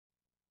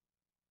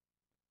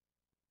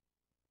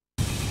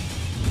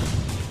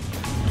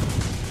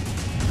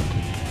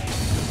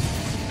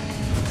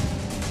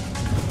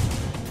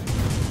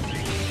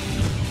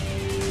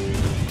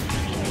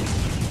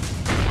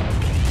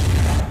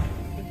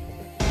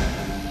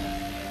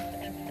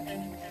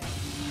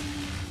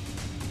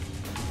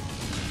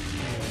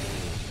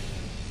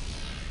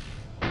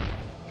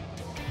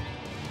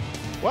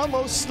Well,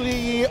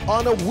 mostly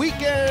on a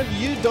weekend,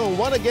 you don't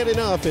want to get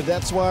enough. And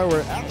that's why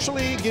we're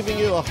actually giving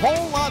you a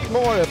whole lot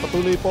more.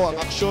 Patuloy po ang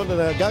aksyon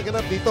na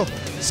nagaganap dito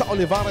sa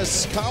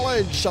Olivares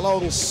College.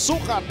 Along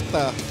sukat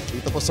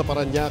dito po sa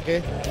Parañaque.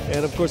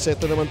 And of course,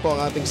 ito naman po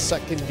ang ating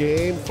second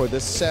game for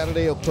this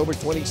Saturday, October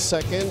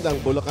 22nd, ang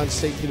Bulacan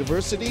State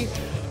University.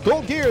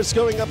 Gold Gears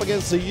going up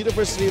against the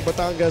University of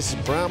Batangas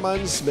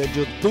Brahmans.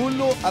 Medyo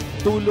tulo at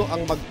tulo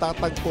ang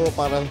magtatagpo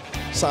para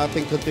sa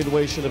ating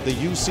continuation of the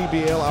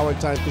UCBL, Our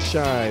Time to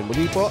Shine.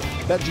 Muli po,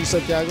 Benji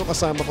Santiago,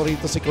 kasama ko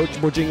rito si Coach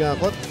Bujing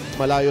Akot.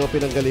 Malayo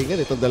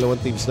pinanggalingan itong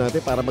dalawang teams natin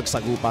para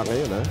magsagupa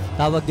ngayon.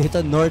 Tawag dito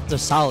North to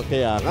South.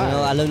 Kaya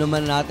nga. Alam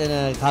naman natin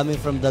na coming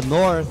from the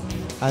North,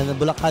 ang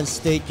Bulacan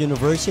State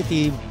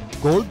University,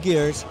 Gold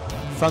Gears.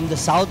 From the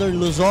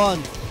Southern Luzon,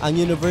 ang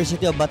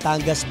University of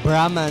Batangas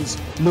Brahmans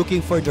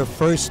looking for their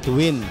first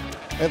win.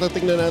 Ito,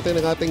 tingnan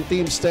natin ang ating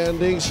team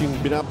standings. Yung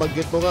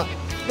binabanggit mo nga,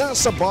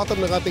 nasa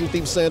bottom ng ating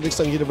team standings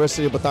ng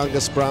University of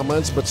Batangas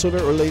Brahmans, but sooner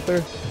or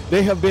later,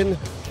 they have been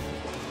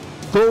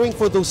going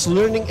for those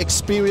learning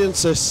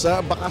experiences.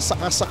 Baka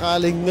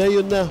sakasakaling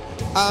ngayon na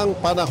ang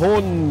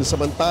panahon.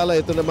 Samantala,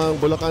 ito namang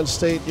Bulacan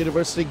State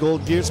University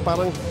Gold Gears,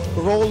 parang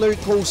roller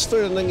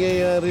coaster na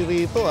nangyayari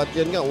rito. At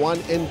yan nga,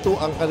 1 and 2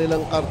 ang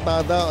kanilang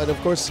kartada. And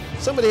of course,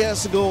 somebody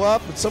has to go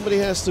up, but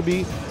somebody has to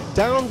be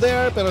down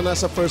there. Pero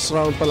nasa first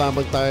round pa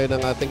lamang tayo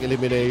ng ating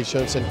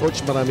eliminations. And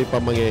Coach, marami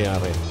pa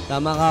mangyayari.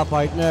 Tama ka,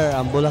 partner.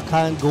 Ang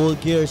Bulacan Gold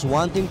Gears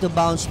wanting to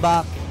bounce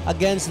back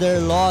against their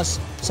loss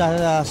sa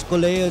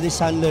Colegio de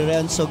San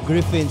Lorenzo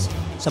Griffins.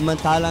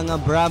 Samantalang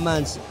ang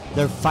Brahmans,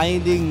 they're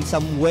finding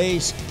some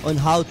ways on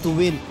how to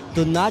win,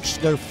 to notch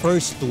their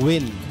first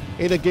win.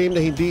 In a game na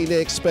hindi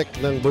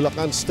ina-expect ng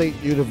Bulacan State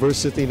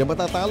University na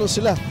matatalo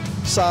sila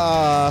sa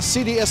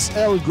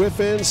CDSL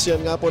Griffins.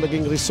 Yan nga po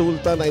naging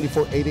resulta,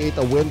 94-88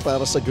 a win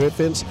para sa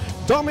Griffins.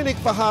 Dominic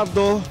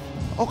Fajardo,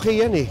 okay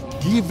yan eh,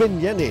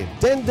 given yan eh.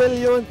 Dendel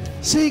yun,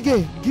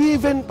 sige,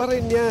 given pa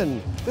rin yan.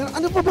 Pero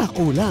ano pa ba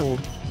kulang?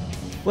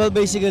 Well,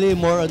 basically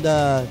more on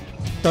the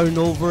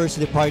turnovers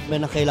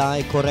department na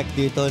kailangan i-correct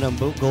dito ng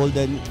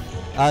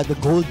the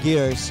Gold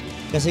Gears.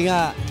 Kasi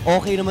nga,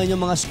 okay naman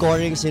yung mga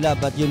scoring sila,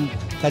 but yung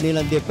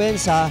kanilang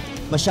depensa,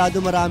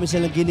 masyado marami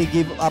silang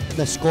gini-give up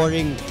na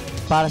scoring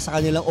para sa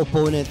kanilang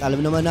opponent.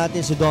 Alam naman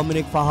natin si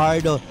Dominic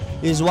Fajardo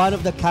is one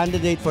of the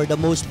candidate for the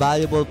most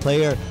valuable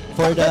player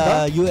for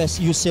the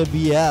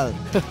UCBL.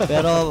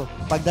 Pero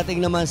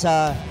pagdating naman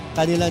sa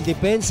kanilang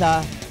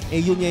depensa,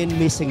 yun yung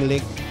missing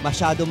link.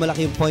 Masyado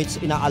malaking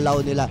points ina-allow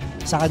nila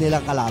sa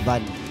kanilang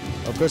kalaban.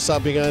 Of course,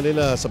 sabi nga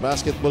nila sa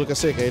basketball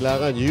kasi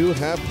kailangan you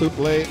have to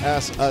play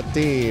as a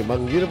team.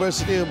 Ang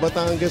University of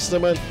Batangas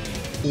naman,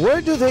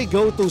 where do they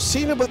go to?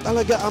 Sino ba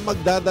talaga ang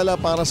magdadala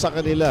para sa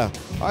kanila?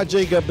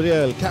 RJ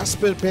Gabriel,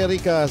 Casper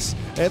Pericas,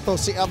 eto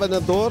si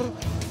Abanador,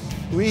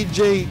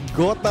 WJ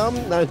Gotham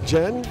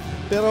nandyan.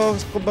 Pero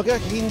kumbaga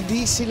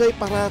hindi sila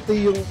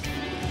parati yung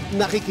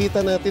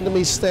nakikita natin na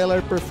may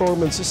stellar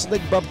performances.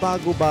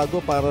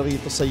 Nagbabago-bago para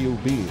rito sa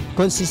UB.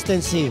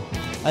 Consistency.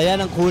 Ayan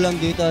ang kulang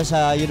dito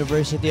sa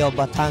University of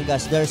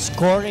Batangas. They're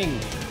scoring.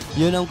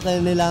 Yun ang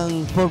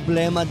kanilang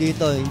problema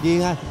dito.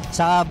 Hindi nga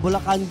sa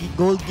Bulacan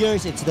Gold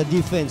Gears, it's the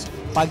defense.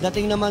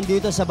 Pagdating naman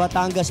dito sa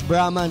Batangas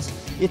Brahmans,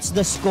 it's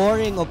the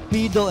scoring of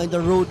Pido and the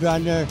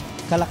Roadrunner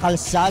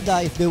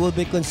Kalakalsada if they will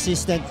be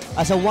consistent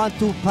as a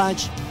 1-2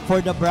 punch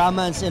for the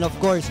Brahmans. And of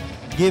course,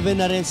 given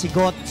na rin si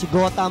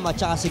Gotham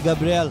at saka si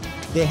Gabriel,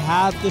 they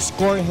have to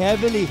score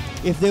heavily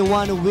if they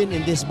want to win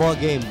in this ball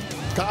game.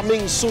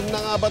 Coming soon na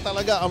nga ba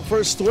talaga ang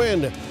first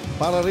win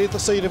para rito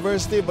sa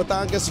University of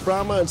Batangas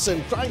Brahmans,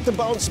 and trying to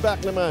bounce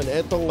back naman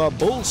etong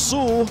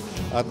BulSU,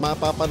 at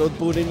mapapanood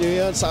po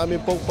ninyo yan sa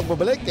aming pong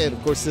pagbabalik. And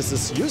of course, this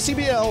is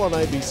UCBL on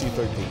IBC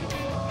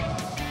 13.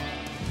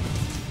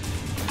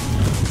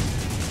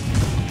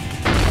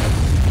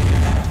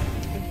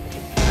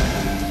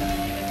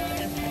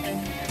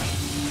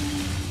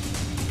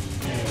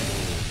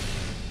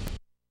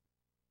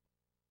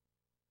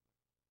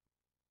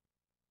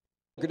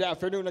 Good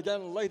afternoon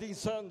again,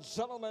 ladies and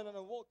gentlemen, and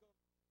welcome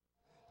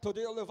to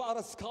the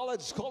Olivares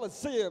College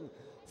Coliseum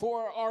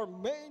for our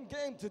main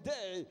game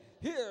today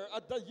here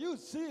at the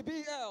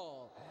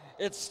UCBL.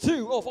 It's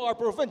two of our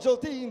provincial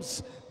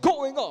teams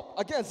going up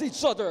against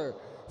each other.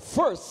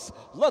 First,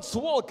 let's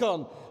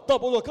welcome the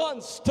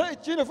Bulacan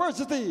State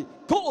University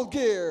Gold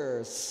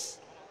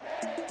Gears.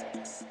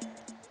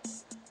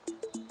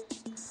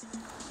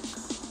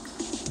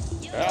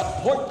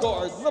 At point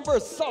guard, number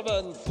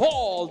 7,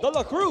 Paul De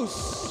La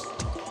Cruz.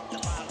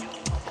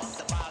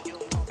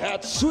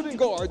 At shooting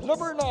guard,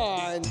 number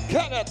 9,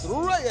 Kenneth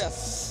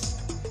Reyes.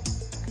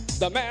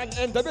 The man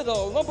in the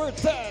middle, number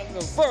 10,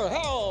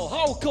 Verhel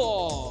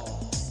Hauco.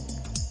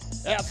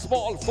 At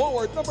small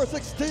forward, number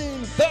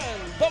 16, Ben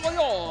De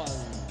Leon.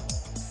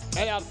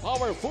 And at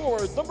power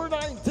forward, number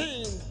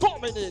 19,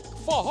 Dominic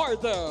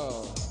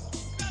Fajardo.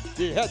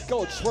 The head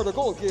coach for the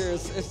Gold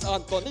Gears is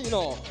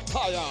Antonino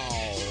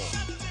Tayao.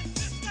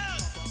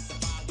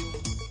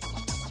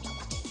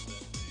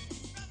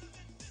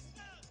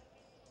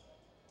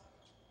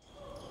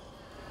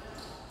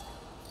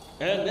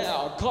 And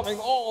now, coming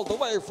all the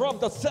way from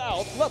the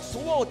south, let's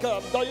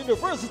welcome the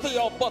University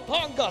of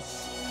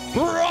Batangas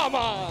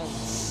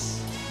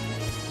Brahmans.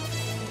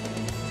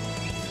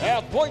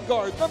 At point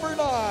guard, number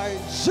 9,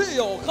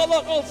 Gio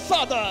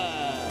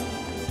Calacalzada.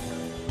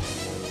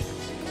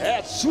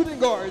 At shooting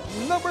guard,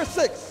 number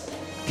 6,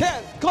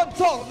 Kent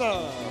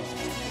Contorno.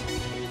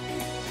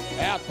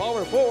 At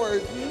power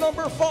forward,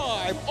 number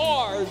 5,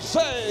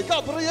 RJ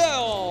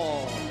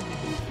Gabriel.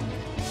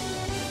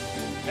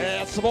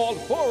 At small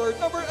forward,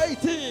 number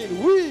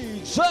 18,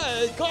 VJ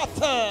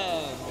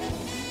Gotham.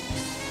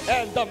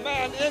 And the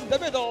man in the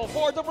middle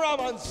for the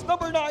Brahmans,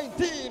 number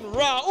 19,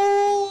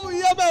 Raul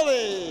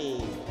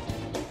Yameli.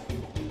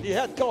 The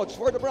head coach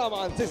for the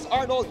Brahmans is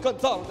Arnold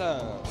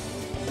Contorno.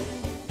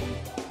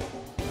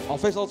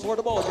 Officials for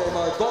the ball game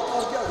are Don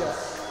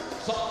Arguelles,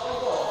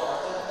 Salvador,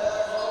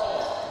 and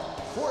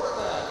for the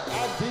man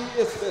and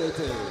the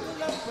Espiritu.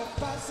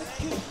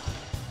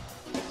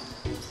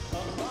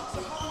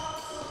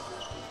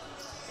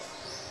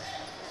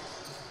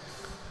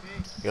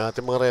 Yung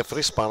ating mga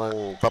referees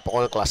parang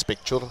papakuha ng class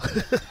picture.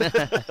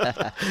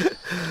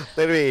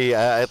 Anyway,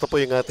 ito po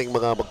yung ating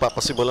mga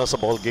magpapasimula sa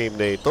ball game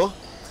na ito.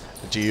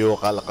 Gio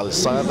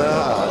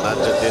Calacalzada,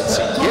 nandiyan din si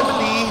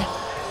Yemeli,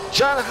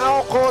 John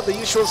Hauco, the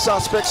usual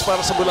suspects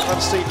para sa Bulacan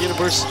State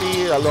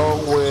University,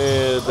 along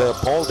with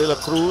Paul De La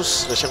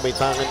Cruz na siyang may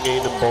tangan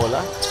ngayon ng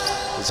bola.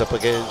 Isa pa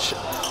against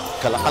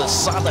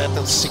Calacalzada,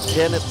 ito si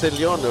Kenneth De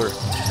Leon, or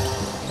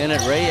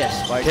Kenneth Reyes,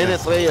 partner.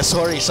 Kenneth Reyes,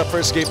 sorry, sa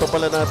first game pa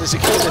pala natin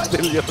si Kenneth De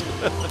Leon.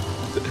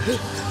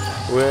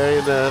 We're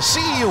in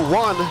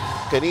CU1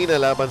 kanina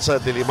laban sa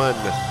Diliman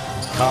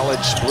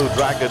College Blue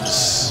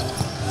Dragons.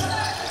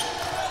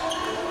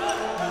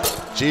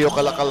 Gio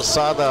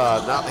Calacalzada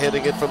not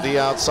hitting it from the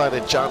outside,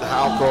 and John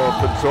Hauco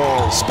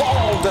controls.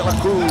 Paul De La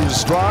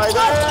Cruz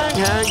driving,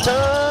 hang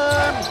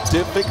time,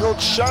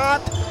 difficult shot.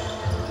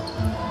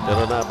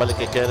 Pero nabalik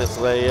kay Kenneth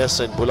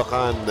Reyes and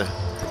Bulacan.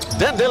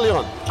 Den De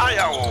Leon,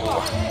 ayaw.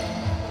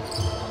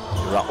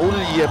 Raul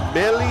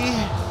Yameli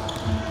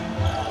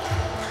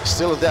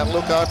still on that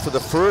lookout for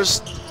the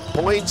first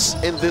points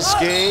in this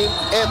game.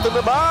 Eto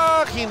na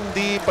ba?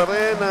 Hindi pa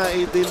rin na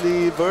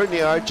i-deliver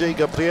ni RJ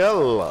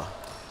Gabriel.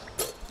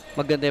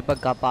 Maganda yung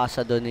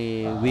pagkapasa doon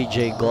ni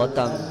VJ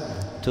Gotham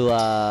to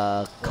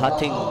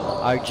cutting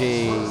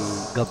RJ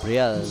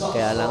Gabriel.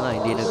 Kaya lang nga,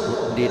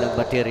 hindi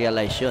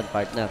nag-materialize yun,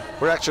 partner.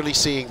 We're actually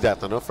seeing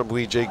that from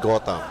VJ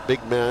Gotham.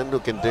 Big man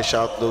who can dish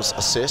out those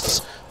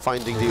assists,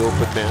 finding the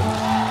open man.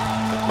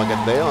 At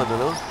maganda yun,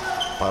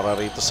 para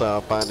rito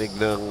sa panig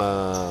ng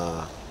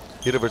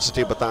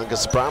University of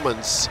Batangas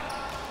Brahmans.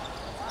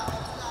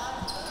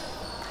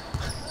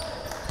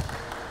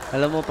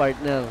 Alam mo,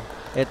 partner,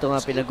 ito nga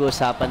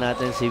pinag-uusapan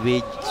natin si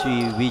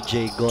VJ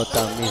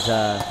Gotham is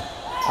a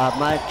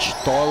much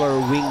taller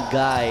wing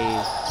guy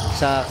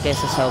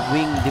kesa sa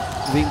wing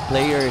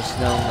players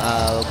ng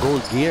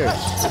Gold Gears.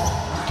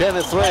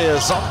 Kenneth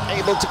Reyes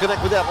unable to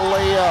connect with that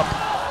layup.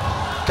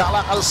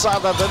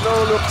 Calacalzada, the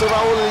no-look to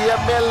Raul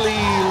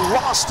Yameli,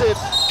 lost it.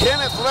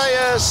 Kenneth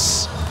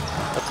Reyes.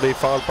 At may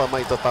foul pa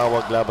may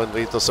tatawag laban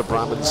rito sa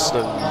Brahmans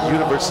ng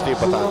University of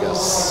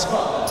Batangas.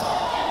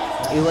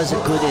 It was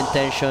a good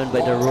intention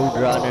by the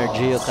roadrunner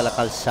Gio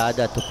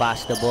Calacalzada to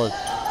pass the ball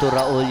to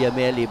Raul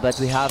Yameli, but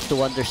we have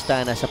to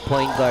understand, as a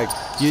point guard,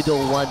 you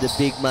don't want the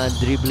big man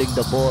dribbling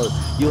the ball.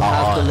 You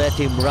have to let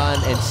him run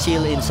and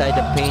seal inside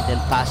the paint and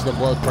pass the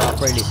ball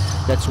properly.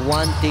 That's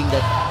one thing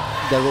that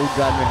the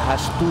roadrunner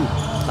has to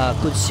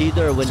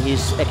consider when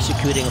he's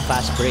executing a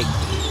fast break.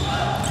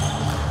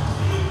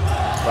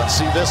 Let's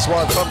see this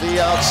one from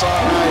the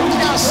outside.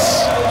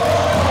 Yes!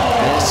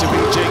 And si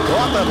VJ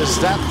Gotham, is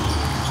that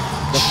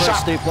the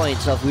first 3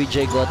 points of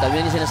VJ Gotham?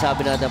 Yun yung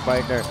sinasabi natin,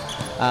 partner.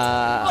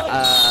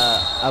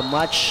 A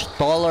much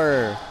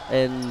taller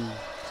and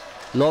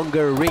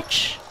longer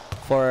reach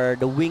for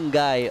the wing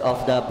guy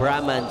of the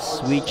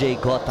Brahmans,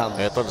 VJ Gotham.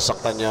 Eto,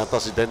 nasaktan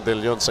yata si Den De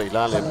Leon sa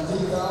ilalim.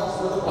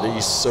 But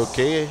he's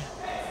okay.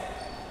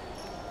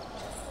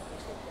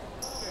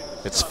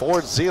 It's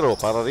 4-0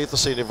 para rito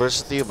sa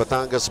University of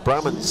Batangas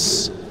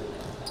Brahmans.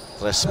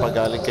 Tres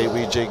pagaling kay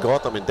VJ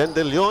Gotham, and Den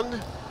De Leon,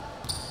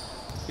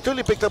 he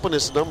really picked up on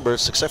his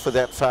numbers, except for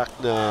that fact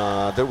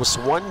na there was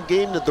one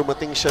game na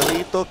dumating siya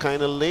rito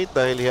kind of late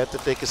dahil he had to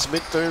take his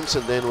midterms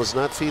and then was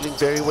not feeling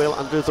very well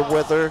under the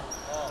weather.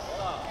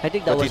 I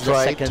think that was the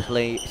second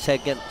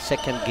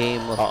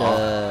game of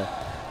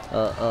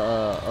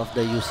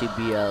the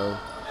UCBL.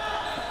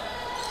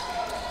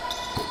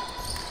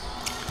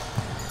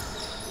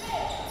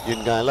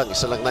 Yun nga lang,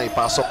 isa lang na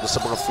ipasok na sa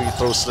mga free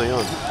throws na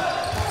yun.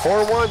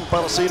 4-1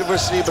 para sa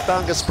University of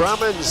Batangas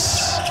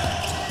Brahmans.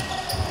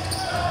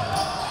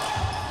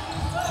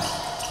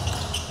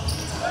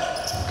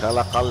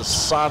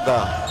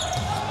 Calacalzada.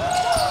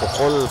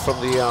 Pukol from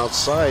the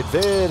outside.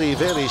 Very,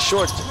 very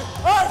short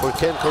for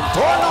Ken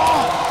Contorno.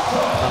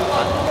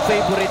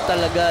 favorite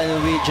talaga ni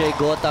VJ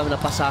Gotham na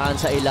pasahan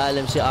sa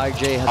ilalim si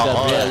RJ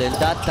Gabriel. And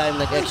that time,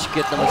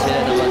 nag-execute naman sila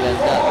na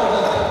maganda.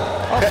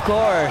 Of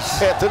course.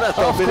 Ito na,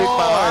 Dominic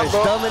Fajardo.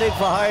 Dominic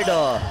Fajardo.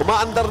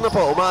 Umaandar na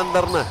po,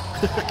 umaandar na.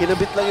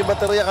 Kinabit lang yung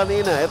baterya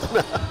kanina. Ito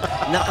na.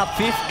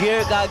 Naka-fifth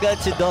gear kagad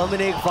si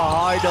Dominic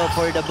Fajardo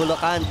for the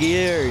Bulacan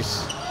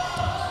Gears.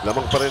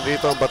 Lamang pa rin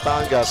dito ang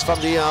Batangas. From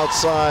the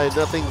outside,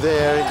 nothing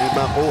there. Hindi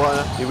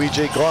makuha ni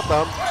VJ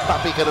Gotham.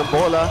 Tapi ka ng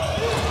bola.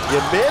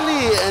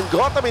 Yameli and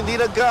Gotham hindi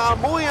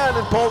nagkaamuyan.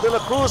 And Paul de la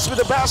Cruz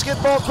with the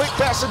basketball. Quick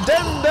pass to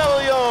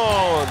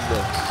Dendelion.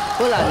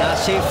 Wala na,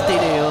 safety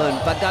na yun.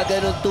 Pagka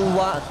ganun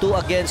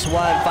 2 against 1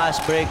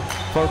 fast break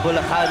for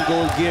Bulacan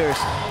Gold Gears.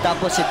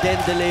 Tapos si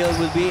Dendelion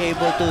will be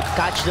able to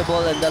catch the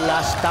ball and the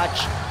last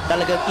touch.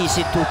 Talagang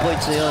easy 2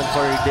 points na yun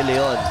for De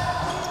Leon.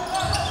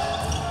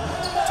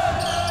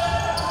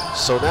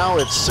 So now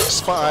it's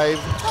 6-5.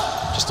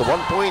 Just a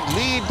 1-point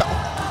lead.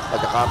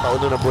 Pagkakataon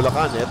na ng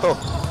Bulacan. Ito.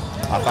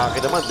 Atake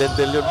naman.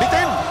 Dendelion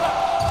bitin.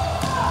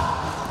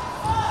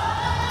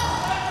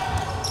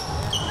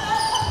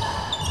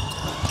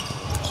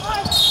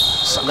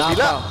 Sa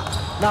kabila.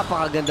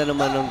 Napakaganda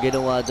naman ng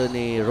ginawa doon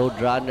ni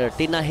Roadrunner.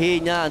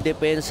 Tinahi niya ang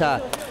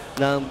depensa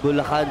ng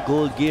Bulacan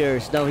Gold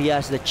Gears. Now he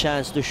has the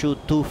chance to shoot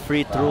 2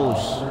 free throws.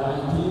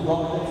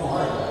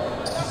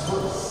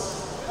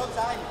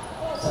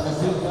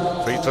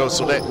 Free throws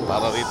ulit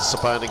para rito sa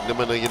panig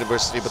naman ng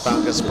University of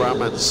Batangas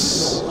Brahmans.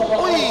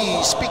 Uy,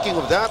 speaking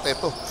of that,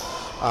 ito.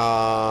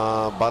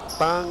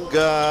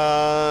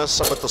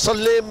 Batangas, sa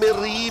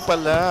Lemery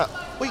pala.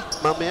 Uy,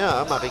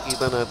 mamaya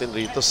makikita natin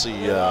rito si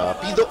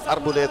Pido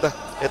Arboleda.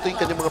 Ito yung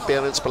kanyang mga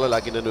parents pala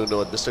lagi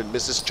nanonood. Mr. and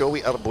Mrs.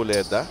 Joey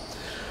Arboleda.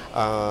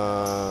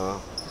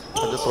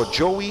 Ano to?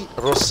 Joey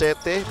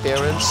Rosete,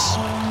 parents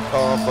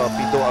of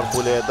Pido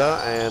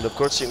Arboleda, and of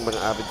course yung mga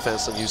avid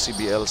fans ng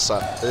UCBL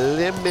sa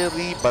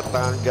Lemery,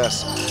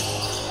 Batangas.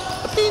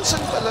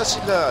 Pinsan pala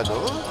sila, ano?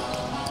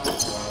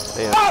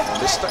 Ayan,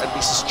 Mr. and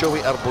Mrs.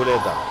 Joey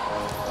Arboleda.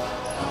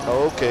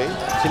 Okay.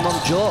 Si Ma'am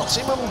Jo. Si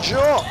Ma'am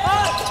Jo.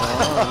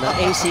 Ng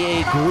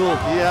ACA Group.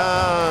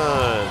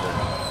 Yan.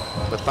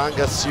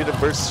 Batangas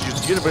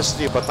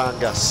University of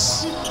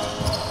Batangas.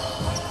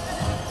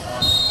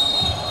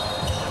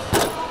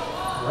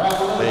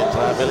 May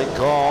traveling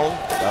call.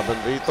 Laban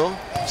rito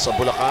sa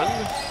Bulacan.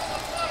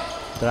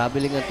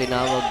 Traveling ang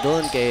tinawag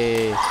doon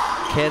kay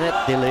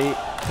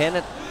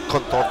Kenneth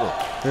Contorno.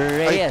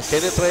 Reyes.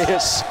 Ay, Kenneth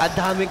Reyes. Ang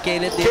daming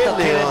Kenneth dito.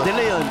 Kenneth De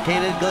Leon,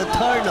 Kenneth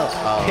Contorno,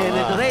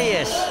 Kenneth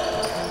Reyes,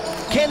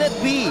 Kenneth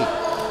B.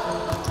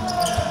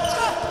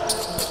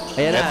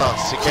 Ayan na. Ito,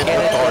 si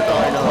Kenneth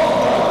Contorno.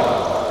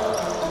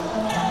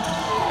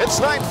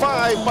 It's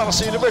 9-5 para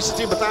sa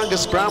University of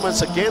Batangas Brahmans.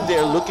 Again,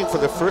 they're looking for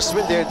the first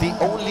win. They're the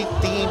only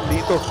team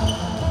dito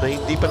na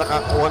hindi pa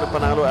nakakuha ng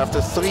panalo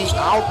after 3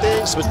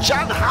 outings with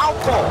John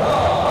Hauco.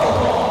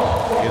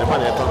 Yun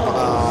naman, ito ang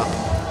mga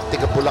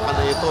tiga-Bulacan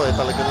na ito.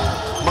 Talagang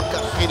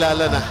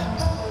magkakilala na.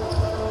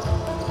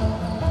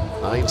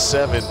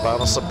 9-7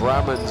 para sa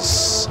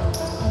Brahmans.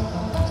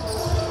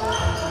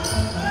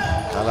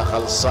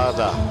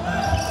 Calzada.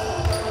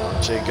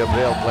 J.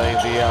 Gabriel playing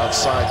the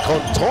outside.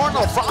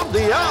 Contorno from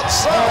the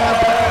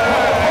outside.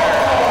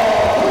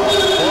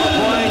 4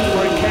 points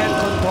for Ken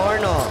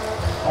Contorno.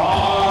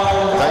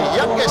 The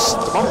youngest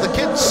among the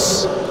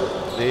kids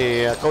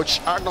ni Coach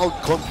Arnold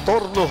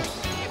Contorno.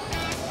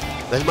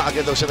 Dahil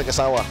maaga daw siya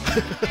nag-asawa.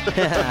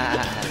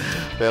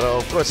 Pero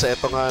of course,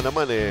 ito nga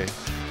naman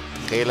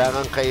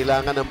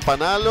kailangan ng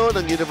panalo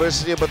ng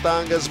University of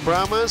Batangas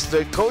Brahmans.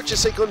 Their coach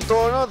is a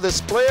Contorno.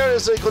 This player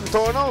is a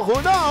Contorno. Who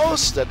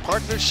knows? That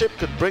partnership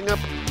could bring up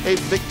a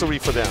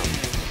victory for them.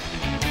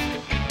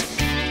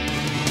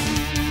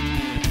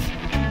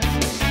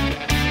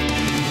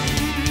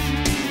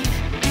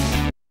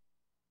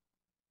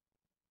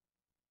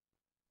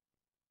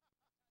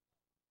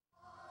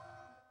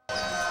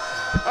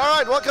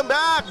 Alright, welcome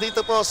back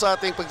dito po sa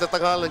ating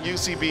pagtatanghal ng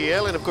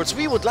UCBL. And of course,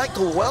 we would like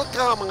to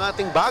welcome ang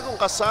ating bagong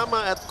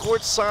kasama at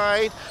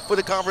courtside for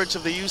the coverage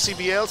of the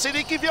UCBL, si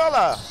Ricky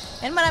Viola.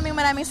 And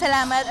maraming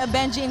salamat,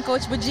 Benji and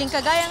Coach Bujing.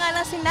 Kagaya nga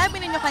ng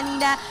sinabi ninyo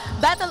kanina,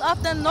 Battle of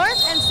the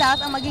North and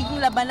South ang magiging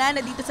labanan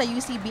na dito sa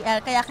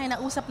UCBL. Kaya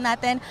kinausap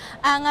natin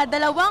ang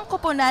dalawang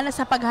koponan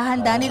sa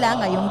paghahanda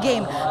nila ngayong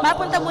game.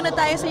 Mapunta muna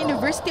tayo sa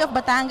University of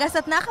Batangas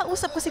at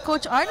nakausap ko si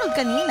Coach Arnold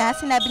kanina.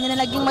 Sinabi niya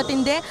na naging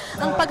matindi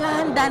ang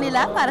paghahanda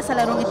nila para sa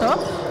larong ito.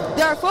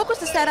 They are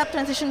focused to set up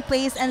transition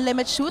plays and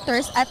limit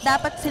shooters at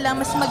dapat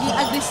silang mas maging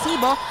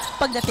agresibo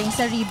pagdating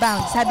sa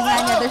rebound. Sabi nga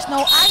niya, there's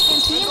no I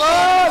in team,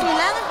 kaya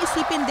kailangan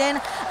isipin din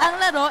ang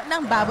laro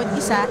ng bawat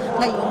isa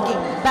ngayong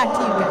game. Back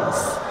to you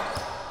guys.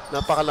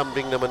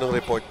 Napakalambing naman ng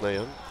report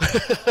na yun.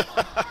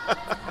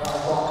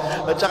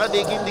 At saka,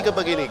 Nicky, hindi ka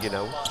ba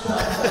giniginaw?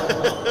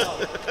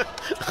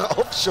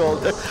 Off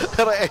shoulder.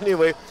 Pero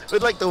anyway, we'd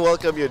like to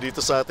welcome you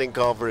dito sa ating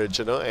coverage,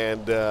 you know,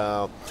 and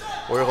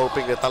we're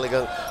hoping na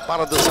talagang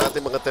para doon sa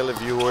ating mga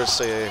televiewers,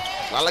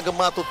 talagang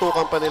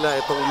matutukan pa nila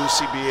itong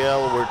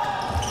UCBL. We're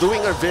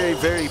doing our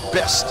very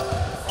best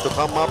to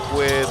come up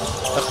with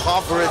the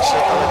coverage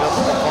na talagang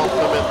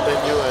complement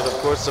ninyo and of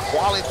course the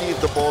quality of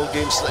the ball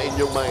games na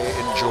inyong may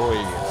enjoy.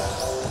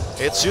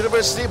 It's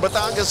University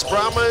Batangas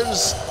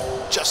Brahmans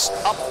just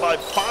up by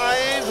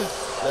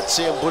 5. Let's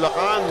see ang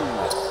Bulacan.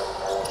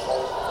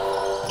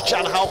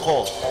 Jan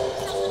Hauco,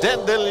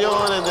 Den De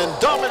Leon, and then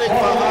Dominic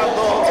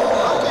Fajardo.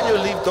 How can you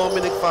leave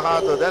Dominic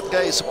Fajardo? That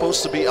guy is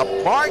supposed to be a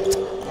marked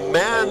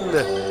man.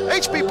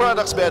 HP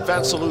Products by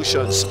Advanced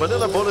Solutions.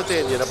 Manila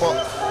Bulletin, yan na po.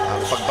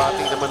 Ang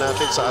pagbati naman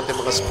natin sa ating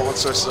mga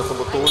sponsors na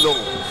tumutulong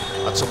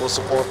at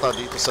sumusuporta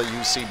dito sa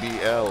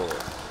UCBL.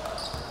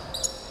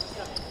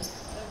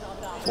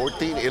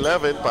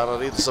 14-11 para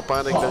rito sa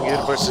panig ng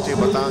University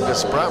of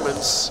Batangas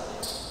Brahmans.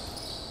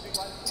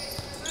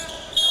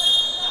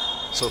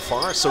 So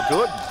far, so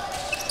good.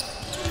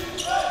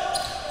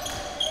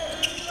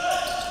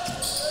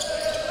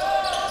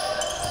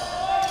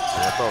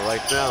 Ito,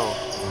 right now.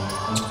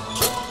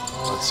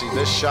 Let's see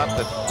this shot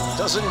that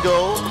doesn't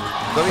go.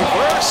 The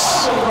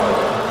reverse.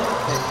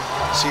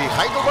 Si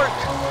Heidelberg.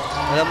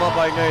 Alam mo,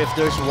 partner, if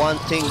there's one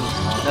thing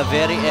na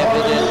very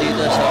evident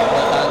dito sa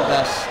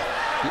Batangas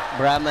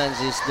Brahmans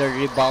is the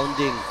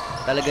rebounding.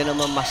 Talaga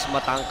naman mas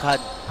matangkad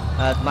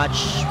at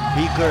much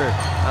bigger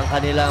ang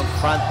kanilang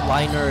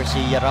frontliner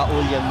si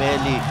Raul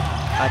Yameli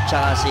at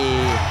saka si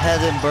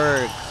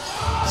Heidelberg.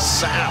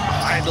 Sam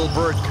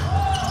Heidelberg.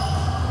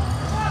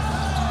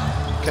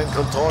 Ken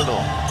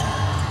Contorno.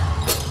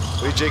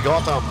 Vijay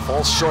Gotham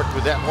falls short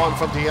with that one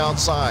from the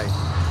outside.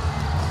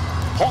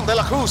 Paul De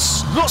La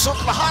Cruz, lusot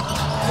lahat.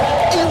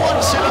 Iwan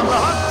silang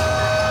lahat.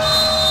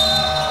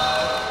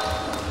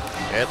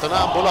 Ito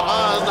na ang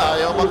Bulacan,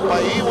 ayaw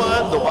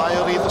magpaiwan.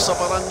 Dumayo rito sa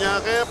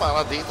Paranaque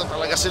para dito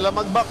talaga sila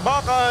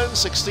magbakbakan.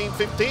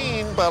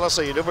 16-15 para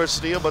sa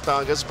University of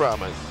Batangas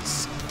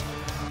Brahmans.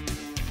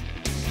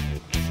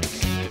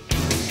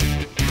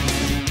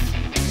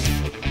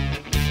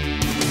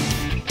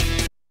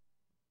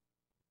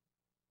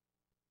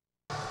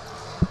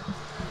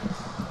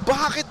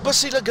 Bakit ba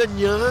sila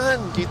ganyan?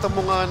 Kita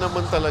mo nga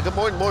naman talaga,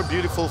 more and more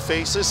beautiful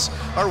faces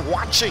are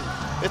watching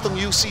itong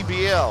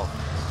UCBL.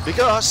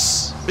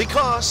 Because,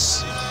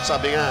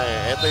 sabi nga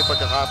ito yung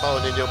pagkakataon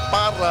ninyo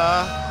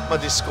para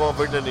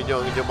ma-discover na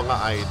ninyo ang inyong mga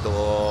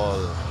idol.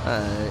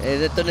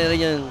 Ito na rin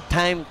yung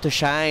time to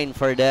shine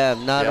for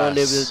them. Not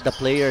only with the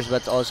players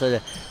but also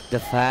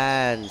the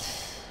fans.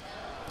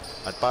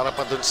 At para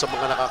pa dun sa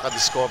mga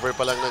nakaka-discover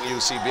pa lang ng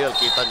UCBL,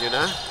 kita nyo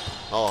na?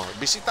 Oh,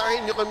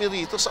 bisitahin nyo kami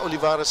rito sa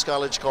Olivares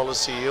College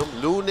Coliseum,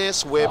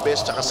 Lunes,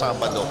 Huwebes, tsaka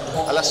Sabado.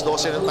 Alas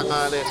 12 ng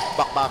tanghali,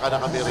 bakbaka na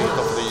kami rito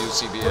for the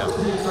UCBL.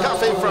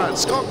 Cafe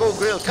France, Congo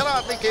Grill,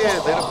 Karate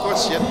Kid, and of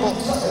course, yan po,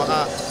 mga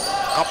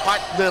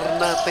kapartner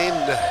natin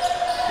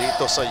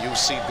dito sa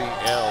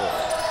UCBL.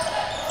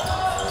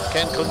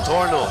 Ken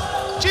Contorno,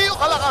 Gio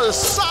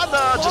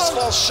Calacalsada just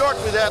falls short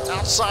with that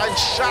outside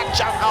shot.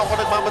 Jan Hauco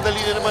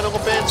nagmamadali na naman ang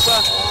opensa.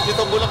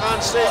 Itong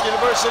Bulacan State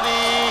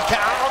University,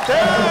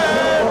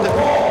 counted!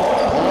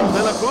 Paul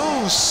De La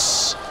Cruz.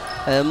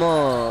 Alam mo,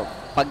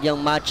 pag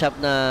yung matchup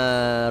na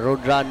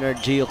Roadrunner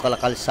Gio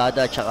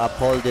Calacalsada at saka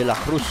Paul De La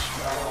Cruz,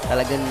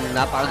 talagang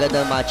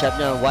napakaganda matchup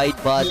niya.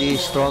 Wide body,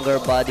 stronger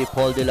body,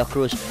 Paul De La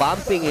Cruz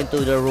bumping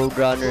into the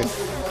Roadrunner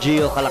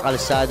Gio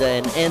Calacalsada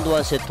and end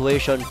one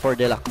situation for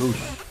De La Cruz.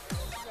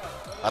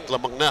 At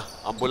lamang na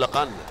ang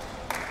Bulacan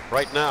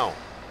right now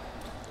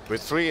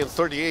with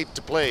 3:38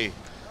 to play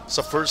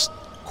sa first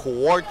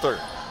quarter.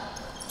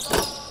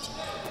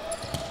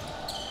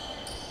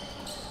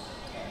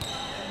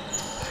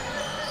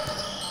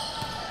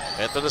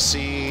 Ito na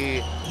si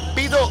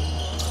Pido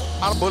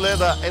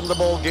Arboleda in the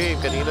ball game.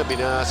 Kanina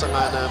binasa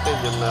nga natin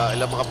yung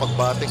ilang mga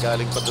pagbati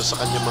galing pa doon sa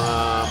kanyang mga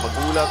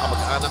magulang,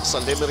 kamag-anak sa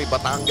Lemery,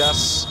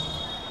 Batangas.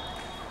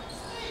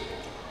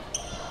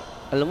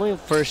 Alam mo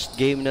yung first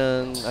game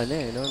ng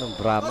ng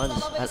Brahmans,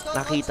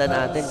 nakita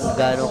natin kung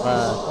gaano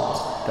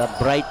ka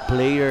bright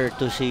player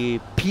to si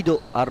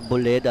Pido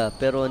Arboleda,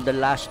 pero in the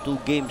last two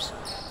games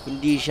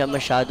hindi siya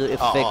masyado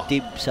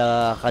effective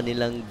sa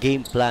kanilang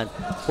game plan.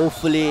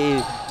 Hopefully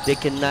they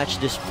can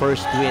notch this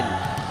first win.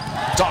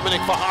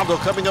 Dominic Fajardo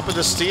coming up with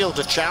a steal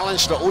to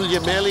challenge the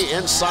Ulyameli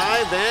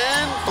inside,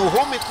 and to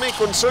whom it may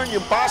concern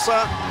yung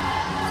pasa,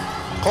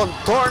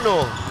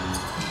 Contorno.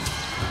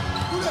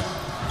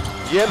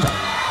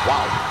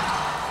 Wow.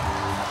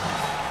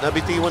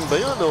 Nabitiwan ba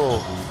yun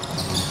o?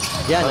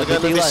 Yan,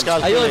 nabitiwan.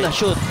 Ayun,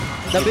 na-shoot.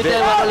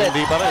 Nabitiwan ulit.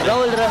 Hindi pa rin.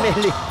 Raul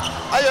Rameli.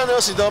 Ayun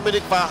o, si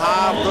Dominic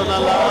Fajardo na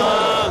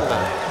lang.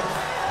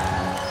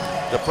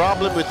 The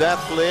problem with that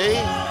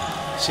play,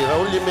 si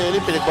Raul Yameli,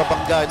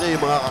 pinagbabangga niya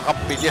yung mga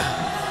kakampi niya.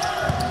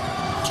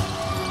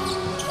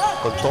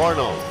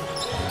 Contorno.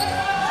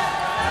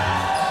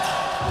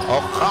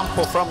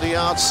 Ocampo from the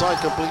outside,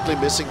 completely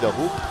missing the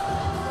hoop.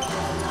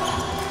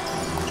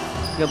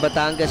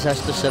 Batangas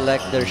has to select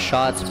their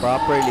shots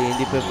properly.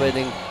 Hindi pa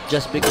pwedeng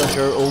just because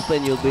you're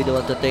open, you'll be the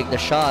one to take the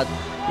shot.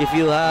 If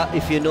you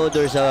know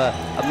there's a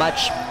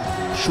much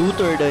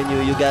shooter than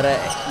you gotta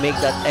make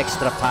that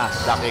extra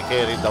pass.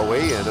 Naki-carried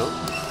away, ano?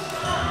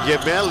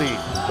 Yameli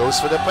goes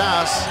for the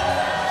pass.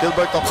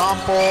 Gilbert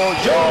Ocampo.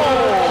 Yo!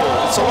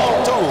 It's a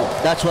long two.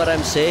 That's what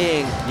I'm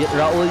saying.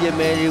 Raul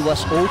Yemeli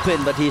was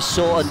open, but he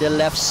saw on the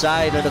left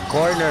side of the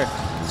corner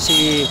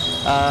si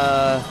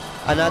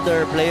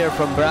another player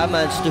from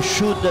Brahmans to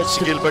shoot that.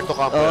 Si Gilbert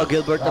Ocampo. Oh,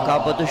 Gilbert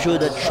Ocampo to shoot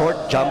that short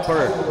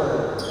jumper.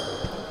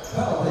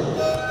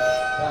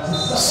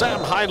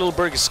 Sam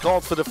Heidelberg is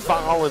called for the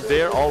foul, and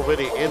they're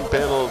already in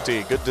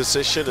penalty. Good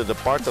decision on the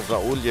part of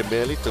Raul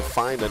Yemeli to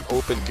find an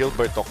open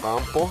Gilbert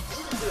Ocampo.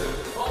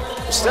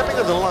 Stepping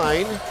on the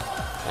line,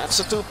 that's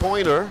a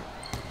two-pointer.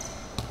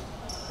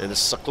 And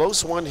it's a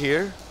close one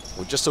here.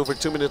 With just over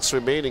 2 minutes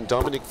remaining,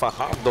 Dominic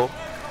Fajardo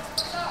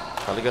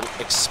talagang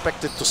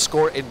expected to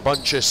score in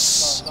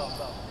bunches.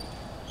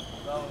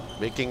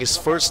 Making his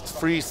first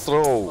free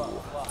throw.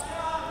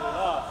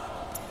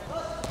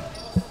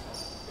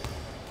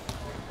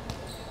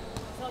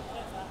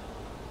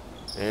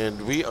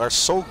 And we are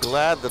so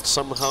glad that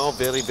somehow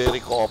very,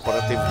 very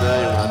cooperative na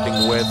yung ating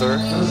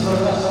weather.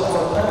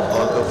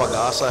 Although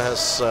Pag-asa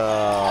has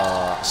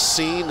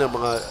seen na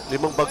mga 5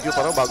 bagyo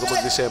pa raw bago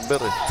mag-December.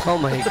 Oh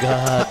my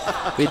God.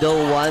 We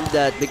don't want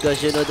that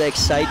because you know the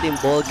exciting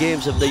ball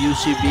games of the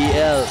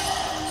UCBL.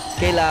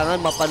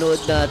 Kailangan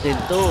mapanood natin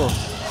to.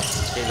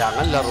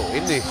 Kailangan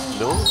laruin eh,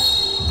 no?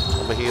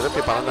 Mahirap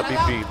eh, parang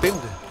nabibitin.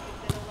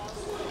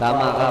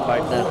 Tama ka,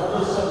 partner.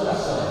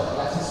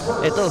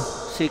 Ito,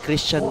 si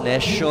Christian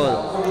Neshol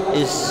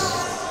is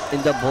in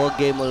the ball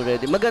game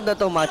already. Maganda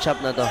tong matchup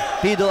na to.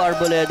 Pido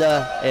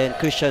Arboleda and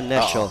Christian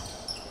Neshol.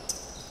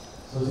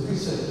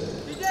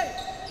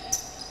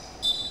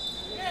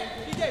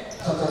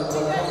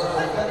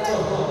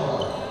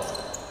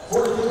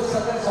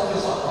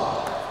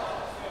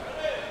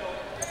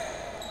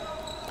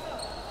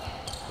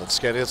 Let's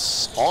get it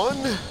on.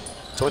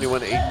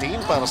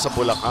 21-18 para sa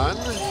Bulacan.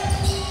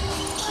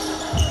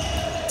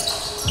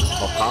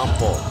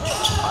 Ocampo.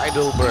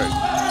 Heidelberg.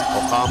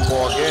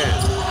 Ocampo again.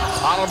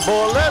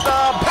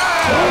 Arboleda.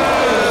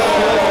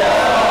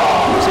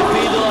 Si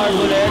Pido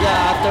Arboleda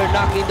after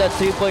knocking that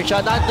 3-point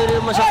shot. Ando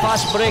rin naman sa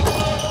fast break.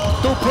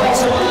 2 points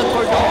naman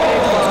for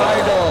Dominic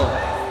Fajardo.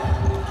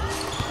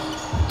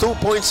 2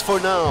 points for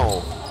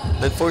now.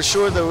 And for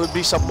sure there will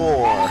be some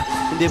more.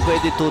 Hindi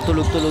pwede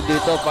tutulog-tulog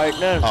dito,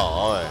 partner.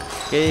 Oo eh.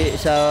 Kaya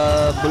sa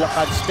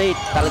Bulacan State,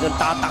 talagang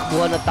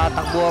tatakbuhan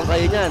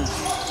kayo niyan.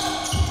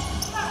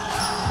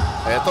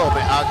 Eto,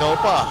 may agaw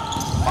pa.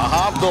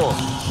 Fajardo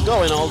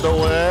going all the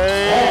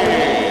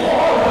way.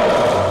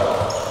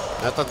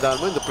 Natandaan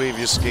mo in the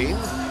previous game?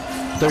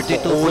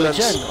 32 points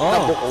yan.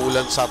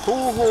 Nabukulan sa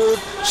tuhod,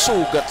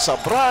 sugat sa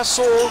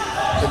braso.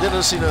 And then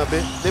ang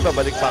sinabi, di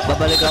babalik pa.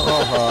 Babalik ako.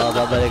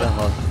 Babalik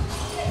ako.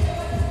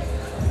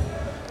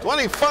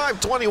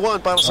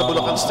 25-21 para sa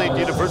Bulacan State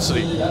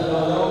University.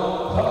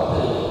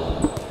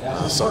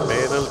 Sa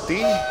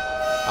penalty,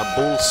 ang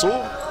BulSU.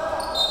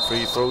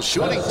 Free throw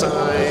shooting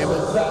time.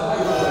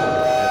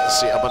 And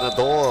si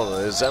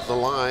Abanador is at the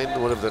line.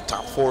 One of the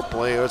top 4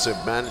 players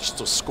have managed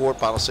to score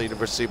para sa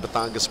University of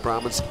Batangas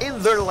Brahmans in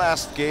their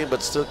last game,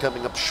 but still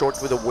coming up short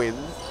with a win.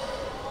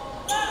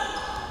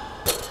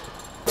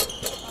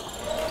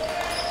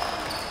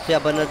 Si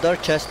Abanador,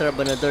 Chester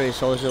Abanador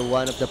is also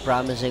one of the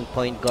promising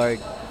point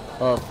guard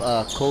of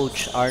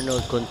Coach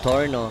Arnold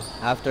Contorno.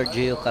 After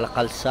Gio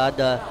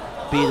Calzada,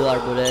 Pido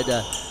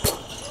Arboleda,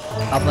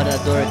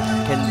 Abanador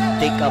can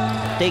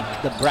take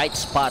the bright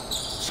spot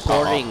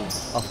scoring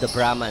of the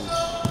Brahmans.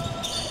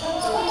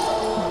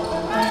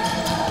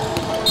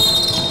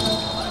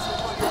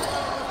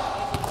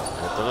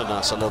 Ito na,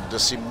 nasa loob na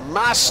si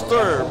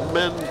Master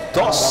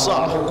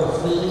Mendoza.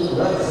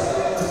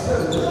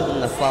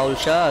 Na-foul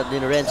siya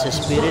din Renz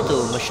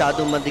Espiritu.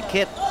 Masyadong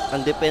madikit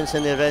ang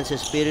depensa ni Renz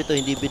Espiritu.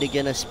 Hindi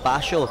binigyan ng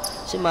spasyo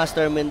si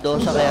Master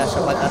Mendoza. Kaya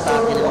sa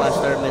pag-atake ni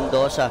Master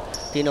Mendoza,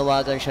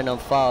 tinawagan siya ng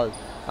foul.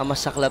 Ang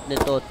masaklap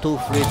nito, 2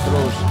 free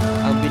throws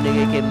ang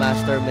binigay kay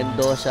Master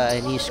Mendoza,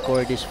 and he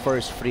scored his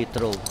first free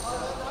throw.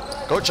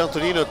 Coach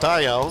Antonino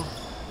Tayaw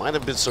might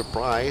have been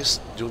surprised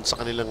dun sa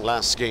kanilang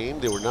last game.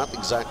 They were not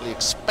exactly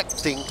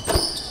expecting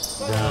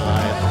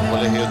itong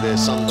Colegio de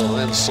San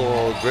Lorenzo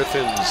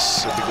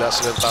Griffins. Bigla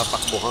silang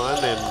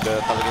tatakbuhan and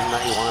talagang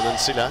naiwanan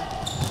sila.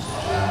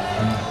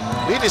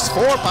 Lead is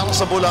 4 para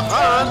sa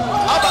Bulacan.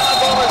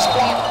 Abanador is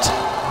blocked.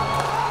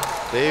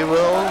 They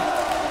will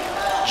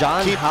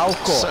John keep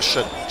Hauco.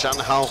 Session. John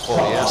Hauco,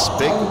 yes.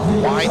 Big,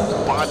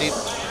 wide-bodied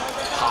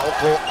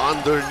Hauco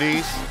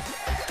underneath.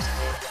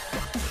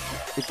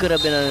 It could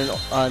have been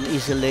an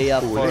easy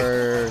layup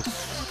for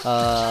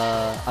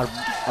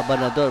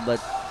Abanador, but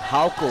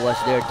Hauco was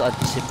there to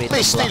anticipate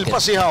May the steal block.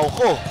 pa si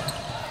Hauco.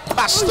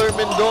 Master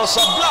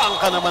Mendoza,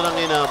 blanca naman ang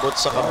inabot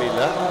sa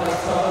kabila.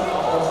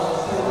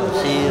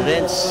 Si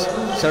Renz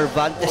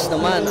Cervantes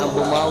naman ang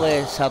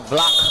bumawi sa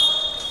block.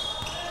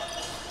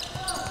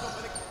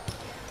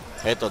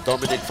 Ito,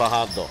 Dominic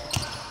Fajardo.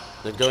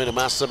 Then going to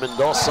Master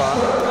Mendoza.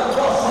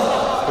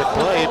 Good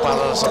play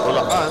para sa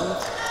Bulacan.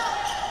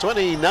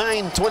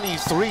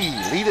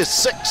 29-23. Lead is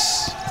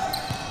 6.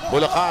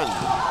 Bulacan.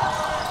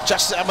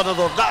 Chester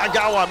Abanador.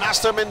 Naagawa.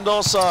 Master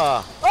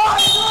Mendoza.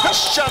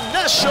 Christian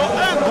Nesho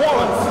and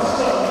one.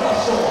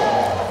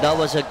 That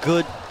was a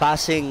good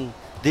passing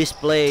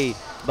display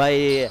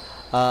by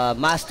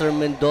Master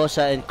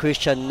Mendoza and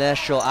Christian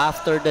Nesho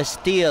after the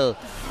steal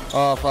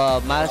of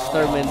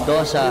Master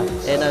Mendoza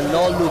and a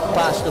no-look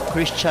pass to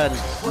Christian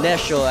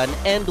Nesho, an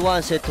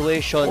end-one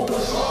situation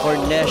for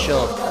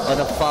Nesho on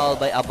a foul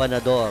by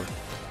Abanador.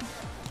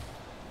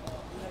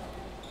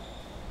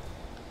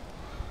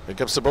 Here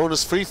comes the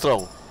bonus free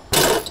throw.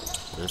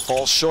 It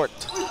falls short.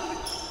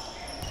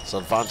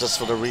 Cervantes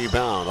for the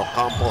rebound.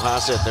 Ocampo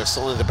has it. They're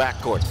still in the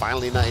backcourt.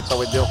 Finally,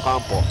 naitawid ni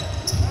Ocampo.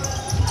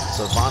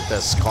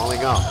 Cervantes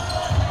calling out.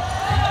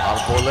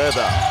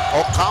 Arboleda.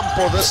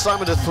 Ocampo this time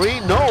with a three.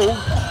 No.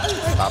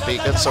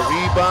 Tapikan sa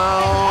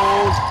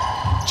rebound.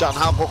 John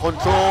Hauco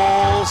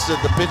controls.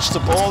 Did the pitch to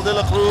Paul De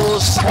La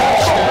Cruz.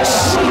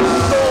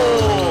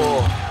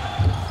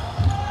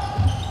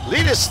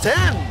 Lead is 10.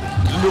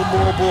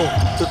 Lumobo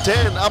to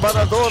 10.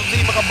 Abanador di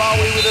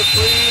makabawi with a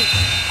three.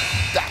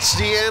 That's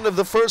the end of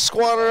the first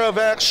quarter of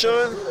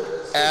action.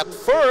 At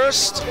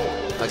first,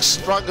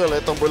 nag-struggle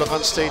itong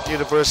Bulacan State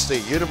University.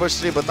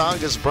 University of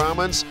Batangas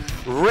Brahmans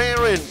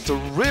raring to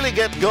really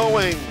get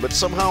going. But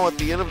somehow at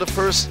the end of the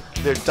first,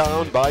 they're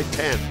down by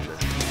 10.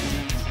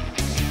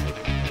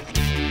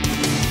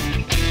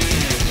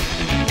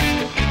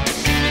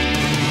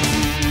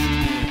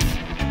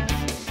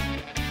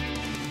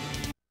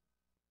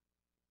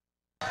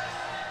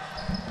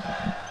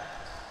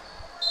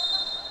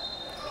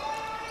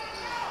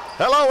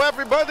 Hello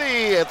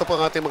everybody! Ito po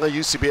ang ating mga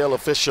UCBL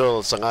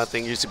officials, ang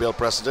ating UCBL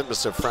President,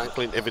 Mr.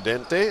 Franklin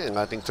Evidente, ang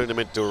ating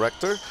Tournament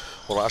Director,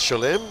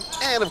 Horacio Lim,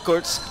 and of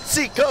course,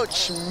 si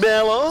Coach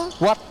Melo.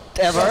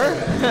 Whatever.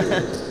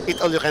 Eat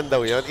all you can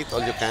daw yun. Eat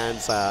all you can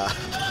sa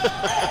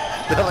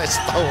the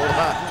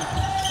restaurant.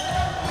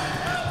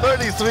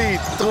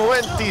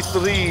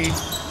 33-23.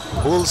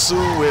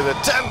 BulSU with a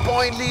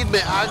 10-point lead.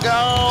 May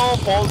agaw.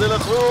 Paul De La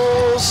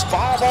Cruz.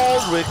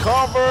 Fouled.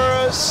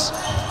 Recovers.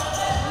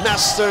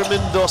 Master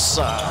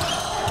Mendoza.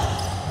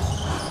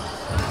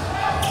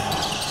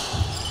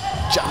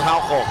 John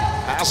Hauco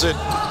has it.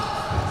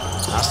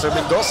 Master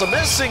Mendoza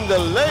missing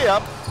the layup.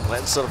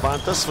 Len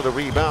Cervantes for the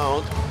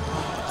rebound.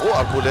 Oh,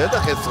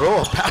 Arboleda can throw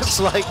a pass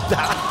like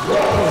that.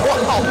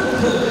 Wow!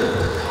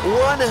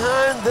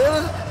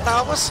 One-hander.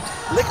 That was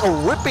like a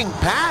whipping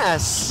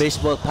pass.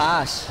 Baseball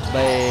pass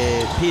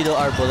by Pido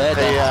Arboleda.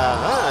 Kaya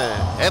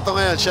eto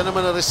ngayon, siya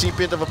naman ang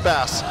recipient of a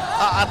pass.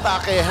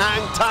 Atake,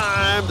 hang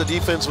time. The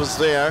defense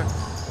was there.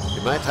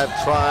 He might have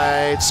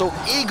tried so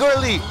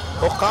eagerly.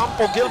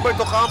 Ocampo, Gilbert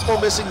Ocampo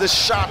missing the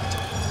shot.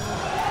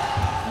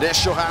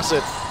 Nesho has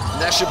it.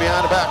 Nesho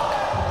behind the back.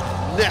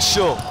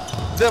 Nesho.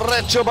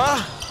 Diretso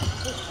ba?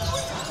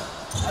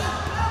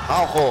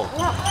 Hauco.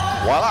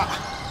 Wala.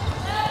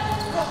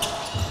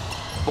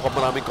 Mukhang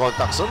maraming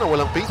contacts na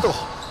walang pito.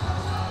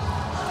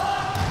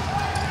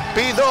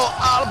 Pido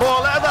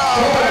Arboleda.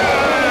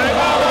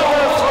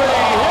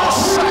 His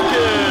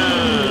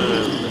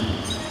second.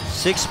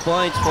 6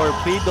 points for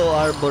Pido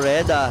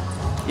Arboleda.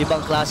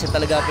 Ibang klase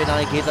talaga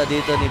pinakikita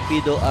dito ni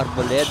Pido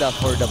Arboleda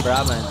for the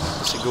Brahmans.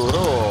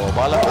 Siguro,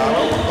 balang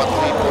araw,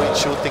 magpa-3-point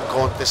shooting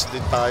contest din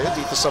tayo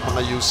dito sa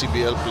mga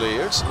UCBL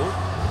players, no?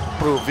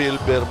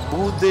 Proville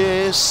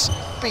Bermudez,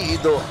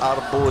 Pido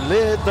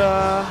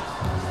Arboleda.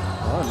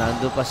 Oh,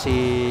 nando pa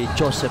si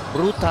Joseph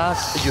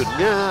Brutas. Yun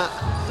nga.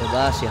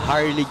 Diba? Si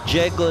Harley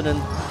Diego ng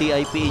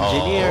TIP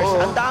Engineers. Oh,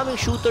 ang daming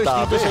shooters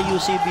dito sa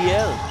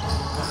UCBL.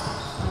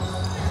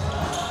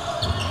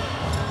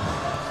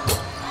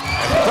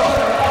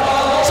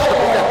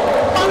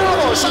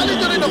 Sali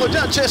na rin ako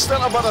dyan, Chester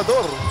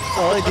Abanador.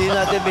 Oh, hindi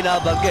natin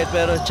binabanggit,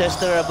 pero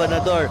Chester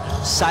Abanador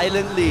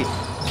silently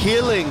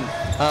killing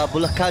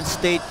Bulacan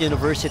State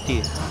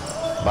University.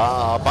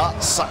 Baba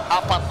sa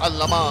 4 ang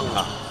lamang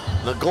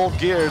na Gold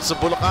Gear sa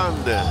Bulacan.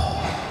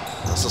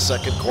 Nasa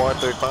second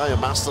quarter tayo,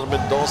 Master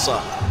Mendoza.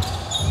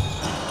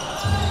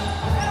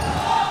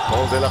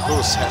 Paul De La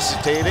Cruz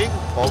hesitating.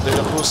 Paul De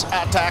La Cruz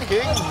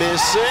attacking,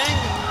 missing.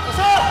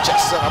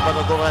 Chester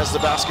Abanador has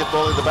the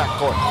basketball in the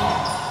backcourt.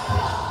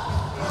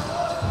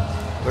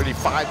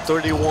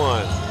 35-31.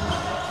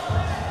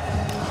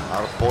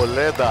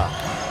 Arboleda.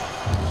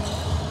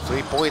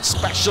 3-point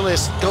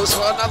specialist. Goes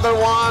for another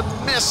one.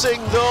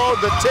 Missing though.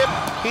 The tip.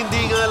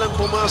 Hindi nga lang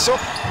pumasok.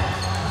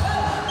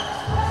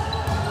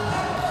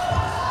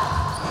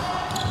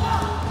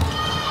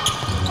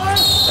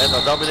 Eto,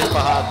 Dominic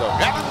Fajardo.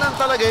 Ganun lang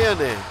talaga yan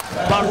eh.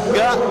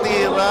 Bangga,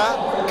 tira,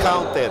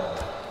 counted.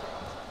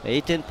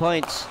 18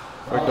 points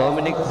for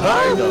Dominic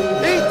Fajardo.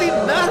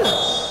 18 na!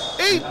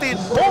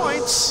 18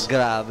 points!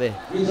 Grabe.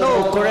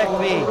 No, correct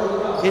me.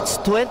 It's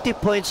 20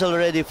 points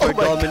already for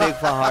Dominic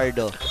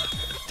Fajardo.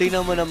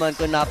 Tingnan mo naman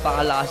kung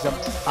napakalakas ng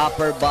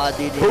upper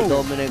body ni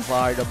Dominic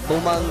Fajardo.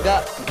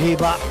 Bumangga,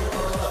 give up.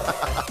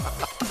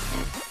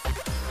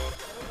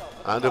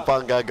 Ano pa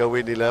ang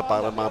gagawin nila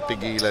para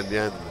mapigilan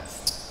yan?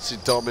 Si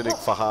Dominic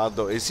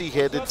Fajardo, is he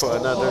headed for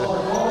another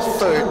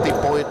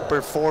 30-point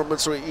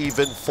performance or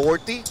even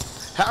 40?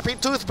 Happy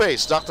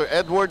Toothpaste, Dr.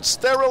 Edward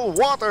Sterile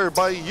Water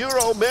by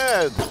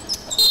Euromed.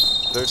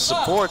 their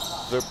support,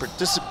 their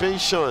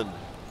participation,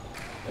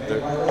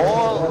 their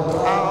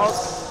all-out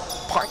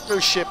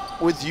partnership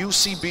with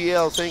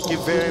UCBL. Thank you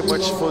very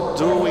much for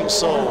doing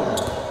so.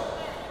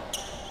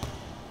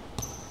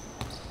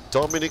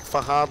 Dominic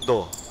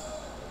Fajardo.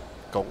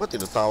 Ikaw nga,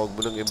 tinatawag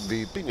mo ng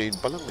MVP. Ngayon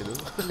pa lang,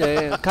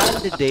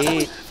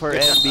 Candidate for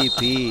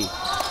MVP.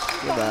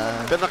 Diba?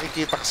 Pero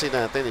nakikita kasi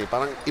natin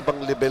parang ibang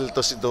level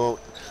to si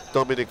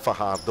Dominic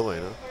Fajardo.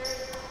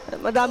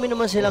 Madami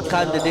naman silang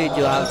candidate.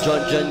 You have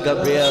John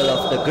Gabriel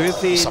of the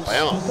Griffins. Isa pa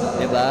yun.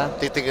 Diba?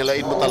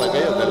 Titingalain mo talaga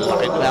yun.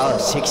 Lalaki nun. Well,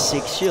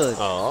 6'6 yun.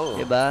 Oo.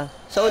 Diba?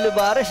 Sa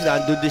Olivares,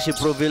 nandun din si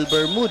Proville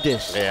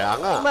Bermudez. Kaya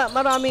nga.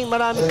 Maraming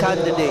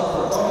candidate.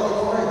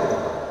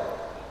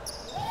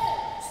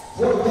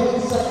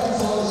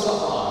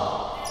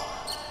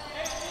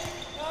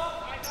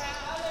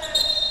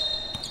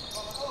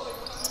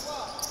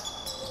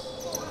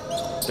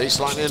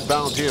 Baseline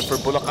inbound here for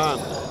Bulacan.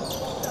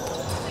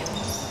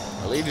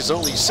 The lead is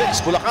only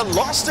 6. Bulacan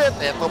lost it.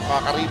 Eto,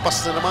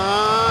 kakaripas na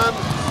naman.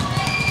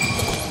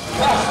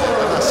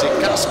 Si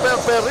Casper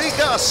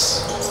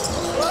Pericas.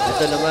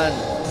 Ito naman,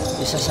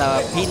 isa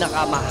sa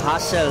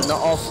pinaka-hassle na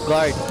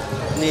off-guard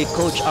ni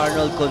Coach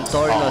Arnold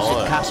Contorno, si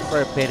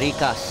Casper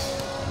Pericas.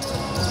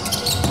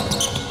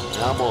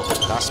 Mo,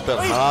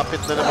 Casper, hapit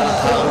na naman ang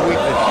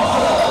Halloween.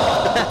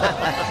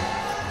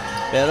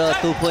 Pero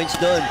 2 points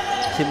doon.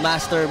 Si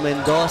Master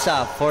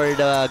Mendoza for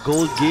the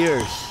Gold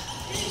Gears.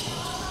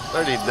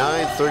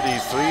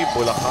 39-33,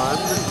 Bulacan.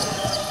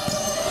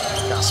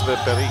 Casper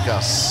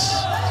Pericas.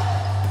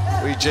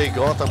 VJ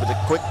Gotham with a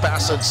quick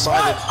pass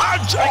inside, and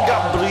RJ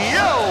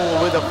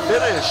Gabriel with a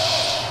finish.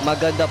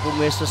 Maganda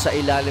pumesto sa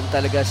ilalim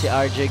talaga si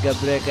RJ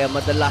Gabriel, kaya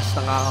madalas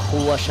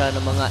nakakakuha siya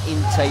ng mga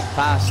inside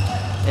pass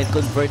and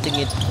converting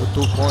it to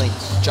 2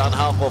 points. John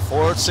Halco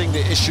forcing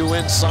the issue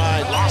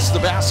inside, lost the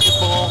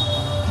basketball.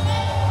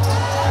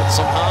 But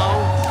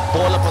somehow,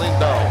 bola pa rin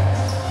daw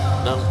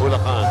ng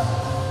Bulacan.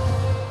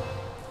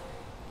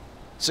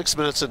 6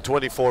 minutes and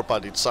 24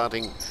 pa din sa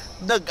ating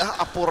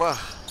nag-aapura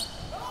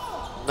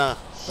na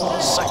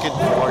second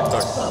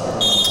quarter.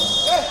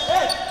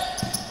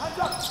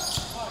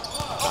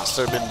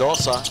 Master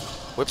Mendoza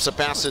whips a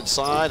pass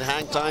inside,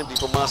 hang time, di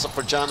pumasok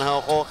for John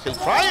Halco. He'll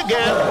try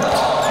again.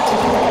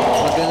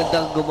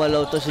 Magandang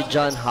gumalaw to si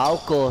John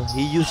Halco.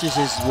 He uses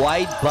his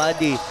wide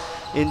body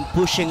in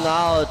pushing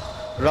out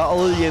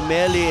Raul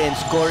Yemeli and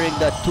scoring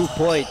the 2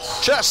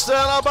 points. Chester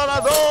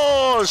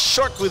Abanador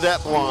short with that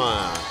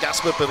one.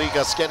 Casper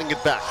Pericas getting it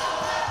back.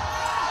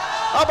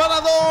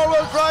 Abanador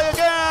will try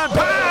again.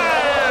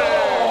 Bang!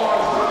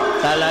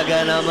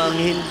 Talaga namang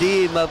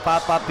hindi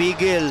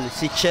magpapapigil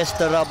si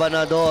Chester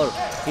Abanador.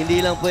 Hindi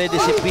lang pwede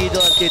si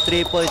Pido at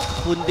 3 points,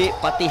 kundi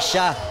pati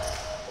siya.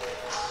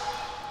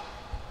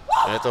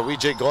 Ito,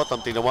 VJ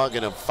Gotham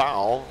tinawagan ng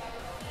foul.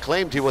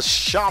 Claimed he was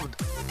shoved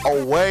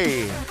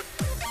away.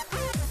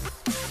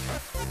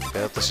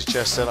 Ito si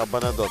Chester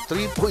Abanador.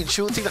 3-point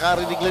shooting.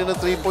 Nakarinig lang ng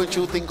 3-point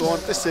shooting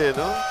contest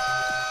no?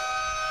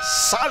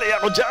 Sali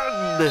ako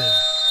dyan!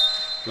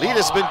 Lead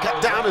has been cut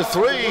down to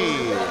 3.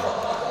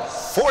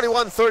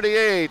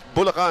 41-38,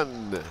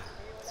 Bulacan.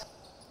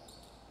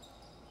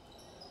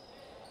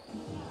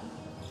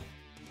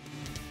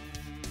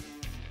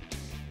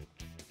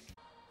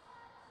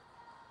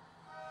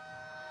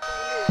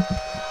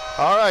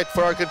 All right,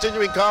 for our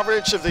continuing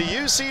coverage of the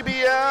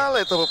UCBL,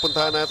 ito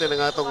pupuntahan natin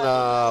ang atong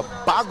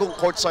bagong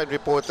courtside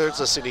reporter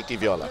sa Siniki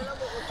Viola.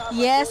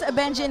 Yes,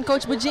 Benji and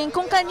Coach Bujing,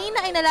 kung kanina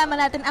ay nalaman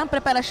natin ang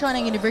preparasyon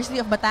ng University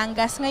of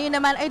Batangas, ngayon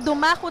naman ay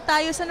dumako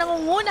tayo sa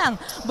nangungunang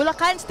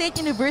Bulacan State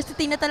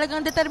University na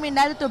talagang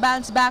determinado to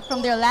bounce back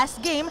from their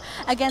last game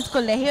against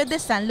Colegio de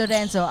San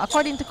Lorenzo.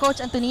 According to Coach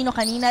Antonino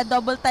kanina,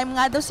 double time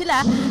nga daw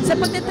sila sa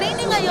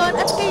pagtitraining ngayon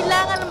at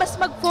kailangan mas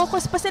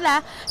mag-focus pa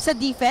sila sa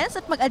defense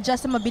at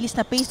mag-adjust sa mabilis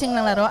na pacing ng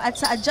laro at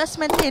sa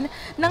adjustment din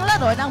ng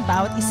laro ng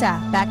bawat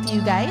isa. Back to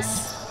you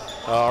guys.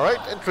 All right,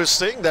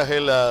 interesting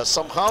dahil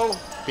somehow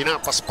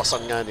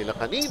pinapaspasan nga nila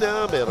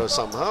kanina, pero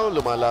somehow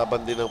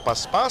lumalaban din ng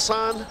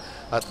paspasan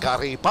at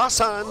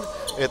karipasan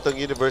itong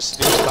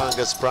University of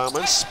Batangas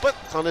Brahmans. But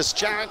on his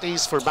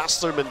charities for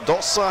Master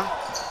Mendoza,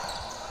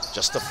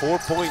 just a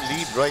 4-point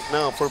lead right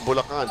now for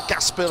Bulacan.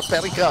 Casper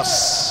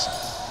Pericas,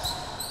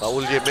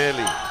 Raul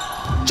Yemeli,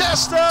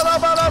 Chester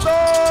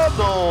Abanador.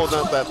 No,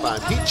 not that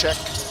time. He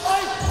checked.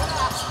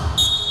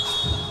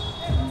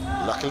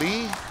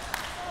 Luckily,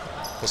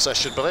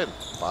 possession pa rin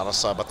para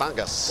sa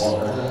Batangas.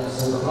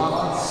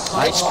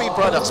 HP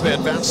Products by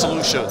Advanced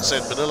Solutions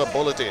and Manila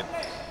Bulletin.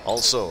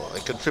 Also,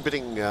 a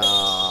contributing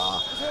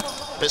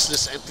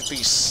business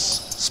entities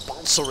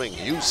sponsoring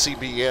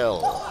UCBL.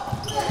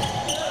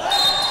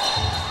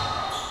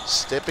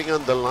 Stepping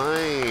on the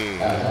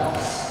line.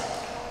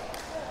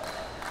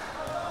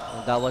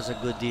 That was a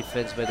good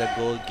defense by the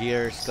Gold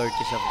Gears,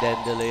 courtesy of Den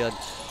De Leon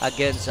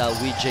against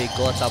VJ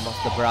Gotham of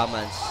the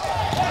Brahmans.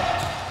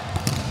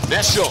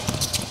 Nesho.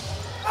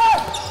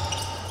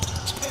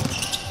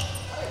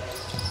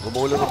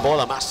 Gumulo ng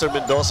bola. Master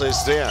Mendoza is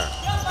there.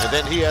 And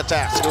then he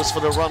attacks. Goes for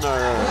the runner.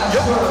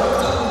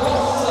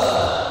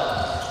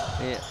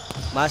 Yeah.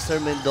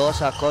 Master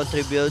Mendoza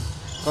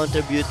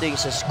contributing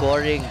sa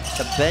scoring,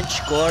 sa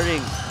bench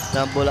scoring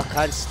ng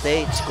Bulacan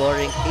State,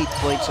 scoring 8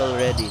 points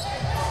already.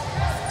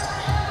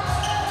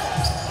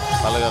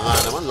 Talaga nga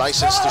naman,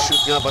 license to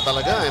shoot nga ba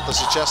talaga? Ito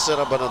si Chester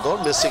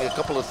Abanador, missing a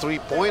couple of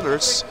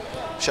 3-pointers.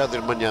 Siya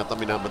din man yata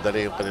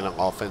minamadali yung kanilang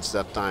offense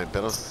that time.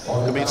 Pero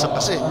kuminsan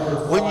kasi,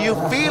 when you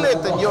feel it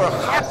and you're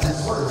hot,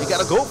 you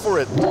gotta go for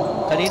it.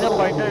 Kanina,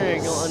 partner,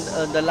 yung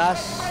on the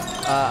last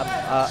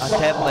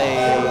attempt by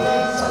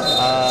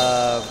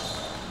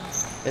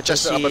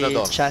Chester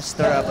Abanador.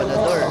 Chester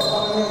Abanador.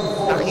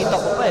 Nakita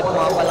ko pa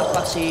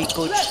pumapalakpak si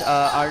Coach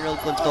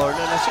Arnold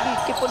Contorno na sige,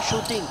 keep on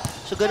shooting.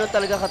 So ganun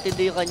talaga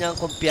katindi yung kanyang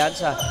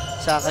kumpiyansa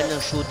sa kanyang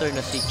shooter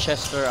na si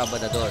Chester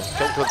Abanador.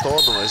 Ken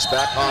Contorno is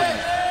back on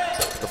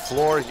the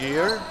floor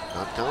here.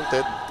 Not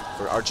counted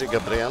for RJ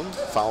Gabriel.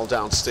 Foul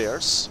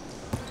downstairs.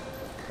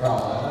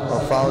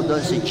 Foul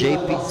doon si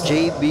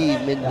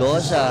JB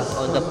Mendoza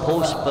on the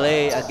post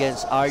play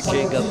against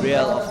RJ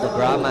Gabriel of the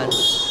Brahmans.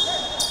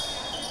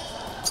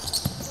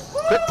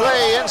 Quick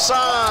play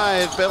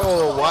inside,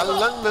 pero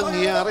walang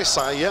nangyari.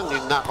 Sayang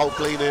yung knockout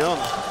play na yun.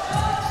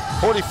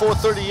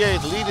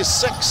 44-38, lead is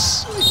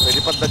 6. Pwede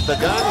pa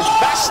dagdagan.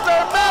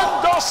 Master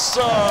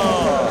Mendoza!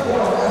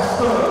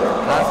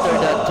 After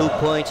that 2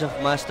 points of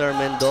Master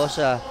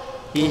Mendoza,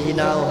 he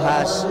now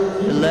has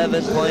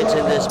 11 points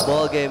in this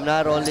ball game.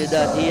 Not only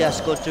that, he has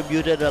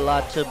contributed a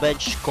lot to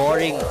bench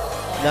scoring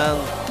ng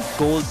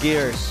Gold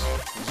Gears.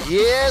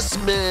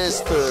 Yes,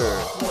 Master!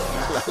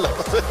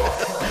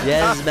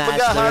 Yes,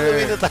 Master.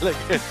 Mag-Halloween na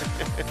talaga.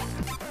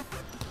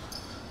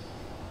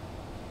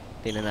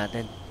 Tingnan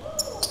natin.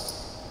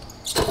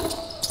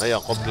 Ayan,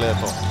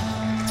 kompleto.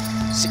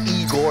 Si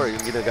Igor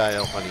yung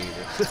ginagaya ko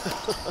kanina.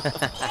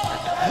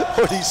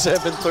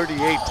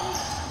 47-38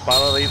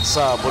 para rin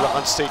sa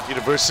Bulacan State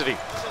University.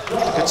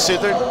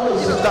 Considered,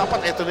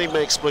 dapat ito na yung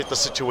ma-exploit na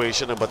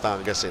situation ng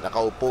Batangas.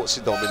 Nakaupo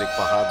si Dominic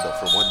Fajardo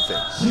for one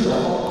thing.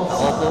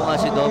 Nakaupo nga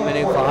si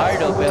Dominic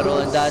Fajardo,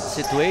 pero in that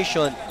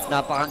situation,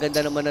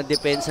 napakaganda naman ng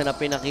depensa na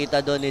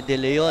pinakita doon ni De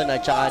Leon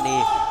at saka ni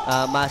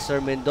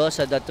Master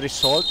Mendoza that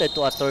resulted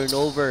to a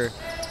turnover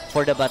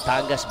for the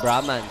Batangas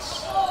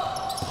Brahmans.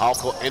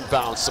 Hauko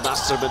inbounds to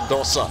Master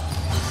Mendoza.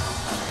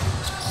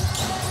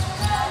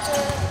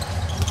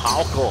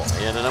 Hauko,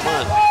 ayan na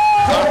naman.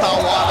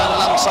 Tatawanan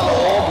lang sa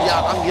loob,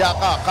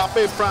 yakang-yaka.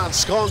 Cafe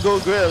France,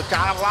 Congo Grill,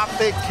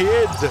 Karate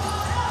Kid.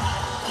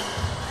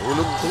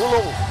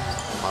 Tulong-tulong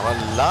para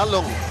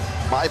lalong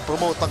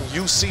maipromote ang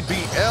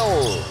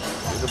UCBL,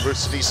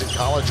 Universities and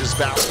Colleges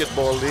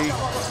Basketball League.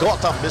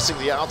 Gotham missing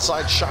the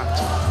outside shot.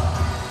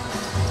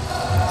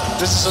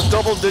 This is a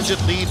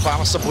double-digit lead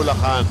para sa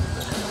Bulacan.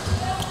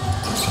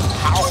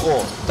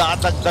 Hauko,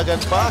 dadagdagan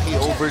pa. He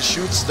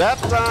overshoots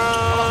that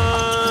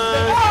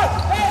time.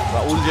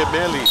 Raul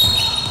Yemeli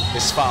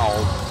is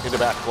fouled in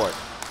the backcourt.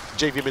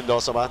 JV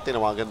Mendoza ba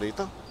tinawagan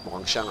dito?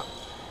 Mukhang siya nga.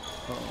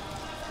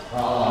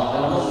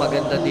 Alam mo,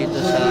 maganda dito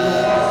sa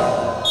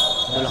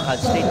Bulacan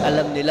State.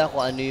 Alam nila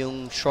kung ano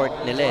yung short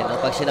nila. No?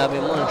 Pag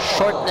sinabi mo,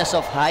 shortness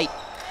of height.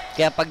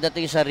 Kaya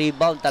pagdating sa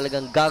rebound,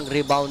 talagang gang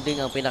rebounding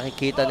ang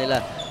pinakikita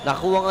nila.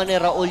 Nakuha nga ni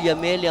Raul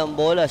Yameli ang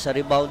bola sa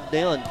rebound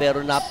na yun.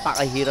 Pero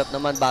napakahirap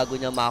naman bago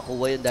niya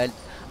makakuha yun dahil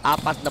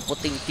 4 na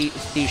puting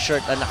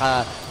t-shirt ang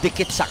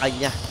nakadikit sa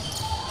kanya.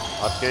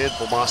 At ngayon,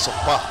 pumasok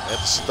pa.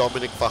 Ito si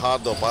Dominic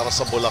Fajardo para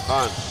sa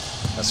Bulacan.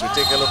 As we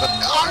take a look at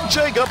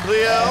RJ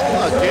Gabriel.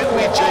 Again,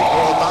 with J.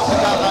 Gold. Ang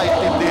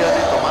nakakaintindihan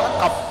ito. Parang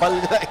kapal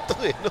nga ito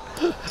eh. No?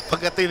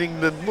 Pagka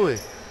tinignan mo eh.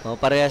 Oh,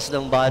 parehas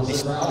ng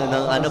bodies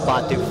ng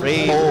body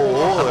frame.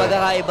 Oo, ang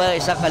pagkakaiba,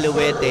 isang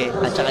kaliwete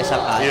at saka isang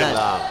kanan.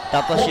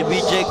 Tapos si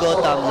BJ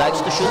Gotham likes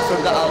to shoot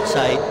from the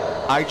outside.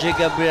 RJ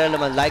Gabriel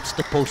naman likes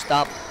to post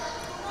up.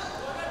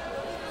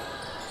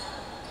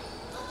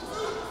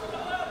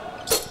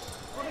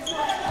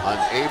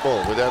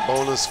 Unable with that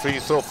bonus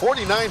free throw.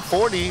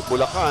 49-40,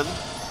 Bulacan.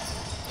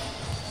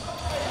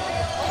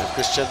 And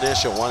Christian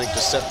Nesio wanting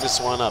to set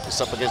this one up. He's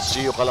up against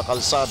Gio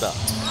Calacalzada.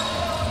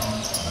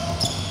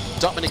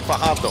 Dominic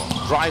Fajardo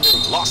driving,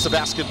 lost the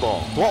basketball.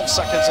 12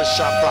 seconds sa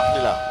shot clock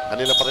nila.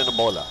 Kanila pa rin ang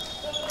bola.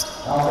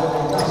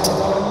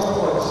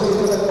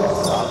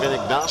 Alvin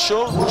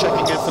Ignacio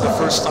checking in for the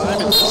first time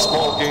in this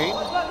ball game.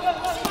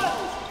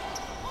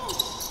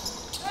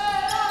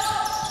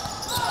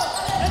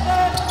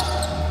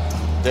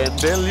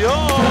 Dendelio!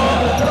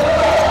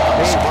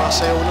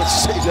 Sumasayaw ulit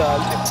sa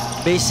ilalim.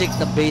 Basic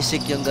na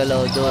basic yung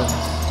galaw doon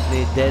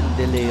ni Den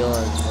De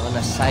Leon.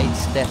 Mga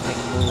side-stepping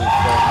move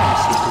for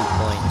easy 2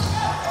 points.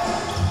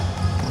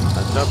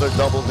 Another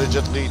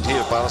double-digit lead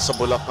here para sa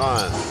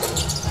Bulacan.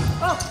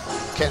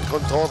 Ken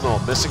Contorno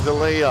missing the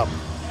layup.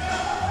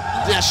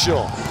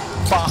 Desio,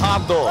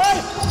 Fajardo.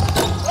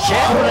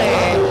 Siyempre,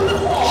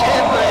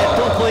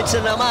 2 points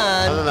na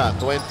naman. Ano na,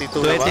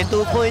 22 na ba?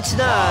 22 points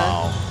na.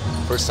 Wow.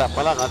 First half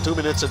pa lang, 2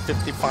 minutes and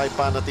 55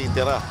 pa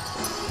natitira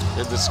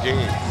in this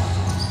game.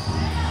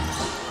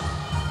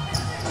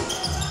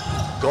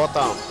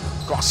 Gotham,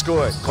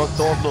 cross-court,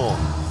 Contorno.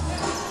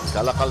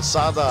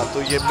 Calacalzada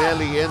to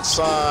Yemeli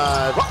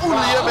inside. Raul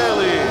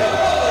Yemeli!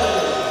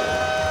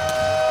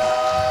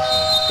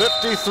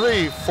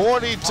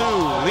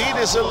 53-42. Lead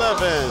is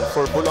 11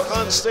 for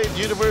Bulacan State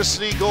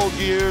University Gold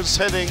Gears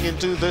heading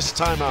into this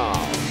timeout.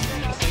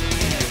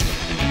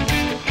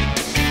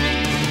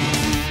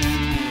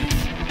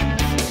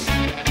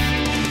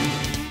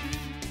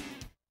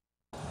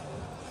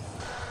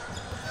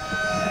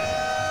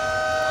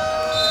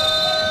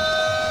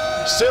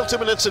 Still 2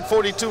 minutes and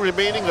 42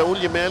 remaining. Raul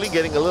Yameli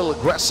getting a little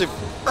aggressive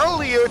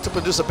earlier to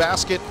produce a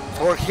basket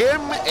for him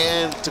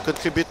and to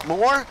contribute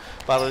more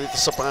para dito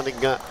sa panig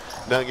nga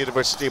ng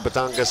University of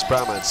Batangas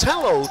Brahmans.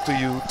 Hello to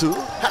you too.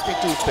 Happy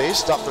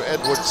Toothpaste, Dr.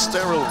 Edward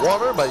Sterile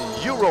Water by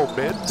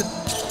Euromed.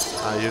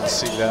 Ayun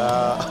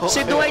sila.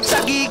 Si Dwight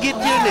sa gigit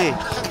yun eh.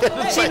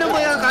 Sino mo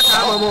yung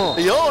kasama mo?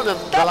 Yun, ang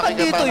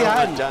malaking dito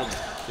katanungan yan. dyan.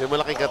 Yung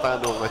malaking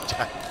katanungan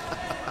dyan.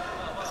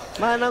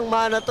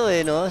 Manang-mana to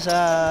eh, no? Sa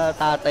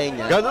tatay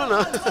niya. Ganun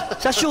ha?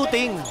 Sa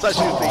shooting. Sa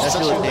shooting. Sa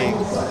shooting.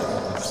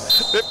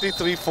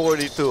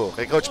 53-42.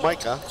 Kay Coach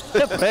Mike ha?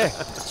 Siyempre.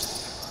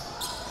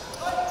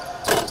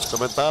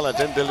 Samantala,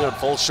 Dendelion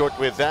falls short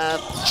with that.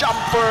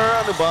 Jumper!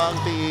 Ano ba ang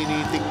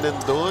tinitingnan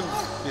doon?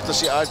 Dito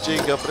si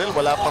RJ Gabriel,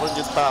 wala pa rin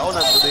yung tao.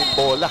 Nandun na yung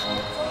bola.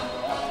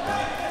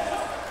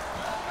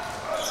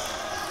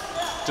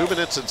 2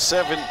 minutes and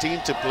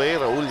 17 to play.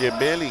 Raul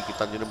Yameli.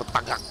 Kita nyo naman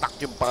tagaktak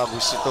yung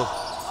pagawis ito.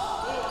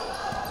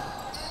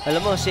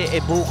 Alam mo, si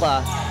Ebuka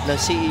ng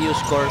CEU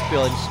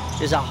Scorpions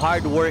is a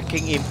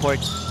hard-working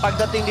import.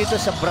 Pagdating dito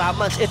sa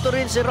Brahmans, ito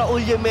rin si Raul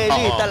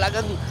Yameli.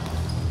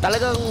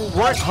 Talagang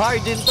work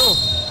hard din to.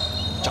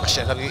 Tsaka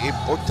siya lang yung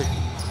import eh.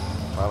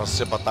 Para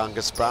sa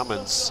Batangas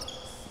Brahmans.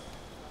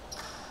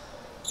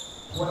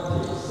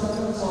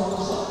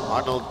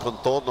 Arnold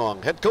Contorno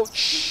ang head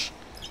coach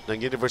ng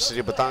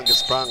University of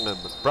Batangas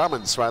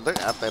Brahmans rather.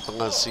 At ito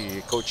nga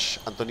si Coach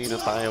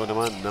Antonino Tayo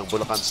naman ng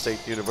Bulacan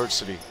State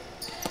University.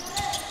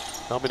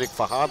 Dominic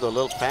Fajardo, a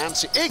little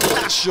fancy.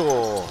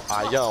 Ignacio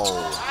Ayaw.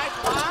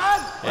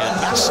 And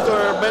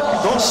Master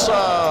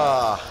Mendoza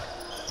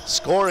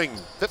scoring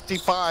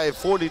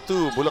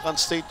 55-42,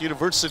 Bulacan State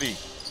University.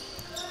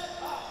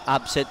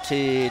 Upset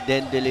si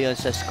Dendelion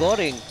sa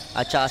scoring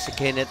at saka si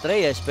Kenneth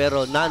Reyes,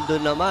 pero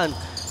nandun naman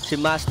si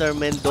Master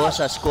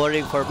Mendoza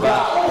scoring for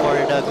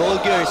the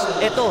Gold Gears.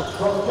 Ito,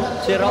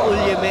 si Raul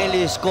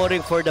Yameli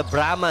scoring for the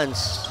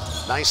Brahmans.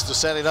 Nice to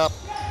set it up.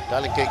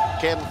 Galing kay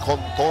Ken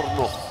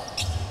Contorno.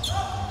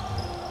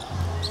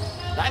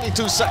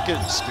 92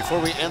 seconds before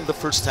we end the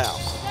first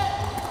half.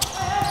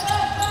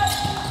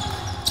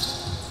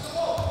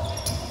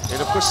 And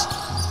of course,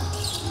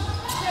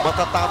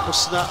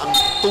 matatapos na ang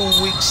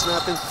 2 weeks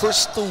natin,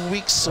 first 2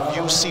 weeks of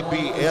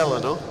UCBL,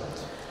 ano?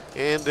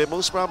 And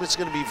most probably it's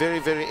going to be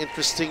very, very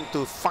interesting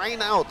to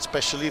find out,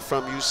 especially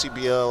from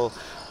UCBL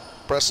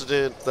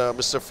President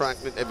Mr.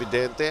 Franklin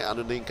Evidente,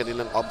 ano na yung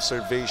kanilang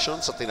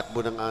observations sa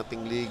tinakbo ng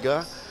ating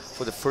liga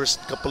for the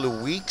first couple of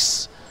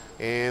weeks.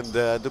 And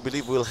I do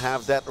believe we'll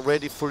have that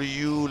ready for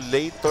you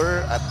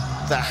later at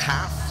the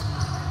half.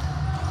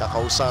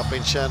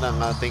 Kakausapin siya ng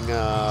ating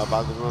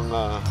bagong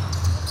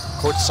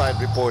courtside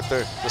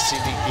reporter, na si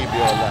Nicky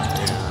Viola.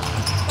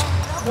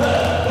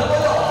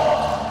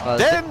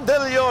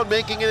 Dendelion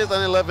making it an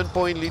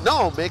 11-point lead.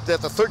 No, make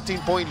that a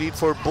 13-point lead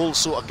for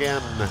BulSU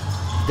again.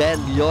 Then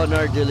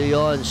Leonard De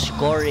Leon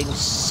scoring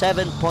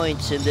 7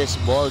 points in this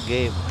ball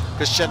game.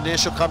 Christian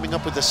Nesio coming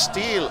up with a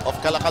steal of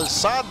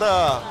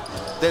Calacalzada.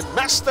 Then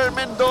Master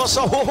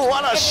Mendoza,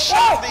 what a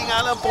shot! Di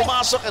nga lang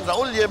pumasok, and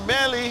Raul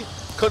Yameli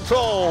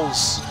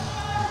controls.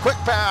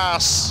 Quick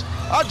pass.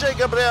 RJ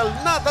Gabriel,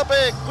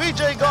 natapik.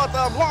 VJ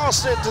Gotham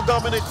lost it to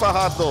Dominic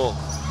Fajardo.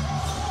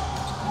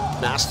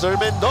 Master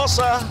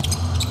Mendoza.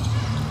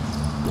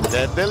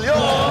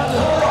 Dendelion.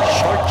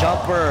 Short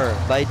jumper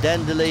by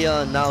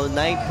Dendelion. Now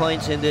 9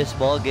 points in this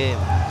ball game.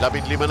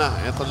 15 na.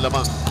 Itong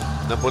lamang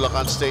ng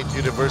Bulacan State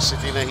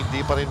University na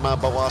hindi pa rin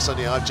mabawasan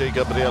ni RJ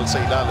Gabriel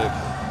sa ilalim.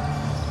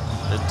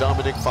 And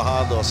Dominic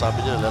Fajardo,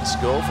 sabi niya, let's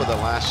go for the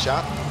last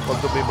shot. Pag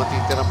may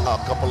matitira mga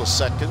a couple of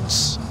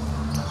seconds.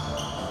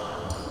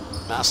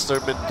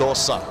 Master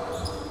Mendoza.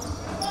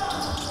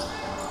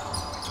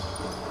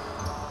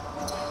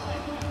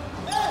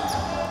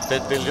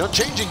 Dendelion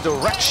changing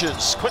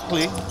directions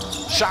quickly.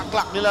 Shot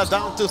clock nila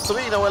down to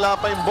 3. Nawala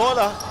pa yung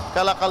bola.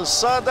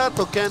 Calacalzada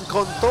to Ken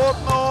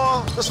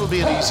Contorno. This will be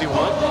an easy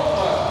one.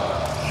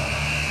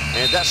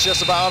 And that's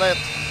just about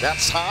it.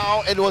 That's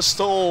how it was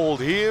told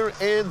here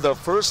in the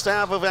first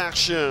half of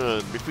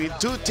action between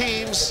two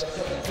teams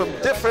from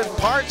different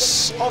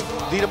parts of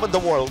the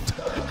world.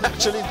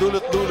 Actually,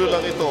 dulot-dulo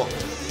lang ito.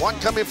 One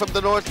coming from the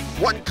north,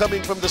 one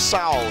coming from the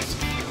south.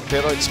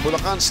 Pero it's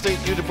Bulacan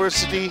State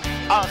University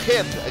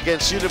ahead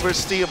against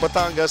University of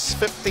Batangas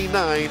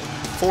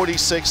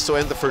 59-46 to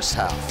end the first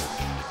half.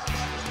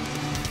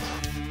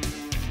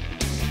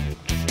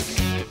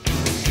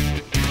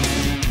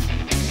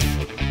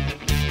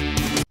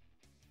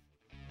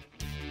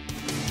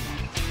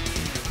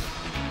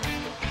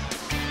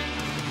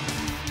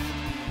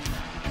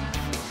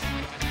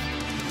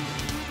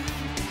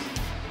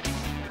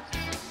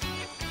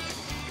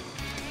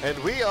 And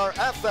we are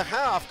at the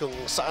half kung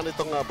saan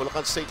itong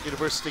Bulacan State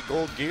University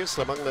Gold Gears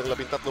lamang ng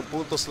 13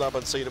 puntos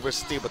laban sa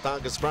University of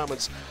Batangas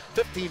Brahmans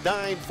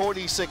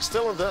 59-46.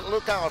 Still on the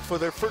lookout for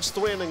their first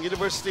win ng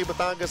University of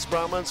Batangas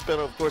Brahmans,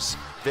 pero of course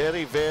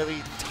very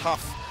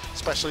tough.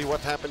 Especially what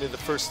happened in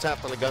the first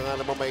half. Talaga nga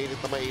naman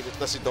mainit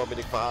na si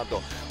Dominic Fajardo.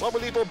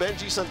 Mamuli po,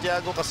 Benji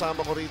Santiago, kasama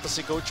ko rito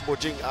si Coach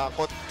Bojing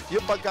Akot.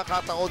 Yung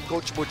pagkakataon,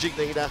 Coach Bojing,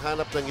 na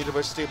hinahanap ng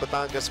University of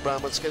Batangas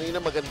Brahmans. Kanina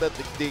maganda,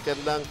 dikdikan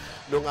lang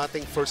nung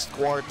ating first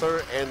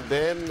quarter. And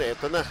then,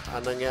 eto na,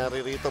 ang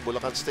nangyari rito,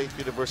 Bulacan State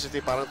University.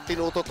 Parang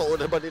tinutotoo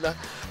na ba nila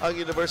ang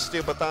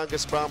University of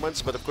Batangas Brahmans?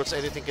 But of course,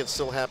 anything can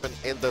still happen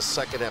in the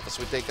second half. As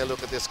we take a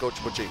look at this,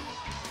 Coach Bojing.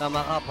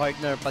 Tama ka,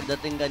 partner.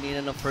 Pagdating kanina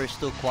ng first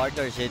 2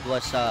 quarters, it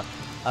was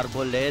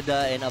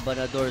Arboleda and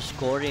Abanador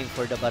scoring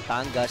for the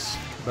Batangas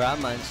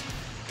Brahmans.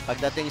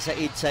 Pagdating sa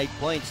 8 side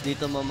points,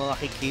 dito mo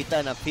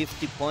makikita na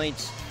 50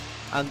 points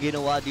ang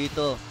ginawa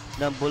dito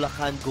ng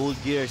Bulacan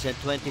Gold Gears and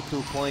 22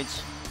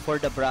 points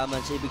for the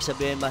Brahmans. Ibig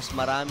sabihin, mas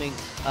maraming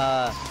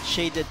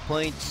shaded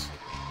points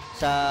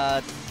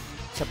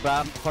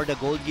for the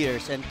Gold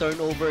Gears, and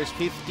turnovers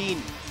 15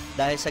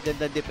 dahil sa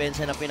gandang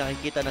depensa na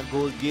pinakikita ng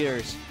Gold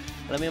Gears.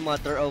 Alam mo yung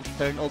mga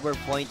turnover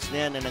points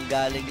na yan na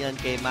nanggaling yan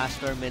kay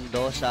Master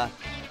Mendoza,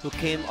 who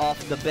came off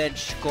the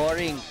bench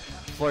scoring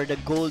for the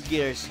Gold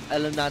Gears.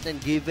 Alam natin,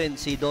 given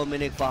si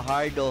Dominic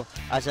Fajardo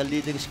as a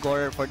leading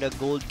scorer for the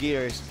Gold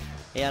Gears.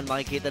 Ayan,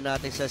 makikita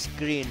natin sa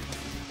screen.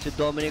 Si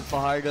Dominic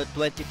Fajardo,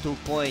 22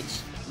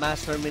 points.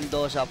 Master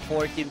Mendoza,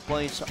 14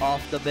 points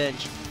off the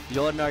bench.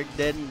 Leonard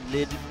De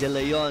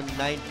Leon,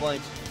 9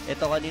 points.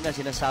 Ito kanina,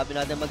 sinasabi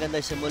natin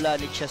maganda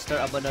simula ni Chester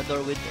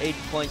Abanador with 8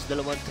 points,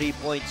 2 3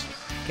 points.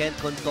 Ken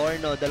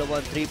Contorno, 2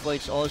 3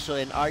 points also,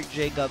 and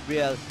RJ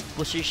Gabriel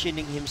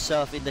positioning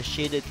himself in the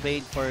shaded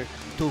paint for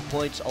 2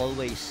 points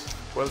always.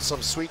 Well,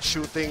 some sweet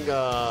shooting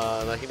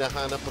na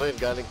hinahanap rin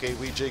galing kay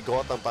VJ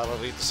Gotham para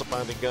rito sa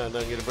panigan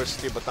ng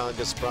University of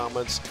Batangas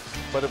Brahmans.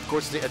 But of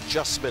course, the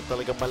adjustment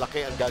talagang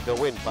malaki ang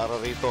gagawin para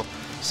rito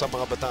sa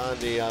mga bataan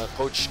ni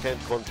Coach Ken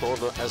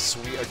Contorno as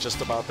we are just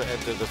about to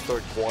enter the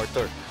third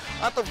quarter.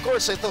 At of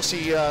course, ito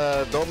si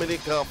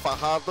Dominic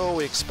Fajardo.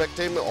 We expect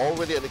him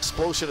already an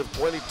explosion of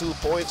 22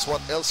 points.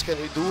 What else can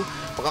he do?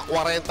 Mga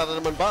 40 na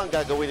naman ba ang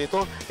gagawin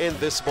ito in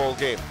this ball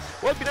game?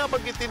 Well,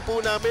 binabanggit din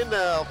po namin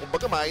na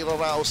kumbaga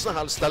mairaraos na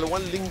halos 2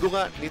 linggo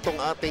nga nitong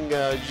ating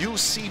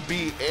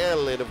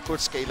UCBL. And of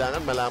course,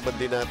 kailangan malaman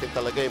din natin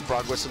talaga yung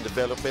progress and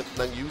development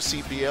ng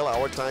UCBL,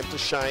 our time to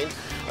shine.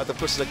 At of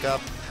course,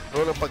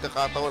 nagkaroon ng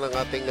pagkakataon ng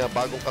ating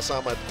bagong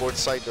kasama at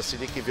courtside na si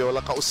Nikki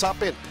Viola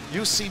kausapin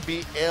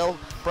UCBL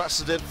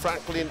President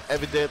Franklin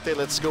Evidente.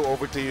 Let's go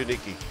over to you,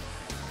 Nikki.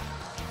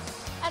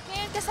 At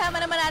ngayon kasama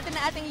naman natin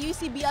ang ating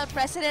UCBL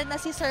President na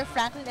si Sir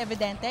Franklin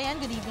Evidente.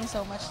 Ayan, good evening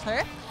so much,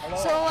 sir. Hello.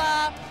 So,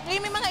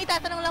 ngayon may mga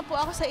itatanong lang po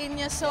ako sa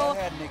inyo. So, go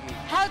ahead, Nikki.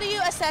 How do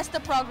you assess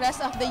the progress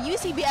of the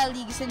UCBL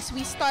League since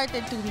we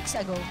started 2 weeks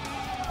ago?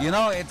 You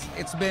know,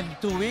 it's been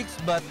 2 weeks,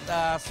 but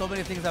so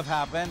many things have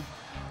happened.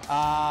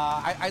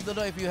 I don't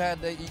know if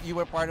you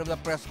were part of the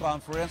press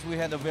conference. We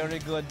had a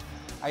very good,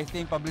 I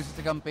think,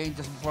 publicity campaign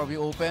just before we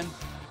opened.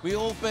 We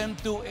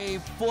opened to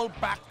a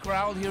full-packed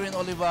crowd here in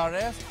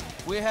Olivares.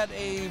 We had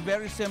a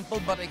very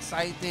simple but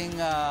exciting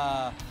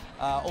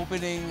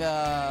opening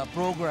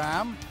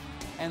program,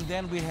 and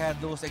then we had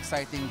those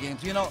exciting games.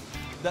 You know,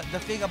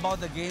 the thing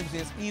about the games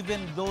is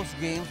even those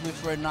games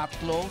which were not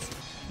close,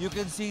 you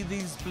can see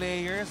these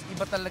players,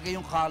 iba talaga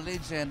yung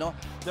college, you know?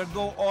 They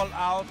go all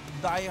out,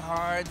 die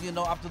hard, you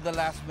know, up to the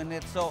last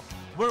minute. So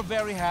we're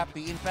very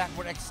happy. In fact,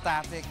 we're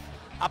ecstatic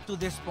up to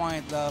this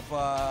point of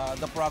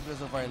the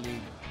progress of our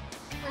league.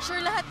 For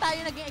sure, lahat tayo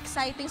naging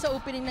exciting sa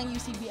opening ng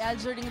UCBL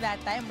during that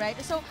time, right?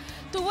 So,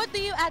 to what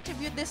do you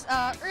attribute this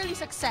early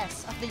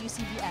success of the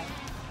UCBL?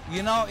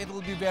 You know, it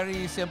will be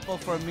very simple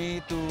for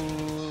me to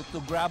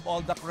grab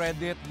all the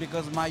credit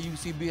because my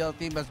UCBL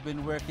team has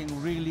been working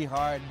really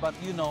hard. But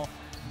you know,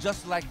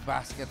 just like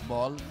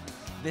basketball,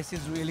 this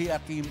is really a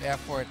team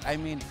effort. I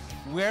mean,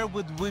 where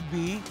would we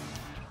be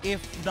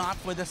if not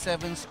for the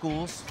 7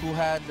 schools who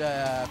had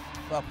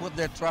put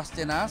their trust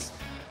in us?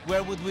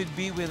 Where would we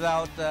be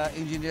without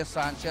Engineer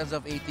Sanchez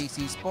of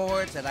ATC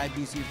Sports and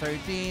IBC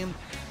 13,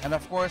 and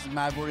of course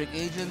Maverick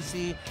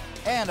Agency,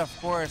 and of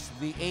course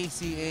the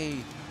ACA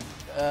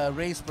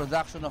race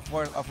production of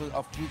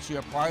which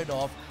you're part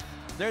of.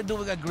 They're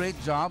doing a great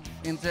job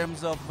in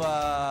terms of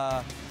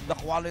the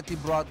quality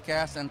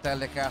broadcast and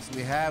telecast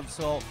we have.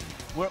 So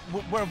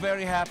we're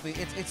very happy.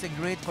 It's a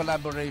great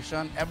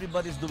collaboration.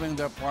 Everybody's doing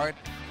their part,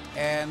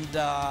 and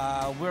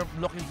we're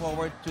looking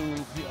forward to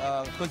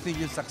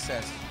continued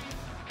success.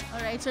 All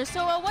right, sir.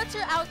 So what's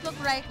your outlook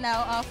right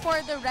now for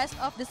the rest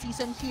of the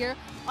season here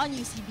on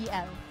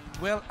UCBL?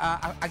 Well,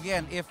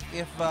 again, if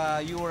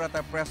you were at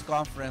a press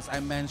conference,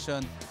 I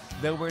mentioned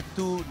there were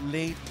 2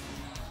 late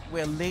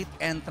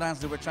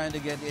entrants. They were trying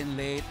to get in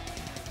late.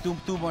 Two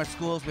more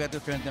schools, we had to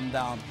turn them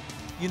down.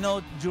 You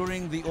know,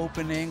 during the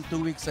opening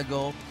 2 weeks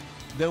ago,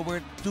 there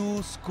were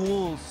 2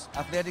 schools,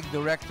 athletic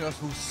directors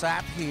who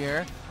sat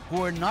here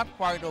who are not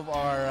part of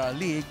our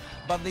league,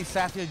 but they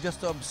sat here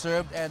just to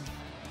observe. And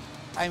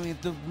I mean,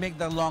 to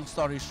make the long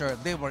story short,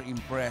 they were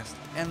impressed.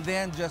 And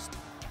then just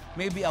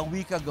maybe a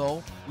week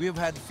ago, we've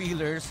had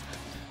feelers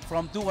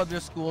from 2 other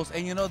schools.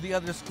 And you know, the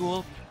other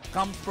school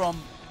comes from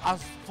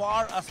as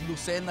far as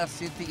Lucena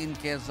City in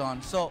Quezon.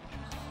 So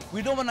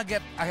we don't want to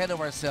get ahead of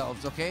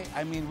ourselves, okay?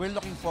 I mean, we're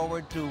looking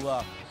forward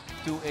to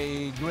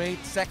a great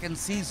second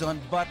season,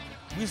 but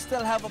we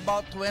still have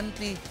about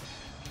 20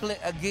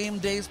 game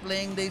days,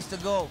 playing days to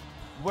go.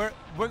 We're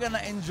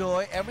gonna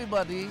enjoy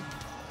everybody,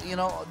 you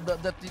know,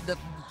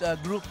 the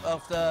group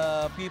of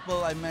the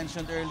people I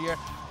mentioned earlier.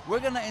 We're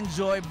gonna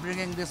enjoy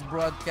bringing this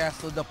broadcast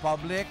to the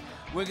public.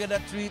 We're gonna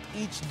treat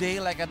each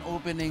day like an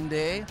opening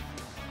day.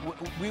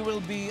 We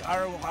will be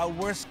our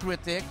worst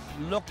critic,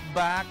 look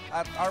back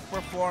at our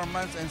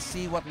performance and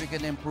see what we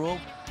can improve.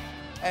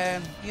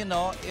 And you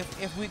know,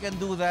 if we can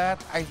do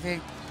that, I think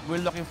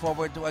we're looking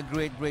forward to a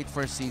great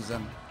first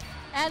season.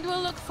 And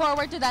we'll look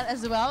forward to that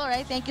as well. All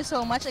right, thank you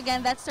so much. Again,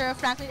 that's Sir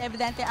Franklin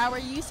Evidente,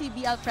 our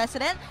UCBL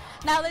president.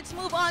 Now let's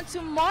move on to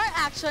more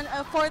action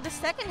for the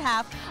second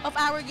half of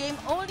our game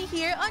only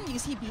here on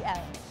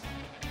UCBL.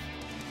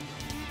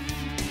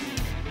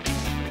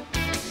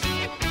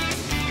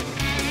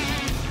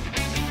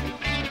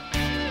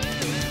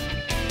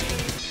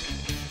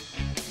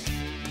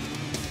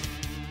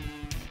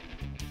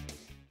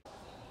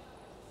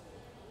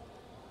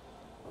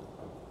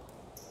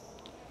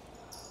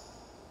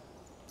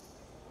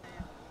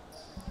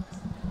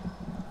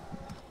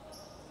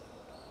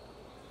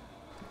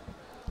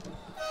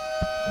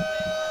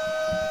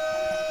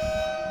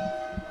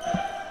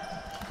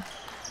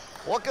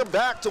 Welcome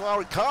back to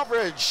our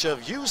coverage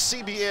of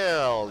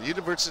UCBL,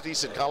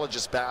 Universities and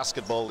Colleges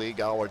Basketball League.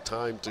 Our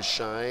time to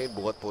shine.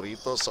 Buhat po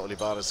rito sa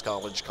Olivares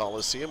College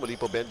Coliseum. Muli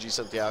po Benji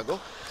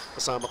Santiago.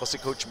 Kasama ko si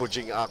Coach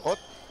Bujing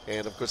Akot.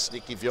 And of course,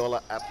 Nikki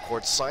Viola at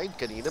courtside.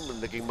 Kanina,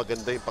 naging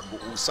maganda yung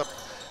pag-uusap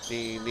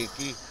ni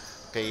Nikki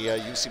kay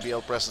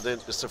UCBL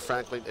President Mr.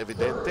 Franklin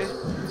Evidente.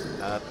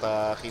 At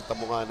kita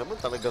mo nga naman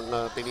talagang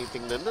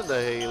tinitingnan na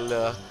dahil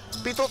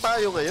 7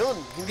 tayo ngayon.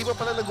 Hindi pa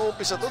pala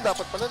nag-uumpisa to,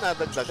 dapat pala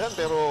nadagdagan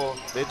pero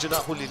medyo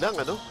nahuli lang,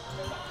 ano?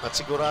 At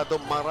sigurado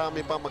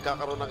marami pa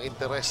magkakaroon ng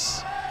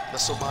interes na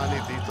sumali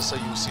dito sa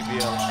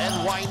UCBL.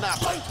 And why not?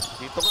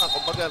 Dito nga,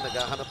 kumbaga,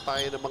 naghahanap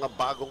tayo ng mga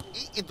bagong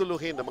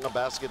iiduluhin ng mga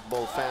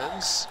basketball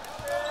fans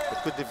that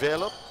could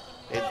develop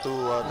into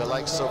the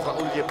likes of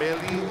Raul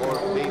Yemeli or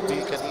maybe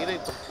kanina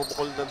itong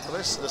pumukol ng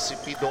tres na si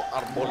Pido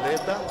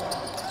Arboleda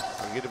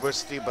ng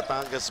University of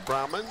Batangas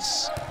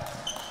Brahmans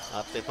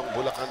at itong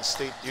Bulacan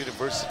State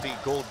University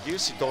Gold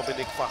Gear si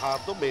Dominic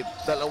Fajardo may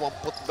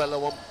 22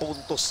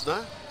 puntos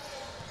na.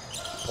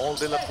 Paul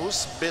De La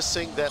Cruz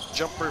missing that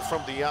jumper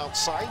from the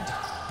outside.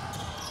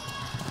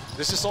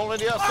 This is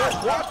already a third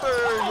quarter.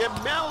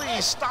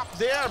 Yemeli stopped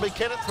there by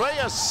Kenneth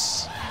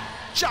Reyes.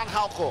 John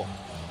Hauco.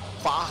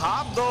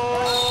 Fajardo!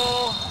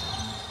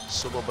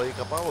 Sumabay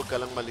ka pa, huwag ka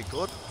lang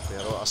malikot.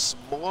 Pero a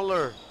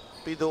smaller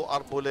Pido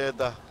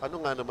Arboleda,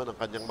 ano nga naman ang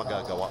kanyang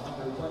magagawa?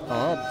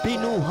 Oh,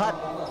 binuhat.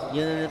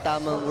 Yun ang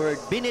tamang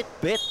word.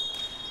 Binitbit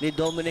ni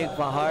Dominic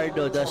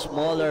Fajardo, the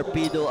smaller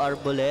Pido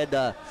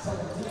Arboleda.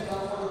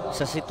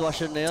 Sa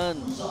sitwasyon na yun,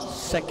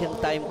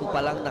 second time ko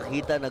palang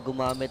nakita na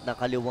gumamit ng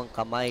kaliwang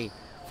kamay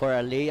for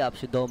a layup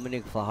si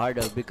Dominic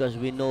Fajardo because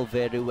we know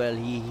very well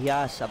he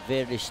has a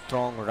very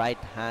strong right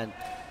hand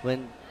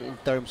when in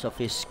terms of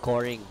his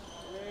scoring.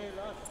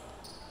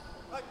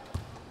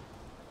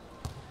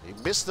 He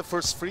missed the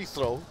first free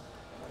throw.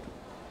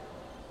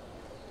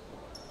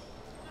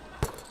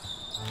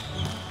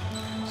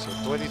 So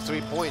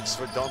 23 points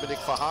for Dominic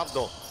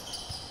Fajardo.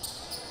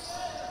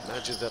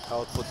 Imagine that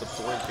output of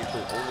 22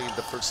 only in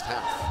the first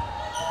half.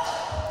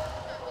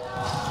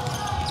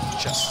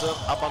 Chester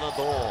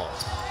Abanador.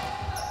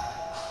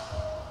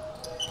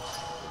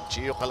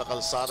 Gio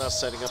Calacalzada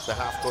setting up the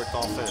half-court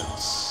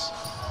offense.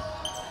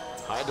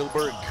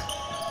 Heidelberg.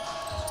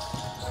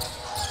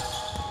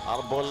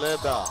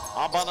 Arboleda.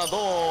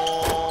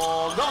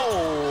 Abanador. No!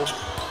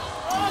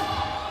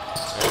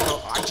 Ito,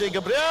 RJ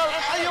Gabriel.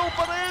 Ayaw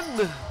pa rin.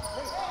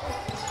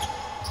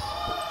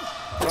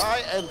 Try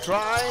and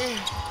try.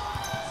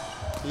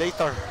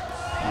 Later.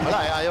 Wala,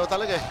 ayaw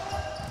talaga eh.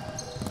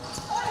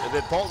 And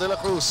then Paul De La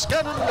Cruz.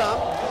 Ganun lang.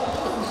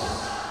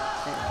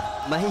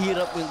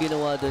 Mahirap yung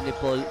ginawa doon ni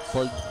Paul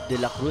De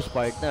La Cruz,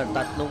 partner.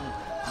 Tatlong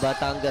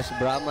Batangas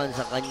Brahman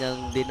sa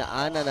kanyang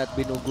dinaanan at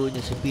binugo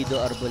niya si Pido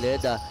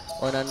Arboleda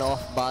on an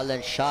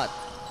off-balance shot.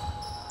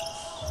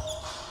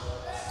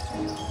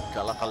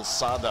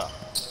 Calacalzada.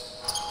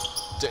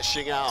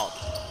 Dishing out.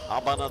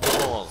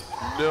 Abanador.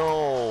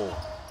 No.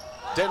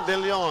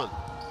 Dendelion.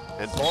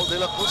 And Paul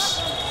De La Cruz.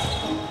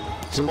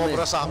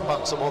 Sumobra sa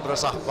hakbang, sumobra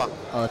sa hakbang.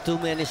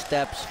 Too many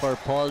steps for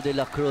Paul De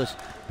La Cruz.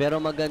 Pero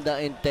maganda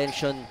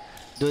intention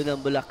doon ng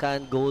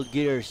Bulacan Gold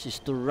Gears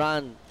is to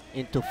run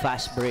into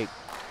fast break.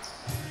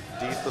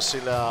 Dito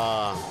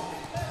sila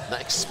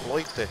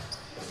na-exploit eh.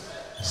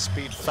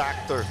 Speed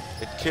factor.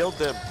 It killed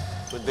them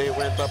when they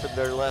went up in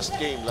their last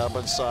game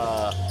laban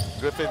sa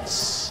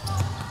Griffins.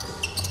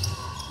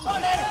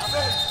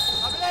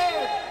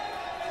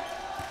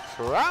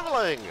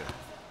 traveling.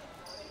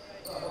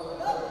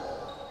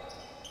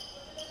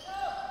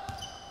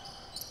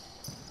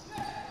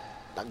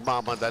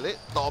 Nagmamadali,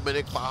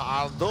 Dominic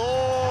Fajardo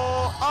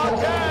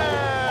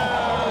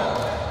again!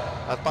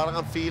 At parang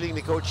ang feeling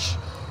ni Coach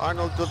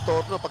Arnold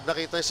Contorno pag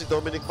nakita niya si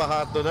Dominic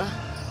Fajardo na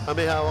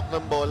may hawak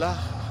ng bola,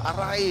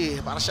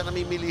 aray, para siya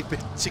namimilipit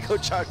si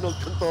Coach Arnold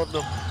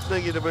Contorno ng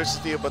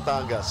University of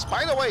Batangas.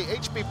 By the way,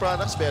 HP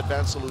Products may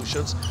advanced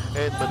solutions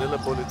and Manila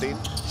Bulletin.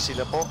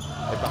 Sila po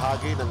ay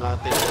bahagi ng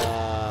ating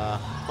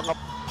mga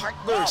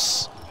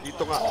partners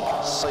dito nga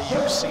sa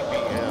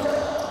UCBL.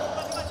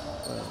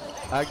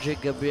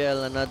 RJ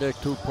Gabriel, another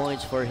 2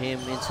 points for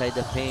him inside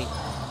the paint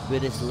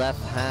with his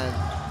left hand.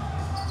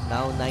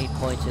 Now 9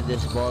 points in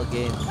this ball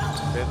game.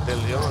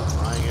 Dendelion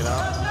trying it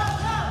up.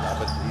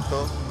 Dapat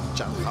dito,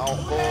 Chan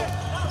Hauko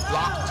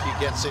blocked. He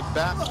gets it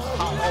back.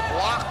 Hauko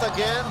blocked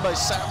again by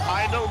Sam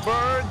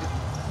Heidelberg.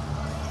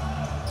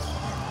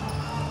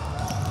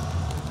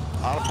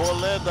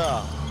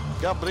 Arboleda,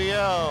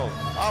 Gabriel,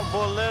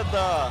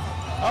 Arboleda,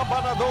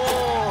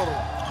 Abanador.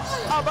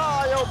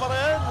 Aba, ayaw pa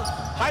rin.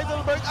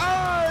 Heidelberg,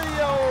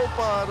 ayaw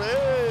pa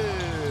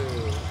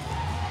rin.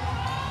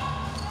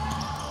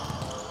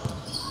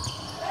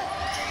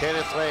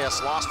 Kenneth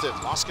Reyes lost it,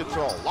 lost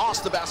control,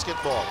 lost the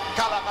basketball.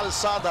 Kala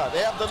Calzada,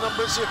 they have the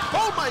numbers here.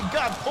 Oh my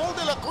God, Paul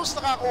De La Cruz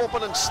nakakuha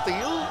pa ng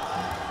steal.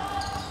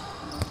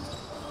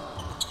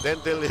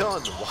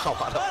 Dendelion, wow,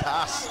 what a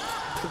pass.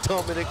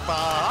 Dominic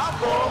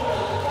Fajardo.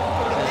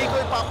 Hindi ko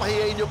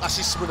ipapahiyain yung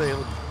assist mo na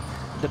yun.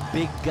 The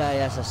big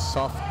guy has a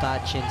soft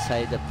touch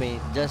inside the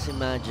paint. Just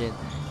imagine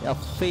a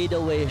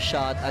fadeaway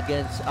shot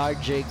against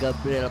RJ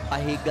Gabriel.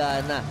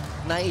 Pahiga na,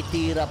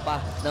 naitira pa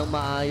ng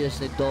maayos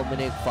ni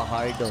Dominic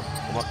Fajardo.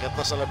 Umakyat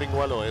na sa 18.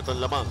 Itong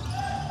lamang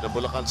ng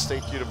Bulacan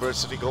State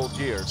University Gold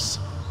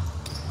Gears.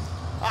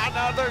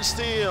 Another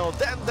steal.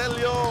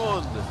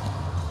 Dendelion.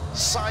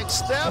 Side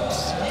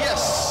steps.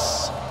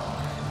 Yes.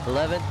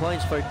 11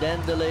 points for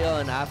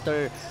Dendelion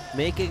after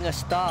making a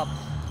stop.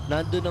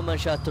 Nandun naman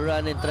siya to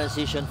run in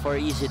transition for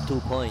easy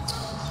 2 points.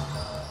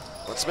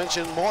 Let's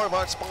mention more of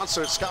our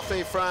sponsors.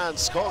 Cafe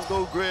France,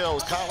 Congo Grill,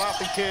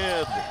 Karate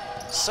Kid,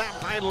 Sam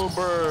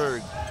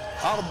Heidelberg,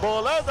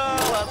 Arboleda,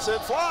 lets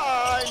it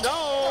fly,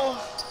 no!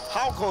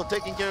 Hauko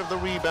taking care of the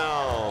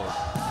rebound.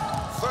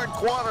 Third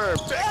quarter,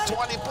 big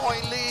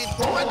 20-point lead,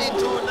 22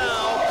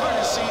 now,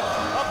 courtesy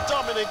of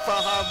Dominic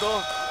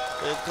Fajardo.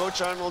 And Coach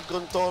Arnold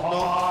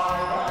Contorno,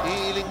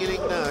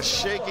 iiling-iling na,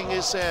 shaking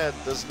his head,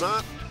 does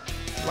not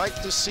like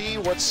to see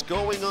what's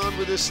going on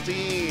with his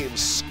team.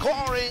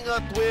 Scoring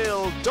at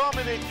will,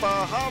 Dominic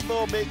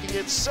Fajardo making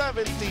it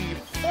 70-48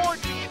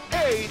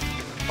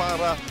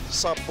 para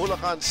sa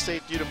Bulacan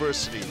State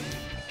University.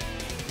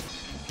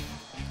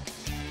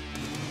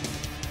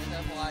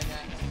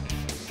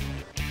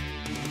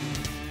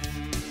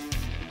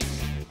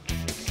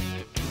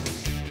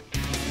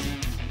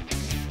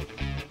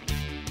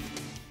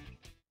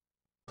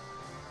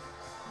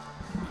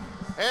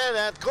 And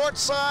at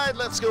courtside,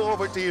 let's go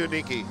over to you,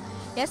 Nikki.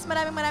 Yes,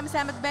 maraming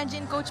salamat Benji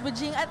and Coach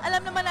Bujing. At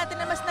alam naman natin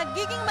na mas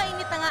nagiging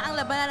mainit na nga ang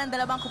labanan ng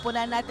dalawang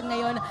kupunan natin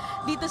ngayon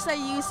dito sa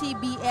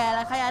UCBL.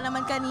 Kaya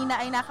naman kanina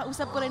ay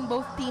nakausap ko rin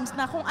both teams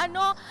na kung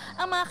ano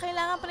ang mga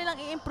kailangan pa nilang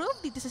i-improve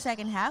dito sa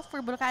second half.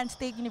 For Bulacan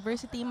State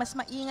University, mas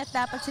maingat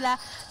dapat sila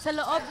sa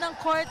loob ng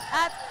court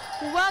at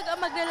huwag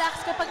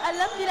mag-relax kapag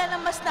alam nila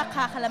na mas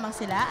nakakalamang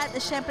sila. At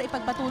syempre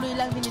ipagpatuloy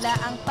lang din nila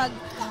ang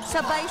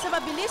pagsabay sa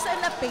mabilis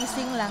na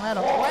pacing lang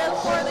laro. While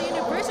for the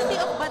University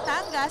of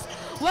Batangas,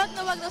 wag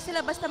na sila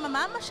basta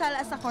mamamasyal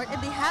sa court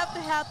and they have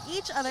to help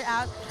each other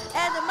out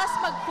and mas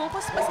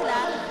mag-focus pa sila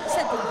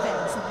sa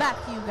defense. Back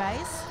to you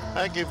guys.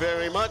 Thank you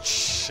very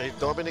much.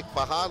 Dominic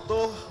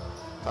Fajardo,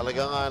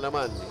 talaga nga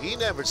naman, he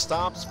never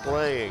stops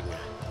playing.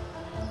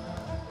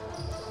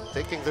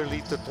 Taking their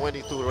lead to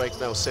 22 right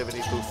now,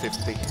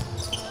 72-50.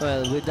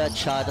 Well, with that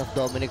shot of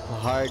Dominic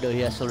Fajardo,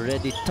 he has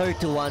already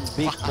 31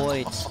 big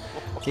points.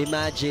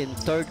 Imagine,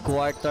 third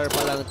quarter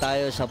pa lang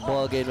tayo sa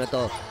ball game na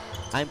to.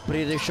 I'm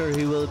pretty sure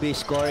he will be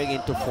scoring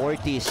into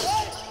 40s.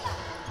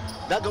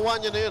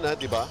 Nagawa niya na yun, ha,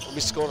 di ba?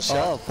 Umiscore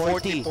siya.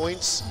 40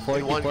 points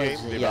in one game,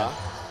 di ba?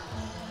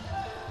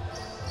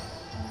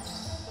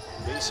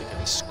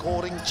 Basically,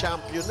 scoring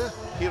champion na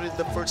here in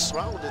the first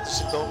round. Ito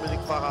si Dominic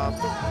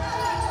Fajardo.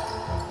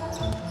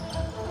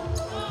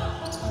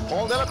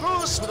 Paul De La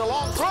Cruz with a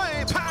long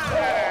three.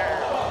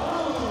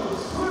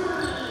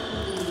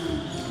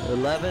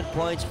 11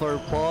 points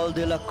for Paul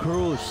De La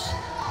Cruz.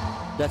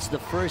 That's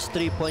the first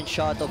 3-point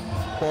shot of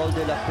Paul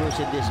De La Cruz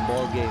in this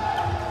ball game.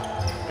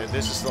 And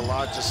this is the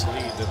largest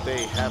lead that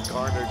they have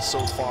garnered so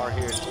far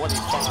here, 25.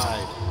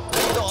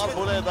 Dito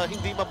Arboleda,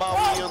 hindi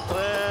mabawi yung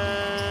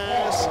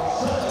tres.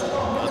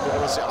 Nandun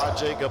naman si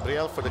RJ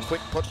Gabriel for the quick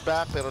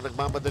putback, pero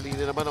nagmamadali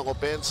na naman ang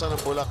opensa ng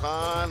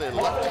Bulacan. And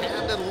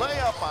left-handed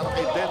layup para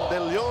kay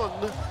Dendelion.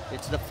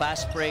 It's the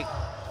fast break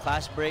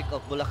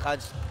of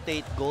Bulacan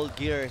State Gold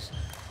Gears,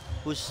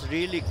 who's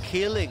really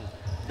killing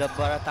the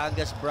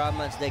Batangas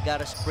Brahmans, they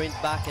gotta sprint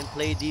back and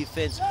play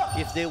defense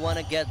if they want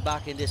to get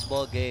back in this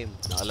ball game.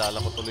 Naalala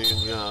ko tuloy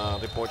yung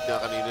report niya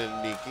kanina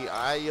ni Nikki.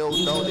 Ayaw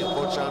daw ni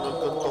Coach Arnold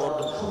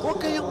Contorno.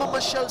 Huwag kayong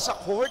mamasyal sa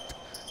court.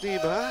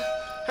 Diba?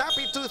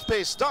 Happy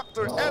Toothpaste,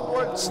 Dr.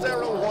 Edward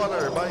Sterile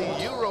Water by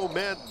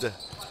Euromed.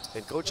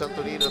 And Coach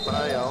Antonino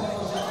tayo.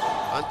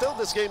 Until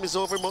this game is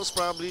over, most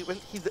probably, well,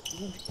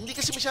 hindi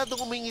kasi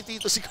masyadong umingiti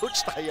ito si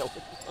Coach Tayaw.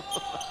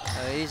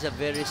 He's a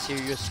very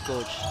serious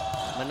coach.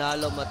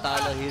 Manalo,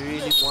 matalo, he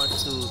really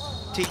wants to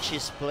teach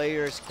his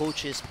players,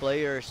 coach his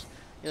players,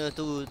 you know,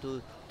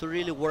 to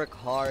really work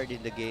hard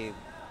in the game.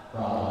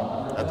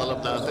 At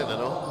alam natin,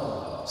 ano,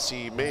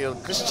 si Mayor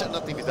Christian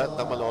Natividad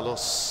na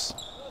Malolos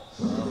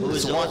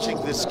who's watching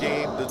this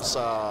game dun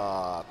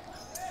sa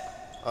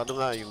ano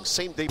nga, yung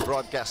same-day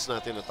broadcast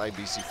natin at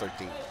IBC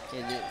 13.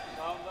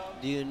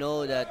 Do you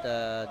know that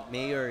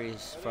Mayor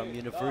is from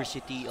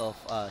University of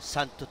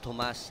Santo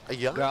Tomas,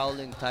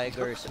 Growling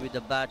Tigers, with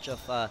a batch of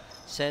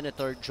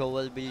Senator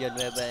Joel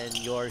Villanueva and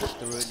yours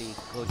truly,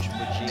 Coach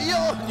Buji.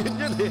 Yun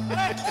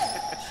eh.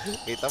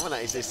 Kita mo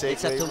na, isa-segue.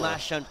 It's a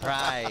Tomasian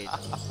pride.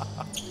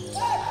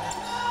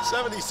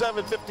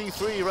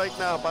 77-53 right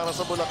now para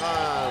sa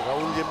Bulacan.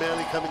 Raul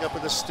Yameli coming up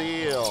with a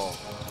steal.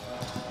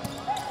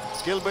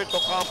 Gilbert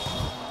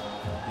Ocampo.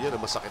 Yun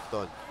ang masakit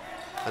doon.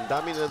 Ang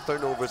dami ng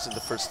turnovers in the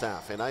first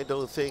half, and I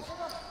don't think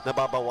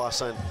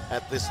nababawasan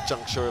at this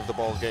juncture of the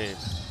ball game.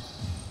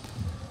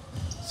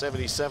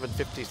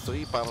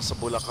 77-53 para sa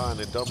Bulacan,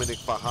 and Dominic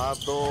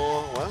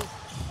Fajardo, well,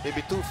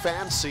 maybe too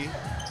fancy.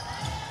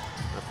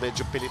 At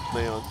medyo pilit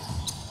na yun.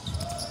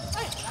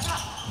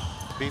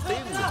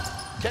 Bitin.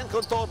 Ken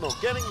Contorno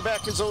getting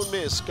back his own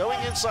miss. Going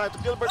inside to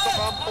Gilbert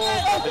Ocampo.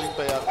 Kabiling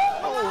pa yan.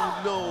 Oh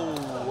no!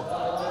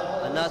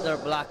 Another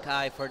black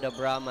eye for the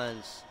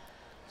Brahmans.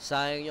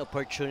 Sayang yung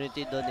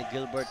opportunity doon ni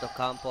Gilbert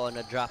Ocampo on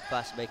a drop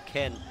pass by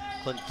Ken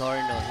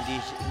Contorno.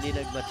 Hindi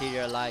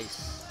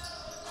nag-materialize.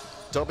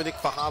 Dominic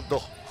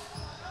Fajardo.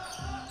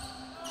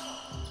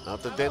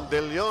 Now to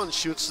Dendelion,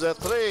 shoots the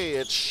three.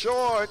 It's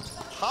short.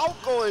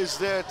 Hauco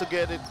is there to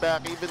get it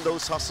back. Even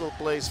those hustle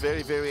plays,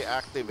 very, very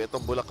active.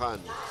 Itong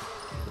Bulacan.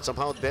 But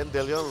somehow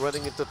Dendelion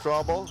running into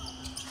trouble.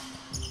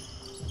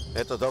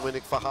 Ito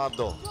Dominic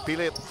Fajardo.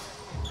 Pilit.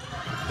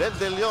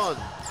 Dendelion.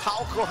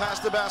 Hauco has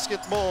the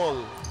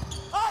basketball.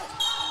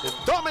 And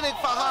Dominic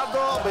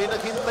Fajardo, may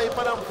naghintay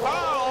pa ng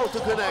foul to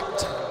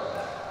connect.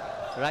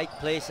 Right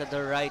place at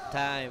the right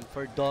time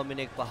for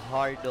Dominic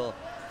Fajardo.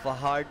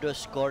 Fajardo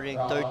scoring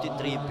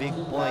 33 big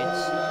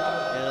points.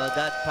 You know,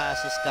 that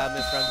pass is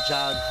coming from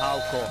John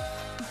Hauco.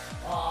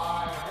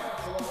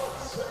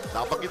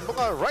 Napagin mo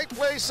ka, right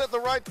place at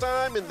the right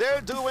time, and they're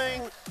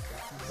doing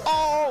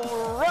all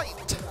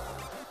right.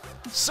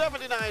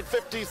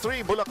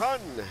 79-53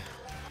 Bulacan.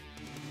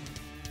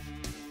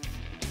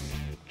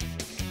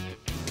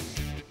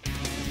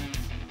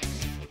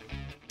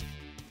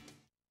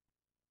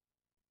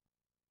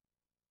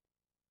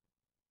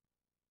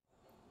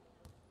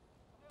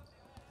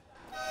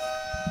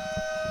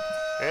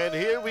 And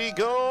here we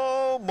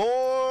go,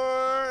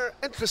 more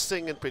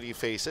interesting and pretty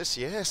faces.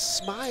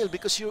 Yes, smile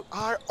because you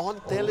are on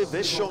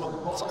television.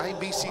 It's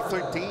IBC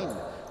 13,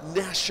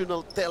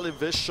 national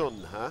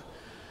television, ha?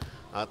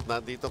 At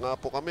nandito nga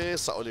po kami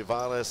sa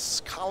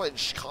Olivares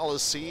College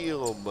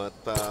Coliseum. At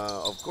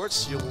of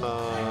course, yung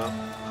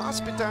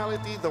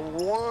hospitality, the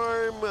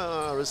warm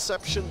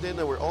reception din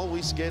that we're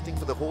always getting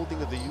for the holding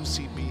of the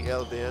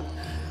UCBL din.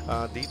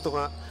 Dito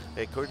nga,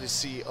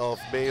 courtesy of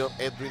Mayor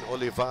Edwin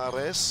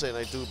Olivares, and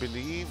I do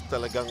believe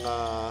talagang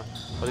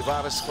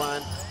Olivares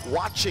fan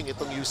watching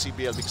itong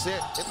UCBL because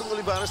itong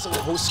Olivares ang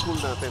host school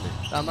natin eh.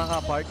 Tama ka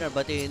partner,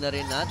 batiin na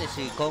rin natin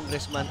si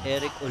Congressman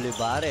Eric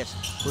Olivares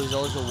who is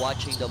also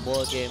watching the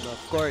ball game.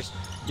 Of course,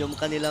 yung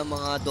kanilang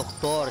mga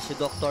doktor, si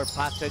Dr.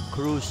 Patrick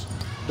Cruz,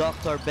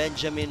 Dr.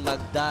 Benjamin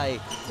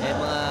Magday,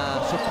 mga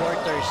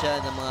supporters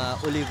yan ng mga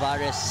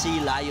Olivares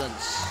Sea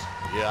Lions.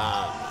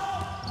 Yeah.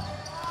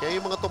 Kaya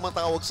yung mga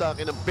tumatawag sa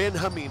akin ng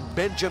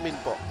Benjamin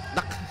po.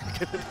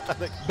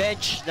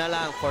 Bench na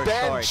lang for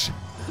short. Bench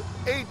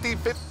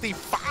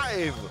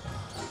 80-55.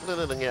 Ano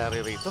na nangyari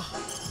rito?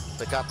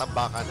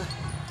 Nagkatambakan na.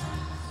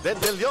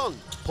 Dendelion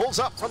pulls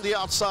up from the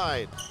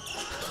outside.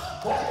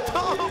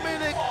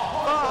 Dominic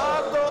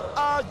Fajardo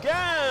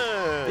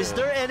again. Is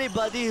there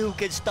anybody who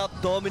can stop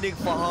Dominic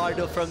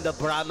Fajardo from the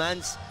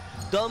Brahmans?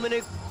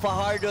 Dominic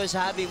Fajardo is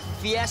having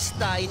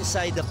fiesta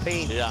inside the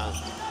paint. Yeah.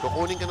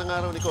 Kukunin ka ng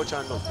araw ni Coach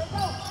Arnold.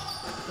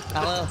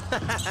 Ako.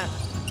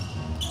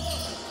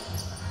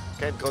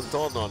 Ken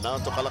Contorno now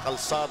to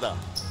Calacalzada.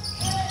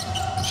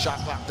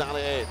 Shot clock down to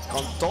 8.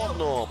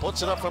 Contorno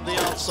puts it up from the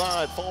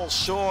outside. Falls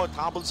short.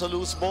 Habol sa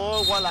loose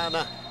ball. Wala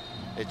na.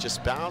 It just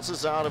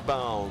bounces out of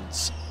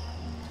bounds.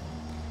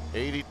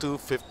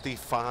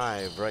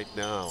 82-55 right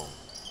now.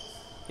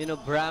 You know,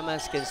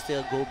 Brahmans can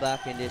still go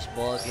back in this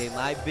ball game.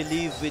 I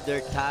believe with their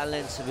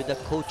talents, with the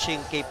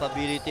coaching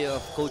capability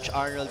of Coach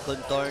Arnold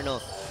Contorno,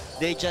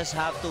 they just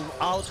have to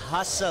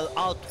out-hustle,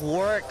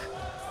 outwork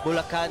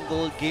Bulacan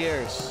Gold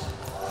Gears.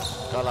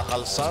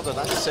 Calacalzada,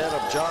 nice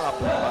setup job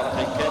para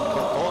kay Ken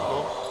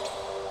Contorno.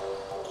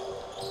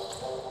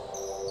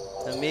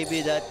 And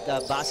maybe that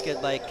basket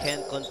by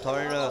Ken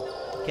Contorno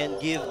can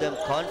give them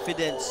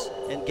confidence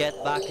and get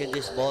back in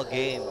this ball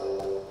game.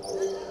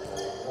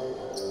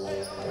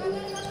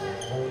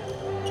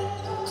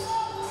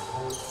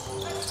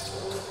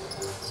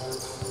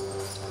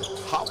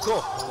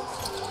 Hauko.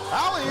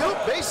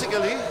 Alley-oop,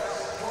 basically,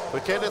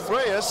 with Kenneth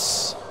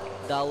Reyes.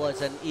 That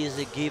was an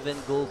easy give and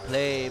go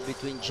play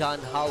between John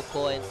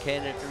Hauko and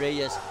Kenneth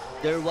Reyes.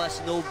 There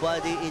was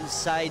nobody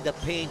inside the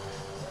paint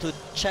to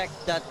check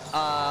that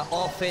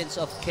offense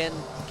of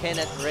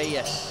Kenneth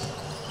Reyes.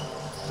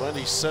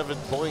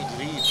 27-point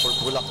lead for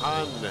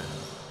Bulacan.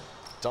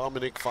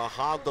 Dominic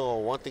Fajardo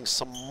wanting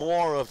some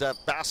more of that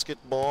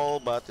basketball,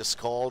 but is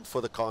called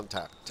for the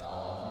contact.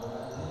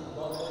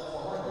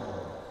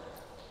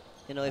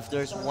 You know, if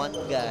there's one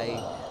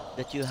guy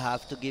that you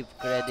have to give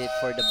credit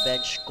for the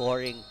bench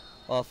scoring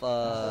of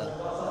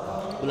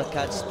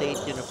Bulacan State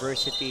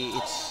University,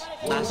 it's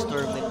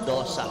Master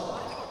Mendoza,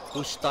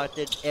 who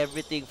started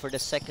everything for the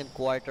second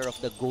quarter of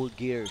the Gold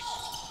Gears.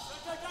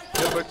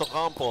 Gilbert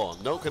Ocampo,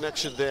 no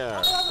connection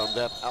there from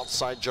that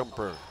outside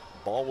jumper.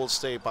 Ball will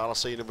stay para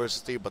sa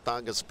University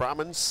Batangas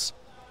Brahmans.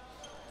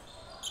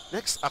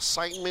 Next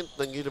assignment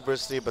ng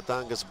University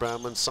Batangas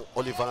Brahmans sa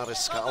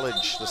Olivares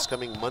College this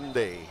coming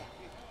Monday.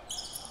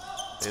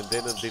 And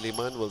then ang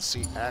Diliman will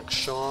see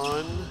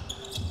action.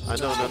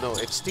 No.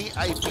 It's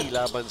TIP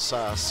laban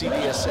sa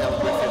CDSL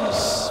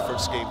Griffins.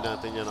 First game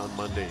natin yan on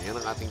Monday.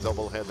 Yan ang ating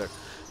doubleheader.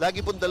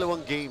 Lagi pong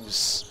dalawang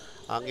games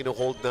ang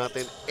ino-hold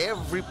natin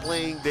every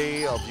playing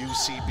day of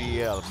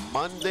UCBL.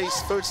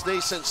 Mondays,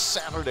 Thursdays, and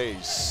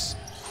Saturdays.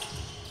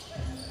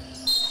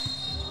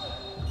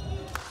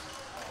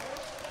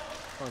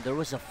 Oh, there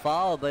was a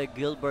foul by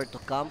Gilbert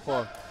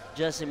Ocampo.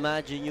 Just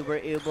imagine you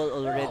were able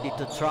already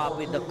to trap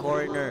in the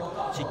corner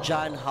si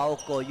John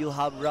Hauco. You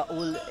have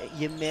Raul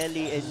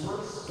Yemeli and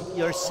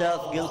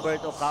yourself,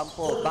 Gilbert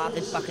Ocampo.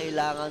 Bakit pa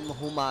kailangan mo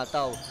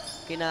humataw?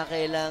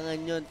 Kinakailangan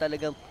yun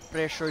talagang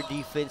pressure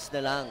defense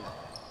na lang.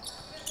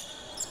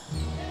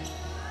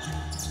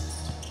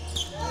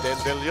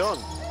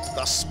 Dendelion,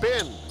 the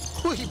spin.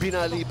 Uy,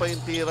 binali pa yung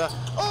tira.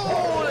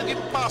 Oh,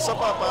 naging pasa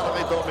pa para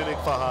kay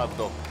Dominic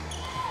Fajardo.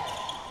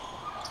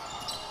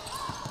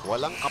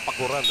 Walang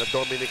kapaguran na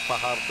Dominic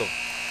Fajardo.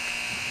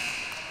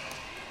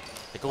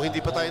 Kung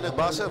hindi pa tayo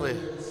nag-buzzer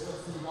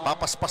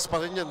papaspas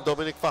pa rin yan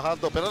Dominic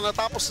Fajardo. Pero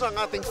natapos na ang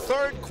ating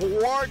third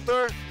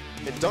quarter.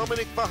 And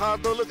Dominic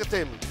Fajardo, look at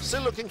him,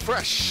 still looking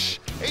fresh.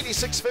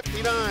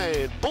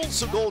 86-59,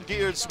 BulSU Gold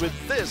Gears with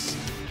this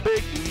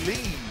big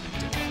lead.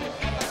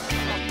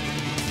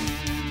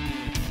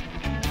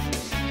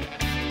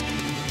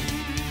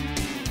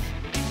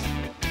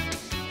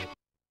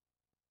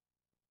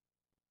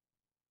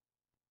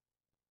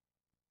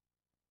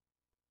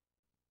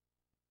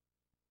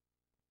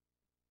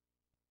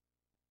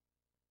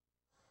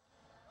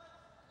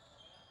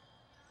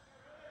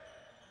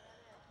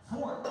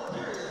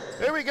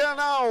 Here we go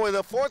now with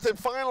the fourth and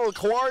final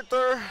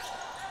quarter.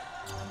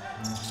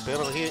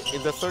 Pero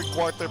in the third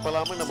quarter pa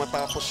lamang na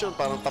matapos yun,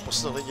 parang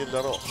tapos na rin yung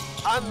laro.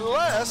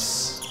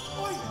 Unless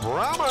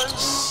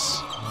Brahmans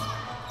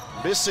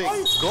missing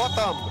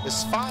Gotham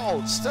is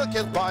fouled, still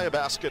can't buy a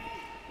basket.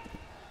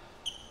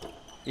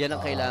 Yan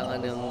ang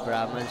kailangan ng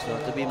Brahmans,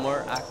 no? To be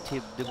more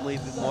active, to be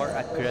more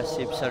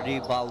aggressive sa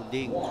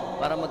rebounding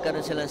para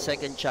magkaroon sila ng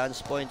second chance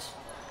points.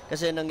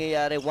 Kasi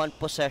nangyayari, one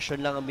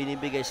possession lang ang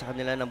binibigay sa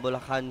kanila ng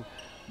Bulacan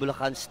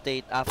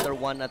State. After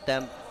one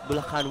attempt,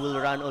 Bulacan will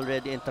run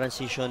already in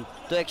transition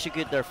to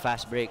execute their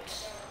fast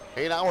breaks.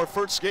 In our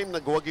first game,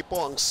 nagwagi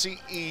po ang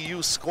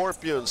CEU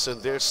Scorpions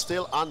and they're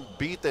still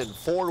unbeaten.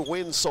 4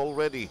 wins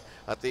already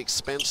at the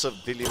expense of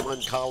Diliman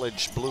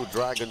College Blue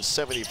Dragons,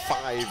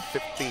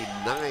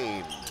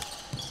 75-59.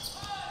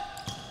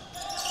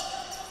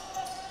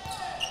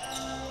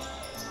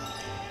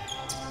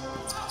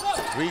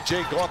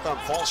 Vijay Gotham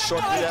falls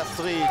short with that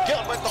 3.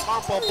 Gilbert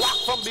Ocampo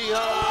blocked from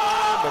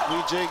behind, but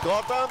Vijay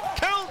Gotham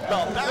count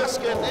the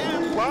basket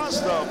and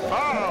plus the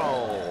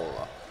foul.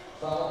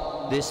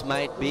 This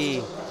might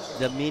be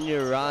the mini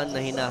run na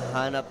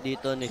hinahanap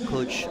dito ni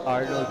Coach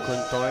Arnold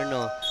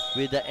Contorno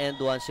with the end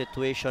one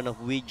situation of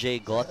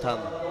Vijay Gotham.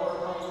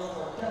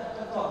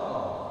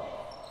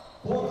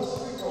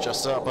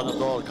 Just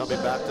Panadol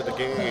coming back to the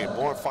game.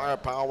 More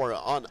firepower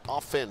on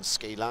offense.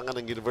 Kailangan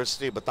ng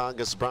University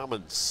Batangas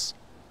Brahmans.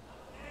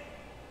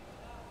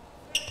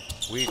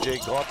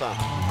 Vijay Gotham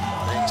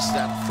makes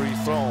that free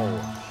throw.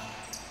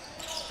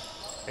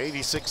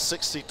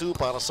 86-62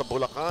 para sa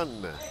Bulacan.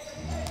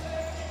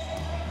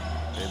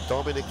 And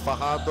Dominic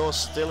Fajardo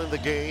still in the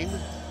game.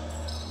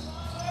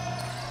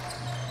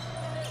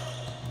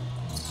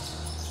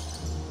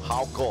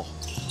 Hauco.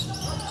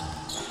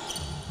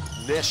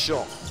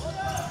 Nesho.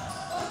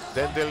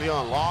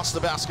 Dendelion lost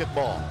the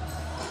basketball.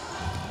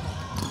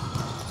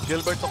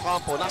 Gilbert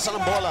Ocampo, nasa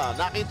ng bola,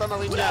 nakita na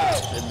rin niya.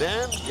 And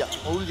then,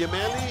 Raul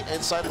Yemeli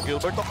inside of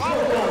Gilbert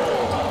Ocampo.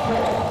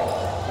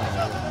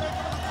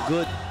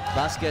 Good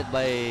basket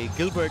by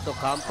Gilbert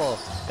Ocampo.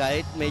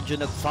 Kahit medyo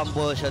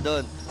nag-fumble siya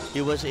doon,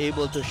 he was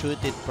able to shoot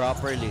it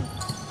properly.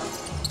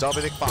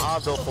 Dominic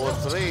Fajardo for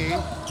 3.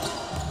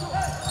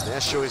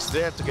 Nesio is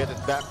there to get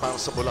it back para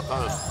sa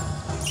Bulacan.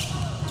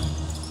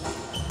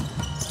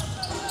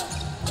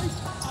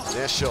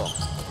 Nesio,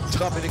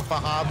 Dominic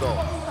Fajardo,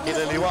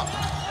 inaliwa.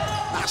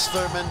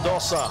 Aster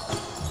Mendoza.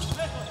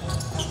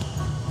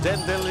 Den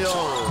De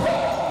Leon.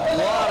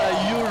 What a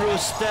Euro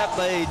step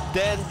by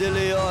Den De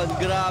Leon.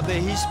 Grabe,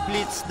 he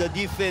splits the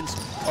defense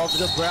of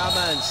the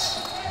Brahmans.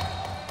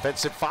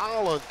 Offensive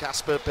foul on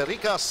Casper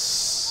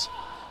Pericas.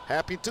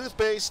 Happy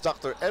Toothpaste,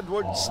 Dr.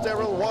 Edward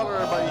Sterile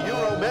Water by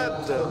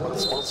Euromed.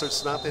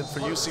 Sponsors natin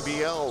for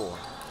UCBL.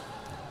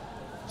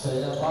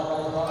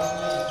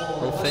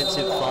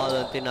 Offensive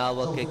foul ang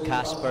tinawag kay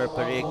Casper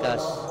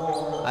Pericas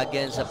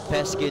against a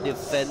pesky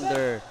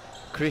defender,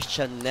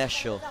 Christian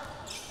Nesio.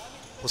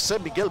 Jose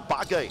Miguel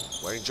Bagay,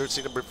 wearing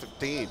jersey number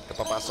 15.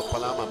 Kapapasok pa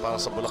lamang para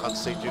sa Bulacan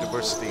State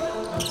University.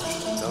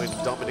 Now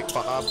Dominic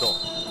Fajardo,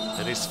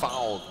 and is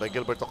fouled by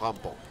Gilberto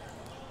Campo.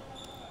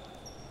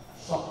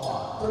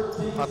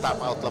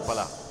 Tap out lang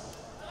pala.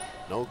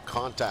 No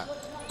contact.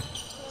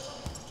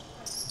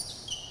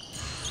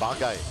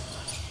 Bagay.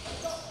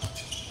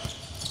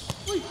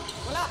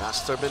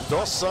 Master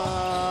Mendoza.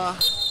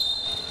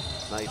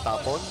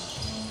 Naitapon.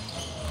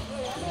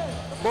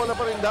 Bola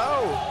pa rin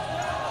daw.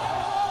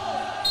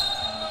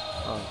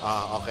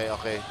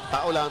 Okay.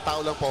 Tao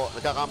lang po.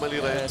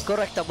 Nagkakamali rin.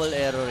 Correctable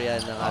error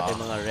yan ng ating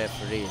mga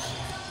referees.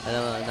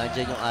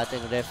 Nandiyan yung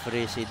ating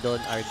referee, si Don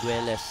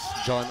Arguelles,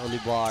 John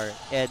Olivar,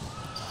 Ed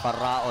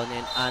Paraon,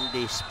 and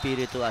Andy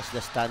Espiritu as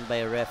the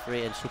standby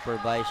referee and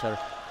supervisor,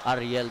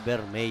 Ariel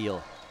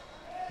Bermejo.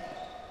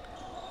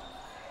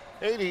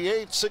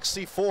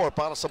 88-64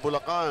 para sa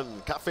Bulacan.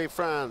 Cafe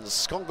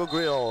France, Congo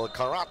Grill,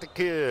 Karate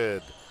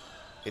Kid.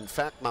 In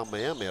fact,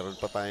 mamaya meron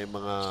pa tayong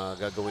mga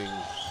gagawing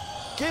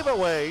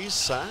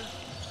giveaways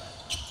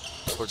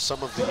for some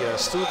of the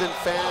student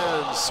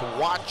fans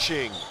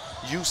watching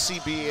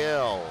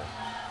UCBL.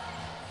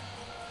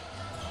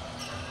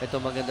 Ito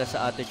maganda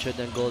sa attitude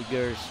ng Gold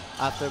Gears.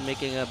 After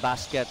making a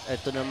basket,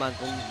 ito naman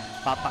kung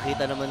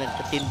papakita naman ng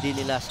katindi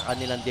nila sa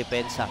kanilang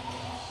depensa.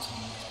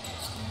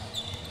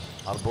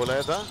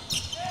 Arboleda,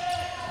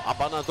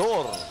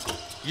 Abanador.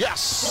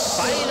 Yes!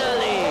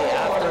 Finally,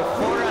 after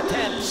 4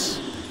 attempts,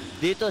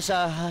 dito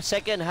sa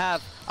second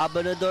half,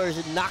 Abanador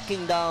is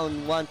knocking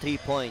down 1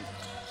 3-point.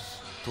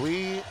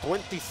 23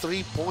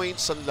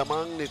 points ang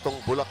lamang nitong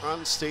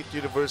Bulacan State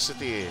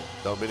University.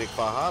 Dominic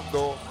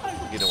Fajardo,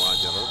 ginawa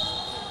niya ron.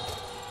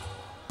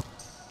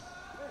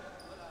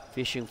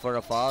 Fishing for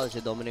a foul si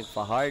Dominic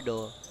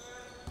Fajardo.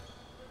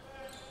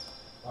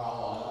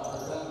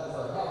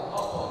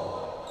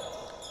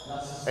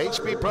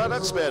 HP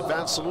Products by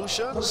Advanced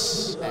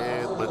Solutions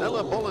and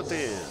Manila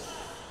Bulletin.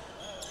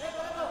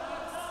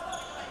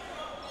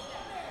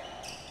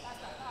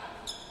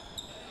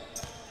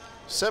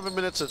 Seven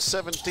minutes and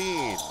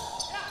 17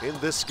 in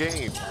this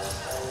game.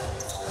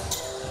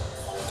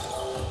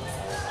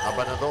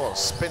 Abanador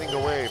spinning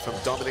away from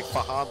Dominic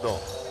Fajardo.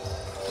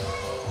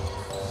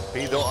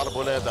 Pido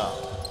Arboleda.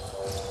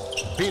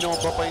 Pino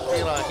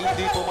papaintira,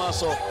 hindi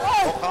pumasok.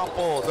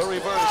 Ocampo, the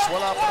reverse,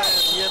 wala pa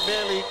rin.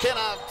 Yemeli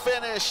cannot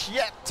finish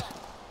yet.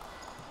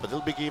 But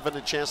he'll be given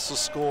a chance to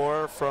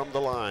score from the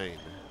line.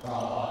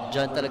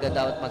 Diyan talaga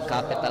dapat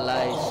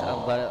mag-capitalize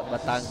ang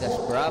Batangas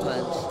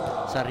Brahmans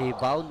sa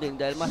rebounding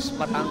dahil mas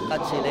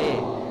matangkad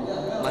sila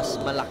mas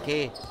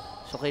malaki.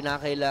 So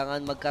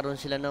kinakailangan magkaroon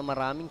sila ng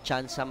maraming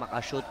chance sa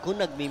makashoot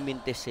kung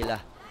nagmimintis sila.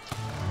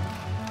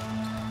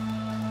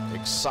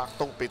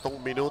 Eksaktong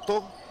 7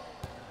 minuto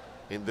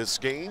in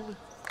this game.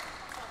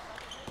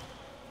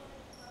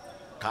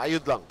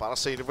 Kayod lang para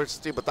sa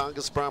University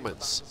Batangas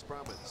Brahmans.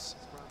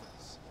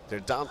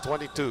 They're down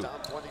 22.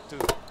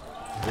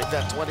 Make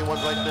that 21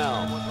 right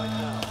now.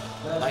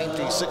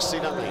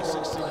 90-69.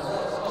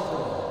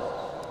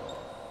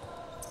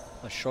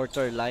 A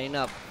shorter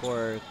lineup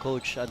for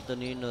Coach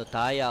Antonino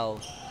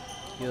Tayao.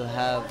 You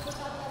have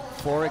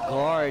 4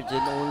 guards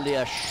and only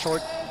a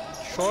short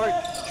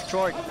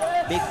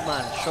big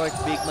man.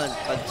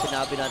 Pag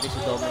sinabi natin si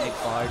Dominic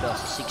Fajardo,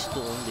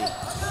 6'2" only.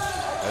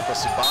 Ito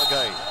si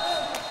Bagay,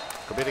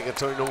 committing a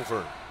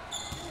turnover.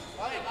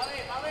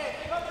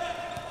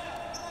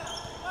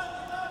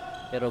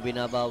 Pero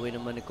binabawi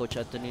naman ni Coach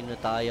Antonino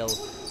Tayao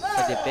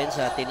sa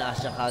depensa.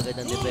 Tinaas niya kagad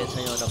ang depensa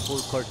niya na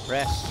full court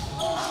press.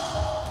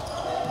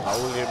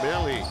 Raul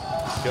Yemeli,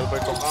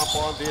 Gilberto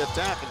Campo on the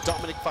attack, and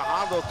Dominic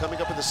Fajardo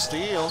coming up with a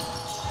steal.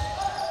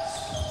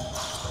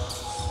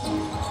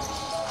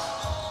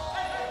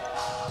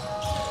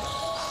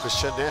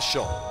 Christian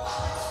Nesio.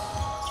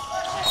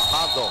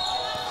 Fajardo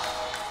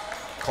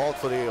called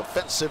for the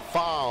offensive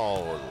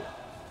foul.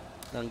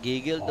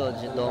 Nanggigil doon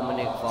si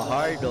Dominic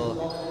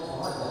Fajardo.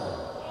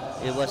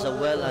 It was a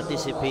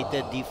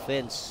well-anticipated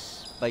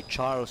defense by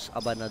Charles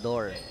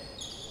Abanador.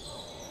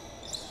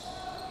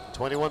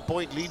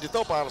 21-point lead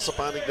ito para sa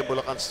panig ng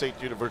Bulacan State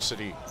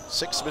University.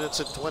 6 minutes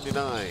and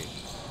 29.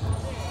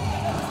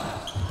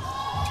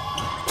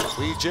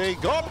 VJ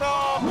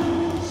Gobra!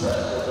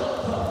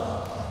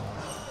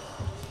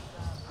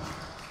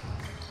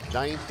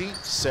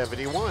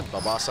 90-71.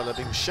 Babasa na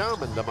din siya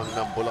man lamang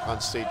ng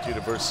Bulacan State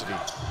University.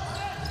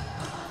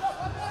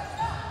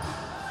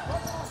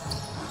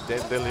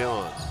 Den De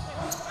Leon.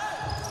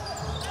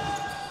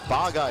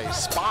 Bagay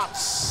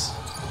spots.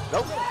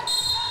 Nope.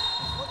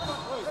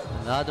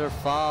 Another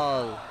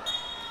foul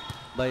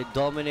by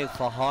Dominic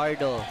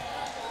Fajardo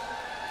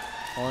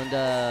on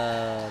the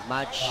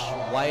much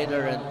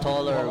wider and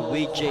taller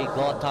VJ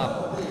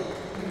Gotham.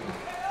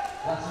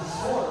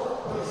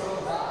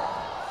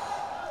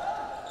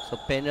 So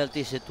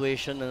penalty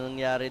situation na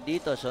nangyari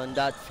dito. So on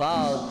that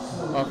foul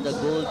of the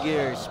Gold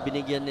Gears,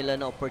 binigyan nila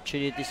ng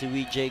opportunity si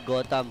VJ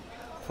Gotham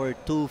for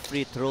 2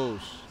 free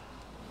throws.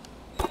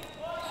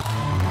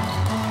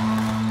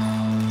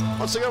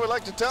 Once again, we'd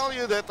like to tell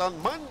you that on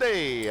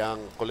Monday, ang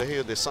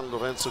Colegio de San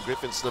Lorenzo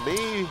Griffins na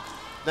may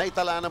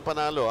naitala ng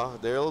panalo.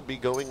 They'll be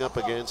going up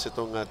against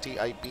itong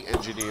TIP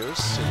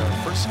Engineers in our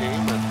first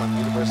game. At ang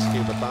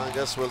University of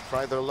Batangas will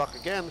try their luck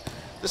again.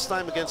 This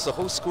time against the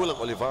host school, ang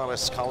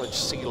Olivares College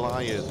Sea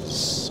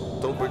Lions.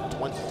 October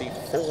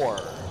 24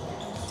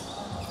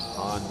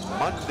 on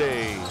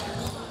Monday.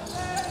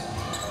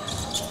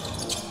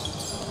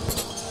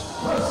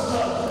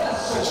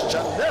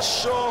 Christian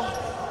Nesio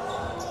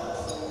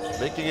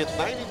making it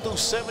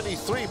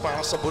 92-73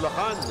 para sa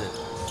Bulacan.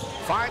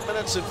 5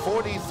 minutes and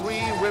 43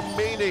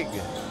 remaining.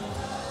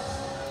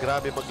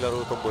 Grabe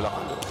maglaro itong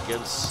Bulacan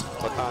against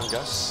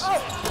Batangas.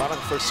 Parang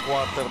first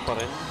quarter pa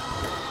rin.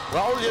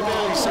 Raul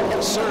Yameli,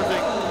 second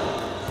serving.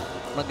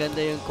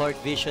 Maganda yung court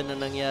vision na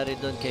nangyari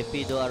doon kay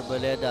Pido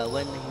Arboleda.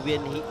 When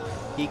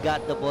he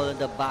got the ball in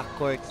the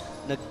backcourt,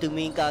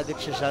 nagtumingin kaagad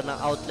siya ng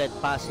outlet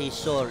pass. He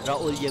saw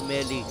Raul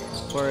Yameli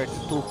for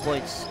 2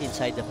 points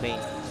inside the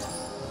paint.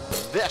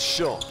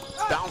 Desio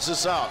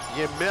bounces out.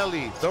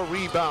 Yameli, the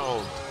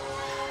rebound.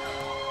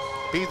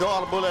 Pido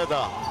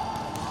Arboleda.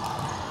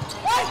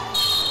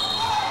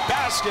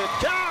 Basket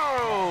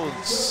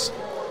counts.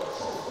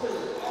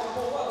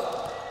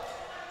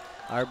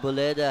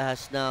 Arboleda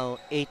has now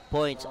 8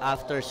 points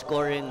after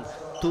scoring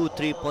 2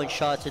 3-point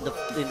shots in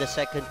the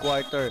second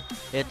quarter.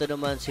 Ito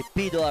naman si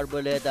Pido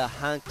Arboleda,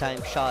 hang time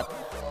shot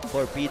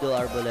for Pido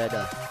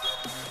Arboleda.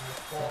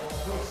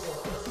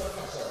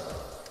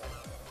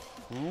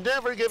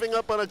 Never giving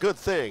up on a good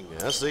thing,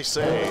 as they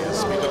say.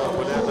 As Pido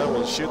Arboleda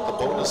will shoot the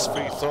bonus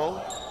free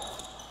throw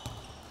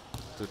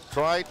to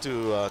try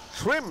to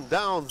trim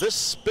down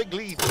this big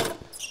lead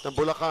ng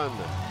Bulacan.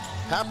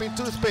 Happy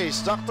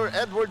Toothpaste, Dr.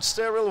 Edward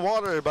Sterile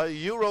Water by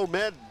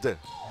Euromed.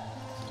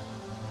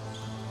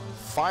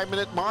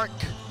 5-minute mark,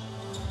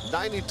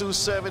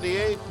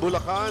 92-78,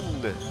 Bulacan.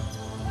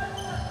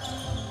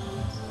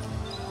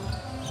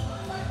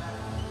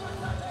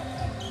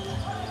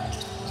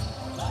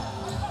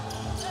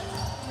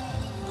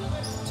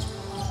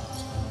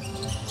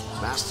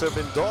 Master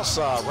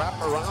Mendoza,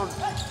 wrap-around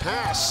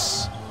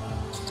pass.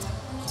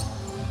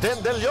 Den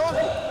De Leon.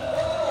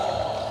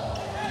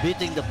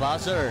 Beating the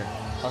buzzer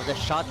of the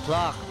shot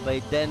clock by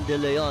Den De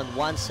Leon.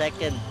 1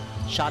 second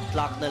shot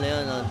clock na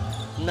Leon.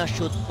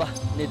 Na-shoot pa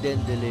ni Den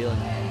De Leon.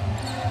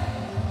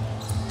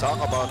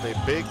 Talk about a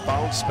big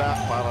bounce back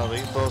para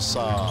rito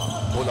sa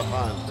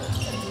Bulacan.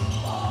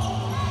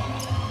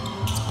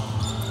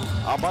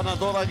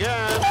 Abanador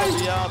again from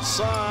the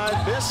outside,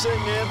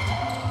 missing it.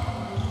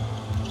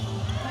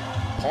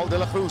 Paul de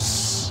la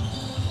Cruz.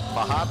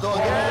 Fajardo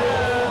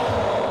again.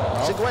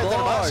 50 na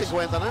ba?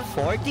 50 na?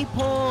 40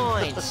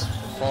 points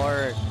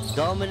for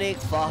Dominic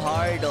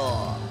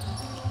Fajardo.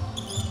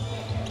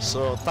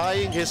 So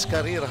tying his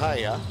career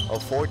high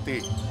of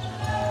 40.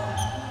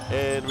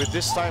 And with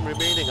this time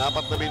remaining, 4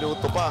 na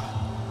minuto pa.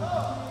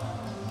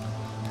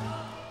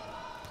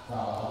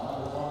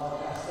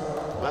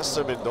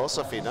 Master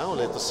Mendoza final.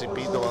 Ito si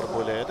Pido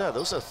Arboleda.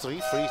 Those are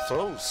 3 free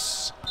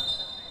throws.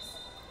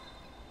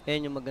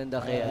 Yan yung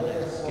maganda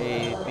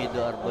kay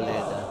Pido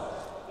Arboleda.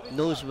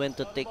 Knows when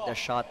to take the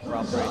shot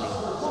properly.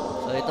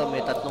 So ito,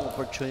 may 3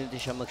 opportunity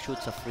siya mag-shoot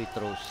sa free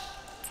throws.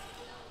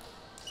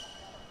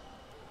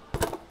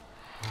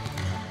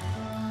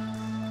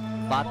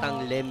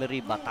 Batang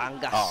Lemery,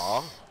 Batangas.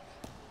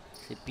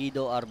 Si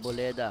Pido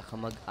Arboleda,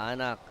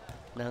 kamag-anak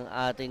ng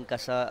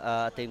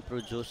ating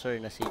producer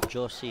na si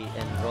Josie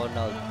and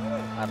Ronald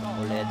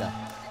Arboleda.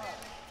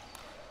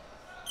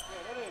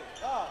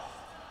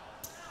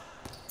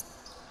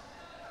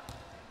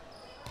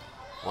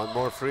 One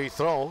more free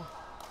throw.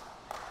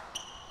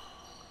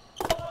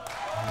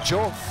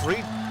 Joe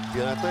Fried.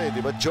 Yan natin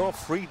di ba? Joe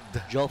Fried.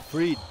 Joe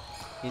Fried.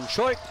 In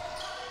short,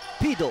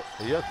 Pido.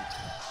 Ayan.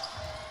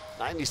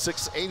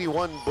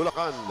 96-81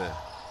 Bulacan.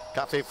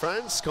 Cafe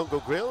France,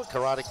 Congo Grill,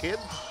 Karate Kid.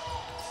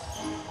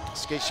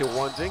 In case you're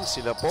wondering,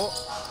 sila po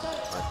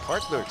are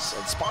partners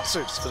and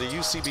sponsors for the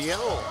UCBL.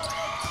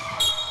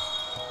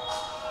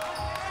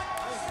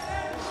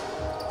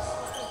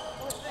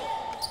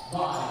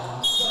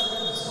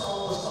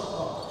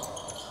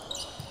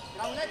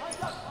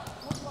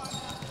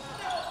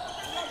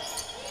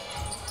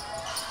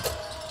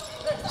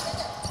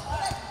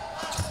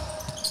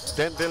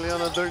 Den De Leon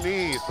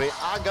underneath. May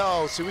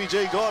agaw si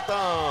VJ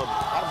Gotham.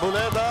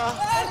 Arboleda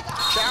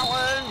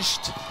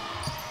challenged.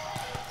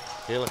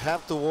 He'll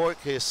have to work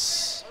his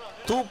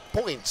 2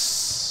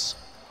 points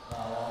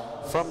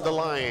from the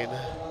line.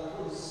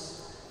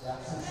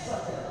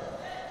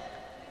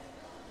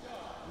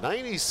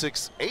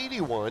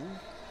 96-81.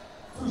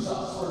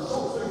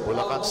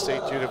 Bulacan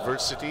State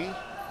University.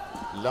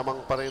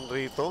 Lamang pa rin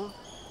rito.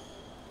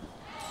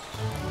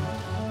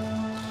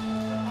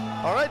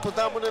 Alright,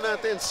 punta muna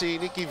natin si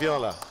Nikki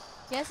Viola.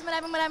 Yes,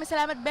 maraming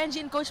salamat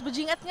Benji and Coach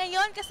Bujing. At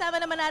ngayon, kasama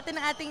naman natin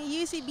ang ating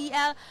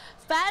UCBL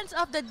Fans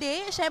of the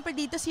Day. Siyempre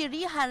dito si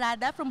Ria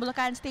Harada from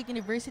Bulacan State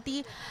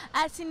University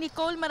at si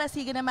Nicole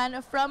Marasiga naman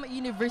from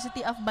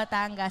University of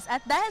Batangas.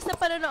 At dahil sa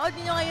panonood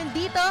niyo ngayon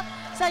dito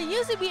sa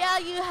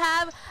UCBL, you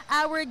have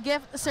our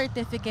gift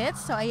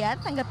certificates. So ayan,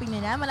 tanggapin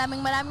niyo na.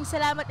 Maraming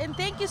salamat and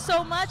thank you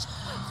so much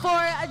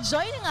for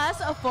joining us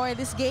for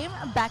this game.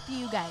 Back to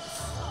you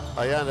guys.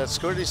 Ayan, that's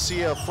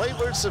courtesy of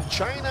Flavors of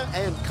China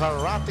and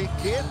Karate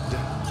Kid.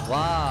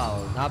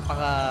 Wow,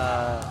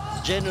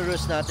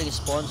 napaka-generous nating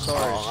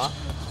sponsors.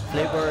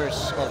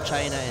 Flavors of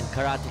China and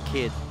Karate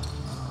Kid.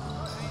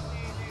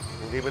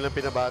 Hindi mo lang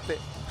pinabate.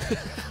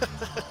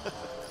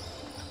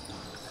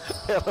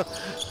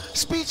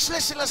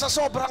 Speechless sila sa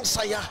sobrang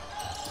saya.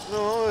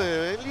 No,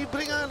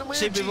 libre nga naman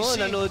yung Sabi mo, GC.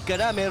 nanood ka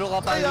na, meron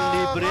ka pa yung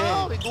libre.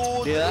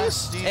 Diba?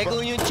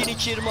 Kung yung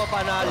chinichir mo,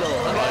 panalo.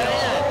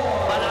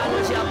 Panalo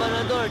si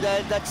Abanador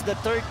dahil that's the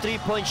third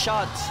three-point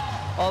shots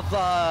of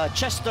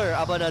Chester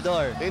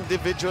Abanador.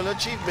 Individual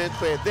achievement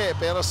pwede,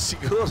 pero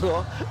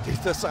siguro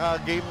dito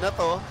sa game na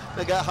to,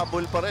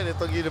 naghahabol pa rin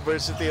itong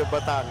University of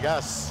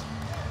Batangas.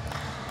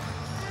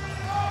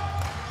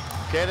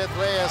 Kenneth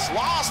Reyes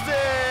lost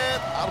it!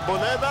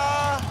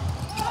 Arboneda!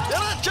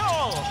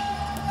 Derecho!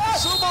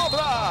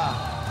 Sumobra!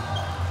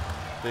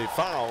 They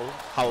foul,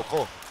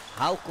 Hauko.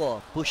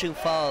 Hauko, pushing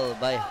foul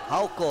by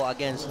Hauko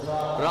against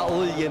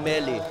Raul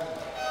Yemeli.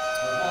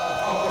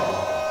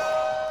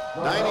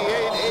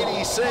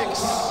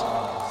 98-86.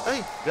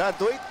 Ay,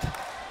 graduate.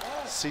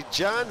 Si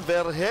John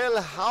Vergel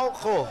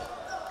Hauko.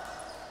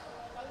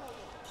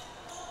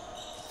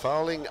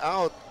 Fouling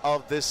out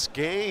of this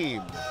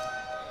game.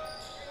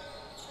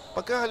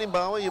 Pagka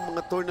halimbawa yung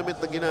mga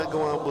tournament na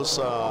ginagawa mo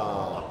sa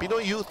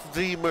Pinoy Youth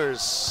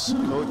Dreamers,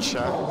 coach,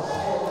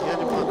 yan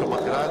yung mga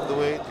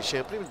gumagraduate,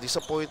 siyempre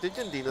disappointed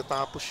yan, di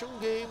natapos yung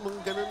game,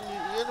 mga ganun.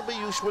 Yan ba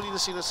usually na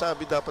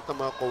sinasabi dapat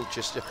ng mga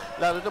coaches niya,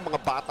 lalo na mga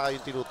bata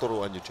yung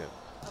tinuturuan nyo dyan?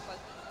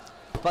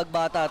 Pag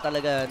bata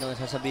talaga, no,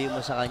 sasabihin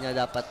mo sa kanya,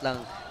 dapat lang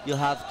you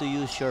have to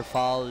use your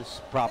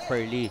fouls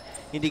properly.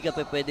 Hindi ka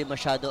pwede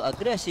masyado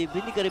aggressive,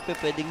 hindi ka rin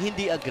pwedeng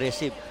hindi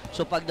aggressive.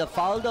 So pag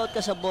na-fouled out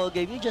ka sa ball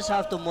game, you just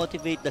have to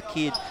motivate the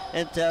kid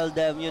and tell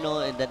them, you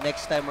know, and the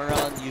next time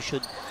around, you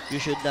should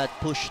not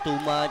push too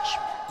much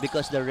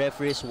because the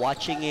referee is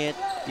watching it.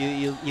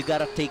 You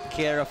gotta take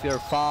care of your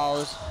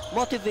fouls.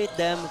 Motivate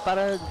them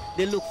para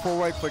they look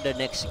forward for the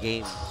next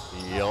game.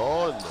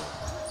 Yon.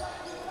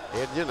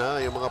 Yan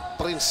yung mga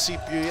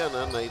prinsipyo yan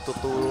na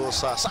ituturo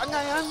sa... Saan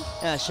nga yan?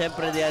 Yeah,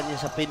 syempre yan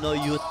sa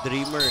Pinoy Youth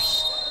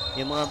Dreamers.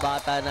 Yung mga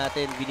bata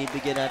natin,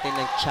 binibigyan natin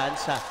ng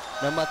tsansa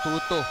na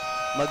matuto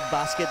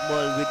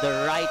mag-basketball with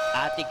the right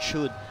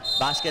attitude.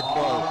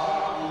 Basketball.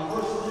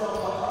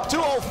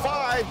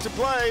 2:05 to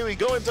play. We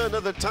go into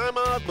another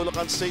timeout.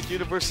 Bulacan State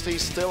University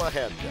still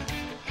ahead.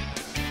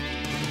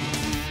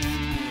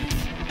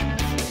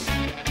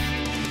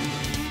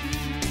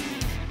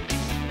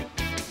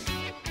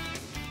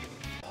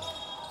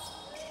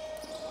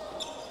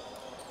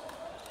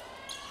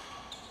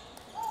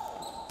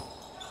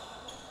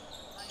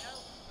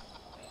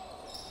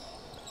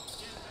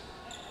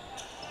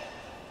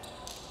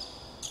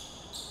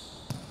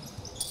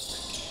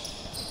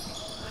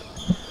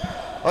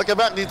 Welcome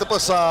back dito po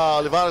sa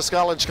Olivares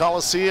College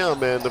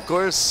Coliseum, and of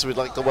course we'd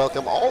like to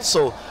welcome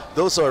also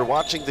those who are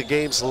watching the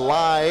games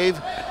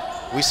live.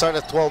 We start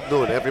at 12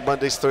 noon every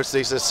Mondays,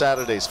 Thursdays, and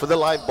Saturdays for the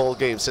live bowl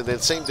games, and then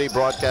same day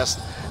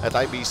broadcast at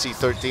IBC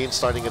 13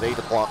 starting at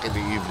 8 o'clock in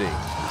the evening.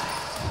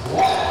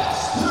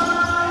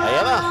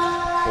 Ayan na,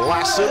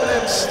 last 2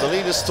 minutes, the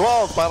lead is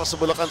 12 para sa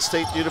Bulacan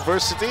State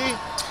University.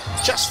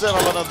 Chester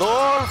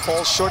Abanador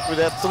falls short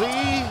with that 3.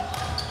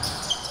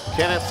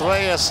 Kenneth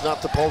Reyes,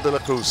 not to Paul de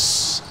la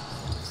Cruz.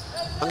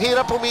 Ang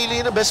hirap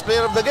pumili ng best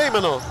player of the game,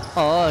 ano?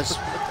 Oo,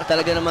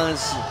 talaga namang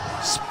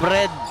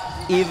spread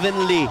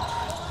evenly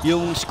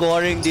yung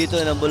scoring dito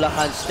ng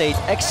Bulacan State,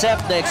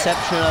 except the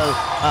exceptional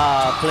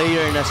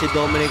player na si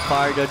Dominic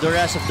Pardo. The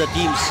rest of the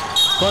teams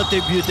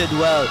contributed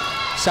well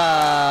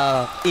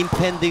sa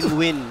impending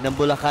win ng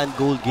Bulacan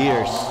Gold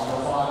Gears.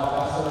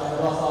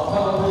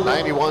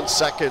 91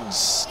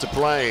 seconds to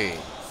play.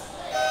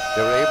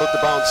 They were able to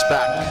bounce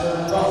back.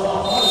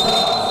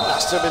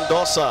 Master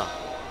Mendoza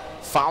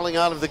fouling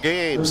out of the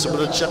game.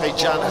 Sumunod siya kay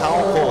John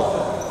Hauko.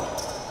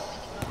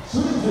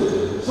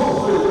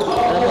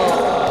 Alam mo,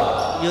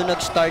 yung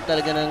nag-start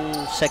talaga ng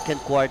second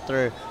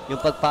quarter,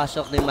 yung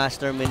pagpasok ni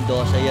Master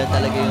Mendoza, yan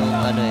talaga yung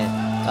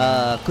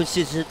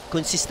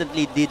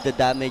consistently did the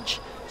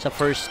damage sa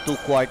first 2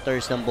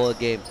 quarters ng ball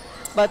game.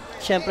 But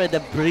syempre,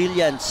 the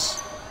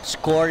brilliance,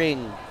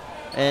 scoring,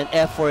 and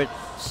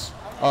efforts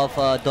of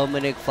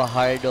Dominic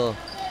Fajardo,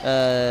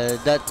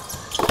 that,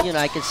 you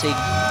know, I can say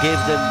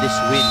gave them this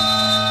win.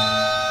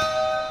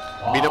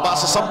 Binaba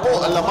sa 10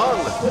 ang lamang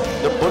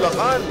ng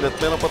Bulacan at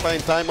meron pa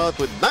tayong timeout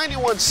with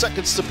 91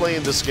 seconds to play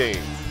in this game.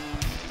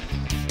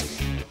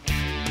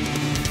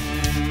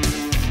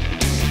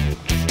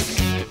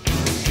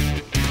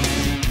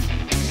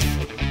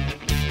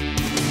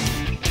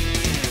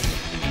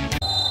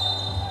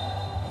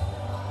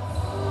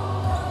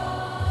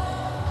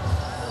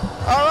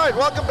 Alright,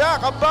 welcome back.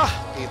 Aba,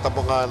 kita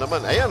mo nga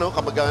naman. Ayan,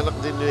 kamag-anak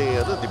din ni,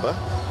 di ba?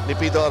 Ni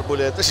Pido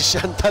Arboleda, si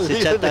Chantal.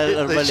 Si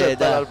Chantal Arboleda. Si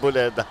Chantal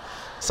Arboleda.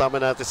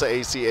 Sama natin sa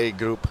ACA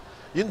group.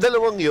 Yung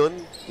dalawang yun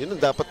ang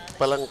dapat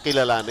palang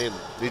kilalanin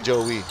ni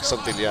Joey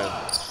Santillan.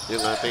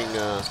 Yung ating...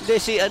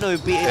 Hindi,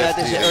 yung PA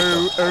natin, si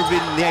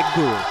Irvin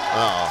Negru.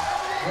 Oo.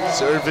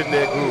 Si Irvin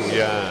Negru,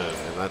 yan.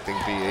 Yung ating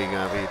PA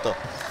nga rito.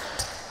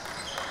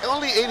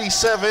 Only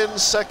 87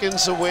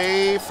 seconds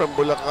away from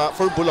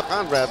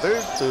Bulacan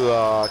to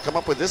come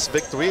up with this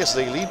victory as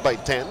they lead by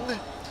 10.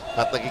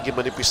 At nagiging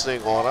manipis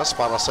na yung oras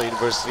para sa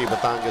University of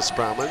Batangas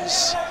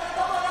Brahmans.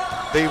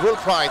 They will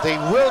try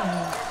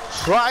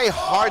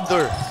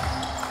harder.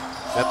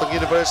 Itong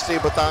University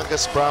of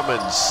Batangas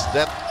Brahmans,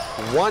 that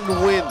one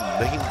win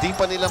na hindi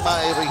pa nila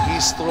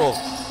mairehistro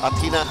at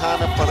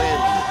hinahanap pa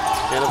rin.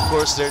 And of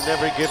course, they're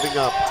never giving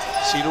up.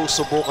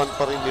 Sinusubukan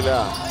pa rin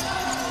nila.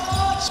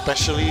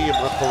 Especially yung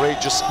mga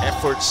courageous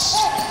efforts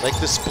like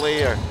this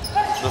player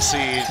na si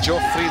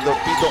Geoffrey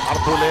Pido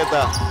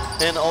Arboleda,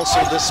 and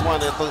also this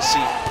one, itong si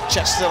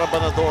Chester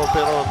Abanador,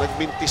 pero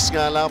nagmintis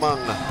nga lamang.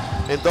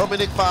 And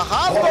Dominic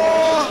Fajardo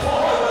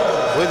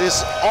with his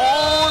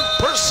own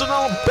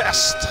personal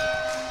best.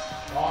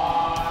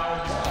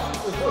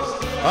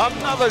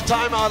 Another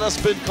timeout has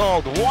been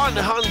called. 100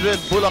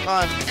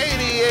 Bulacan,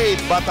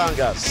 88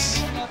 Batangas.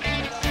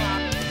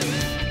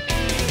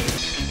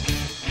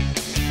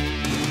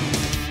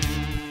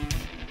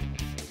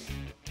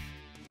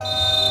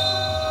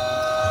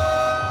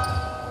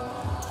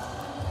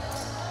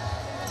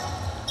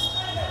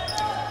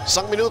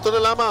 Isang minuto na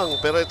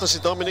lamang, pero ito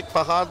si Dominic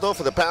Fajardo.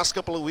 For the past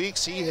couple of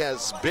weeks, he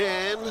has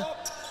been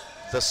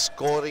the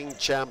scoring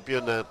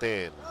champion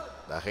natin.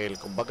 Dahil,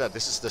 kumbaga,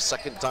 this is the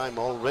second time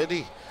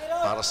already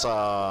para sa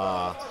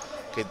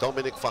kay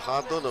Dominic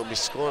Fajardo na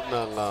umiscore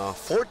ng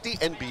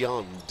 40 and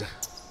beyond.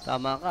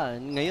 Tama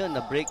ka. Ngayon,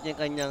 na-break niya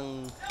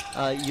kanyang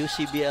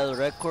UCBL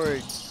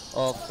record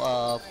of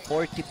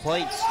 40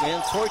 points.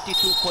 Ngayon,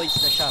 42 points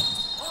na siya.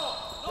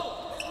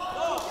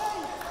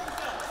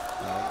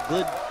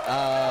 Good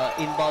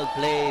inbound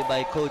play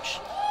by Coach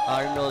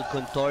Arnold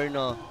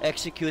Contorno,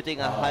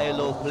 executing a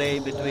high-low play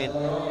between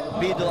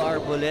Pido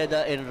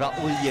Arboleda and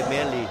Raul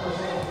Yemeli.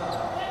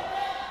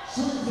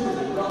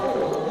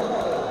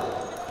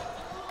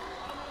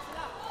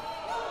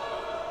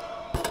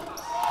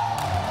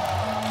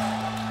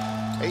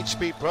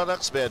 HP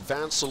Products by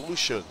Advanced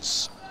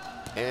Solutions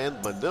and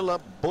Manila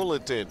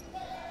Bulletin.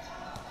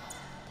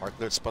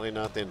 Partners pa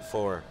rin natin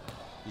for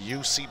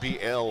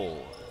UCBL.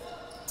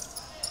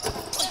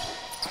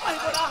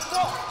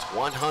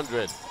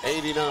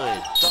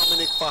 189,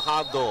 Dominic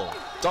Fajardo,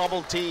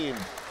 double team,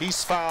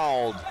 he's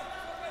fouled.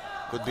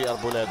 Could be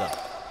Arboleda.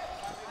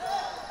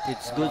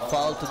 It's good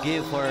foul to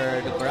give for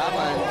the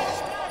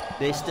Brahmans.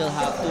 They still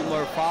have 2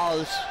 more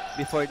fouls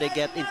before they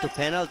get into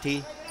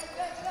penalty.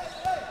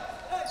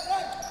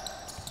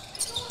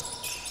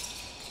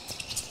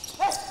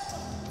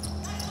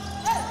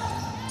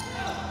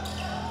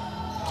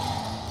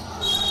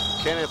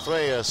 Kenneth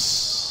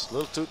Reyes, a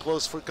little too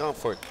close for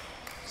comfort.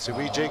 Si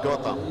Vijay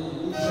Gotham.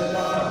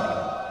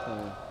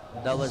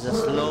 That was a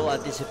slow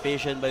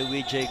anticipation by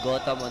Vijay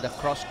Gotham on the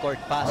cross-court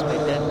pass by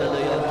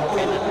Dendaloyon to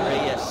Kenneth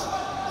Reyes.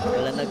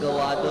 Wala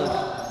nagawa doon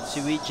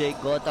si Vijay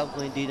Gotham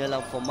kung hindi na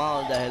lang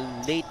foul dahil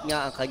late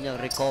nga ang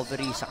kanyang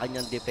recovery sa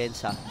kanyang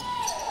depensa.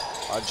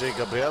 Ajay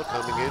Gabriel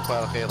coming in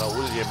para kay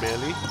Raul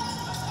Yemeli.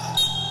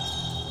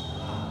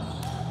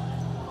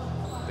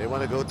 They want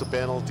to go to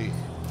penalty.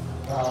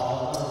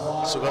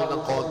 Sugal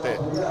ng konti.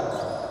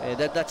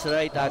 That's the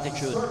right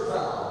attitude.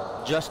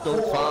 Just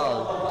don't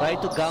foul. Try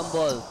to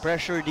gamble,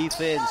 pressure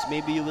defense.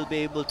 Maybe you will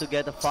be able to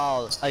get a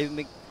foul.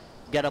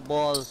 Get a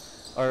ball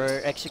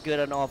or execute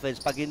an offense.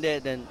 Pag hindi,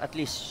 then at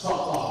least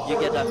you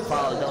get that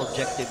foul, the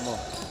objective mo.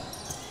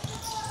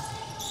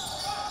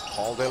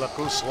 Paul De La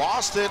Cruz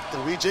lost it to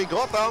Vijay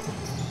Gotham.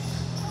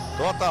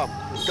 Gotham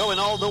going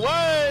all the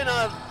way,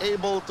 not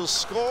able to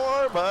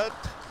score, but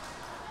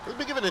he'll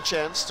be given a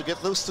chance to get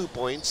those 2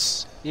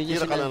 points.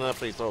 Tira ka lang na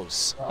free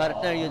throws.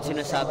 Partner, yun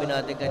sinasabi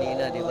natin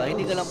kanina, di ba?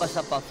 Hindi ka lang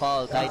basta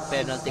pa-foul kahit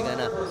penalty ka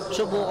na.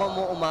 Subukan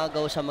mo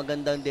umagaw sa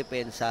magandang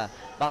depensa.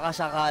 Baka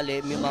sakali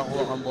may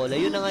makuha kang bola.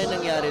 Yun na nga yung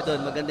nangyari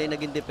doon. Maganda yung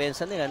naging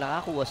depensa nila.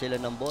 Nakakuha sila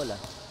ng bola.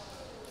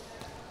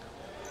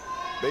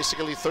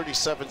 Basically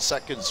 37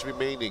 seconds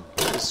remaining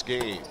in this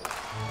game.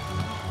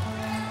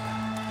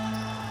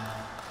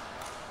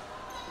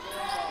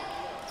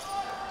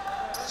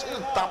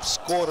 Yung top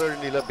scorer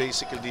nila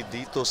basically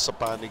dito sa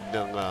panig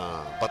ng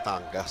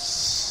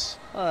Batangas.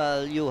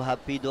 Well, you have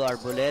Pido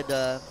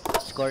Arboleda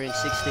scoring 16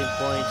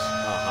 points.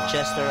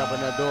 Chester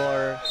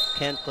Abanador,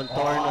 Kent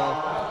Contorno.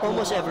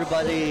 Almost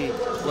everybody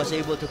was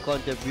able to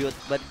contribute,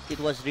 but it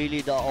was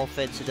really the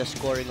offense, the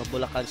scoring of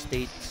Bulacan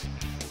State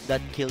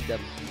that killed them.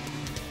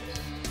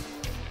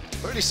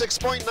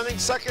 36.9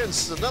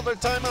 seconds, another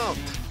timeout.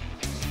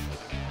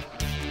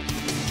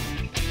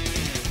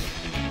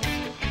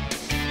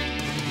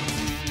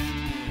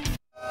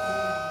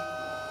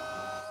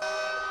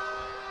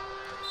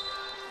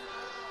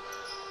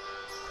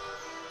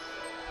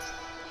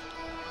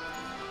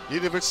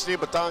 University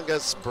of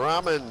Batangas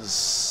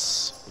Brahmins.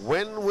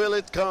 When will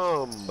it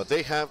come? But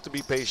they have to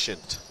be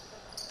patient.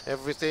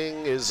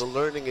 Everything is a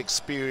learning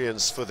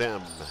experience for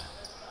them.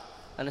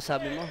 Ano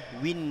sabi mo?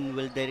 When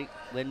will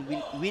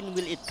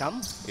it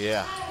come?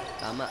 Yeah.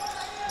 Tama.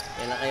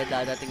 Kailan kaya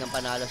dadating ang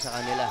panalo sa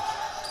kanila?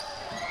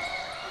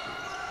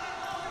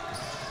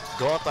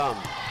 Gotham.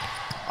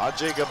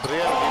 AJ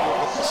Gabriel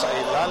binukot sa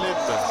ilalim.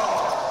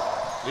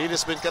 Lead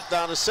has been cut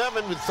down to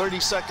 7 with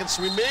 30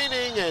 seconds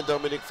remaining. And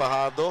Dominic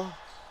Fajardo.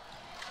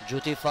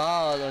 Duty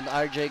foul on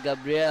RJ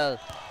Gabriel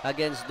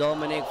against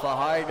Dominic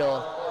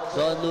Fajardo.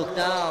 Don't look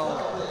now.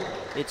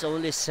 It's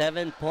only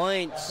 7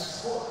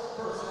 points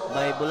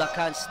by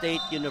Bulacan State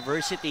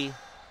University.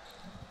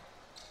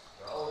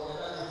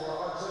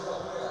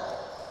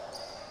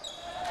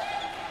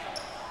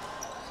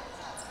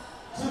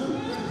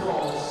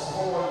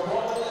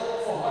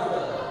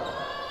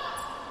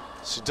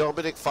 Si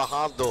Dominic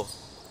Fajardo,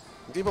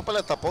 hindi pa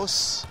pala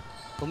tapos.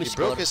 He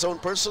broke his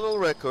own personal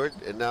record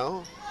and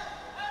now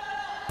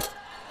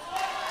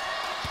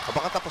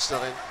baka tapos na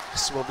rin.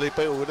 Sumabli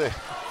pa yung una eh.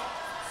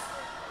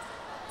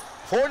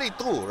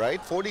 42,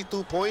 right?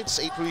 42 points,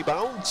 8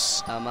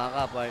 rebounds. Tama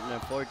ka, partner.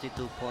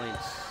 42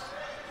 points.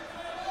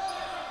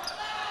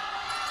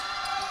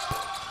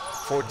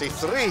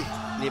 43.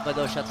 Hindi pa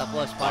daw siya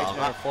tapos,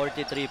 partner.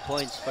 43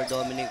 points for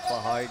Dominic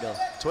Fajardo.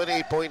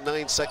 28.9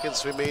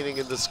 seconds remaining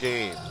in this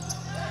game.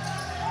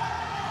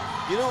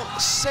 You know,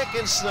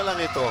 seconds na lang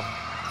ito.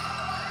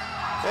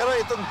 Pero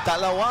itong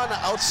dalawa na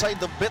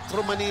outside the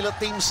Metro Manila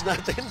teams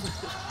natin,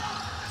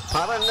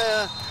 parang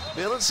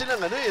meron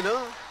silang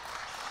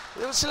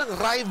meron silang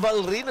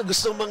rivalry na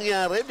gustong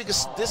mangyari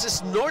because this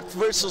is North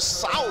versus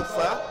South,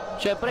 ha?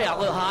 Siyempre,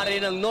 ako hari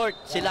ng North,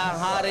 sila ang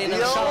hari ng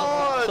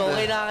South. So,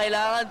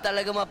 kailangan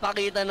talaga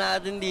mapakita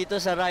natin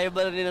dito sa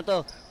rivalry na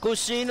to kung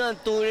sino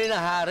ang tunay na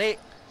hari.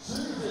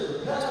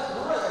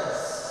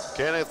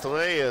 Kenneth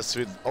Reyes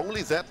with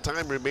only that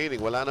time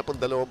remaining. Wala na pong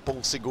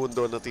 20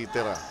 segundo na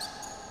titira.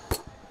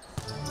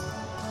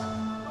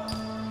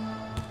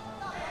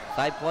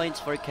 5 points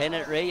for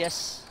Kenneth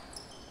Reyes.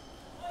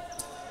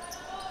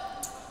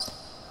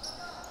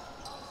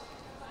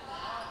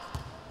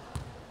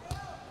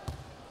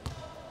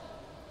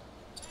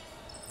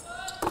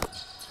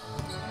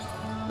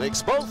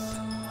 Makes both.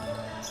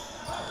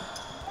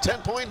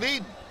 10-point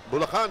lead,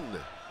 Bulacan.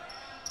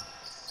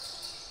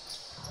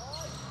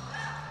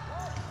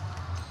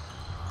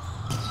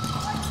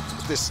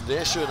 This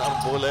nation,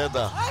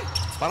 Arboleda.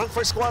 Parang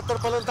first quarter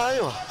pa lang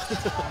tayo.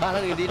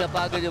 Parang hindi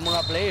napagod yung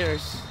mga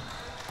players.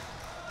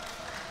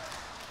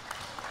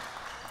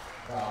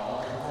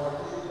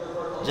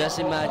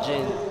 Just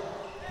imagine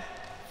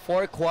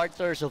 4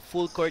 quarters of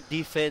full court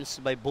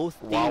defense by both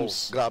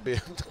teams. Wow, grabe.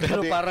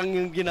 Pero parang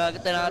yung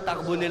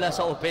tinatakbo nila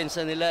sa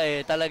opensa nila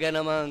talaga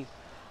namang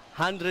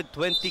 120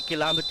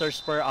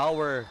 kilometers per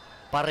hour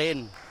pa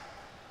rin.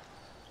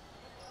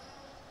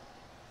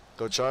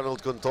 Coach Arnold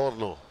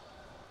Contorno,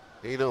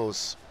 he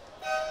knows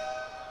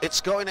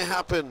it's going to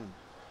happen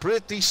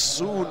pretty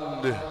soon.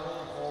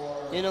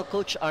 You know,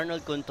 Coach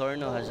Arnold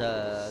Contorno has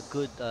a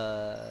good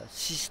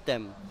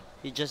system.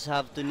 You just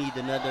have to need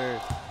another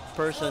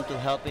person to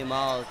help him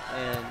out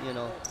and, you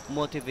know,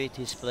 motivate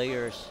his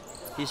players.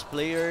 His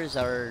players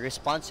are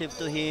responsive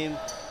to him.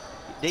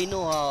 They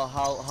know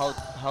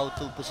how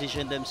to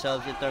position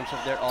themselves in terms of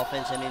their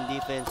offense and in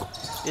defense.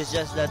 It's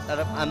just that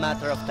a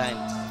matter of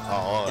time.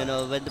 You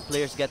know, when the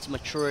players gets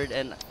matured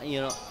and,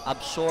 you know,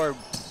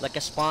 absorb like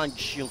a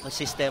sponge yung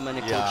sistema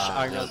ni Coach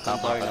Arnold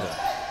Contorno.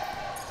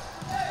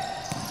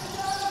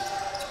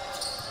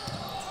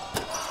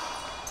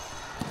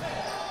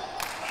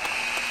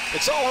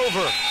 It's all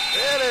over.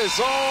 It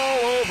is all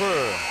over.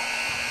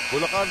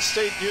 Bulacan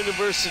State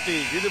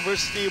University,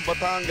 University of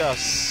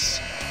Batangas.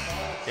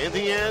 In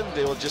the end,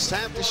 they will just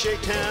have to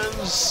shake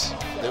hands.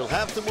 They'll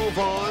have to move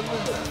on.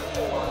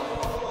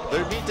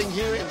 They're meeting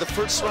here in the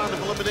first round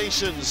of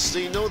eliminations.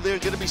 They know they're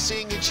going to be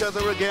seeing each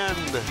other again.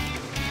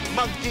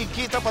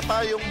 Magkikita pa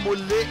tayong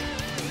muli.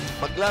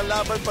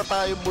 Maglalaban pa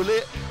tayong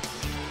muli.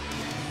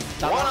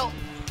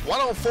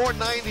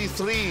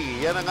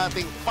 104-93. Yan ang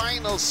ating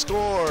final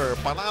score.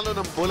 Panalo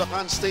ng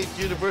Bulacan State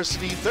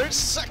University. They're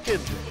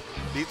second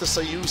dito sa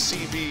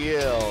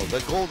UCBL.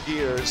 The Gold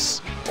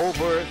Gears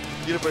over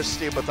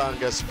University of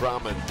Batangas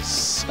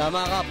Brahmins.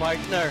 Tama ka,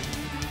 partner.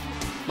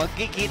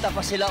 Magkikita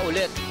pa sila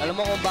ulit.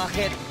 Alam mo kung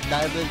bakit?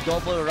 Dahil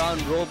double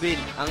round robin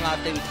ang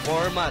ating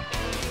format.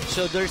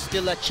 So there's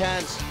still a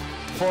chance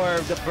for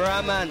the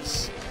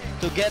Brahmins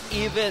to get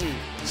even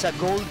sa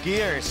Gold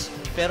Gears.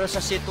 Pero sa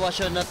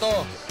sitwasyon na to,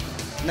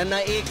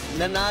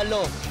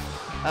 nanalo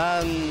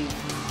ang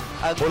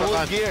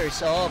Bulacan. Gold Gears.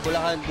 Oh,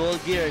 Bulacan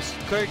Gold Gears.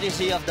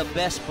 Courtesy of the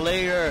best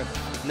player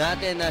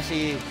natin na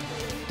si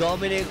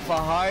Dominic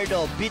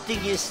Fajardo, beating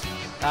his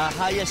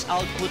highest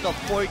output of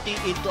 40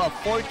 into a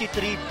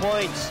 43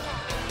 points,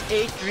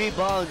 8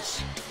 rebounds,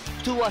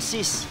 2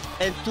 assists,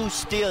 and 2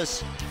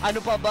 steals.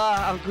 Ano pa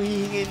ba ang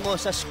hihingin mo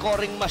sa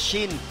scoring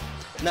machine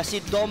na si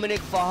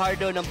Dominic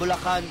Fajardo ng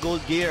Bulacan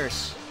Gold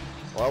Gears?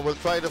 Well, we'll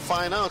try to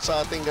find out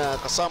sa ating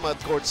kasama at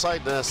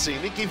courtside na si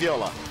Nikki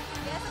Viola.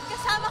 Yes, at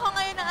kasama ko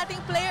ngayon ang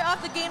ating player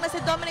of the game na si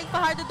Dominic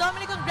Fajardo.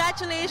 Dominic,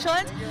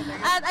 congratulations!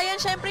 At ayan,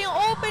 syempre yung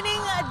opening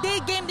day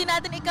game din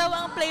natin, ikaw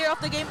ang player of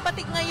the game.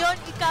 Pati ngayon,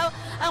 ikaw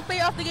ang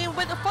player of the game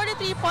with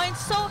 43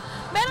 points. So,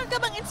 meron ka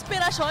bang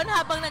inspirasyon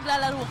habang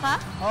naglalaro ka?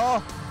 Oo,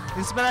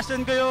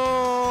 inspirasyon ko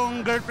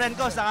yung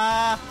girlfriend ko,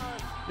 saka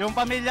yung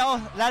pamilya ko.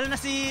 Lalo na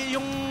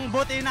yung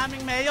buti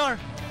naming mayor.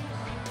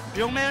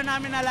 Yung mayor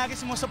namin na lagi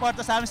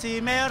sumusuporta sa amin, si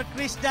Mayor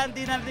Christian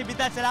Di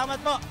Natividad. Salamat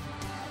po.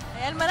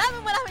 Ayan,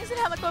 maraming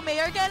salamat po,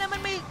 Mayor. Kaya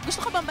naman may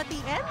gusto ka bang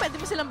batiin? Pwede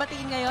mo silang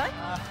batiin ngayon?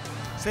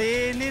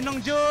 Si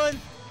Ninong Jun,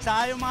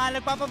 saka yung mga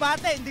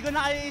nagpapabate, hindi ko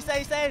na kayo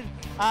isa-isain.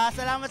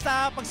 Salamat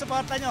sa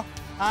pagsuporta nyo.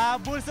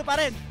 BulSU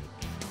pa rin.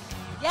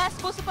 Yes,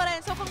 BulSU pa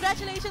rin. So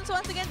congratulations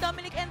once again,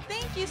 Dominic, and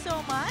thank you so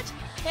much.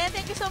 And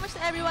thank you so much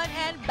to everyone,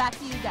 and back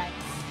to you guys.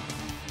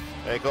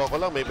 Ikaw ko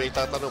lang, may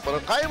tatanong pa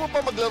rin. Kaya mo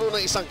pa maglaro ng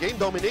isang game,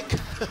 Dominic?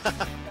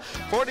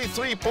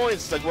 43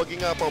 points.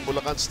 Nagwagi nga po ang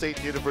Bulacan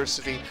State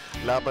University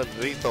laban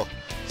rito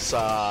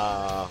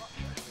sa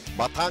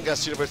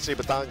Batangas, University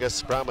of Batangas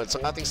Brahmans.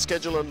 Ang ating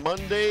schedule on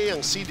Monday, ang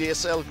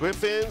CDSL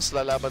Griffins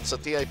lalaban sa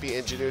TIP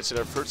Engineers in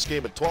our first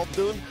game at 12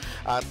 noon.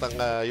 At ang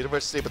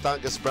University of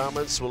Batangas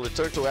Brahmans will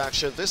return to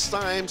action. This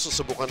time,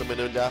 susubukan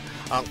naman nila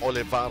ang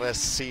Olivares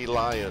Sea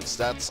Lions.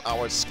 That's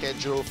our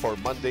schedule for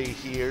Monday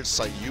here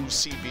sa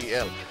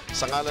UCBL.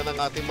 Sa ngalan ng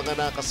ating mga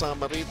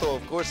nakasama rito,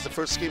 of course, the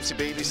first game si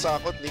Bailey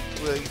Sakot,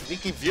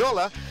 Nikki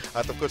Viola,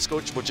 at of course,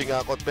 Coach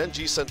Bujingakot,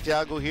 Benji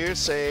Santiago here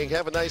saying,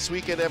 have a nice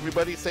weekend,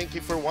 everybody. Thank you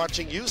for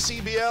watching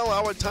UCBL,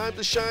 our time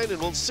to shine, and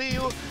we'll see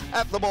you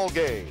at the ball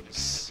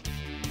games.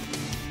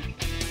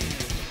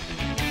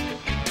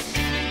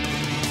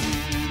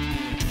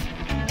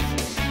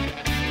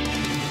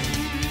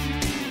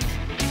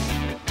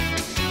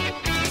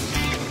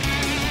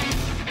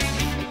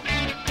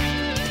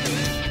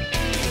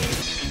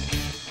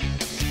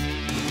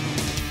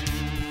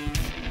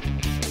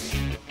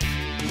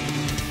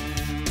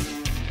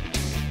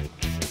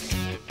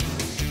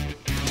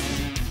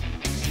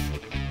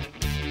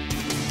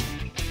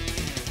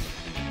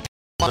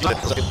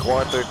 Second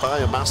quarter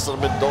tayo, Master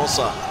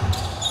Mendoza.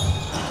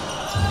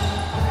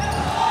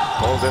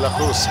 Paul De La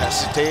Cruz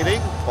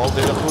hesitating. Paul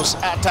De La Cruz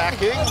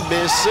attacking,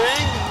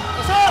 missing.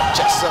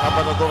 Chester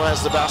Abanador has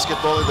the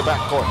basketball in the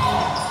backcourt.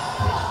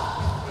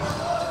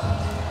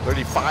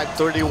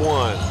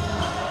 35-31.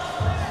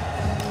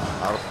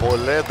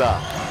 Arboleda.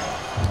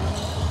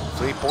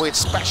 Three-point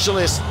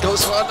specialist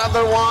goes for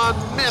another one.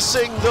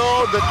 Missing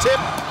though. The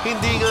tip,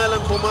 hindi nga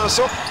lang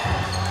pumasok.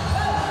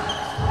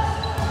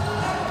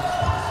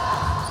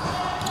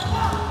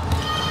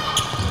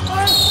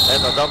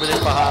 Eto, Dominic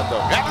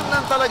Fajardo. Ganun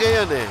lang talaga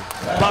yan eh.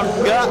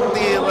 Bangga,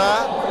 tira,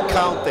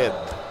 counted.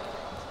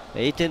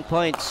 18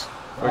 points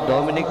for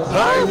Dominic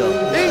Fajardo.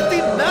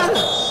 18 na!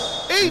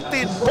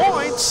 18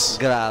 points!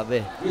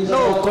 Grabe.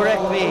 No,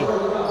 correct me.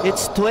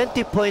 It's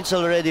 20 points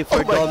already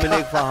for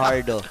Dominic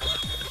Fajardo.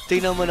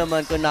 Tingnan mo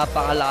naman kung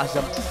napakalakas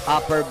ng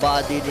upper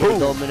body ni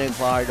Dominic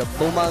Fajardo.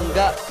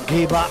 Bumangga,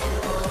 give up.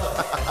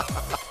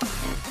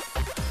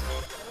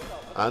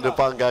 Ano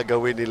pa ang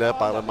gagawin nila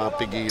para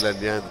mapigilan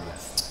yan?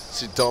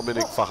 Si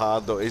Dominic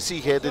Fajardo, is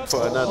he headed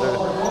for another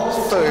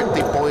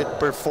 30-point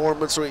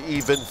performance or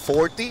even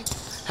 40?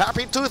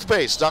 Happy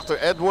Toothpaste,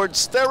 Dr. Edward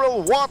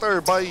Sterile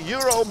Water by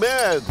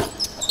Euromed.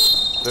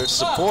 Their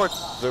support,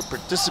 their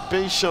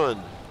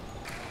participation,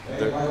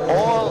 their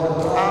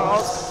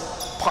all-out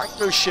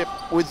partnership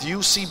with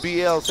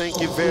UCBL. Thank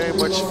you very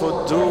much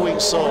for doing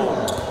so.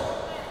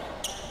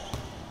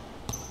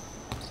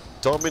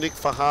 Dominic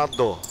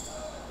Fajardo.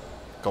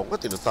 Ikaw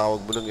nga,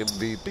 tinatawag mo ng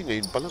MVP.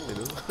 Ngayon pa lang,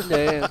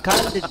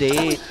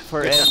 Candidate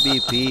for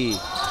MVP.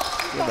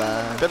 Diba?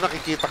 Pero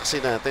nakikita kasi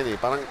natin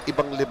parang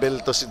ibang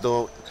level to si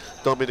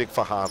Dominic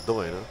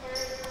Fajardo no?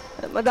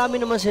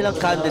 Madami naman silang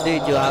candidate.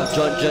 You have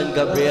John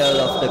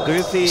Gabriel of the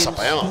Griffins. Isa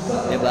pa yun.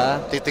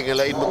 Diba?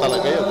 Titingalain mo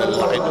talaga yun.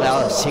 Laki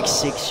nun.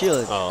 6'6"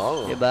 yun.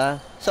 Oo.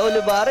 Diba? Sa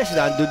Olivares,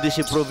 nandun din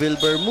si Proville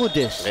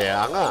Bermudez.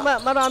 Kaya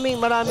nga.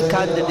 Maraming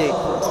candidate.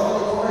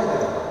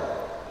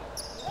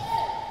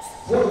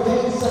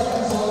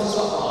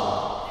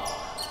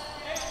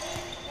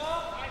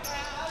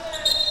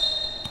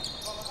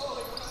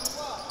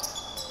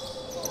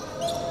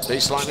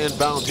 Baseline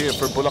inbound here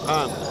for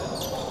Bulacan.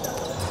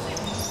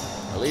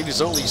 The lead is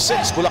only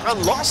 6.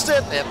 Bulacan lost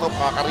it. Eto,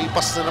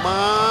 makakaripas na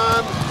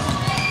naman.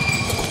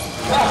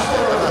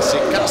 Si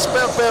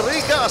Casper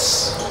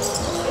Pericas.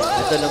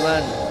 Ito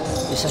naman,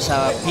 isa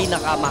sa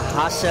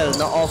pinaka-hassle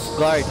na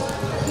off-guard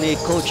ni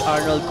Coach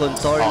Arnold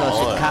Contorno,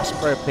 si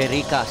Casper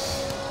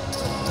Pericas.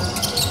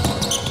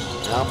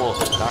 Amo,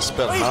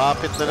 Casper,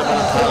 hapit na naman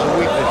ang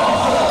Halloween.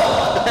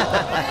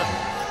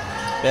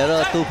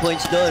 Pero 2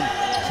 points doon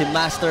si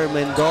Master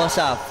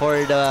Mendoza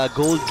for the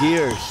Gold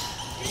Gears.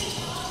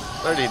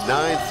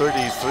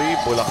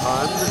 39-33,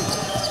 Bulacan.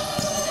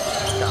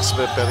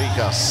 Casper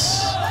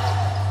Pericas.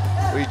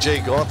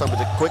 VJ Gotham with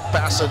a quick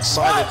pass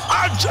inside, and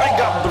RJ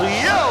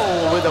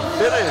Gabriel with a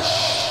finish.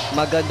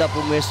 Maganda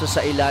pumesto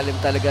sa ilalim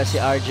talaga si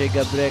RJ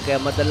Gabriel,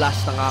 kaya madalas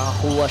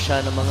nakakakuha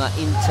siya ng mga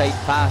inside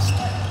pass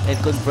and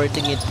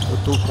converting it to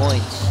 2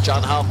 points.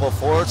 John Halpo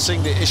forcing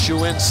the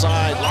issue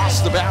inside,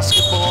 lost the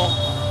basketball.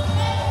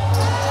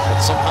 But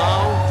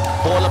somehow,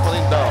 bola pa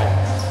rin daw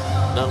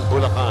ng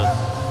Bulacan.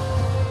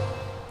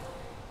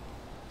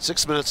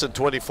 6 minutes and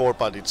 24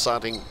 pa din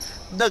sa ating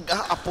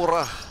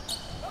nag-aapura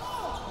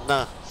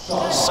na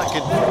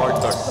second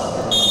quarter.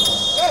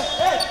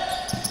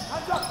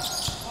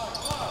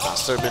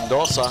 Master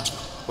Mendoza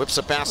whips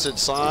a pass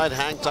inside.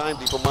 Hang time,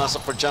 di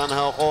pumasok for John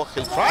Hauco.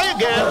 He'll try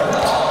again.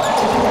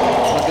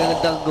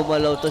 Magandang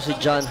gumalaw to si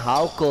John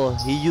Hauco.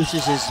 He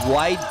uses his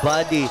wide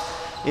body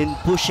in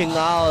pushing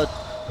out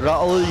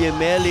Raul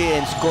Yemeli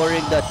and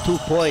scoring the 2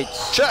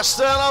 points.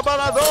 Chester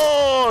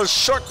Abanador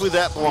short with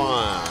that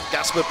one.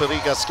 Casper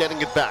Pericas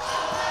getting it back.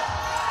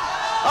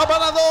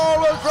 Abanador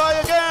will try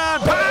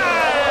again.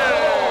 Bang!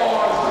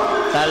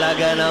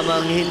 Talaga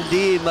namang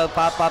hindi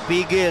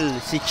magpapapigil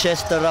si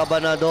Chester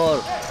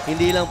Abanador.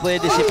 Hindi lang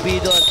pwede si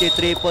Pido ang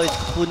 3 points,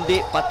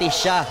 kundi pati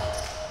siya.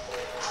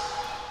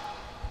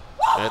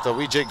 Ito,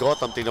 VJ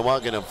Gotham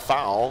tinawagan ng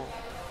foul.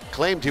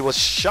 Claimed he was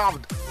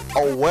shoved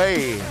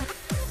away.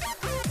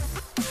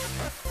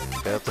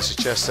 Ito si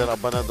Chester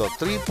Abanador.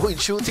 3-point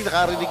shooting.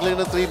 Nakarinig lang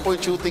ng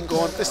 3-point shooting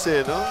contest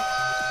eh, no?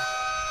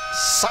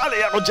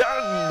 Sali ako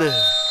dyan!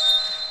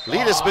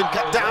 Lead has been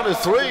cut down to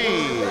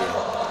 3.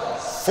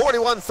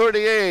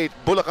 41-38,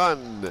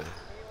 Bulacan.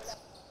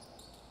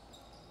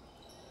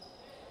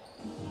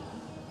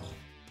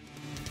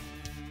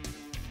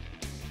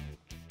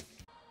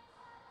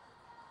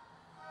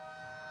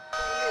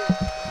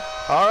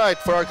 All right,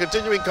 for our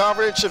continuing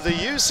coverage of the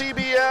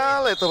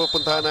UCBL, ito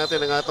pupuntahan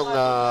natin ang atong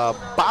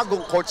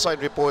bagong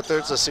courtside reporter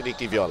sa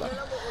Siniki Viola.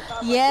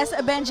 Yes,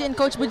 Benji and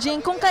Coach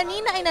Bujing, kung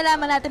kanina ay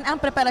nalaman natin ang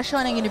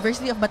preparasyon ng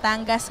University of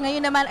Batangas, ngayon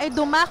naman ay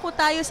dumako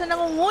tayo sa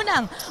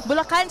nangungunang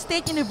Bulacan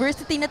State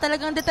University na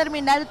talagang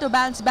determinado to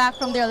bounce back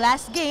from their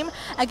last game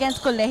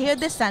against Colegio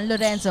de San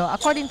Lorenzo.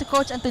 According to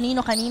Coach Antonino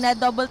kanina,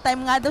 double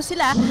time nga daw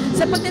sila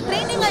sa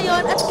pagtitraining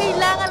ngayon at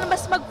kailangan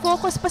mas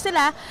mag-focus pa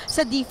sila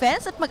sa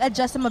defense at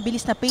mag-adjust sa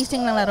mabilis na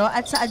pacing ng laro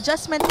at sa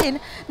adjustment din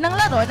ng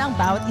laro ng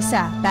bawat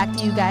isa. Back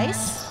to you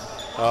guys.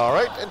 All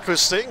right,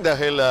 interesting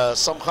dahil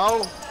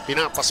somehow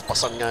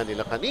pinapaspasan nga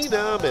nila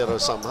kanina, pero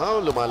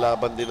somehow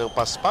lumalaban din ng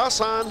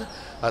paspasan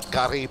at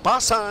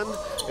karipasan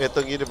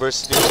itong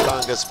University of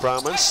Batangas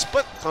Brahmans.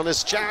 But on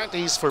his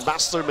charities for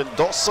Master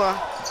Mendoza,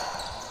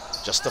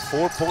 just a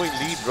 4-point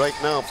lead right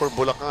now for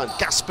Bulacan.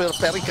 Casper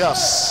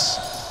Pericas,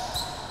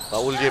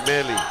 Raul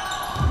Yemeli,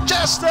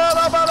 Chester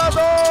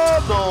Abanador.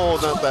 No,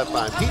 not that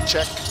time. He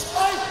checked.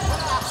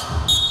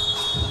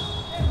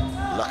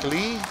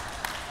 Luckily,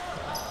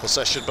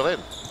 possession pa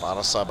rin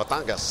para sa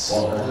Batangas.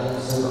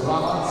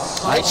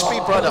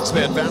 HP Products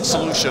by Advanced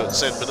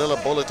Solutions and Manila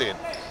Bulletin.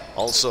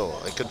 Also,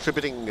 a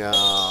contributing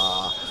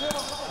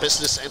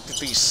business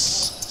entities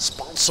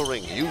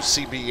sponsoring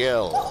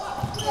UCBL.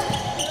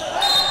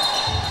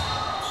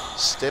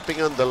 Stepping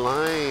on the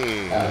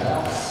line.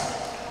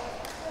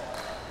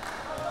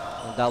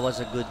 That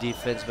was a good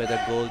defense by the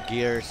Gold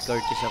Gears,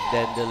 courtesy of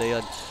Den De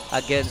Leon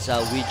against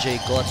VJ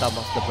Gotham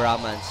of the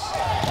Brahmans.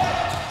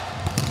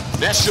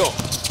 Nesho.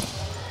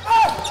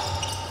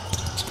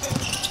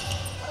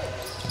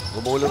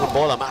 Gumulong ang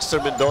bola.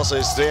 Master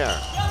Mendoza is there.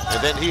 And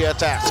then he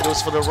attacks.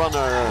 Goes for the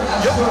runner.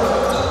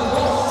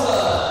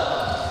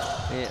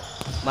 Yeah.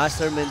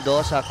 Master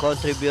Mendoza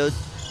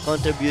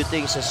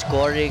contributing sa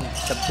scoring,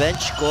 sa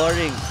bench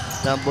scoring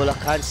ng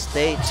Bulacan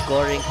State,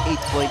 scoring 8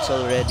 points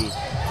already.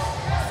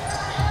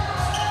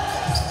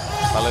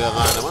 Talaga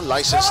nga naman.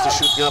 License to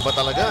shoot nga ba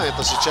talaga?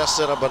 Ito si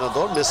Chester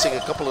Abanador missing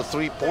a couple of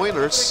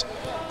 3-pointers.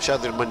 Siya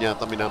din man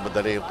yata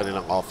minamadali yung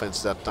kanilang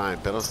offense that time.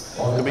 Pero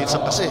kuminsan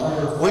kasi,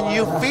 when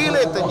you feel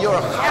it and you're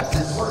hot,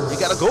 you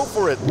gotta go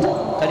for it.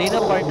 Kanina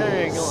partner,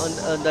 yung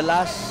on the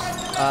last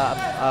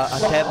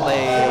attempt by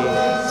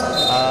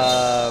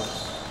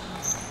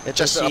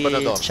Chester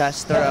Abanador.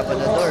 Chester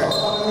Abanador.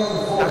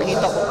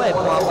 Nakita ko pa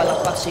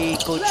pumapalakpak si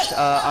Coach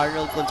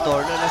Arnold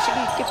Contorno na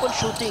sige, keep on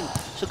shooting.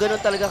 So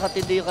ganun talaga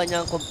katindi yung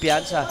kanyang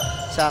kumpiyansa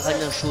sa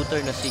kanyang shooter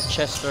na si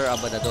Chester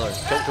Abanador.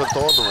 Ken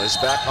Contorno is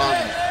back on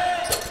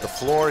the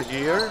floor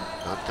here,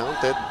 not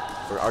counted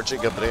for RJ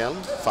Gabriel.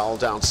 Foul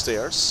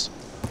downstairs.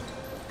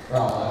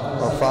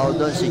 Foul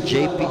doon si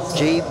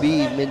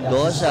JB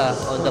Mendoza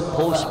on the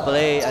post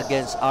play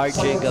against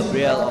RJ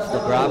Gabriel of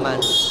the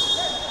Brahmans.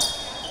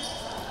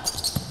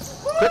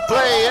 Quick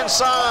play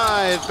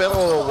inside,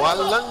 pero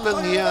walang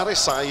nangyari.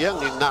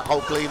 Sayang yung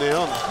knockout play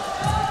na yun.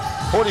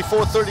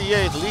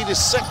 44-38, lead is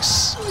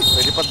 6.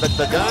 Pwede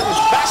pandagdagan.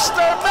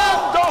 Master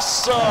Mendoza!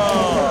 Mendoza!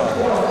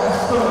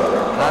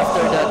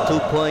 After that 2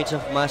 points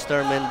of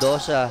Master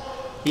Mendoza,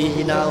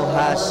 he now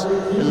has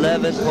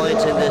 11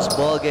 points in this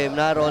ball game.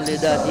 Not only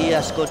that, he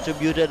has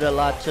contributed a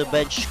lot to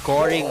bench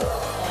scoring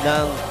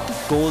ng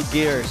Gold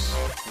Gears.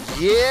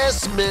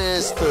 Yes,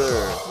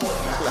 Master!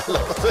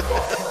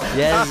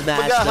 Yes,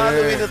 Master.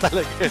 Mag-Halloween na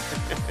talaga.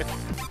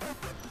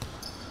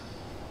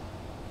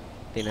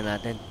 Tingnan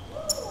natin.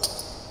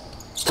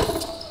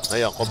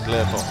 Ayan,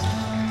 kompleto.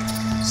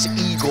 Si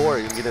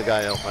Igor yung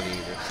ginagaya ko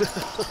kanina.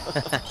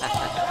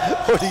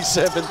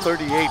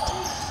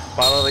 47-38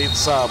 para rin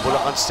sa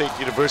Bulacan State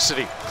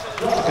University.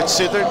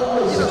 Considered,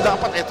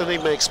 dapat ito na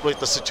yung ma-exploit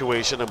na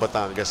situation ng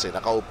Batangas.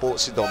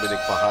 Nakaupo si Dominic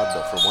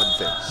Fajardo for one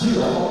thing.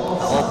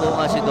 Nakaupo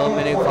nga si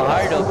Dominic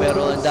Fajardo,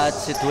 pero in that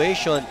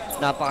situation,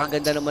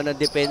 napakaganda naman ng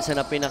depensa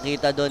na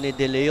pinakita doon ni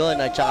De Leon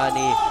at saka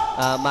ni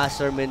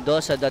Master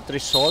Mendoza that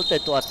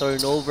resulted to a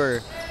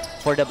turnover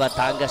for the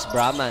Batangas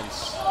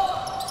Brahmans.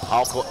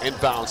 Hauco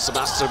inbounds to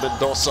Master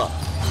Mendoza.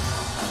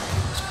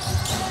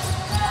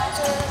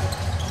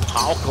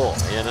 Hauco,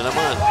 ayan na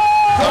naman.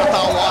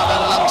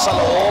 Tatawanan lang sa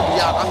loob,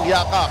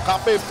 yakang-yaka.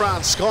 Cafe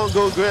France,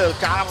 Congo Grill,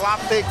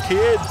 Karate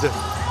Kid.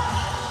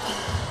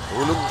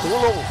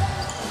 Tulong-tulong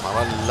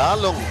para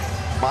lalong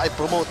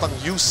maipromote ang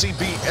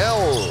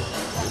UCBL,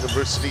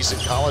 Universities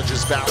and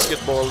Colleges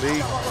Basketball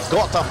League.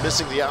 Gotham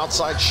missing the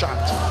outside shot.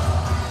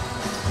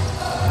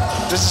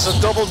 This is a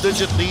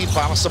double-digit lead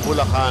para sa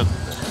Bulacan.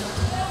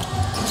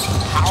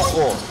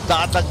 Hauco,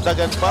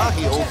 dadagdagan pa.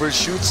 He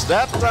overshoots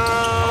that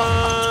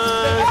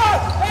time.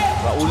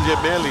 Raul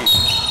Yemeli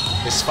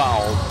is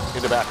fouled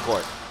in the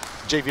backcourt.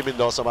 JV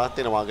Mendoza ba?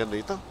 Tinawagan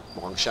dito?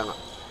 Mukhang siya nga.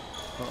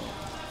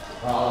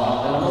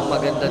 Alam mo,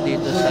 maganda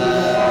dito sa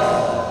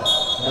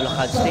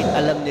Bulacan State.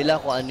 Alam nila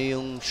kung ano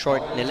yung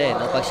short nila.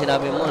 No? Pag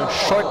sinabi mo,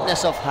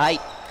 shortness of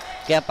height.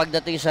 Kaya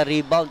pagdating sa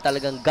rebound,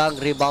 talagang gang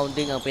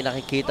rebounding ang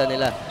pinakikita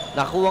nila.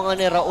 Nakuha nga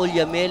ni Raul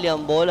Yameli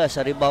ang bola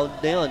sa rebound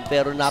na yun.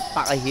 Pero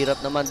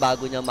napakahirap naman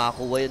bago niya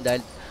makuha yun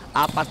dahil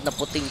 4 na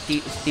puting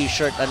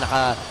t-shirt ang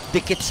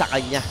nakadikit sa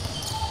kanya.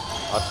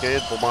 At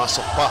ngayon,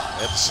 pumasok pa.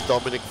 Ito si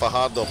Dominic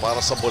Fajardo para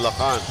sa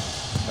Bulacan.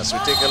 As we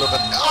take a look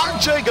at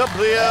RJ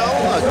Gabriel.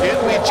 Again,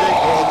 with J.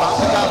 Gold.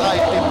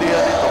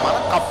 Nakakaintindihan ito.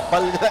 Parang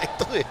kapal nga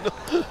ito eh. No?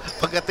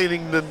 Pagka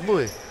tinignan mo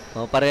eh.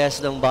 Oh, parehas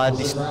ng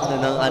bodies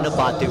ng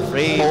body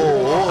frame.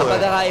 Oo, Ang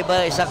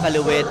pagkakaiba, isang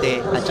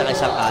kaliwete at saka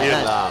isang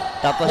kanan.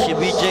 Tapos si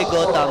BJ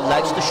Gotham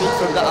likes to shoot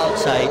from the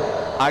outside.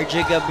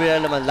 RJ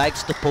Gabriel naman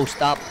likes to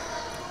post up.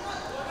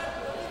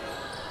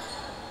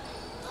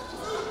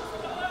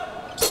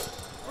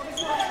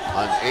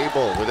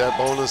 Unable with that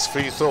bonus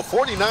free throw.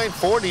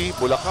 49-40,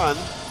 Bulacan.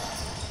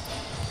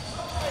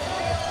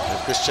 And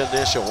Christian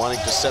Nesio wanting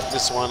to set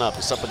this one up.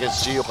 He's up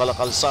against Gio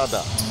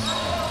Calacalzada.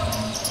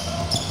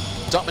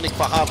 Dominic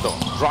Fajardo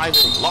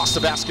driving, lost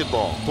the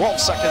basketball. 12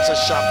 seconds sa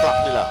shot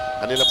clock nila.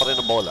 Kanila pa rin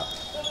ang bola.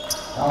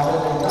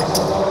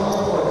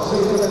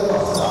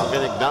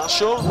 Alvin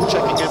Ignacio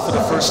checking in for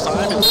the first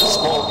time in this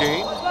ball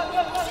game.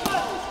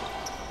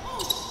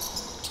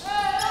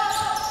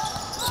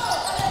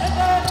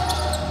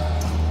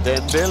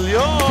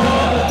 Dendelio!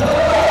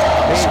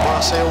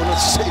 Sumasayaw ulit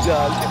sa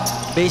ilalim.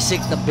 Basic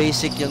na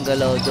basic yung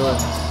galaw doon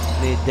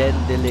ni Den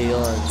De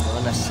Leon.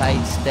 On a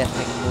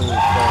sidestepping move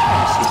for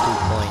easy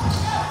 2 points.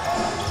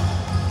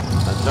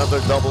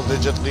 Another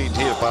double-digit lead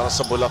here para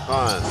sa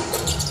Bulacan.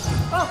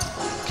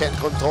 Ken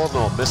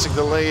Contorno missing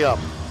the layup.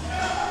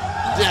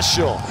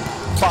 Desio,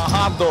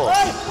 Fajardo.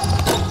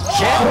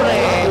 Siyempre,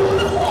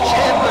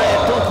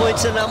 2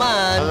 points na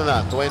naman. Ano na,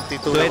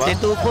 22 na ba?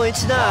 22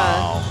 points na.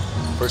 Wow.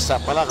 First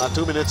half pa lang,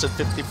 2 minutes and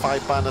 55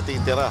 pa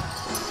natitira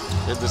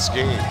in this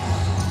game.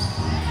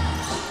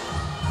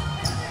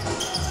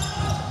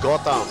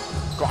 Gotham,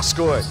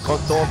 cross-court,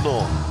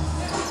 Contorno.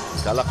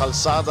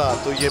 Calacalzada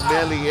to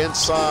Yemeli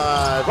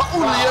inside.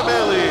 Raul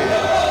Yemeli!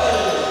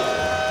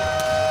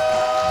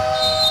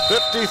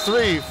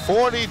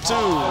 53-42.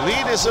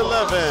 Lead is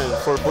 11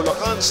 for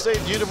Bulacan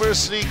State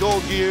University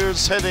Gold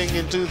Gears heading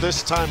into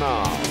this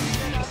timeout.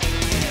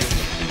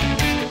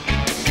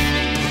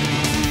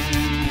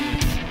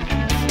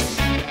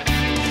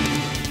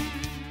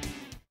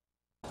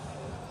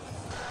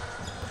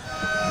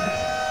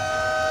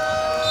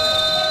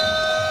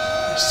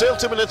 Still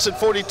 2 minutes and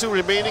 42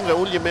 remaining.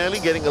 Raul Yemeli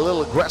getting a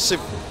little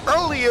aggressive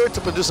earlier to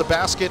produce a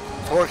basket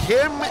for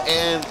him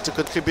and to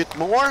contribute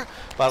more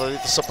para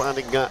dito sa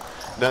panig nga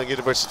ng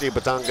University of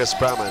Batangas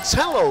Brahmans.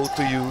 Hello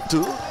to you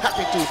too.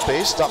 Happy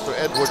Toothpaste, Dr.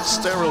 Edward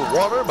Sterile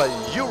Water by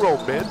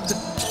Euromed.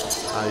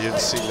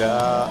 Ayun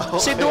sila.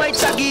 Si Dwight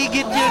sa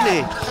gigit yun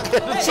eh.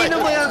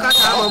 Sino mo yung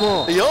kasama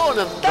mo? Yun,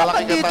 ang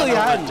malaking dito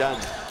katanungan yan. dyan.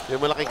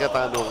 Yung malaking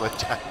katanungan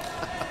dyan.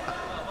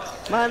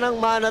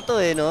 Manang-mana to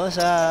eh, no?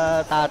 Sa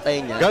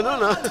tatay niya. Ganun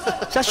ah.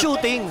 Sa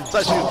shooting.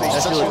 Sa shooting.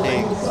 Sa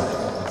shooting.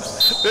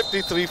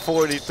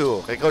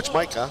 53-42. Kay Coach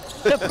Mike ha?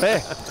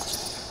 Siyempre.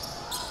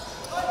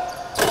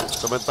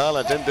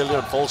 Samantala,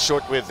 Dendelion falls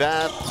short with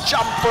that.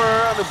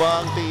 Jumper! Ano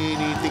ba ang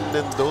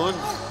tinitingnan doon?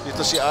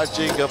 Dito si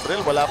RJ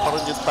Gabriel. Wala pa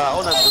rin yung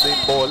tao. Nandun na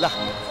yung bola.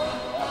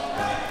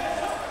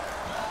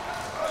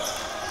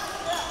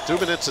 2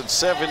 minutes and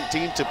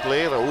 17 to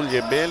play. Raul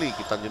Yemeli,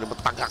 kita nyo naman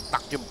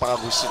tagaktak yung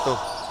pagos ito.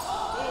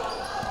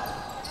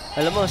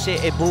 Alam mo, si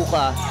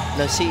Ebuka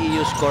ng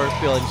CEU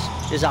Scorpions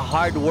is a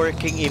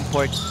hard-working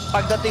import.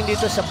 Pagdating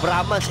dito sa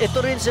Brahmans,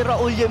 ito rin si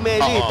Raul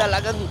Yemeli.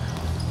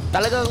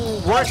 Talagang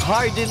work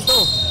hard din to.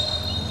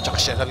 Tsaka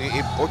siya lang yung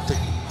import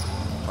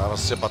para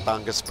sa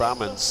Batangas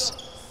Brahmans.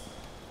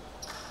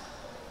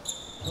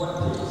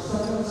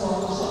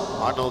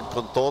 Arnold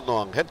Contorno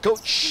ang head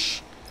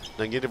coach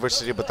ng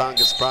University of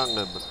Batangas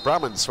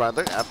Brahmans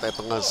rather. At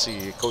ito nga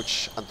si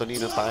Coach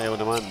Antonino Tayo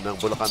naman ng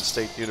Bulacan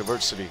State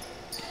University.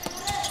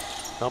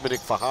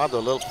 Dominic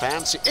Fajardo, a little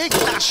fancy.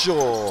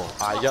 Ignacio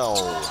ayaw.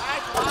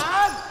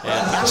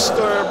 And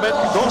Master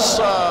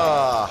Mendoza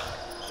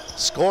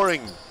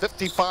scoring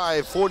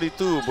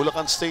 55-42,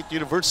 Bulacan State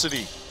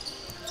University.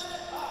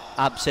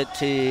 Absent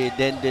si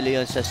Den De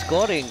Leon sa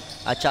scoring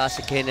at saka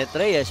si Kenneth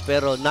Reyes,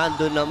 pero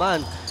nandun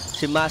naman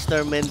si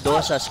Master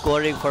Mendoza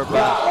scoring for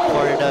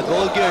the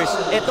Gold Gears.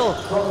 Ito,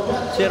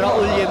 si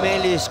Raul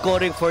Yemeli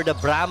scoring for the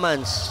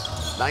Brahmans.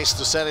 Nice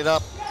to set it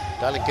up.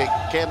 Galing kay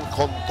Ken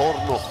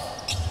Contorno.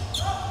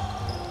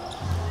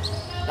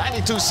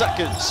 92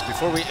 seconds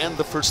before we end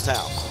the first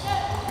half.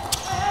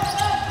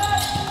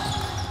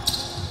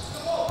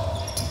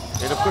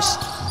 And of course,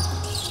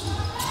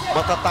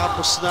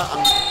 matatapos na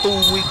ang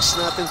 2 weeks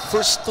natin,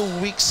 first 2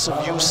 weeks of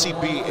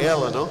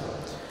UCBL, ano?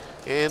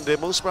 And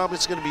most probably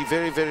it's going to be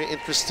very, very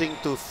interesting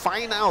to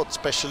find out,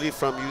 especially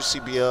from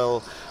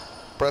UCBL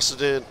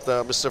President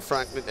Mr.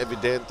 Franklin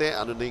Evidente,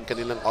 ano na yung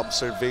kanilang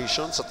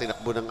observation sa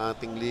tinakbo ng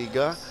ating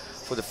liga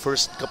for the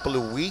first couple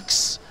of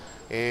weeks.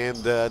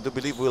 And I do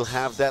believe we'll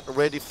have that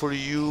ready for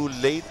you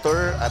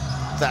later at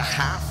the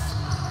half.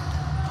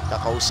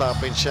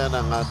 Kakausapin siya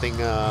ng ating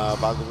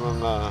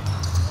bagong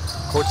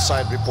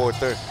courtside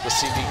reporter, na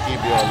si Nicky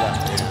Viola.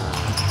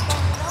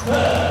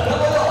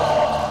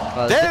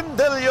 Dan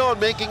De Leon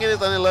making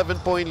it an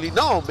 11-point lead.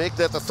 No, make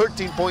that a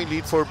 13-point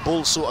lead for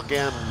BulSU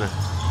again.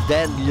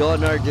 Then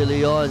Leonard De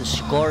Leon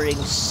scoring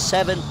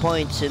 7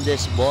 points in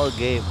this ball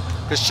game.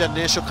 Christian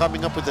Nesio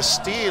coming up with a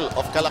steal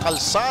of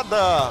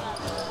Calacalzada.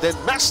 Then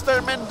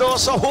Master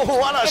Mendoza,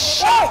 what a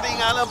shot! Di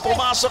nga lang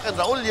pumasok, and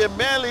Raul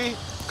Yemeli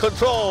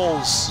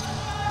controls.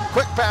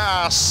 Quick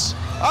pass.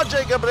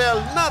 Ajay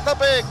Gabriel,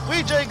 natapik.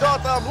 VJ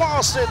Gotham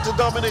lost it to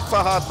Dominic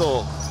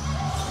Fajardo.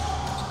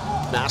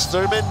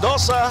 Master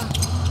Mendoza.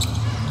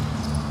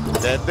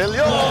 Den De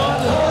Leon.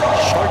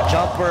 Short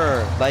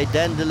jumper by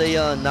Den De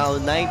Leon. Now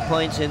 9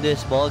 points in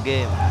this ball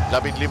game.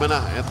 15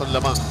 na. Itong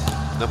lamang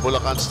ng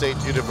Bulacan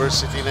State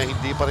University na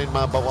hindi pa rin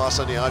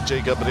mabawasan ni Ajay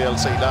Gabriel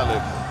sa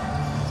ilalim.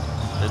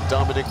 And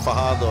Dominic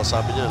Fajardo,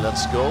 sabi niya,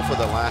 let's go for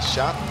the last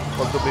shot.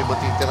 Although may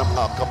matitirang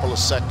a couple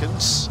of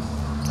seconds.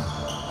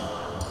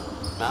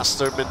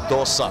 Master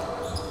Mendoza.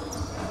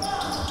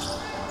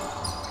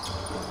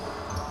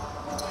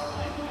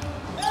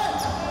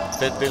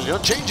 Den De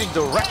Leon changing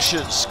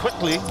directions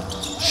quickly.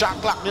 Shot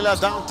clock nila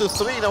down to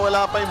 3.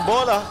 Nawala pa yung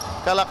bola.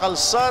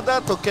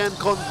 Calacalzada to Ken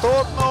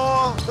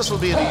Contorno. This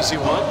will be an easy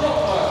one.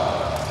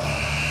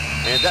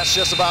 And that's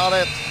just about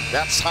it.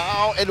 That's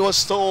how it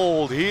was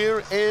told here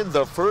in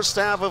the first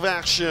half of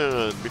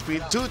action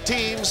between two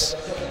teams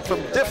from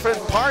different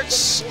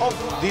parts of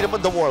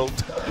the world.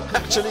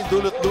 Actually,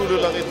 dulot-dulo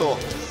lang ito.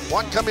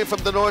 One coming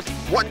from the north,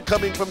 one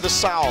coming from the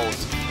south.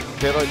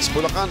 Pero it's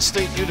Bulacan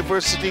State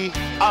University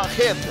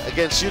ahead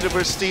against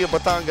University of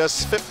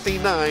Batangas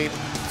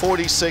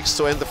 59-46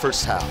 to end the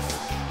first half.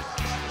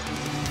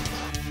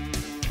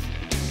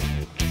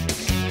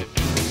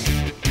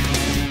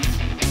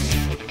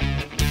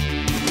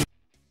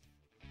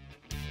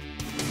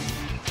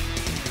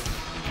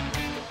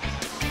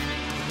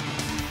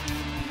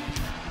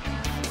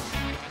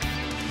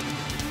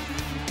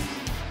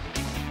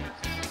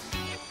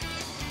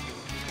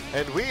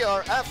 And we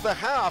are at the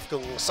half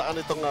kung saan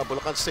itong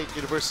Bulacan State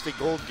University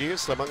Gold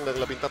Gears lamang ng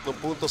 13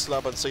 puntos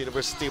laban sa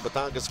University of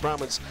Batangas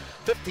Brahmans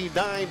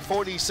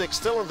 59-46.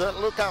 Still on the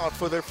lookout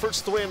for their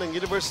first win ng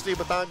University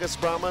of Batangas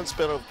Brahmans,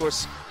 pero of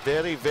course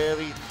very,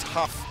 very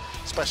tough.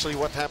 Especially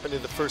what happened in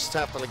the first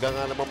half. Talaga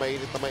nga naman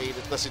mainit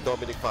na si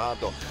Dominic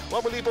Fajardo.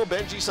 Muli po,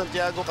 Benji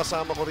Santiago,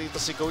 kasama ko rito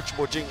si Coach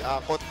Bojing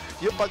Akot.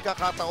 Yung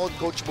pagkakataon,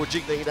 Coach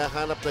Bojing, na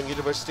hinahanap ng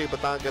University of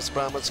Batangas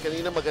Brahmans.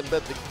 Kanina maganda,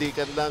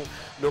 dikdikan lang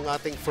nung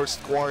ating first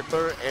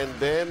quarter. And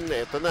then,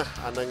 eto na,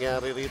 ang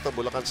nangyari rito,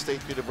 Bulacan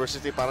State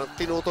University. Parang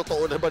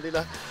tinutotoo na ba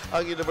nila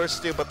ang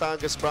University of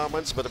Batangas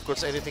Brahmans? But of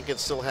course, anything can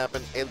still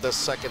happen in the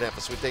second half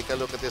as we take a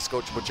look at this,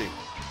 Coach Bojing.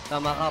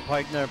 Tama ka,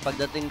 partner.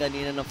 Pagdating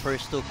kanina ng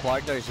first 2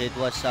 quarters, it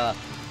was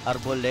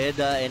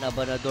Arboleda and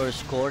Abanador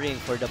scoring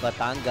for the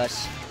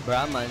Batangas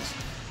Brahmans.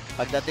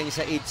 Pagdating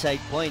sa 8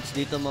 side points,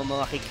 dito mo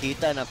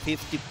makikita na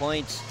 50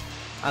 points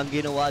ang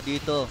ginawa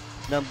dito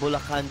ng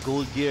Bulacan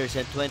Gold Gears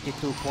and 22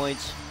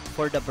 points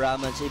for the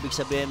Brahmans. Ibig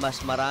sabihin, mas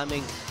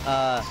maraming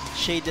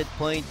shaded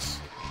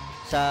points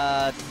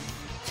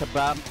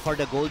for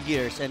the Gold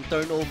Gears, and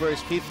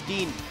turnovers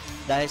 15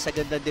 dahil sa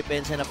gandang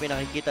depensa na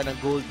pinakikita ng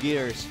Gold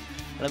Gears.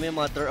 Alam mo yung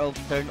mga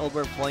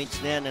turnover points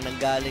na yan na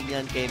nanggaling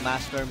yan kay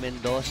Master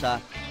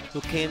Mendoza.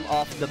 who came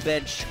off the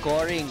bench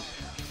scoring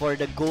for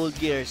the Gold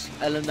Gears.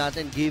 Alam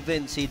natin,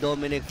 given si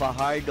Dominic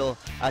Fajardo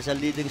as a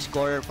leading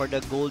scorer for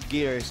the Gold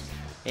Gears.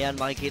 Ayan,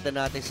 makikita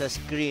natin sa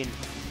screen.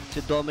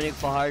 Si Dominic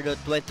Fajardo,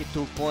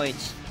 22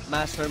 points.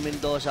 Master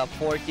Mendoza,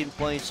 14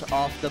 points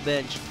off the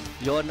bench.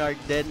 Leonard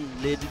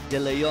De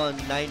Leon,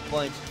 9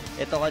 points.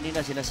 Ito kanina,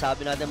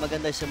 sinasabi natin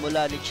maganda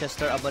simula ni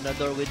Chester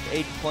Abanador with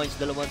 8 points,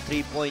 2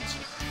 3 points.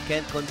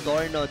 Kent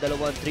Contorno, 2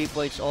 3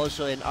 points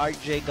also. And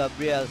RJ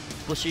Gabriel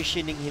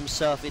positioning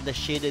himself in the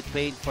shaded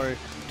paint for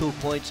 2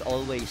 points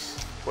always.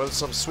 Well,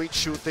 some sweet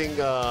shooting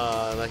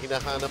na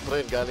hinahanap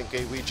rin galing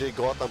kay VJ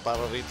Gotham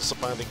para rito sa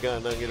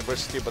panigan ng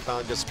University of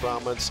Batangas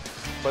Brahmans.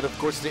 But of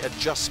course, the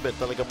adjustment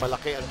talaga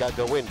malaki ang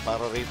gagawin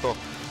para rito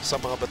sa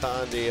mga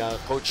bataan ni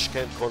Coach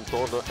Ken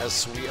Contorno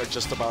as we are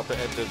just about to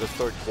enter the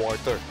third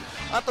quarter.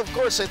 At of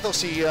course, ito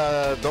si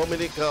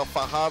Dominic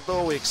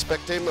Fajardo. We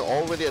expect him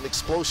already an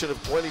explosion of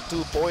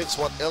 22 points.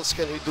 What else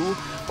can he do?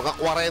 Mga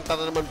 40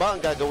 na naman ba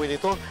ang gagawin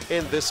ito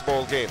in this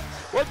ball game?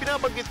 Well,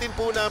 binabanggit din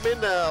po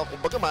namin na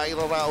kumbaga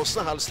mairaraos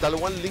na halos 2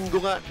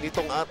 linggo nga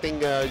nitong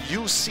ating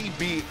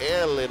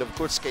UCBL. And of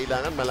course,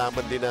 kailangan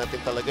malaman din natin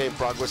talaga yung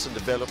progress and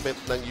development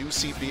ng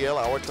UCBL,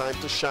 our time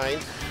to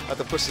shine. At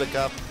of course,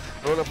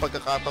 nagkaroon ng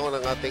pagkakataon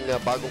ng ating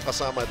bagong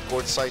kasama at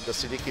courtside na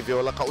si Nikki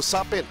Viola.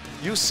 Kausapin,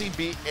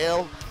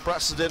 UCBL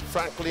President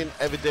Franklin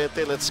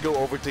Evidente. Let's go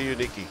over to you,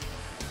 Nikki.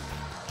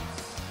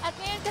 At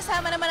ngayon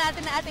kasama naman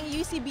natin na ating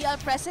UCBL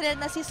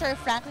President na si Sir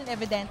Franklin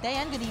Evidente.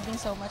 Ayan, good evening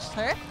so much,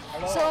 sir.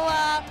 Hello. So,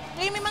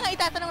 ngayon may mga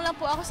itatanong lang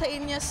po ako sa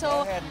inyo.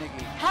 So, Go ahead,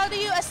 Nikki. How do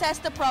you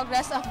assess the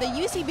progress of the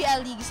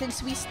UCBL League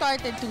since we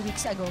started 2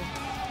 weeks ago?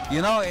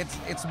 You know,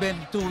 it's been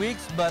 2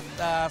 weeks, but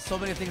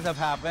so many things have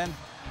happened.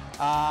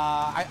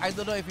 I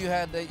don't know if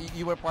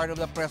you were part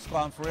of the press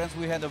conference.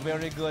 We had a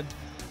very good,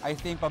 I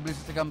think,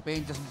 publicity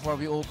campaign just before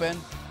we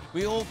opened.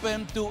 We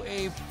opened to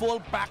a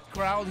full-packed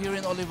crowd here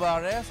in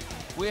Olivares.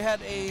 We had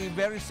a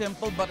very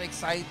simple but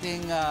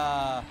exciting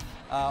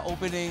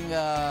opening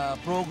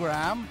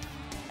program,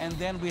 and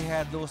then we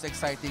had those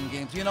exciting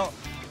games. You know,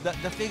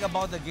 the thing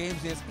about the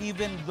games is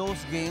even those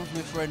games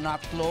which were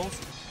not close,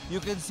 you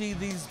can see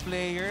these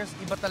players,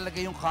 iba talaga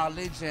yung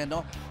college, you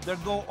know? They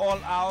go all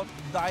out,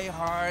 die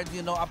hard,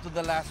 you know, up to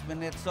the last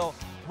minute. So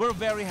we're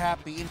very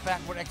happy. In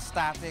fact, we're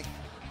ecstatic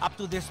up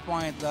to this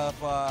point of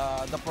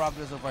the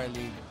progress of our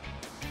league.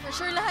 For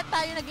sure, lahat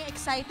tayo naging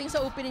exciting sa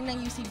opening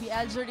ng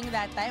UCBL during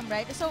that time,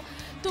 right? So,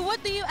 to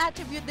what do you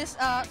attribute this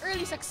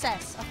early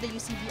success of the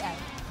UCBL?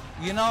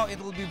 You know, it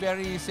will be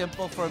very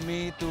simple for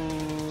me to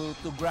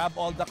grab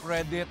all the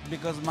credit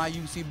because my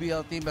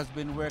UCBL team has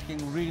been working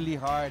really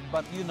hard.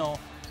 But you know,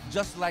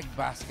 just like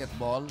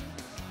basketball,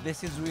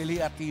 this is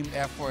really a team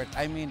effort.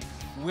 I mean,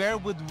 where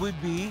would we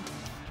be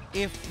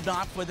if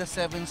not for the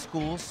 7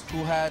 schools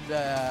who had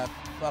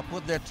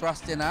put their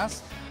trust in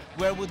us?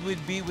 Where would we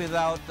be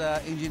without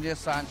Engineer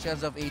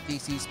Sanchez of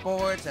ATC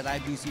Sports and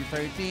IBC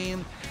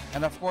 13,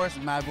 and of course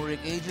Maverick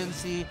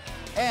Agency,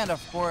 and of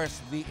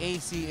course the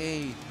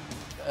ACA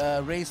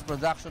race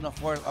production of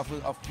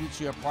which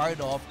you're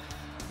part of.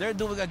 They're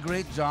doing a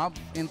great job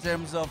in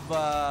terms of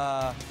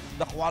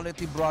the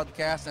quality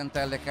broadcast and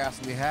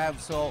telecast we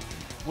have. So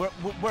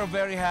we're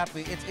very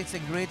happy. It's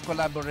a great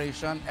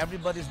collaboration.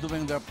 Everybody's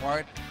doing their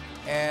part,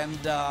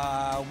 and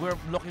we're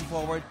looking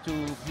forward to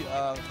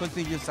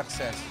continued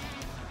success.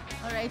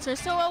 All right, sir.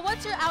 So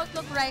what's your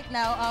outlook right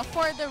now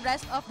for the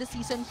rest of the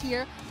season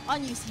here on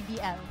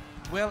UCBL?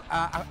 Well,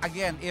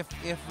 again, if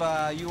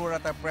you were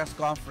at a press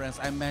conference,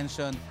 I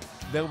mentioned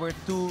there were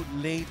 2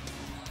 late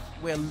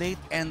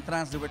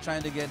entrants. They were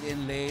trying to get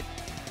in late.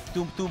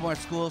 Two more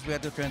schools, we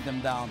had to turn them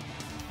down.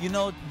 You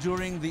know,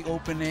 during the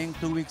opening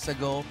 2 weeks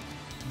ago,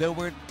 there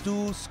were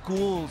 2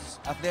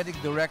 schools, athletic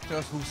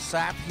directors who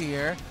sat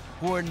here,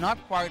 who were not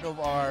part of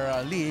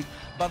our league,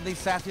 but they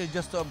sat here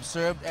just to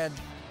observe. And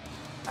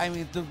I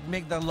mean, to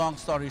make the long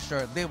story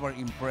short, they were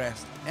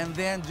impressed. And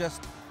then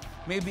just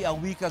maybe a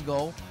week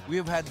ago,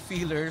 we've had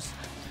feelers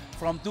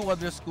from 2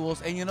 other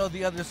schools. And you know,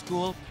 the other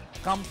school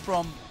comes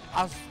from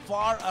as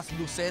far as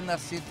Lucena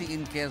City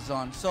in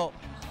Quezon. So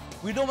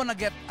we don't want to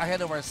get ahead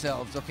of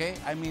ourselves, okay?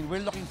 I mean,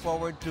 we're looking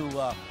forward to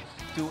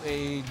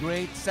a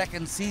great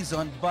second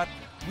season, but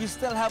we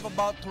still have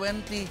about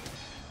 20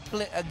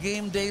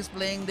 playing days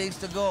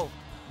to go.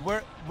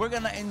 We're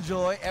gonna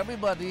enjoy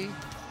everybody.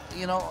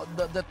 You know,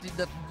 the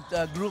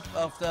group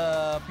of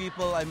the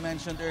people I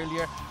mentioned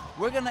earlier,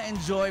 we're gonna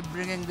enjoy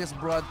bringing this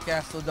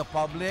broadcast to the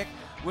public.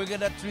 We're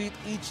gonna treat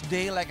each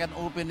day like an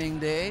opening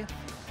day.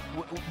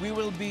 We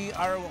will be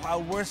our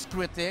worst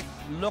critic,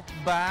 look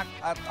back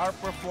at our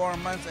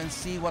performance and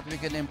see what we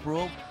can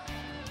improve.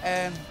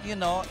 And you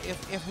know,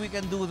 if we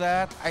can do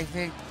that, I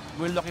think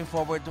we're looking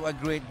forward to a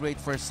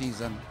great first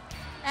season.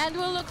 And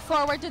we'll look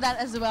forward to that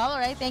as well. All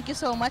right, thank you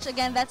so much.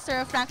 Again, that's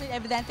Sir Franklin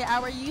Evidente,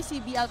 our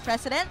UCBL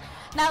president.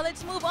 Now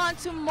let's move on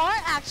to more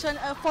action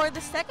for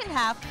the second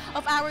half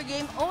of our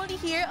game only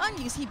here on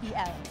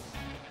UCBL.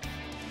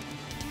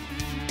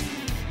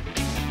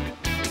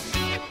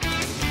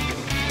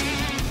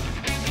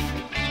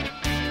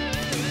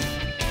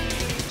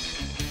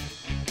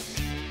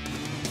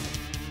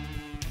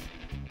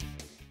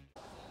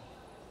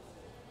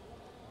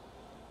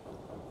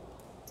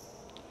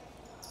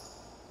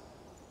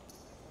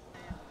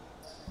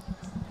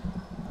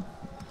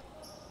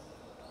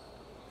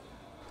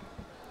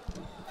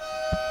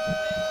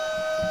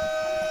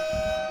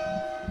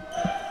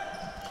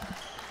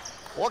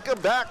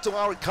 Welcome back to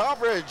our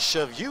coverage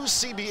of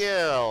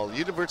UCBL,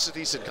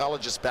 Universities and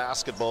Colleges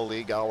Basketball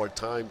League. Our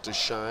time to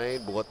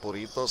shine. Buhat po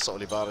rito sa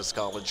Olivares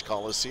College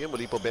Coliseum.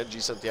 Muli po Benji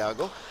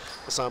Santiago.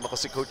 Kasama ko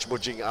si Coach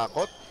Bujing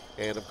Akot.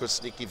 And of course,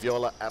 Nikki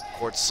Viola at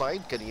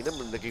courtside. Kanina,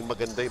 naging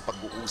maganda yung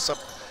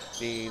pag-uusap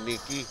ni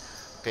Nikki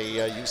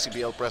kay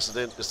UCBL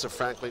President Mr.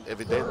 Franklin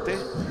Evidente.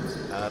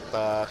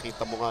 At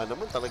kita mo nga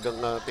naman talagang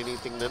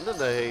tinitingnan na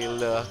dahil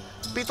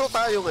pito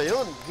tayo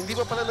ngayon. Hindi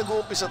pa pala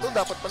nag-uumpisa to,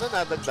 dapat pala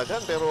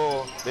nadagdagan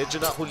pero medyo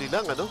nahuli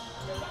lang, ano?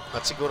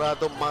 At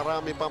sigurado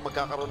marami pa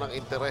magkakaroon ng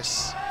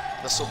interes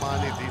na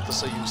sumali dito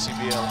sa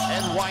UCBL.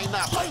 And why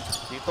not?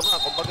 Dito nga,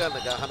 kumbaga,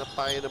 naghahanap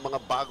tayo ng mga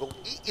bagong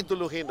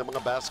iiduluhin ng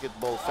mga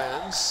basketball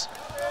fans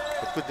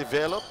that could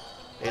develop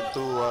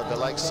into the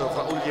likes of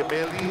Raul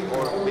Yameli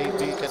or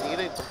maybe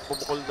kanina itong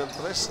pumukol ng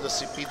tres na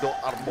si Pido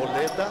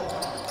Arboleda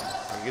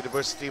ng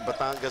University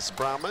Batangas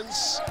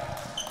Brahmans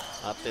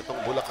at itong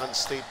Bulacan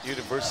State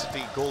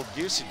University Gold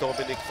Gear si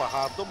Dominic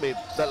Fajardo may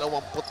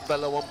 22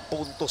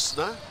 puntos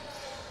na.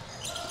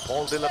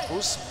 Paul De La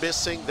Cruz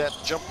missing that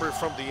jumper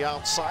from the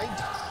outside.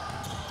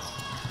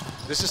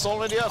 This is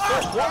already a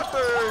third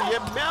quarter.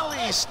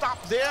 Yameli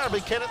stopped there by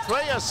Kenneth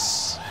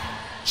Reyes.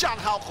 John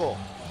Hauco.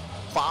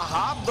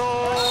 Fajardo!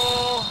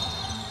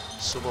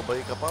 Sumabay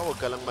ka pa, huwag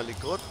ka lang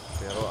malikot.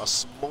 Pero a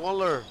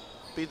smaller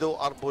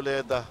Pido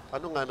Arboleda,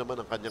 ano nga naman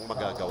ang kanyang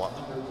magagawa?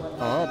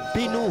 Oh,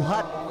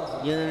 binuhat.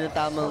 Yun ang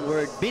tamang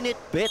word.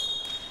 Binitbit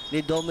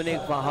ni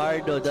Dominic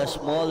Fajardo, the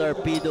smaller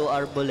Pido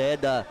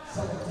Arboleda.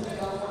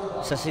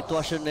 Sa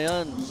sitwasyon na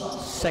yun,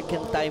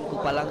 second time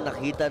ko palang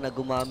nakita na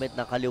gumamit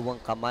ng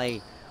kaliwang kamay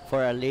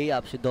for a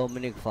layup si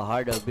Dominic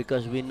Fajardo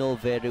because we know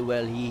very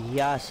well he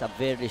has a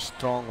very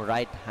strong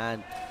right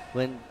hand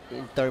when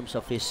in terms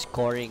of his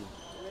scoring.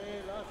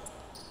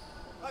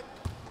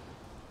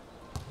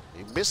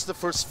 He missed the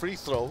first free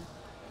throw.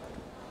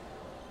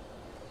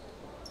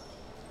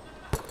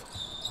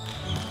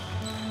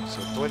 So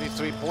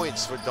 23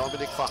 points for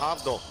Dominic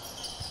Fajardo.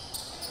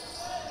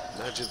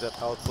 Imagine that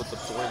output of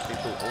 22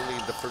 only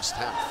in the first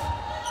half.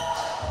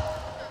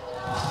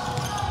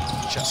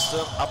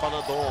 Chester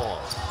Abanador.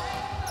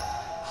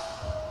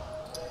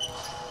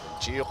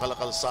 Gio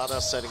Calacalzada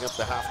setting up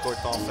the half-court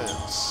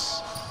offense.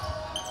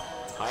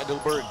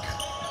 Heidelberg.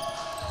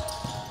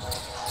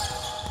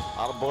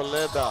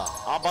 Arboleda.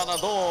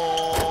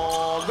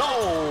 Abanador. No!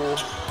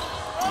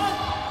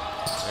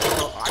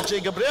 Ito,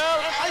 RJ Gabriel.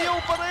 Ayaw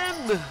pa rin.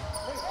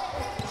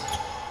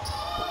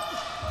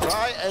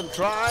 Try and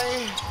try.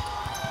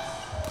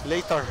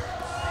 Later.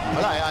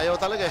 Wala, ayaw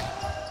talaga eh.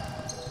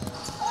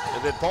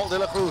 And then Paul De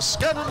La Cruz.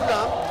 Ganun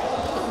lang.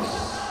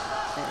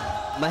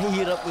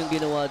 Mahirap yung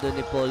ginawa doon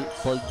ni Paul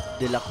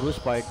De La Cruz,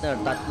 partner.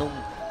 Tatlong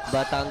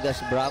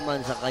Batangas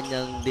Brahman sa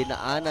kanyang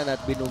dinaanan at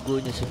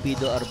binugo niya si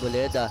Pido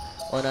Arboleda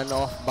on an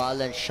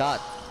off-balance shot.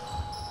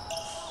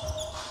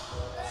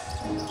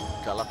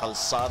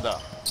 Calacalzada.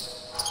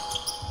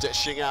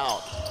 Dishing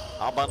out.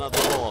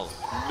 Abanador.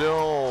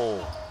 No.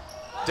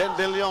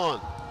 Dendelion.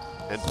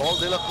 And Paul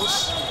De La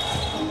Cruz.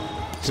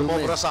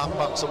 Sumobra sa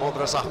hakbang,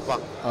 sumobra sa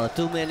hakbang.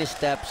 Too many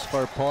steps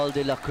for Paul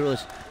De La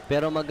Cruz.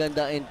 Pero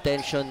maganda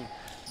intention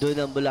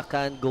doon ng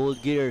Bulacan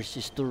Gold Gears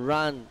is to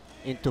run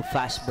into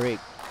fast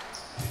break.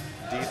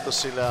 Dito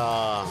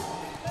sila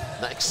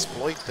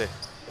na-exploit eh.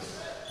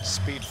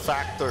 Speed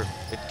factor.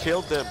 It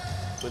killed them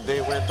when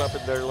they went up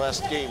in their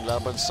last game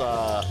laban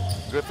sa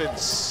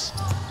Griffins.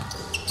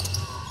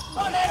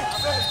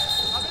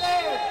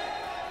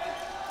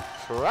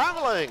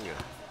 Traveling.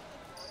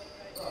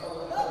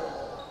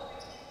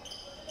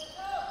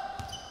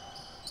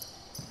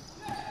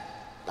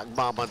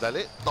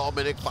 Nagmamadali.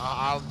 Dominic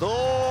Fajardo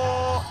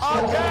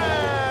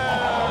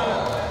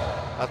again!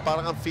 At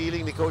parang ang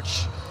feeling ni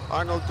Coach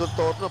Arnold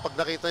Contorno pag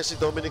nakita niya si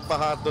Dominic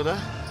Fajardo na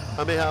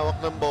may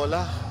hawak ng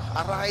bola,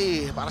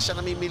 aray, para siya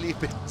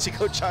namimilipit si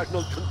Coach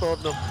Arnold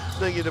Contorno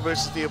ng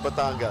University of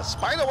Batangas.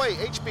 By the way,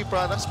 HP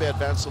Products may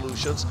advanced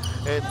solutions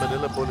and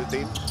Manila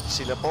Bulletin.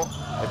 Sila po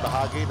ay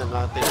bahagi ng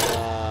ating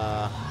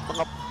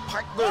mga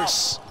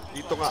partners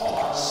dito nga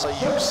sa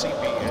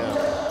UCBL.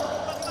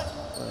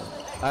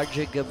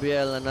 RJ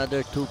Gabriel, another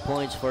 2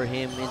 points for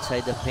him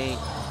inside the paint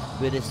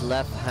with his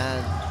left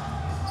hand.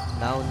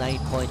 Now 9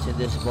 points in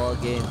this ball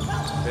game.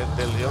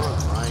 Dendelion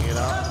trying it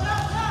out.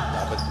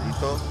 Dapat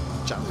dito.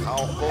 John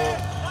Hauco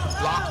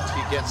blocked.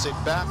 He gets it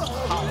back.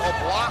 Hauco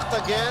blocked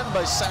again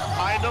by Sam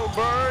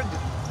Heidelberg.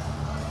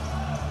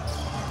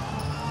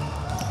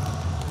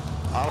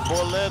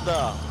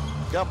 Arboleda.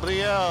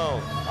 Gabriel.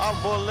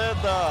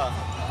 Arboleda.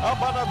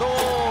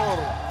 Abanador.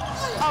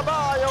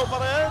 Aba, ayaw pa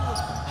rin.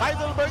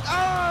 Heidelberg.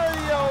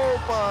 Ayaw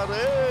pa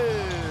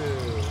rin.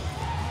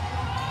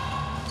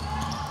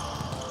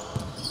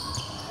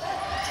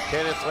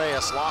 Kenneth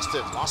Reyes lost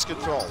it, lost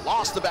control,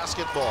 lost the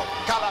basketball.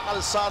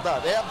 Calacalzada,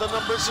 they have the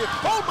numbers here.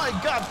 Oh my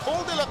God,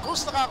 Paul De La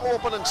Cruz nakakuha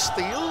pa ng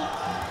steal.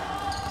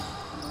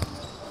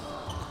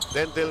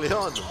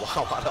 Dendelion,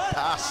 wow, what a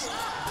pass.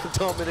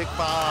 Dominic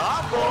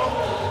Fajardo.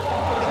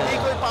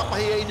 Hindi ko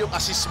ipapahiyain yung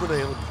assist mo na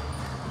yun.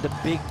 The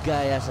big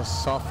guy has a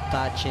soft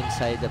touch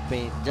inside the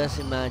paint.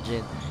 Just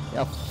imagine,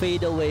 A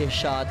fadeaway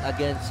shot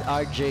against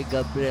RJ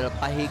Gabriel.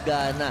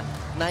 Pahiga na.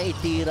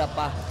 Naitira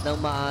pa ng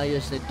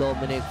maayos ni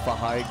Dominic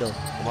Fajardo.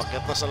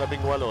 Umakyat na sa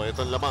 18.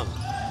 Itong lamang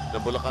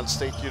ng Bulacan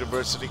State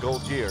University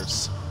Gold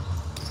Gears.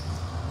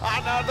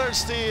 Another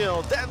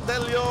steal.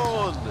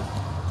 Dendelion.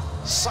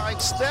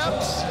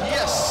 Sidesteps.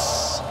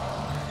 Yes.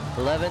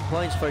 11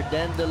 points for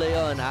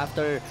Dendelion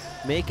after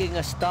making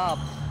a stop.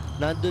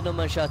 Nandun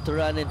naman siya to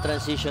run in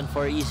transition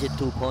for easy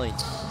 2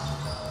 points.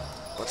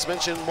 Let's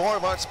mention more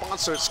of our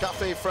sponsors.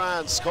 Cafe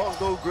France,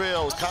 Congo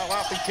Grill,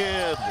 Karate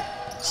Kid,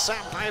 Sam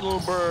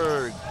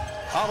Heidelberg,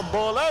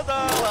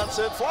 Arboleda, lets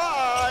it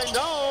fly.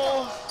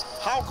 No.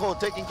 Hauko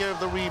taking care of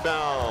the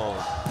rebound.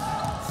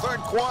 Third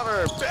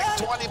quarter, big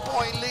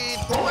 20-point lead,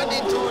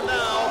 22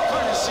 now,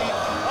 courtesy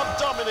of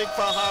Dominic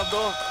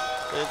Fajardo.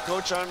 And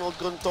Coach Arnold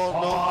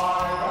Contorno,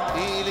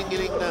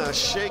 iiling-iling na,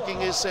 shaking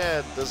his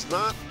head, does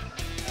not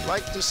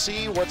like to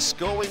see what's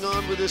going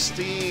on with his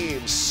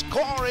team.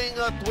 Scoring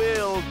at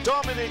will,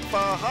 Dominic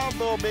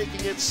Fajardo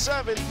making it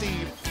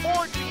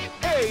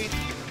 70-48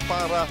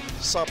 para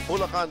sa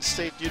Bulacan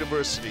State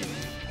University.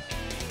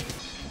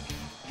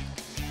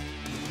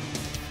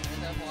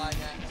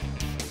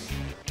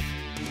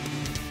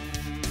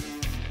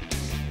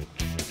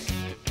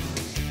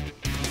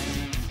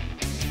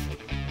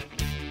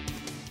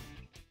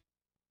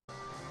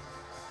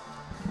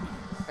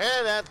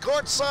 And at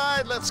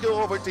courtside, let's go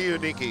over to you,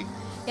 Nikki.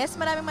 Yes,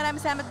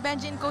 maraming salamat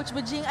Benji and Coach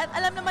Bujing. At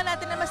alam naman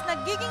natin na mas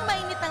nagiging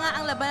mainit na nga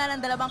ang labanan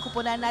ng dalawang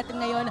kupunan natin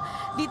ngayon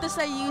dito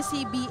sa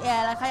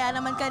UCBL. Kaya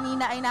naman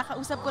kanina ay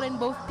nakausap ko rin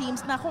both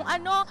teams na kung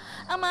ano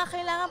ang mga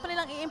kailangan pa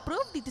nilang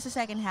i-improve dito sa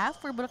second half.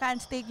 For Bulacan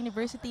State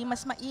University,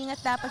 mas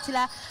maingat dapat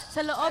sila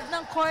sa loob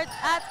ng court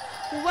at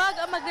huwag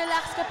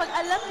mag-relax kapag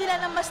alam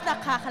nila na mas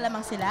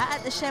nakakalamang sila.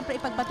 At syempre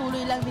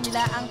ipagpatuloy lang din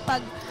nila ang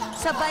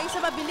pagsabay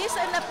sa mabilis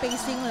na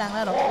pacing lang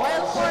laro.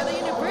 While for the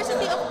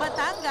University of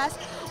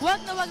Batangas, wag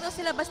na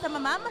sila basta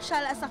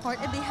mamamasyal sa court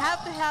and they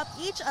have to help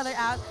each other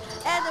out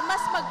and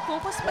mas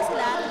mag-focus pa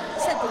sila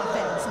sa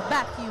defense.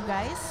 Back to you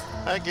guys.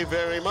 Thank you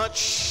very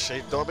much.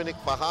 Dominic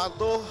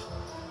Fajardo,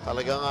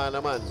 talaga nga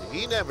naman,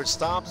 he never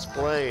stops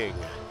playing.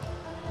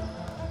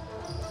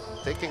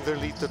 Taking their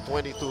lead to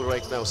 22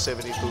 right now,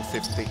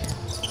 72-50.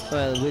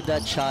 Well, with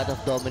that shot of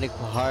Dominic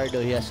Fajardo,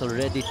 he has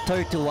already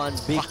 31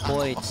 big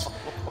points.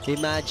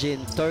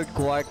 Imagine, third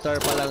quarter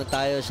pa lang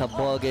tayo sa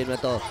ball game na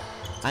to.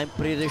 I'm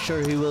pretty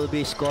sure he will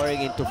be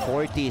scoring into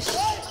 40s.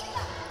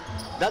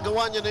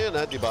 Nagawa niya na yun,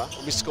 ha, di ba?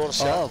 Umiscore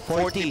siya.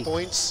 40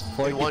 points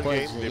in one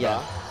game, di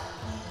ba?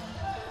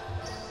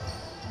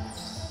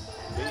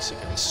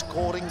 Basically,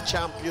 scoring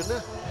champion na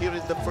here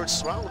in the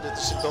first round. Ito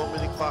si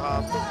Dominic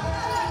Fajardo.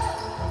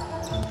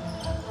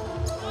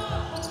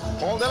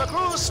 Paul De La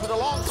Cruz with a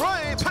long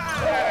three.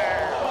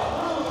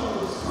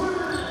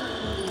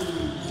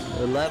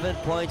 11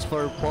 points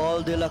for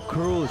Paul De La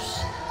Cruz.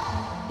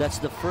 That's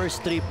the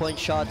first three-point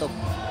shot of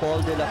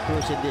Paul De La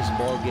Cruz in this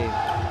ball game.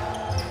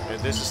 And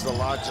this is the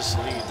largest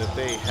lead that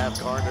they have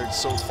garnered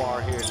so far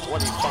here,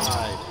 25.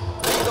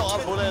 Dito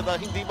Arboleda,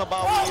 hindi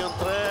mabawi yung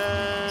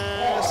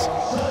tres.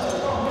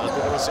 Nandito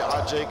naman si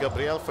RJ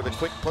Gabriel for the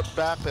quick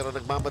putback, pero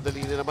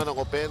nagmamadali na naman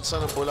ang opensa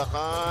ng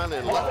Bulacan.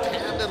 And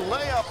left-handed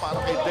layup para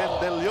kay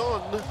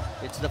Dendelion.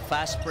 It's the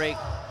fast break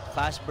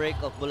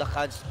of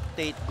Bulacan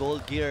State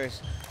Gold Gears,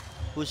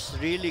 who's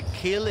really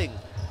killing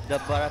the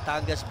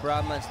Batangas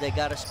Brahmans. They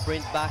gotta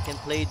sprint back and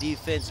play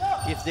defense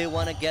if they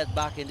want to get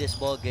back in this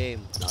ball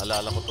game.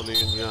 Naalala ko tuloy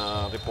yung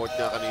report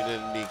niya kanina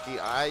ni Nikki.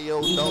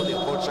 Ayaw daw ni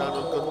Coach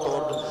Arnold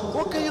Contorno,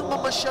 huwag kayong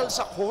mamasyal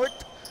sa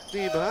court.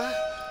 Diba?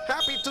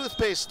 Happy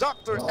Toothpaste,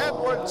 Dr.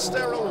 Edward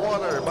Sterile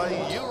Water by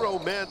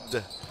Euromed.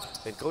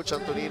 And Coach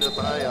Antonino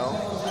Tayaw,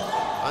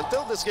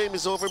 until this game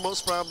is over,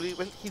 most probably,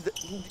 well,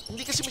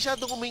 hindi kasi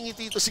masyadong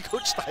umingiti ito si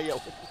Coach Tayaw.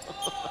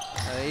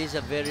 He's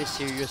a very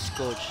serious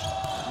coach.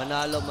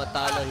 Manalo,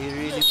 matalo, he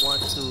really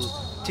wants to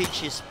teach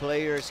his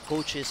players,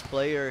 coach his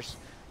players,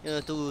 you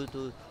know,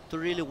 to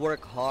really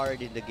work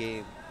hard in the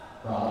game.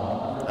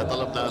 At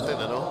alam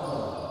natin, ano,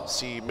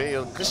 si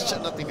Mayor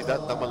Christian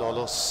Natividad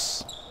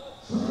Tamalolos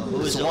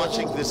who's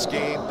watching this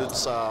game dun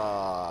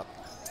sa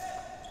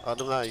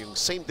ano nga, yung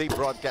same-day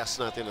broadcast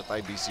natin at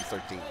IBC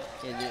 13.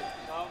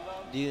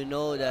 Do you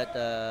know that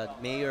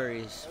Mayor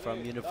is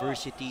from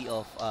University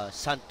of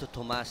Santo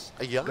Tomas,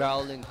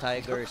 Growling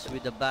Tigers,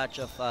 with a batch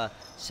of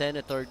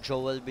Senator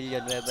Joel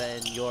Villanueva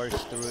and yours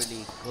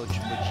truly, Coach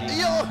Bujing.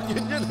 Yun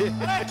eh.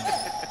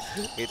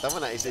 Kita mo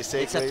na, it's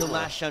a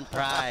Tomasian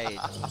pride.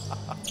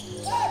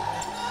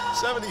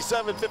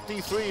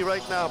 77-53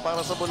 right now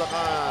para sa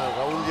Bulacan.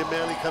 Raul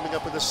Yemeli coming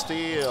up with a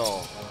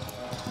steal.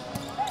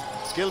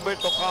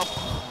 Gilbert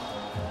Ocampo.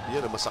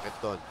 Yun ang masakit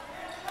doon.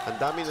 Ang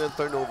dami ng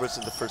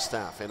turnovers in the first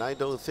half, and I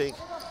don't think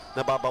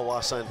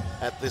nababawasan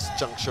at this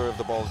juncture of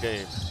the ball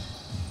game.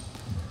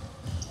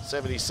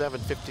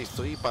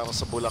 77-53 para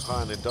sa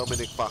Bulacan, and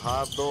Dominic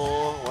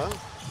Fajardo, well,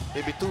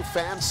 maybe too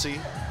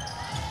fancy.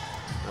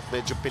 At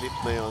medyo pilit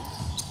na yun.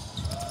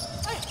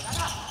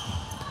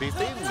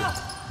 Bitin.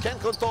 Ken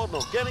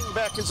Contorno getting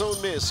back his own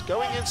miss.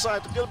 Going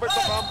inside to Gilbert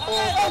Ocampo.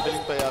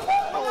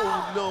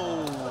 Oh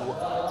no!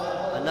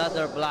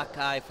 Another black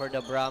eye for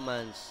the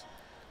Brahmans.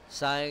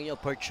 Sayang yung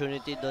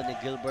opportunity doon ni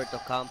Gilbert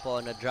Ocampo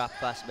on a drop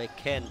pass by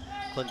Ken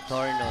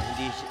Contorno.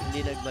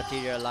 Hindi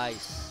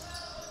nag-materialize.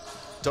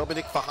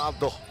 Dominic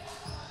Fajardo.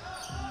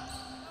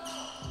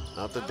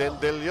 Now to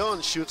Dendelion,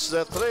 shoots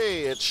the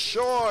three. It's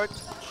short.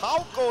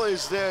 Hauco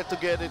is there to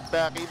get it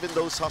back. Even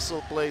those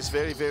hustle plays,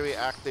 very, very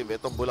active.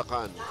 Itong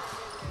Bulacan.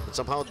 But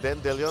somehow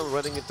Dendelion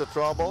running into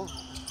trouble.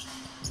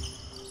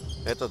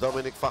 Ito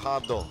Dominic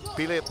Fajardo.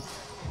 Pilit.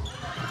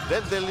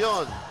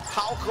 Dendelion.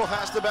 Hauco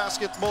has the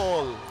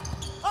basketball.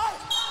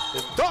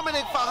 And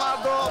Dominic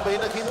Fajardo may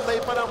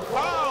naghintay pa ng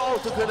foul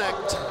to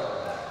connect.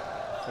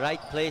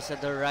 Right place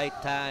at the right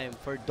time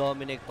for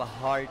Dominic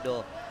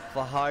Fajardo.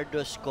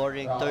 Fajardo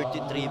scoring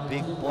 33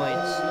 big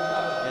points.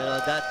 You know,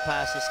 that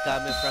pass is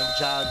coming from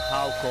John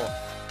Hauco.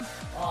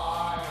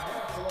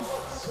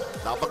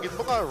 Napagit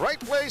mo ka, right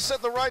place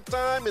at the right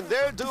time, and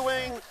they're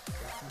doing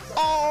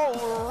all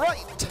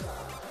right.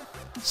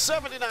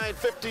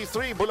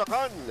 79-53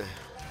 Bulacan.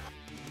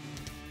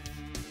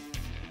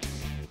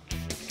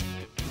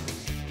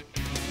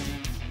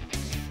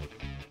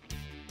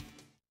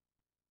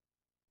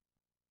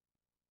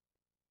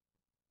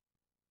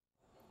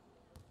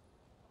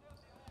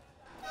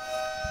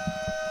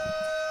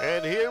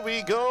 And here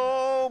we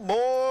go,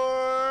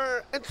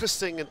 more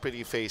interesting and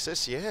pretty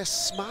faces.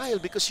 Yes, smile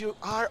because you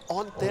are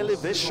on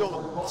television.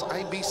 It's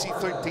IBC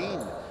 13,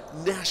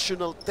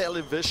 national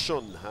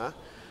television, ha?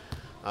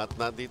 At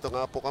nandito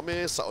nga po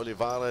kami sa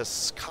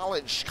Olivares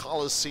College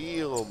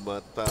Coliseum.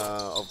 At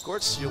of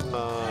course, yung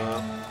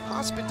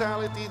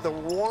hospitality, the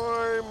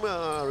warm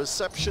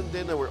reception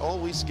din that we're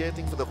always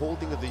getting for the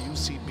holding of the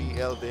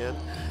UCBL din.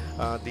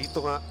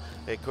 Dito nga,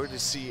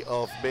 courtesy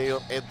of Mayor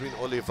Edwin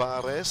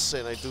Olivares,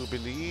 and I do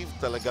believe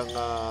talagang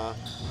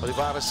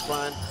Olivares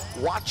fan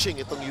watching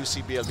itong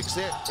UCBL because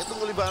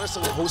itong Olivares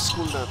ang host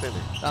school natin.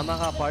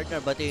 Tama ka, partner.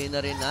 Batiin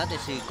na rin natin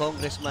si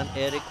Congressman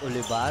Eric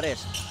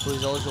Olivares, who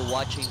is also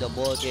watching the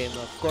ball game.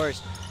 Of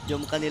course,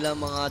 yung kanilang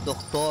mga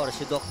doktor,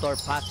 si Dr.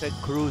 Patrick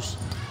Cruz,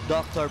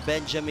 Dr.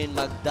 Benjamin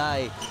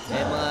Magday,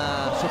 mga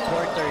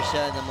supporters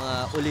yan ng mga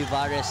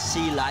Olivares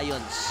Sea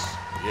Lions.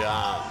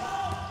 Yeah.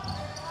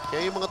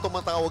 Kaya yung mga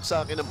tumatawag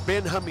sa akin ng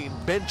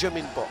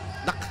Benjamin po.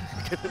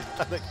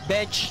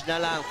 Bench na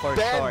lang for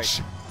short. Bench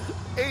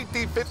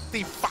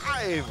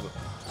 80-55.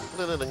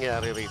 Ano na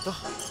nangyari rito?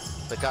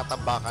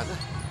 Nagkatambakan na.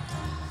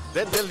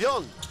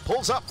 Dendelion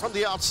pulls up from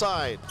the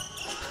outside.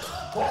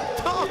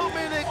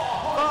 Dominic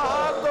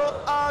Fajardo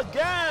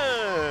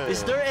again.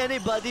 Is there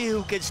anybody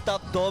who can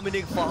stop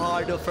Dominic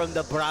Fajardo from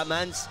the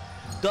Brahmans?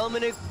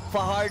 Dominic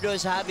Fajardo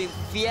is having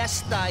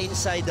fiesta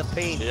inside the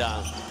paint.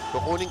 Yeah.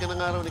 Kukunin ka ng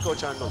araw ni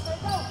Coach Arnold.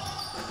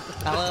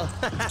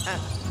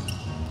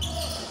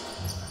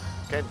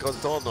 Ken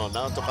Contorno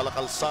now to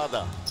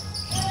Calacalzada.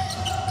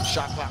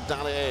 Shot clock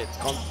down to 8.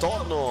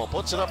 Contorno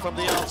puts it up from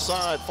the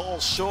outside.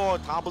 Falls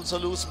short. Habol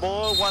sa loose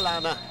ball. Wala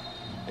na.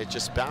 It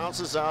just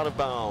bounces out of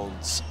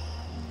bounds.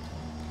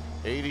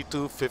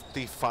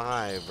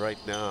 82-55 right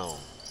now.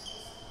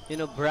 You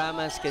know,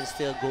 Brahmans can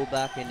still go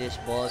back in this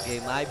ball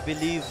game. I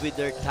believe with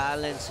their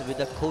talents, with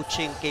the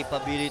coaching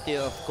capability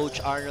of Coach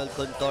Arnold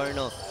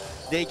Contorno,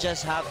 they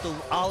just have to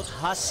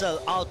out-hustle,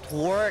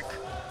 outwork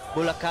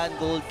Bulacan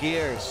Gold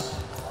Gears.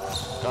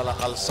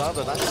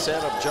 Calacalzada, nice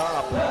setup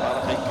job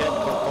para kay Ken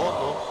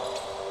Contorno.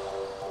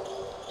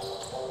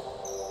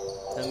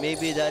 And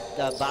maybe that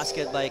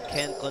basket by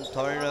Ken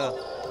Contorno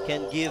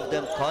can give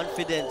them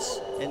confidence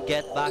and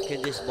get back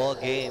in this ball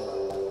game.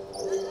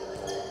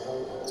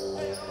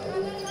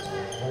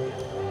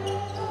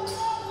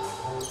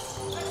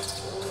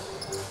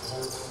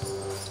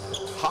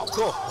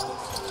 Hauco.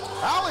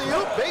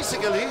 Alley-oop,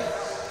 basically,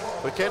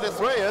 with Kenneth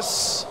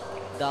Reyes.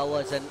 That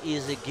was an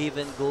easy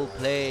give-and-go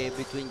play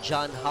between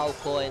John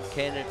Hauco and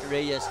Kenneth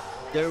Reyes.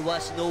 There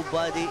was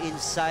nobody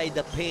inside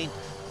the paint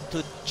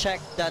to check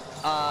that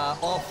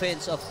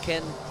offense of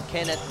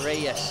Kenneth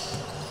Reyes.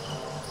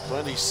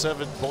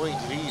 27-point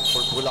lead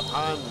for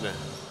Bulacan.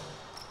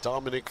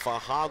 Dominic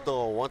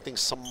Fajardo wanting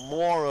some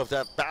more of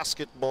that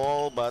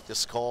basketball, but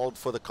is called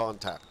for the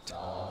contact.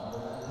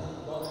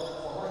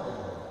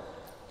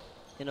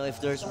 You know,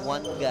 if there's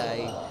one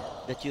guy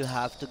that you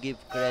have to give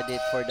credit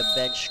for the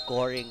bench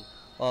scoring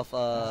of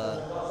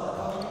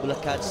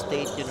Bulacan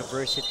State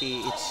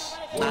University, it's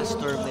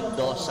Master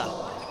Mendoza,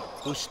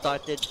 who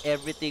started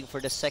everything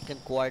for the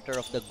second quarter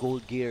of the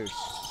Gold Gears.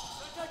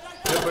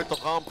 Gilbert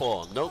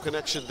Ocampo, no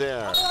connection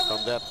there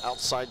from that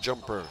outside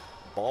jumper.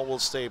 Ball will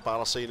stay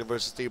para sa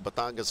University of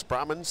Batangas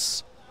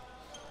Brahmans.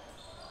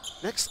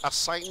 Next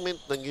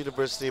assignment ng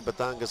University of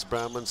Batangas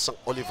Brahmans sa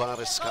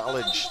Olivares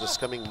College this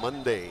coming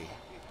Monday.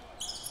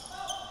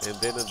 And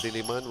then ang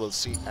Diliman will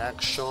see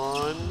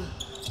action.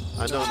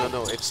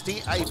 No. It's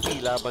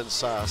TIP laban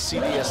sa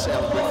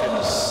CDSL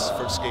Griffins.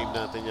 First game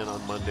natin yan on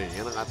Monday.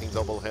 Yan ang ating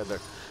doubleheader.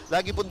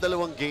 Lagi pong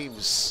dalawang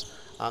games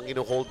ang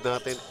ino-hold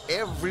natin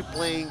every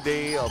playing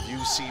day of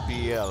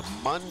UCBL.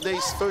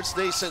 Mondays,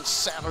 Thursdays, and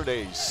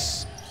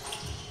Saturdays.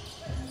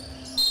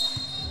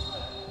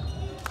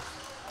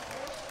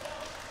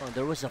 Oh,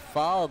 there was a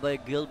foul by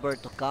Gilbert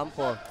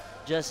Ocampo.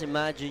 Just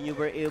imagine you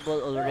were able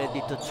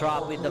already to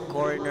trap in the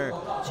corner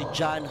si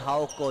John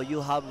Hauco. You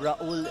have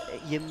Raul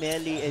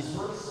Yemeli and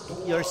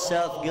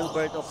yourself,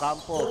 Gilbert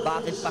Ocampo.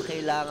 Bakit pa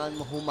kailangan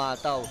mo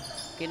humataw?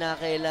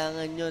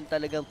 Kinakailangan yun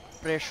talagang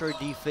pressure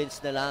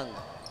defense na lang.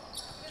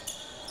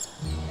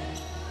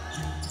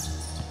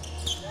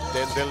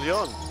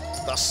 Dendelion,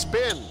 the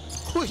spin.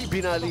 Uy,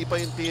 binali pa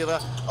yung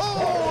tira.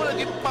 Oh,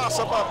 naging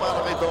pasa pa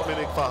para kay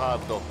Dominic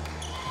Fajardo.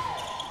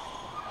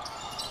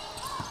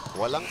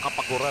 Walang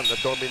kapaguran na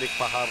Dominic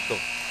Fajardo.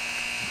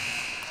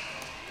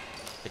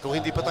 Kung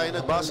hindi pa tayo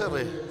nag-buzzer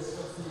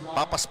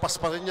papaspas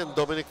pa rin yan,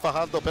 Dominic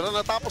Fajardo. Pero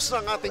natapos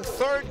na ang ating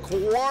third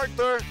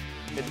quarter.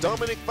 And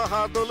Dominic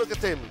Fajardo, look at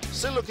him,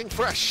 still looking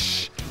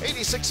fresh.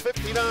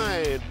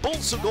 86-59,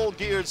 BulSU Gold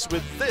Gears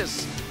with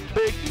this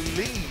big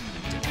lead.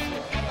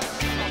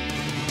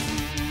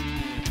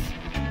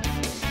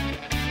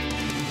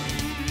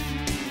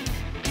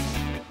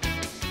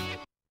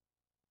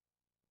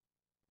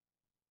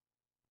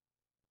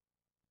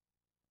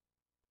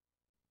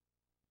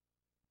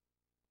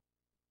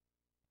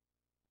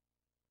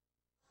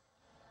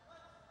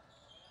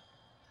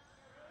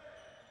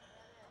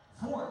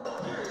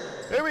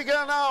 Here we go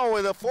now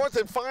with the fourth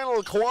and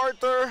final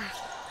quarter.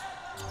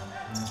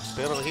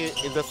 Pero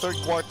in the third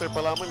quarter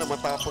pa lamang na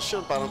matapos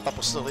yun, parang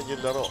tapos na rin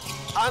yung laro.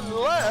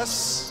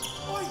 Unless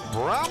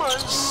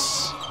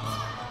Brahmans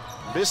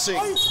missing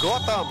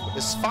Gotham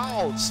is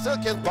fouled, still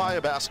can't buy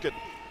a basket.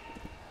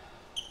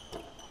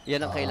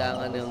 Yan ang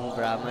kailangan ng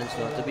Brahmans,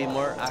 no? To be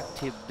more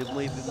active, to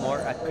be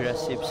more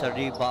aggressive sa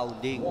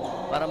rebounding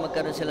para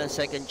magkaroon sila ng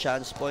second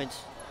chance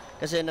points.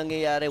 Kasi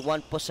nangyayari, one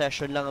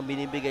possession lang ang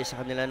binibigay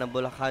sa kanila ng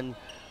Bulacan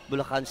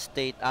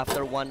State.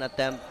 After one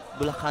attempt,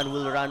 Bulacan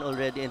will run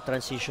already in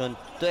transition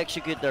to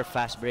execute their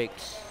fast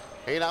breaks.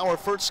 In our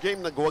first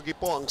game, nagwagi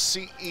po ang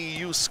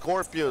CEU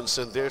Scorpions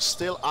and they're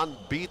still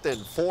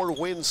unbeaten. 4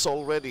 wins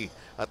already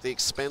at the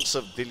expense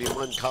of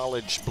Diliman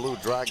College Blue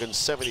Dragons,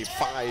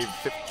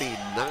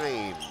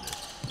 75-59.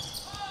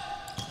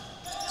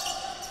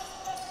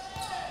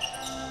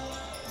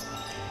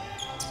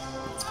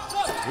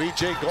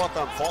 VJ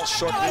Gotham falls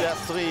short with that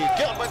 3.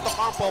 Gilbert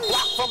Ocampo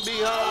blocked from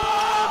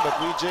behind, but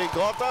VJ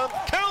Gotham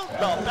killed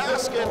the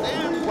basket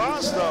and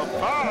was the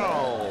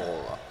foul.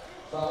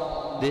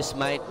 This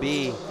might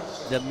be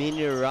the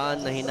mini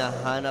run na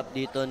hinahanap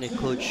dito ni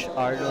Coach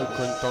Arnold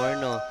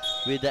Contorno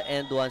with the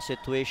end one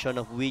situation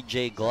of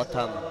VJ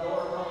Gotham.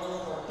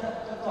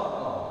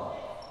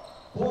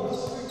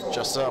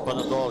 Just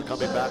Panadol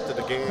coming back to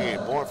the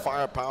game. More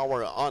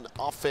firepower on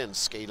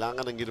offense.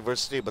 Kailangan ng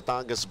University of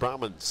Batangas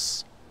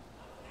Brahmans.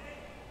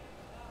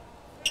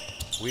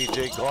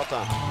 VJ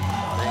Gotham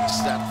makes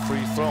that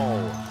free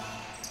throw.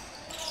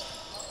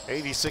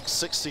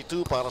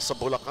 86-62 para sa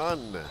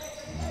Bulacan.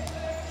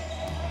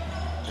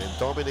 And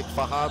Dominic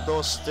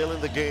Fajardo still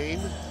in the game.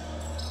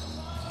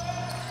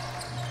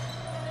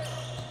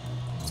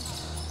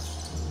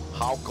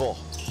 Hauco.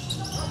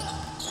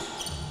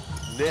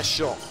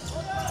 Nesho.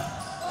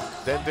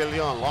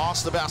 Dendelion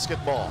lost the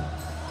basketball.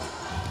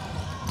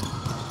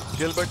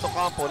 Gilbert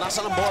Ocampo,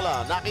 nasa ng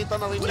bola, nakita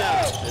na rin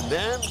niya. And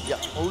then,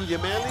 Raul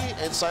Yemeli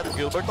inside of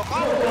Gilbert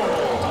Ocampo.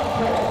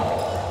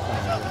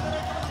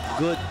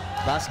 Good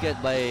basket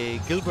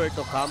by Gilbert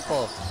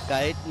Ocampo.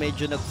 Kahit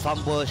medyo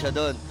nag-fumble siya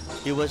doon,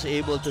 he was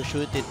able to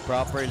shoot it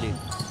properly.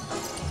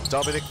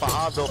 Dominic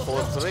Fajardo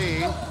for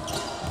 3.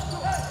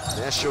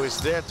 Nesho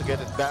is there to get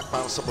it back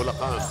para sa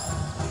Bulacan.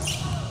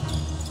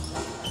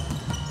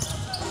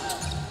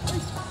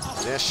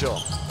 Nesho,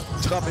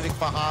 Dominic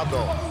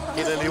Fajardo,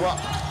 kinaliwa.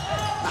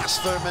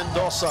 Master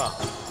Mendoza.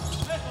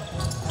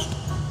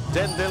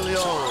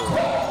 Dendelion.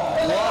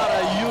 What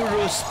a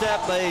Euro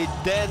step by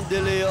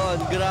Dendelion.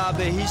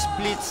 Grabe, he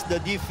splits the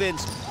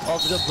defense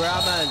of the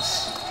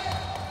Brahmans.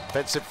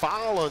 Offensive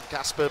foul on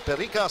Casper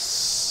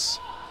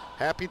Pericas.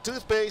 Happy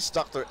Toothpaste,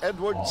 Dr.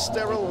 Edward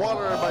Sterile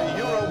Water by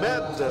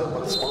Euromed.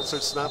 Mga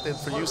sponsors natin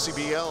for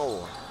UCBL.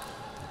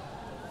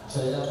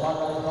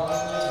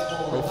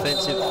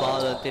 Offensive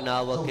foul ang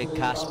tinawag kay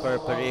Casper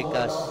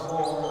Pericas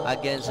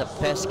against a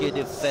pesky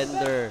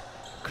defender,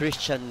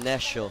 Christian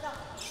Nesho.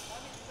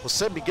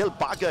 Jose Miguel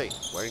Bagay,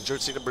 wearing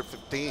jersey number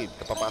 15.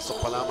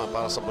 Kapapasok pa lamang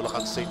para sa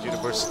Bulacan State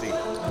University.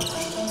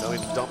 Now in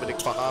Dominic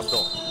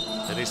Fajardo.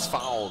 And he's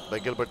fouled by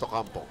Gilbert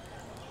Ocampo.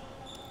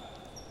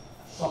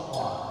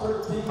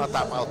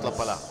 Tap out lang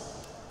pala.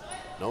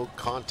 No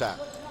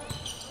contact.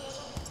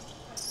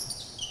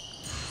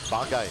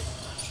 Bagay.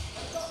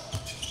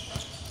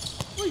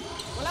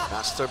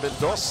 Master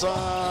Mendoza.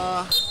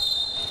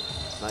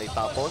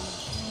 Naitapon.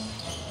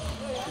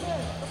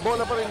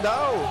 Bola pa rin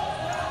daw.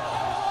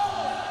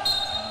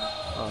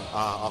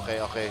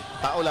 Okay.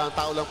 Tao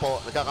lang po.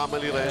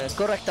 Nagkakamali rin.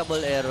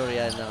 Correctable error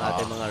yan ng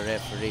ating mga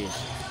referees.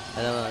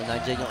 Alam mo,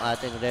 nandiyan yung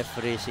ating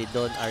referee si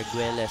Don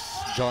Arguelles,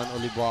 John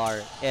Olivar,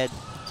 Ed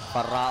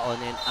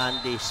Paraon, and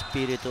Andy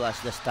Espiritu as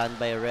the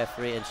standby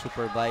referee and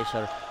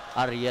supervisor,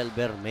 Ariel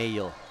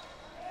Bermejo.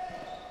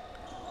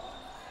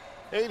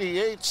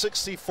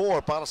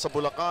 88-64 para sa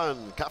Bulacan.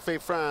 Cafe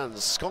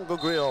France, Congo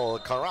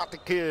Grill, Karate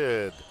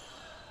Kid.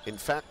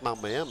 In fact,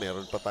 mamaya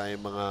meron pa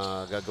tayong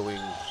mga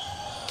gagawing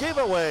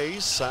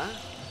giveaways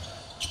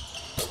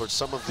for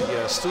some of the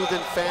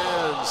student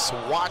fans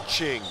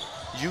watching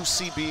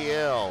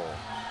UCBL.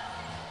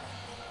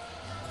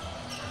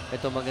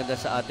 Ito maganda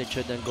sa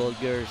attitude ng Gold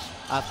Gears.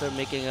 After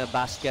making a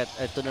basket,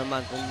 ito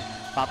naman kung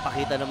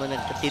papakita naman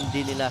ng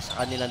katindi nila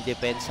sa kanilang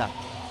depensa.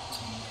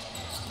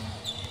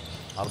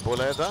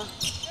 Arboleda,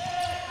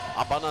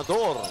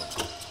 Abanador.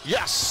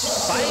 Yes!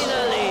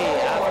 Finally,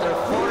 after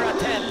 4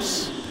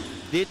 attempts,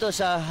 dito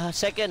sa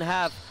second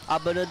half,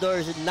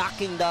 Abanador is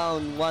knocking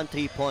down 1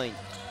 3-point.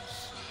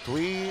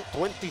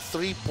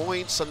 23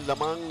 points ang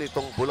lamang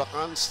nitong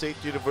Bulacan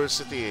State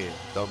University.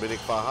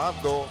 Dominic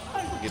Fajardo,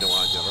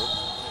 ginawa niya ron.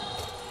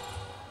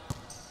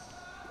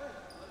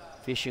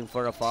 Fishing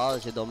for a foul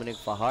si Dominic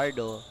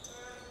Fajardo.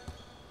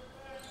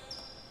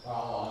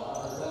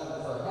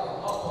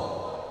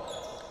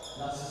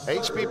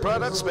 HP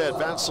Products by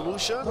Advanced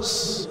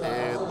Solutions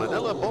and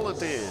Manila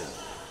Bulletin.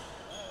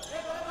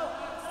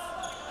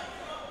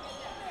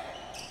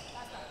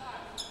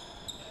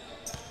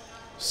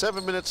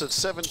 Seven minutes at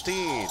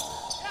 17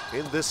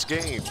 in this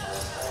game.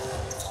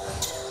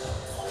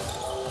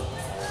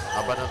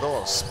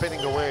 Abanador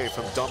spinning away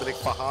from Dominic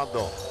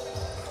Fajardo.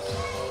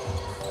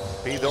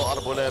 Pido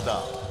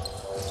Arboleda.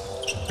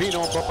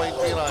 Pinomba pa yung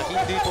tira,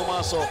 hindi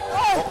pumasok.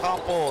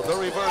 Ocampo, the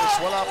reverse,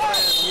 wala pa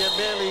rin.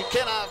 Yemeli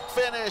cannot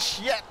finish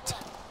yet.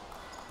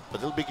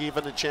 But he'll be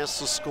given a chance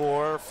to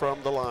score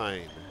from the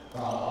line.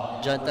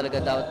 Diyan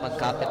talaga dapat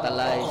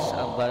mag-capitalize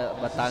ang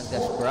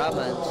Batangas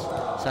Brahmans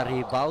sa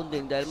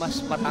rebounding dahil mas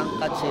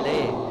matangkad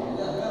sila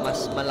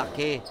mas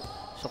malaki.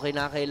 So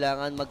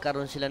kinakailangan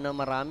magkaroon sila ng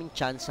maraming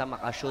chance sa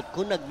makashoot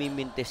kung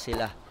nagmimintis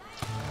sila.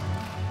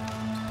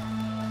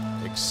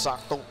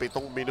 Eksaktong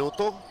 7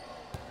 minuto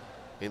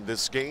in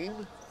this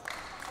game.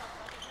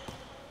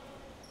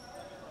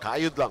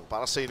 Kayod lang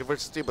para sa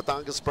University of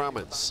Batangas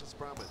Brahmans.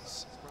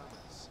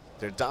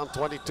 They're down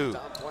 22.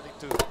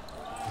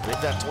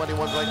 Make that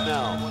 21 right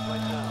now.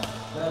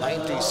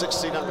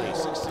 90-69.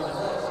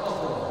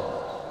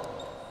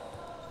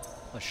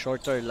 A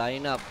shorter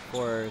lineup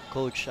for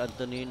Coach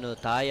Antonino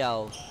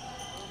Tayao.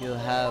 You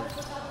have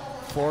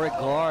 4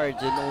 guards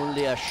and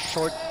only a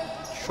short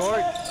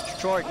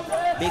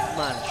big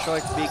man.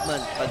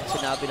 Pag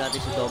sinabi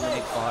natin si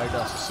Dominic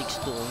Fajardo,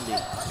 6'2" only.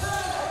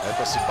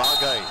 Ito si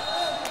Bagay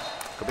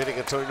committing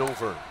a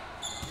turnover.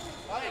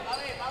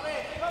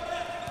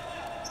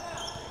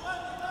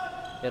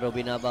 Pero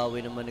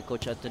binabawi naman ni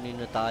Coach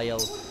Antonino Tayao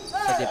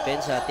sa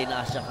depensa.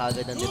 Tinaas niya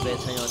kagad ang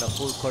depensa niya na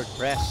full court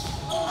press.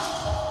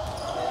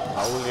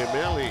 Raul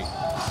Yemeli,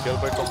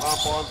 Gilbert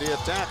Ocampo on the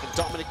attack, and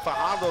Dominic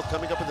Fajardo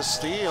coming up with the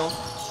steal.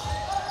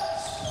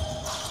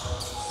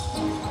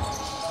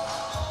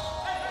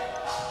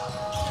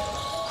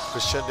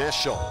 Christian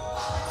Nesho.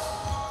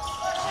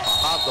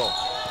 Fajardo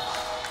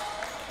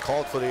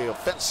called for the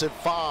offensive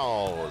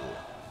foul.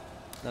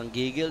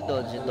 Nanggigil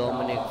doon si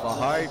Dominic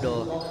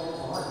Fajardo.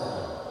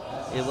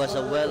 It was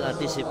a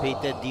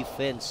well-anticipated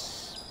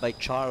defense by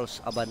Charles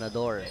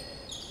Abanador.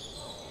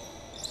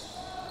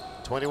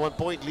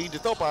 21-point lead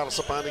ito para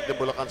sa panig ng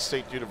Bulacan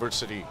State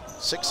University.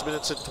 6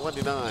 minutes and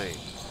 29.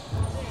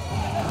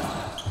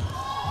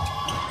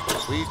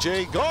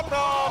 VJ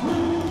Gotham!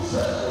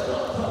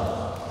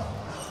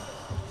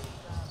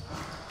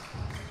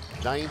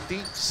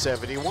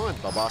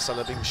 90-71. Babasa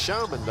na din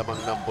siya man lamang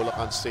ng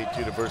Bulacan State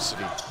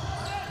University.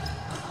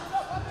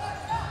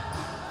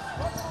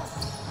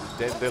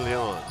 Den De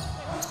Leon.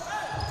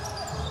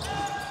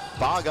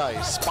 Bagay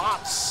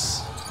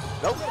spots.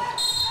 Nope.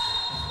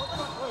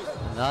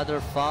 Another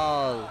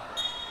foul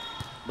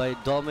by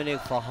Dominic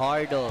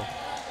Fajardo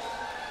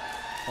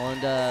on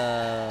the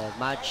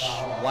much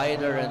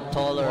wider and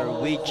taller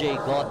VJ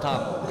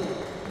Gotham.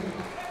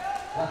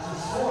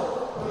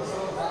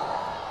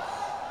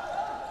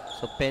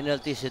 So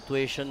penalty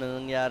situation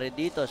na nangyari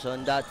dito. So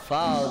on that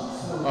foul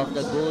of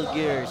the Gold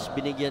Gears,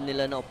 binigyan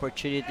nila ng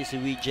opportunity si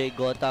VJ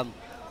Gotham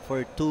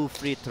for 2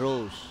 free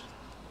throws.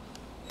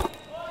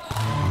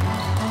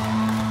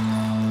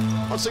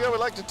 Once again,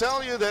 we'd like to tell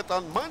you that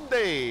on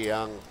Monday,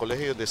 ang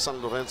Colegio de San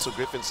Lorenzo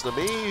Griffins na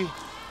may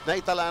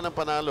naitala ng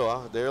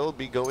panalo. They'll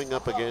be going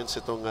up against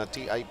itong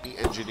TIP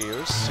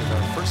Engineers in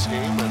our first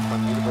game. At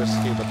ang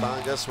University of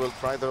Batangas will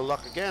try their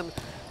luck again.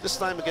 This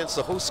time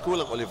against the host school,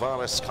 ang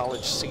Olivares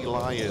College Sea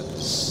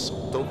Lions.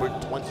 October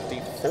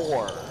 24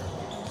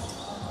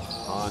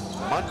 on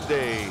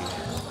Monday.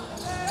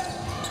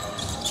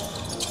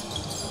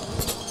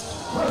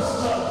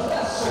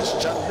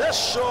 Christian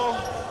Nesho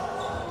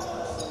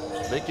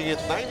making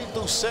it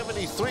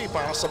 92-73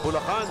 para sa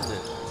Bulacan.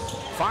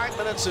 5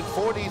 minutes and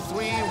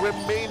 43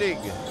 remaining.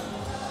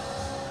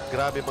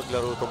 Grabe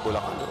maglaro itong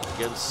Bulacan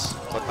against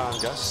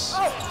Batangas.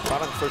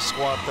 Parang first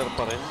quarter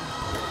pa rin.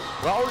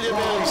 Raul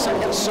Yemeli,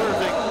 second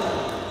serving.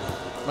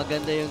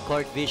 Maganda yung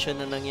court vision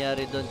na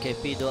nangyari doon kay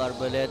Pido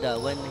Arboleda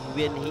when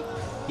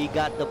he he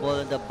got the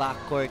ball in the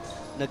backcourt.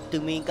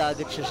 Nagtumingin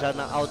kaagad siya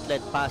ng outlet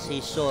pass. He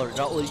saw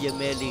Raul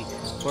Yemeli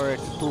for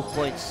 2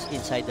 points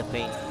inside the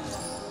paint.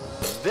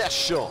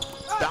 Desho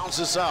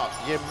bounces out.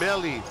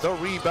 Yemeli, the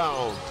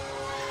rebound.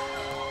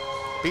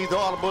 Pido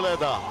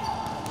Arboleda.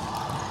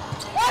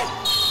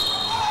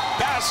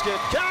 Basket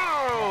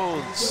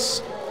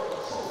counts!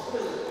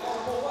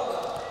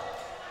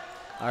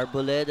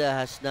 Arboleda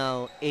has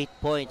now 8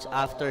 points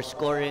after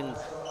scoring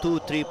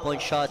 2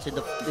 3-point shots in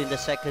the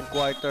second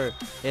quarter.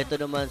 Ito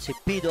naman si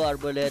Pido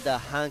Arboleda,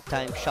 hang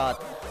time shot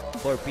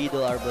for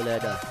Pido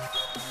Arboleda.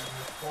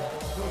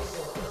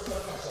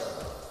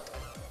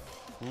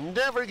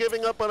 Never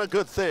giving up on a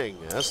good thing,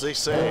 as they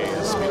say.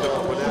 As Pido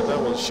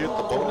Arboleda will shoot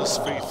the bonus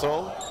free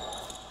throw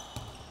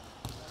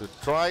to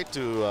try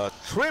to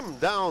trim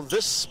down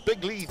this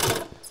big lead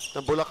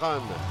ng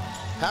Bulacan.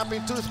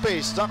 Happy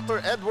Toothpaste, Dr.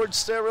 Edward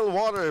Sterile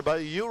Water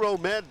by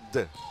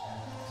Euromed.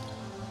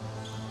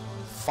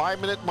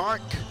 5-minute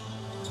mark,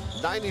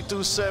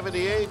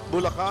 92-78,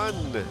 Bulacan.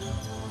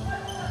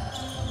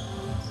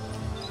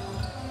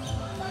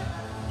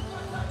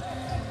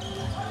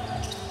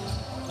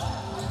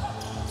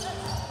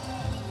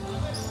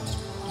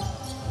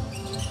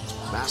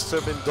 Master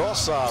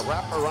Mendoza,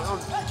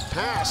 wrap-around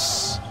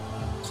pass.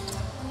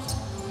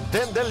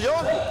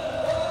 Dendelion.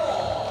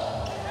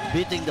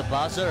 Beating the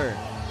buzzer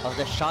of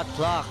the shot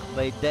clock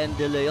by Den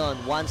De Leon.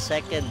 1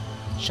 second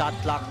shot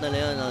clock na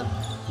Leon.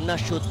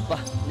 Na-shoot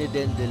pa ni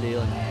Den De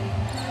Leon.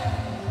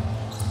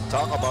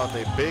 Talk about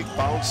a big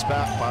bounce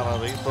back para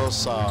rito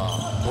sa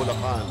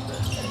Bulacan.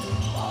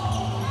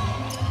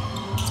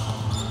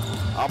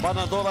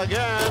 Abanador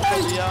again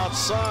from the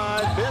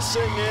outside,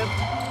 missing it.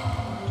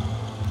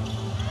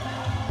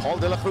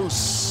 Paul de la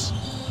Cruz.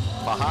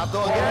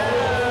 Fajardo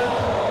again.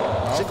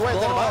 50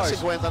 na ba?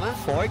 50 na?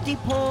 40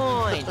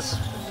 points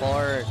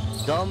for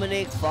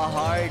Dominic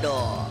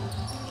Fajardo.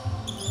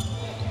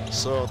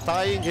 So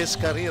tying his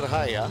career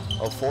high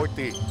of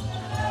 40.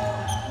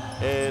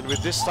 And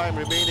with this time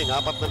remaining,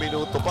 4 na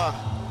minuto pa.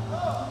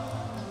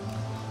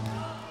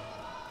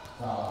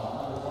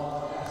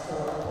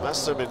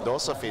 Master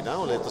Mendoza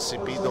final. Ito si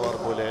Pido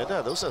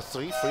Arboleda. Those are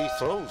 3 free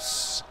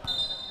throws.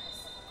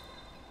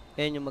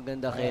 Yan yung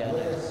maganda kay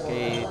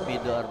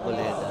Pido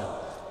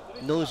Arboleda.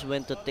 Knows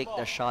when to take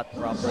the shot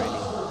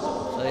properly.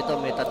 So ito,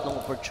 may 3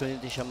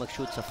 opportunity siya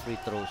mag-shoot sa free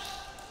throws.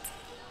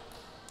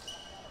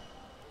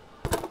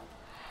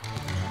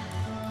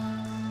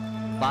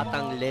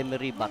 Batang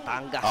Lemery,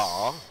 Batangas.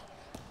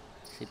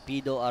 Si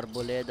Pido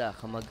Arboleda,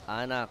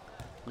 kamag-anak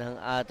ng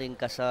ating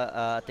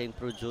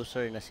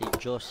producer na si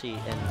Josie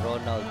and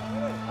Ronald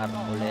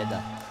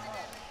Arboleda.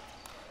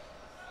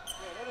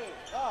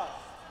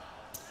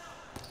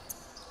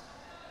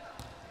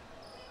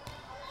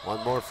 One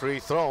more free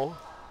throw.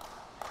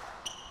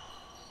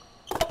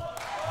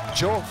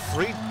 Joe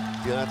Fried.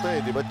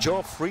 Di ba?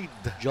 Joe Fried.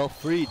 Joe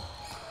Fried.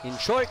 In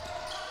short,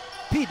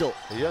 Pido.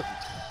 Ayan.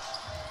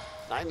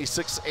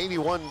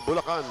 96-81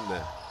 Bulacan.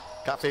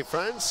 Cafe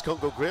France,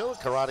 Congo Grill,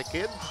 Karate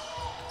Kid.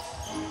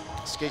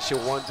 In case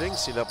you're wondering,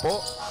 sila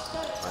po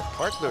my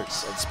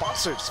partners and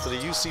sponsors for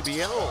the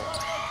UCBL.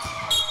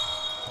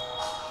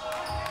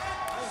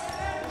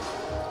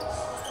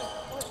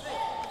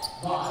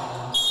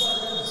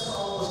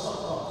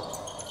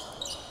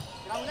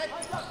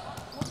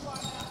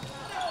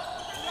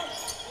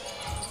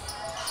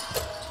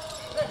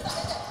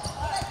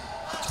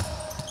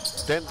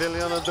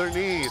 Dendelion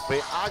underneath.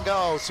 May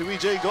agaw si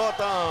Vijay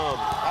Gotham.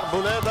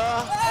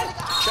 Arboleda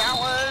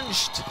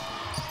challenged.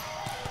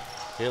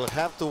 He'll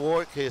have to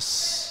work his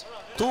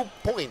 2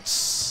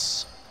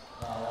 points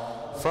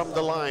from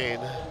the line.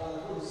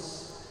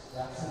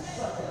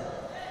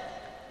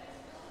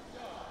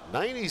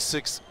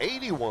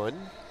 96-81.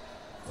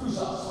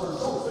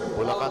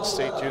 Bulacan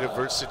State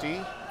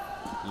University.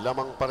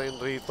 Lamang pa rin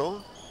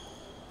rito.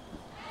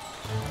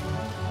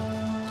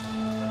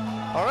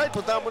 Alright,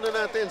 punta muna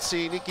natin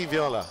si Nikki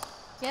Viola.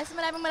 Yes,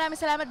 maraming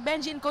salamat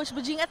Benji and Coach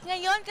Bujing. At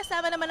ngayon,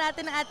 kasama naman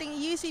natin ang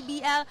ating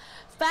UCBL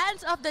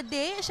Fans of the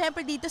Day.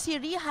 Siyempre dito si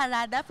Ria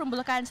Harada from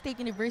Bulacan State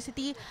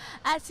University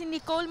at si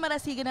Nicole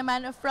Marasiga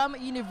naman from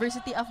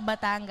University of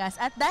Batangas.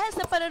 At dahil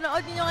sa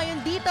panonood niyo ngayon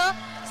dito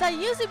sa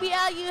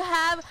UCBL, you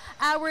have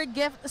our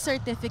gift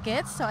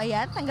certificates. So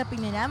ayan,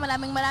 tanggapin niyo na.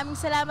 Maraming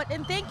salamat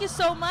and thank you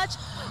so much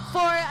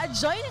for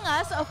joining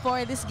us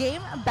for this game.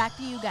 Back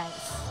to you guys.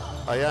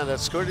 Ayan,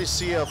 that's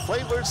courtesy of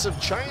Flavors of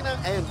China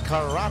and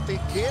Karate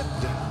Kid.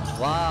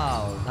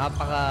 Wow,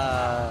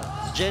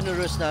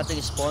 napaka-generous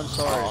nating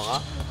sponsors.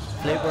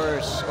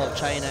 Flavors of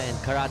China and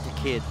Karate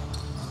Kid.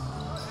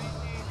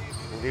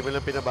 Hindi mo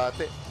lang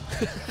pinabate.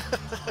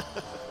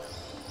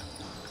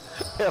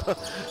 Pero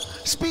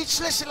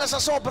speechless sila sa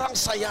sobrang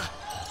saya.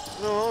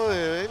 No,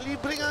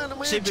 libre nga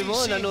naman yung Sabi mo,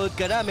 GC. nanood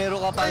ka na,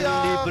 meron ka pang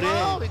libre.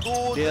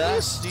 Diba?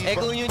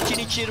 Kung yung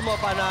chinichir mo,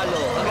 panalo.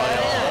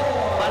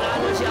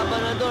 Panalo si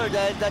Abanador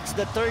dahil that's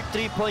the third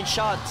 3-point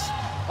shots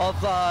of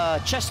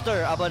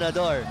Chester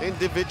Abanador.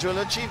 Individual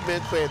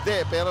achievement,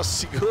 pwede. Pero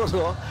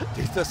siguro,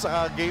 dito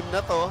sa game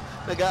na to,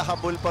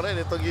 naghahabol pa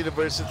rin itong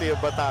University of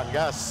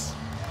Batangas.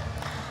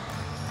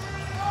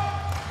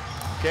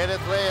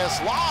 Kenneth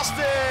Reyes lost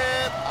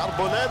it.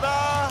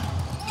 Arboleda.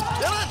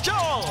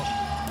 Derecho.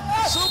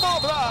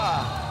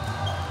 Sumobra.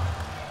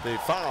 They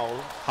foul.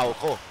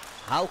 Hauco.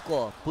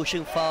 Hauco,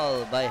 pushing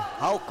foul by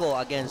Hauco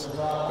against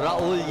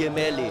Raul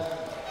Yemeli.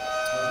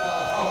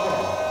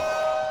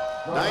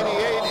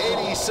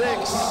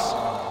 98-86.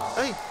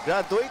 Ay,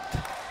 graduate.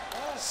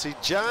 Si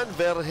John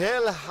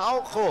Vergel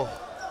Hauco.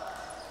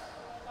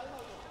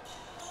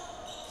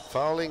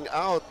 Fouling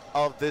out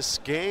of this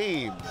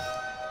game.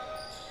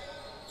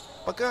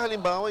 Pagka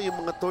halimbawa yung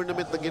mga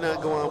tournament na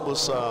ginagawa mo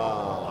sa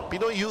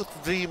Pinoy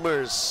Youth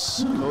Dreamers,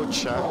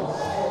 Coach,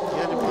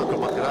 yan yung mga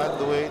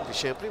gumagraduate,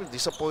 siyempre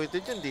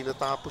disappointed yan, di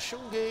natapos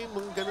yung game,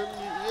 mga ganun.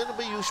 Yan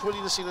ba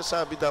usually na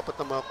sinasabi dapat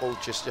ng mga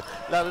coaches niya,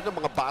 lalo na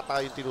mga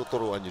bata yung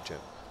tinuturuan nyo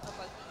dyan?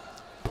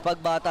 Pag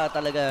bata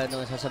talaga,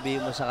 no,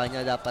 sasabihin mo sa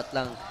kanya, dapat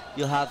lang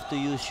you have to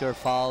use your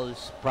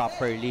fouls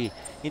properly.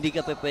 Hindi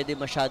ka pwede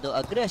masyado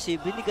aggressive,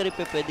 hindi ka rin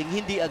pwedeng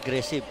hindi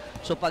aggressive.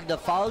 So pag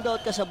na-fouled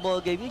out ka sa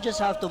ball game, you just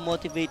have to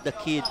motivate the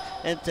kid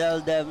and tell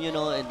them, you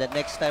know, and the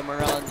next time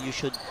around, you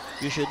should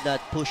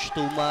not push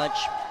too much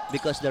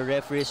because the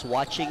referee is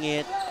watching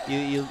it.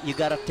 You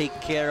gotta take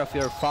care of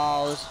your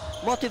fouls.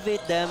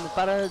 Motivate them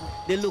para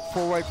they look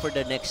forward for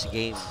the next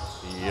game.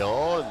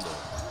 Yon.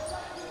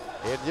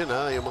 Yun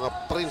yung mga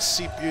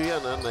prinsipyo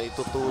yan na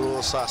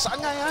ituturo sa...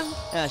 Saan nga yan?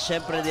 Yeah,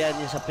 syempre yan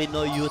sa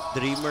Pinoy Youth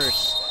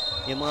Dreamers.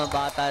 Yung mga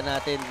bata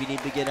natin,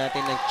 binibigyan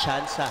natin ng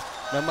tsansa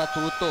na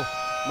matuto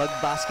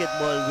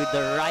mag-basketball with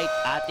the right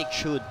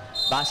attitude.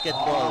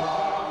 Basketball.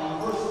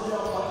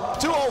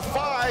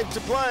 2:05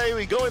 to play.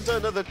 We go into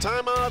another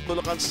timeout.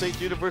 Bulacan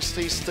State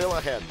University still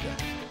ahead.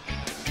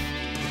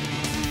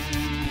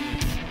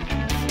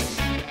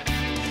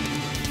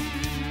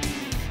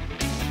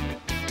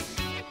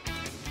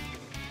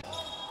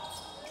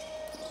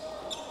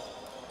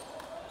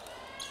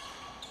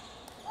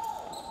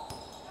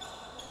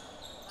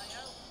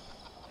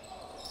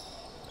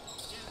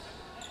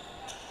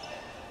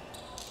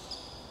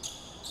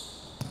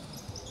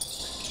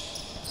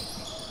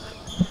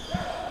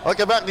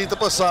 Welcome back dito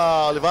po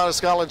sa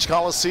Olivares College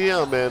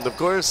Coliseum, and of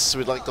course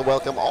we'd like to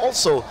welcome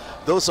also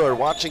those who are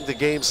watching the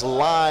games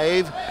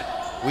live.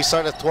 We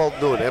start at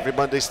 12 noon every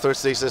Mondays,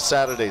 Thursdays, and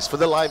Saturdays for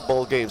the live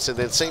bowl games, and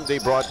then same day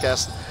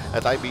broadcast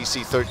at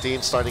IBC 13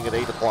 starting at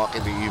 8 o'clock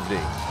in the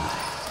evening.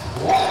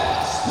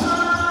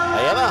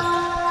 Ayan na,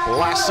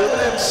 last 2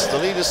 minutes, the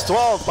lead is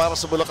 12 para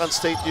sa Bulacan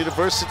State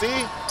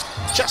University.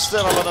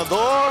 Chester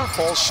Abanador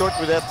falls short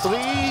with that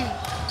 3.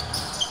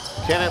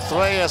 Kenneth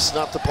Reyes,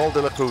 not to Paul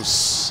de la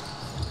Cruz.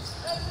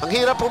 Ang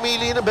hirap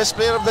pumili ng best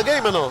player of the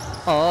game, ano?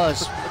 Oo,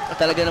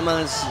 talaga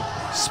namang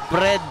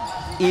spread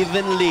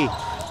evenly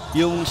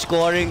yung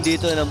scoring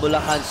dito ng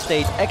Bulacan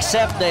State,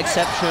 except the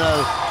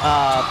exceptional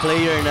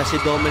player na si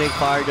Dominic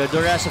Pardo.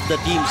 The rest of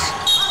the teams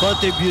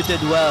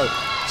contributed well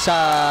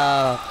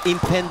sa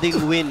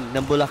impending win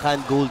ng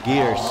Bulacan Gold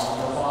Gears.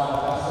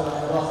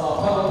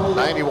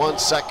 91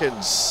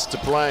 seconds to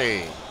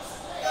play.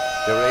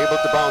 They were able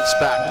to bounce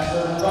back.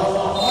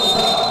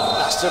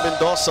 Master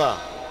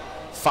Mendoza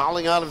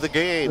fouling out of the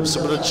game.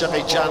 Sumunod siya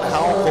kay John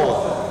Hauco.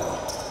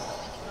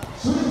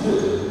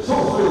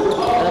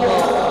 Alam mo,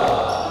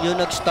 yung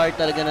nag-start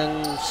talaga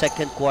ng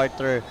second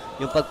quarter,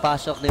 yung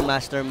pagpasok ni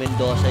Master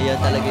Mendoza, yan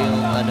talaga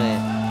yung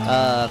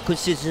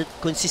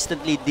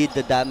consistently did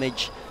the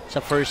damage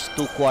sa first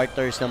 2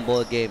 quarters ng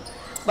ball game.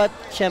 But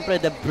syempre,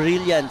 the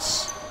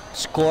brilliance,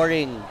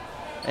 scoring,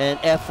 and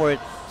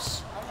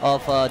efforts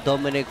of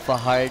Dominic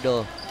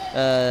Fajardo,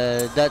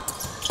 that,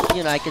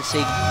 you know, I can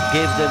say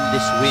gave them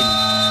this win.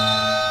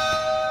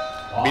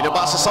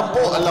 Binaba sa 10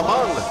 ang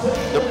lamang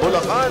ng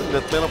Bulacan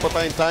at meron pa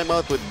tayong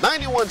timeout with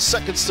 91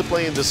 seconds to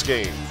play in this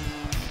game.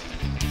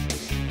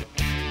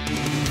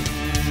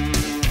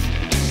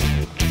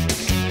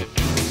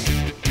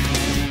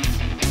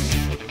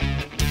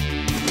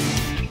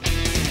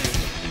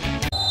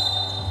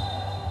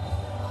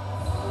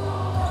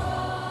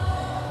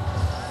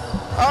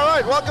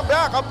 Alright, welcome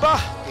back. Aba,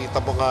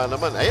 kita mo nga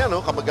naman. Ayan,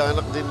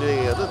 kamag-anak din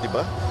ni, di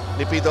ba?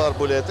 Ni Pido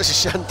Arboleda, si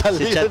Chantal.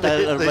 Si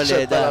Chantal Arboleda. Si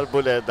Chantal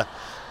Arboleda.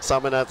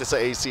 Sama natin sa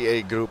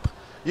ACA group.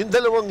 Yung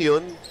dalawang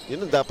yun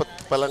ang dapat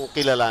palang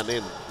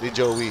kilalanin ni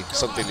Joey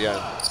Santillan.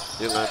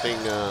 Yung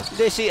ating...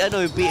 Hindi,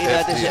 yung PA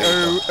natin, si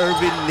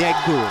Irvin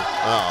Negro.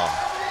 Oo.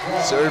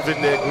 Si Irvin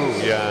Negro,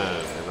 yan.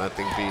 Yung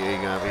ating PA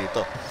nga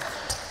rito.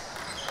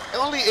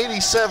 Only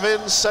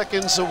 87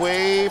 seconds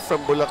away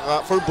from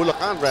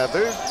Bulacan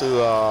to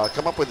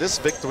come up with this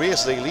victory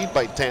as they lead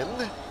by 10.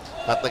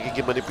 At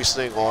nagiging manipis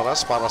na yung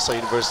oras para sa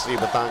University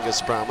of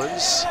Batangas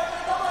Brahmans.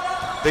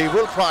 They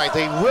will try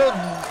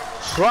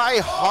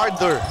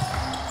harder.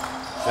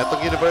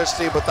 Itong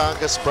University of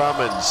Batangas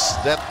Brahmans,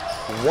 that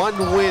one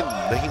win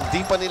na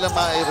hindi pa nila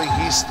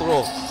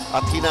mairehistro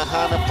at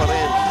hinahanap pa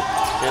rin.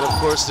 And of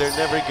course, they're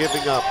never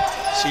giving up.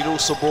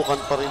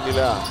 Sinusubukan pa rin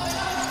nila.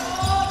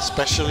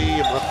 Especially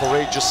yung mga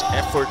courageous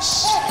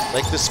efforts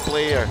like this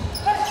player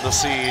na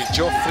si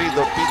Geoffrey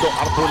Pido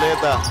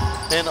Arboleda.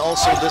 And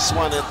also this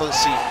one, itong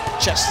si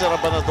Chester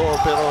Abanador,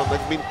 pero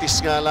nagmintis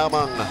nga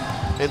lamang.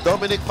 And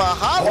Dominic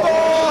Fajardo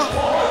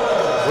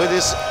with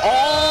his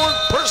own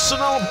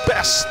personal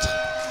best.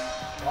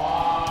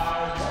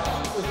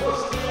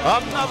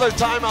 Another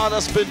timeout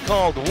has been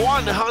called.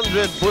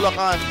 100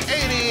 Bulacan,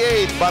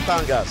 88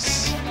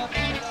 Batangas.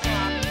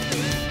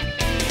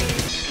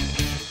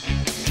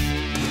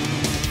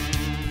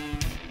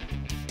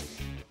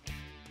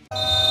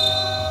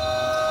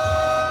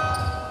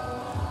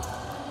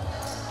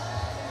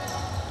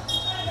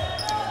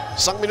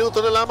 Isang minuto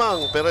na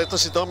lamang, pero ito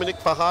si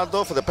Dominic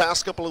Fajardo. For the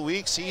past couple of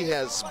weeks, he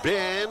has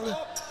been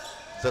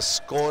the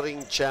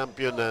scoring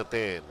champion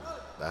natin.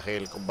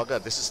 Dahil, kumbaga,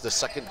 this is the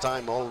second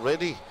time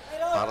already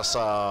para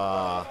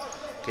sa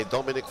kay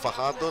Dominic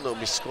Fajardo na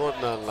umiscore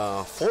ng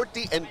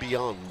 40 and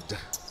beyond.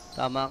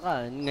 Tama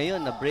ka.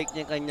 Ngayon, na-break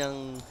niya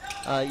kanyang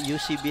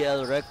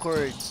UCBL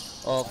record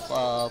of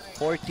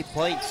 40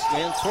 points.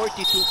 Ngayon,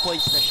 42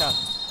 points na siya.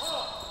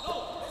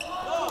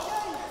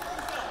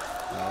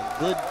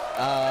 Good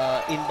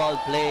inbound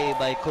play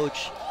by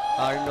Coach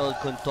Arnold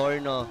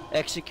Contorno,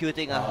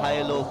 executing a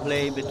high-low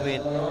play between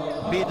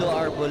Pido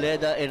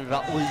Arboleda and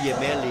Raul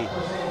Yemeli.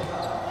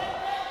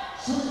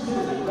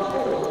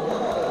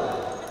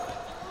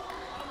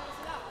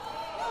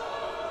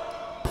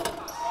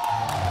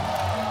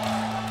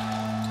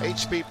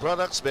 HP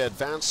Products by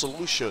Advanced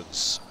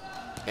Solutions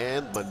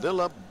and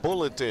Manila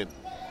Bulletin.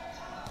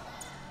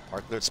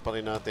 Partners pa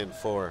rin natin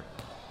for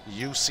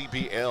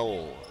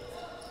UCBL.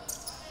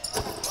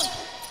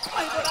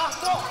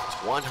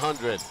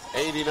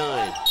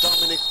 189,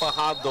 Dominic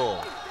Fajardo,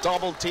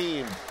 double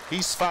team,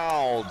 he's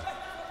fouled.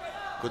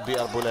 Could be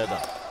Arboleda.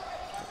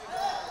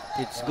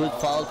 It's good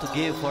foul to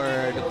give for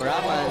the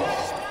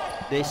Brahmans.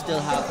 They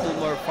still have 2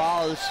 more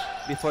fouls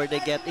before they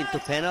get into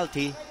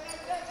penalty.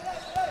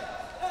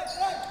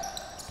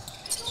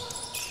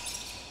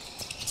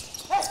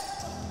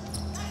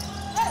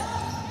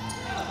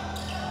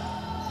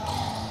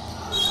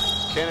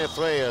 Kenneth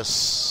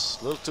Reyes,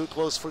 a little too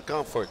close for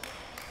comfort.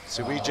 Si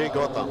Vijay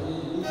Gotham.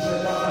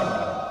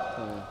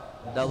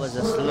 That was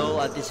a slow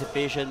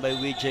anticipation by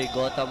Vijay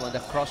Gotham on the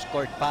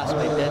cross-court pass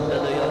by Den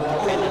Daloyon to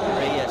Kenneth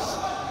Reyes.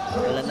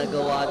 Wala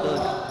nagawa doon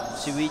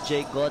si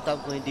Vijay Gotham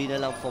kung hindi na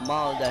lang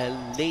foul dahil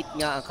late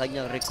nga ang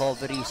kanyang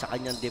recovery sa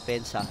kanyang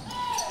depensa.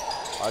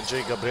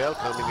 Ajay Gabriel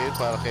coming in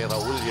para kay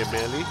Raul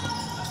Yemeli.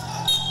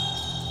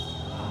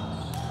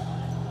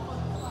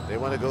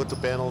 They want to go to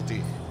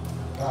penalty.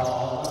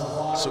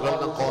 Sugal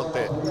ng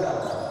konti.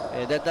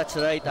 That's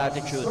the right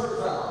attitude.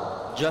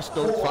 Just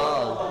don't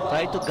foul.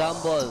 Try to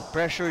gamble,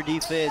 pressure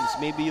defense.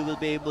 Maybe you will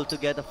be able to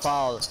get a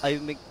foul.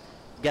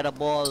 Get a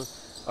ball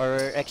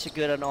or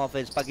execute an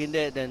offense. Pag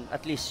hindi, then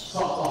at least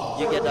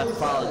you get that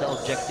foul, the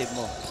objective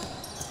mo.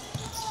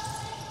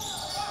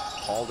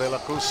 Paul De La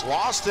Cruz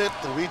lost it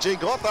to Vijay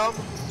Gotham.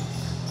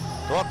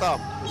 Gotham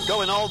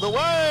going all the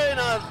way,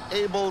 not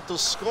able to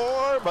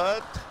score,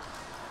 but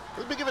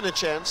will be given a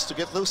chance to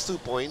get those 2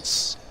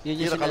 points.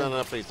 Tira ka lang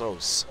na free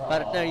throws.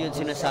 Partner, yun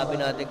sinasabi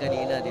natin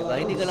kanina, di ba?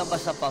 Hindi ka lang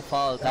basta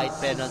pa-foul kahit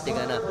penalty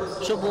ka na.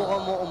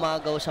 Subukan mo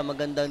umagaw sa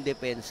magandang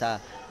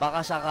depensa.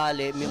 Baka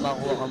sakali may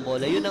makuha kang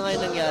bola. Yun na nga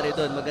yung nangyari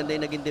doon. Maganda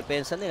yung naging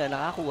depensa nila.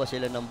 Nakakuha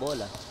sila ng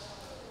bola.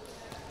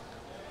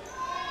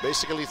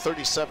 Basically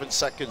 37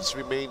 seconds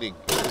remaining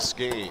in this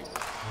game.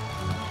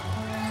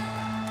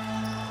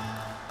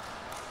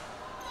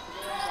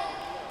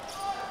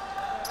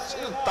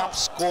 Yung top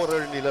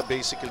scorer nila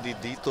basically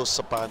dito sa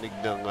panig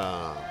ng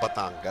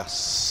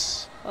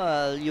Batangas.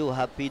 Well, you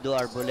have Pido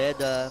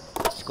Arboleda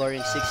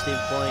scoring 16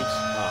 points,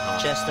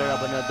 Chester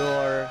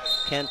Abanador,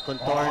 Kent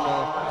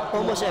Contorno.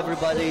 Almost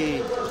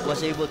everybody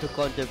was able to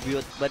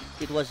contribute, but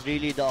it was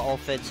really the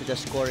offense, the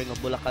scoring of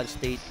Bulacan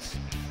State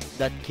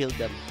that killed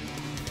them.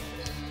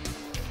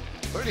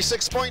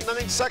 36.9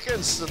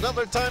 seconds,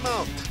 another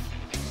timeout.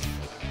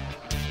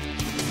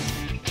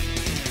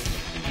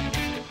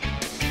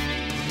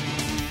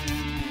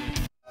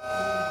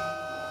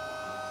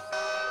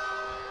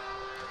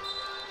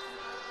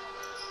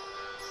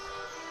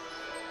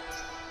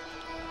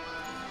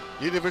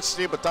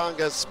 University of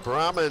Batangas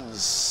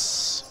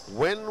Brahmans.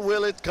 When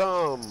will it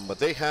come? But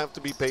they have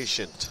to be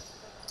patient.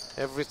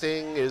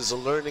 Everything is a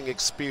learning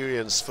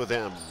experience for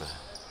them.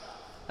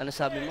 Ano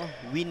sabi mo?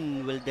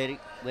 When will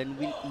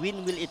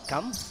it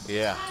come?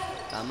 Yeah.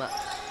 Tama.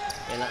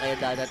 Kailan kaya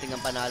dadating ang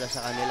panalo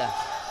sa kanila?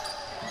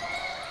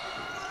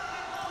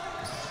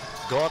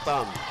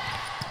 Gotham.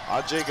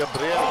 Ajay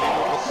Gabriel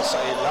binukot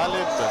sa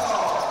ilalim.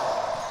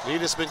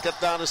 Lead has been cut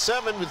down to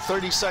 7 with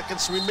 30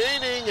 seconds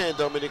remaining. And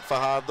Dominic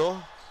Fajardo.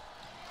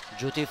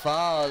 Duty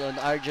foul on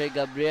RJ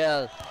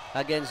Gabriel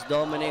against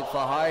Dominic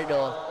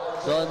Fajardo.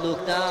 Don't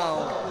look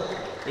now.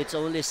 It's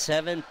only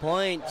 7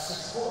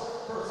 points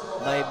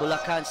by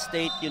Bulacan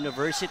State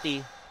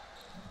University.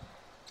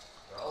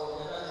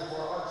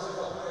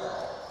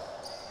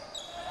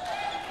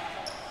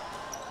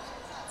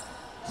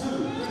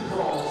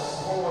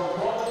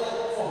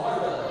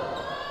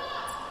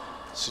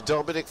 Si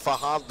Dominic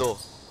Fajardo,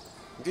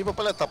 hindi pa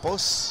pala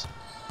tapos.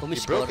 He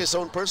broke his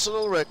own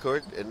personal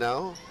record and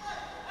now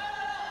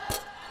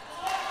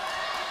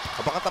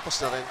baka tapos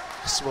na rin.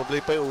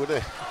 Sumabli pa yung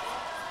una eh.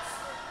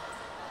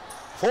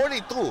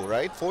 42,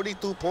 right?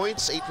 42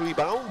 points, 8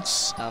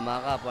 rebounds. Tama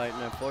ka,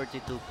 partner.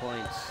 42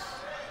 points.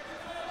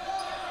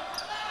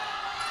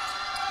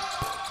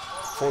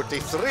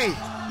 43.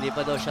 Hindi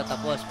pa daw siya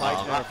tapos,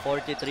 partner.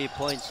 43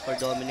 points for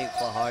Dominic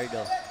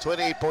Fajardo.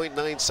 28.9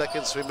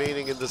 seconds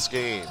remaining in this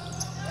game.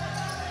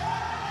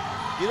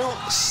 You know,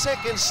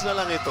 seconds na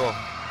lang ito.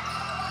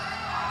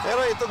 Pero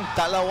itong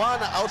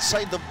dalawa na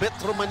outside the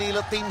Metro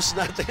Manila teams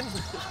natin,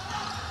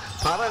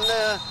 parang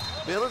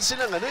meron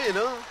silang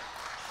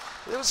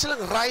meron silang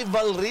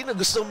rivalry na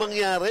gustong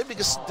mangyari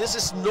because this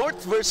is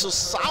North versus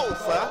South,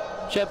 ha?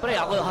 Siyempre,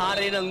 ako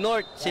hari ng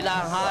North,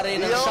 sila ang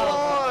hari ng Yun!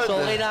 South. So,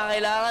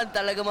 kailangan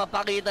talaga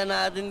mapakita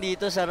natin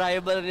dito sa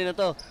rivalry na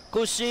to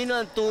kung sino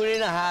ang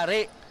tunay na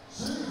hari.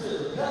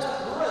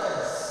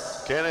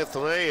 Kenneth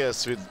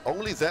Reyes with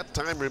only that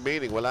time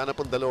remaining. Wala na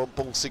pong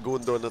 20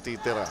 segundo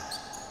natitira.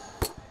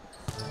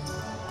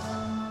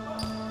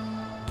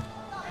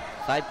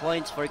 5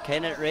 points for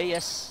Kenneth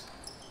Reyes.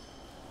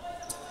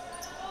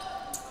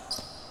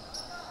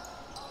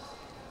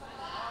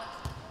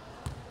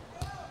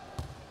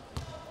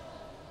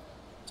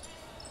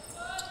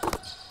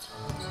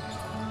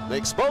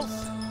 Makes both.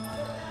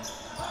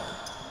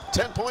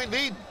 10-point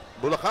lead,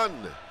 Bulacan.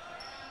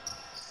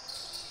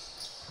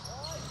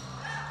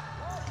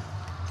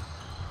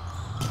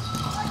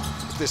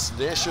 This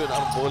Nation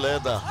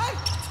Arboleda.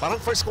 Parang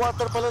first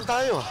quarter pa lang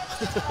tayo.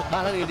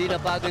 Parang hindi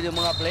napagod yung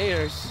mga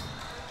players.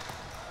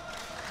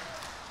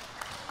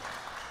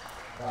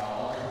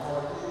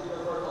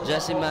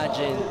 Just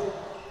imagine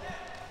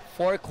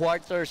 4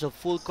 quarters of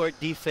full court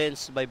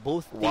defense by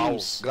both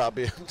teams. Wow,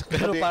 grabe.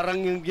 Pero parang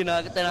yung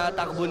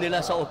tinatakbo nila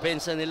sa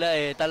opensa nila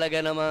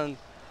talaga namang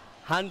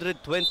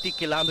 120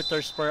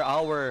 kilometers per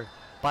hour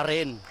pa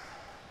rin.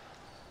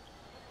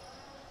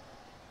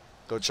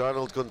 Coach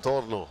Arnold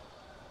Contorno,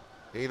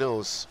 he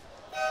knows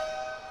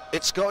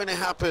it's going to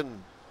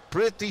happen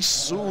pretty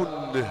soon.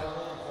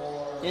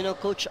 You know,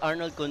 Coach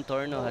Arnold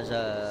Contorno has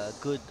a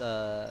good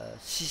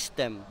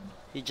system.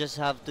 You just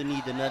have to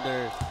need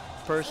another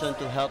person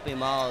to help him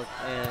out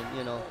and,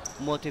 you know,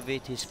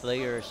 motivate his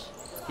players.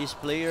 His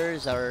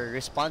players are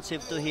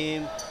responsive to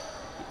him.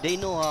 They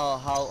know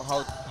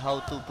how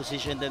to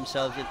position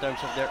themselves in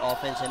terms of their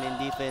offense and in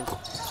defense.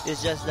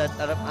 It's just that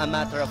a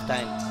matter of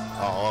time.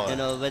 You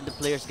know, when the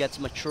players gets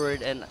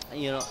matured and,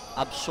 you know,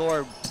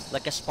 absorb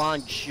like a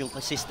sponge yung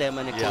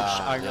sistema ni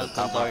Coach Arnold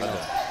Contorno.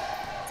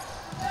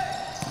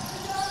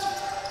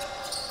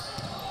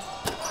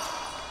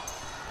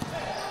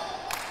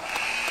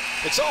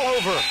 It's all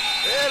over.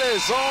 It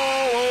is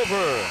all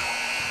over.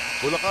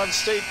 Bulacan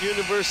State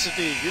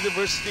University,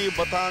 University of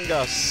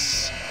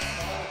Batangas.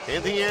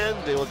 In the end,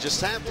 they will just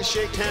have to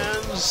shake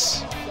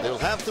hands. They'll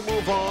have to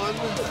move on.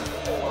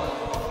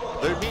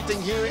 They're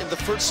meeting here in the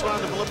first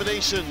round of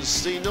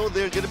eliminations. They know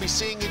they're going to be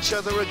seeing each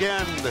other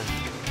again.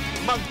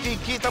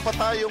 Magkikita pa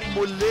tayong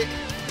muli.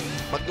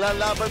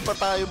 Maglalaban pa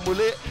tayong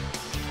muli.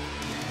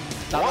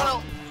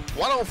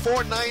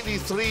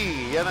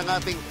 104-93. Yan ang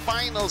ating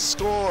final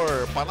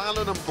score.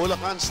 Panalo ng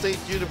Bulacan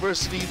State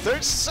University. They're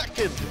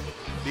second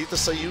dito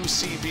sa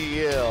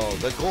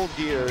UCBL. The Gold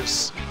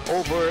Gears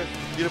over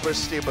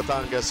University of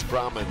Batangas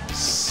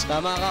Brahmins.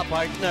 Tama ka,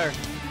 partner.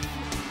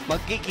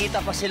 Magkikita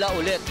pa sila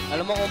ulit.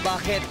 Alam mo kung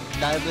bakit?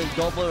 Dahil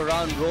double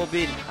round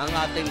robin ang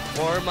ating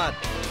format.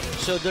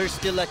 So there's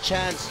still a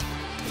chance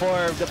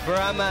for the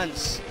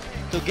Brahmins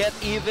to get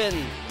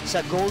even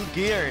sa Gold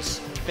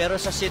Gears. Pero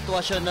sa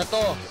sitwasyon na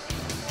to,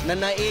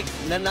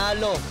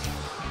 nanalo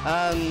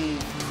ang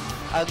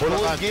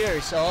Gold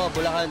Gears.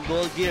 Bulacan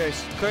Gold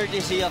Gears.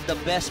 Courtesy of the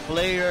best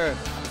player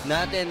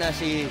natin na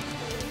si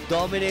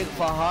Dominic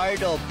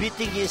Fajardo,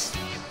 beating his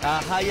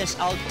highest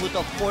output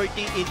of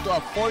 40 into a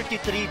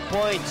 43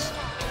 points,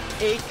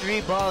 8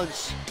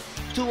 rebounds,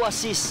 2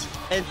 assists,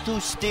 and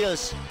 2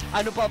 steals.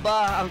 Ano pa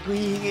ba ang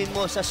hihingin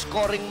mo sa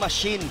scoring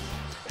machine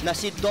na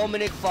si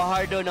Dominic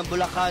Fajardo ng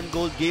Bulacan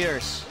Gold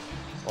Gears?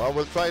 Well,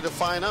 we'll try to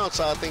find out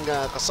sa ating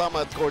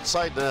kasama at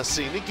courtside na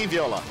si Nikki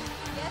Viola.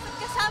 Yes, at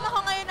kasama ko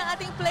ngayon ang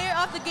ating player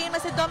of the game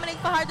na si Dominic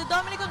Fajardo.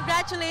 Dominic,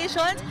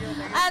 congratulations!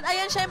 At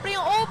ayan, syempre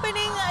yung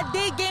opening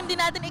day game din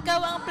natin,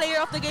 ikaw ang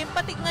player of the game.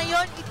 Pati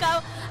ngayon,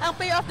 ikaw ang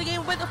player of the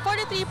game with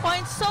 43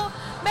 points. So,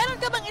 meron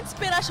ka bang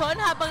inspirasyon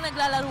habang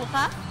naglalaro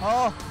ka?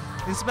 Oo,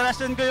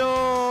 inspirasyon ko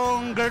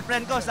yung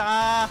girlfriend ko,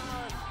 saka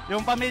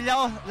yung pamilya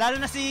ko.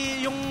 Lalo na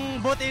yung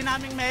buti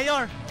naming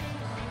mayor.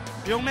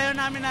 Yung mayor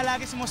namin na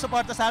lagi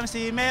sumusuporta sa amin,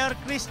 si Mayor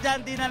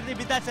Christian Di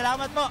Natividad.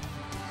 Salamat po.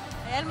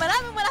 Ayan,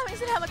 maraming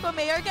salamat po,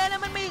 Mayor. Kaya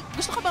naman may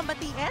gusto ka bang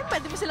batiin?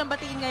 Pwede mo silang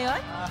batiin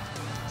ngayon?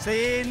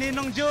 Si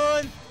Ninong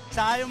Jun,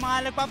 saka yung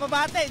mga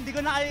nagpapabate, hindi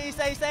ko na kayo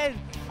isa-isain.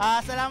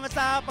 Salamat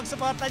sa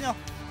pagsuporta nyo.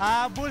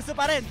 BulSU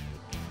pa rin.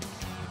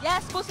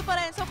 Yes, BulSU pa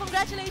rin. So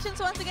congratulations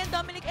once again,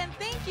 Dominic, and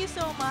thank you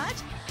so much.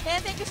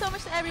 And thank you so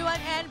much to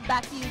everyone, and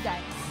back to you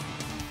guys.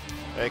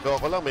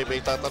 Ikaw ko lang, may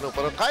tatanong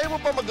pa rin. Kaya mo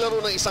pa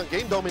maglaro ng isang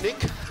game, Dominic?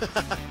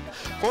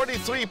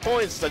 43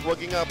 points.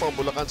 Nagwagi nga po ang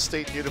Bulacan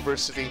State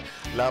University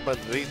laban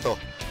rito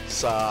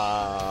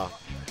sa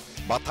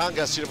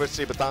Batangas,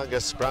 University of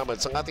Batangas,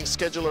 Brahmans. Ang ating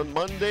schedule on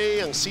Monday,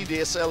 ang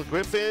CDSL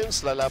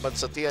Griffins lalaban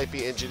sa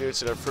TIP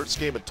Engineers in our first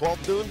game at 12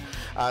 noon.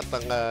 At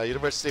ang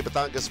University of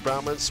Batangas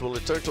Brahmans will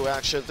return to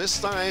action. This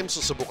time,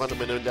 susubukan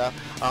naman nila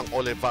ang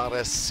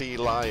Olivares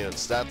Sea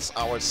Lions. That's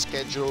our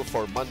schedule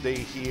for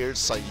Monday here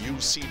sa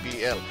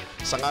UCBL.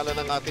 Sa ngalan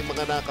ng ating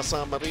mga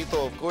nakasama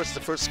rito, of course, the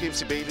first game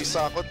si Bailey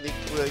Sakot,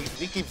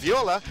 Nikki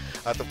Viola,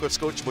 at of course,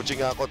 Coach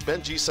Bujingakot,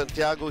 Benji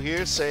Santiago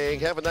here saying,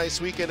 have a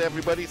nice weekend,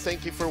 everybody.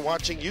 Thank you for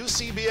watching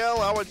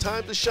UCBL, our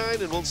time to shine,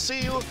 and we'll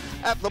see you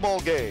at the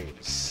ball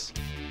games.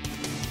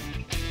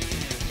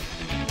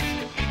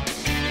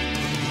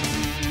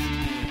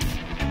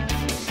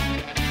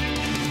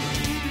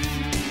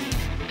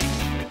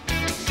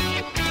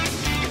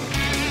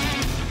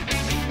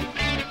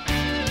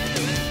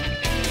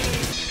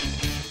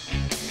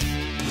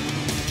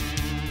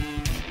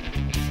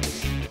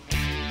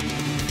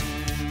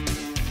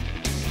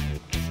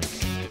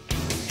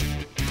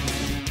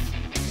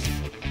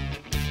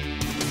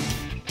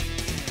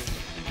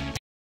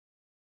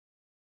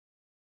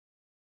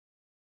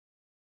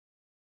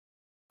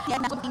 Yan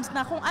na teams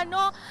na kung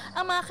ano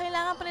ang mga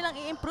kailangan pa nilang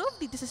i-improve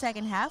dito sa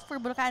second half. For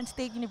Bulacan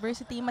State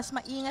University, mas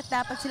maingat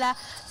dapat sila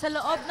sa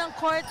loob ng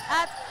court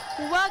at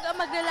huwag ang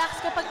mag-relax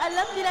kapag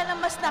alam nila na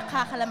mas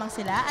nakakalamang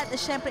sila. At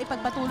syempre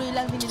ipagpatuloy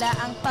lang din nila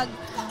ang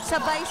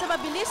pagsabay sa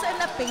mabilis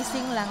na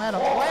pacing lang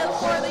laro. While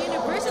for the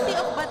University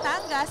of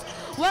Batangas,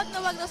 wag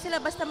na sila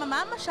basta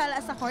mamamasyal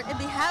sa court and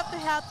they have to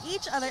help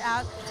each other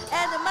out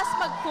and mas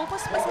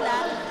mag-focus pa sila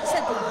sa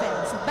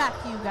defense. Back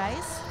to you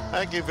guys.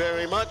 Thank you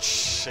very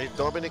much.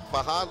 Dominic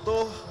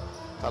Fajardo,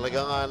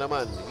 talaga nga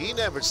naman, he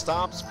never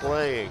stops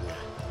playing.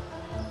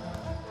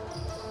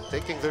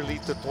 Taking their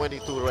lead to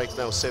 22 right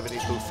now,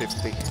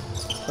 72-50.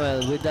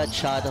 Well, with that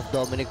shot of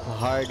Dominic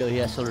Fajardo,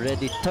 he has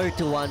already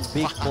 31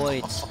 big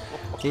points.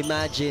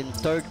 Imagine,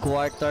 third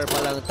quarter pa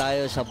lang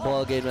tayo sa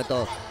ball game na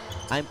to.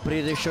 I'm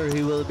pretty sure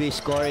he will be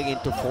scoring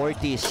into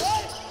 40s.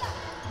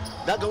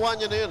 Nagawa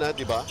niya na yun, ha,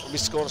 di ba?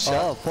 Umiscore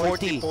siya. Oh,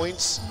 40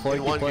 points 40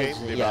 in one points,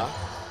 game, di ba? yeah.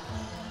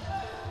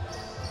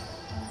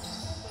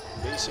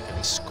 Basically,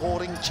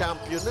 scoring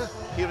champion na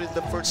here in the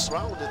first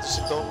round. Ito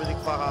si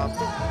Dominic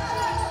Fajardo.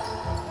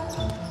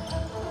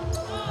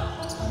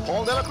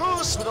 Paul De La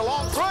Cruz with a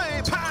long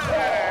three.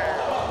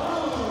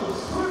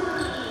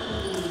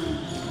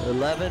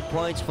 11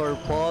 points for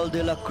Paul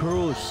De La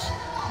Cruz.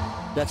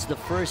 That's the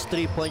first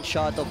three-point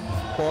shot of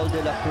Paul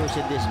De La Cruz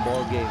in this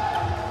ball game.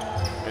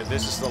 And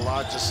this is the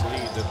largest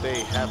lead that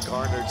they have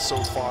garnered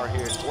so far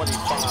here, 25.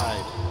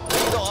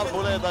 Dito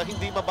Arboleda,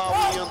 hindi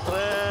mabawi yung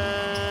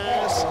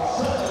tres.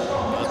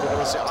 Ito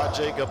naman si RJ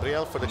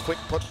Gabriel for the quick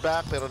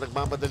putback, pero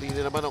nagmamadali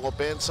din naman ang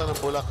opensa ng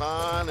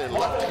Bulacan. And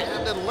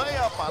left-handed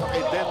layup para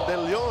kay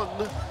Den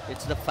Leon.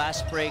 It's the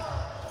fast break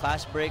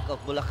of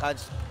Bulacan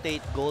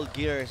State Gold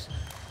Gears,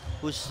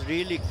 who's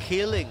really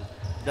killing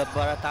the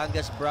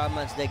Batangas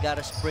Brahmans. They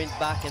gotta sprint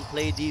back and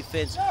play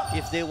defense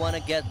if they want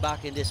to get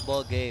back in this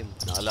ball game.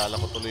 Naalala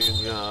ko tuloy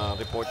yung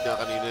report niya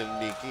kanina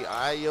ni Nikki.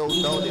 Ayaw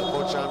daw ni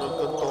Coach Arnold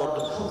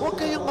Contorno, huwag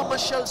kayong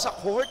mamasyal sa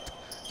court.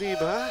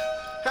 Diba?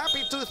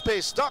 Happy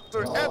Toothpaste,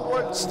 Dr.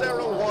 Edward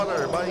Sterile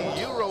Water by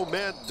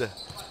Euromed.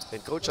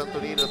 And Coach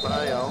Antonino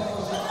Tayaw,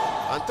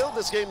 until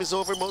this game is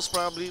over, most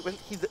probably, well,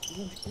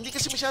 hindi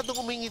kasi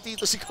masyadong umingiti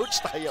ito si Coach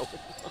Tayaw.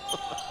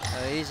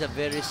 He's a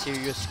very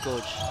serious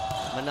coach.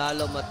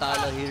 Manalo,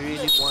 matalo, he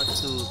really wants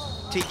to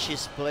teach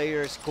his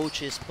players, coach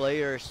his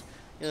players,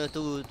 you know,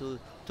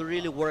 to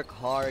really work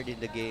hard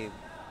in the game.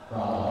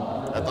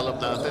 At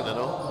alam natin,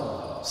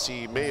 ano,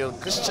 si Mayor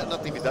Christian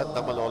Natividad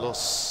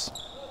Tamalolos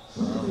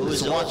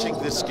who's watching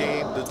this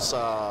game dun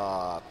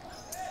sa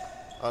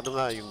ano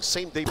nga, yung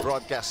same-day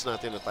broadcast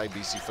natin at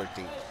IBC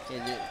 13.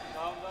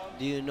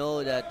 Do you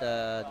know that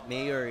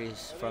Mayor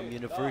is from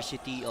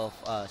University of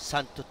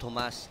Santo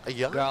Tomas,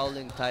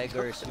 Growling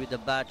Tigers, with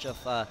a batch of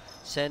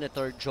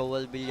Senator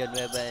Joel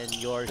Villanueva and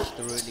yours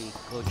truly,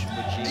 Coach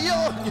Bujing.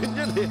 Yun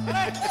eh.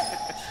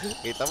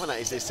 Kita mo na,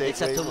 isa-segue.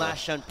 It's a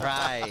Tomasian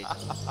pride.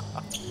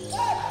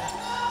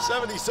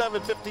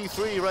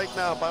 77-53 right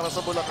now para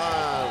sa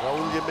Bulacan.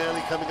 Raul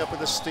Yameli coming up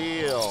with a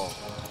steal.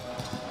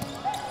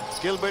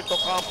 Gilbert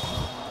Ocampo.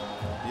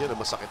 Yun ang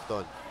masakit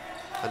doon.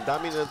 Ang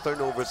dami ng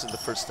turnovers in the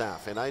first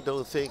half, and I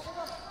don't think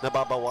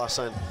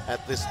nababawasan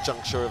at this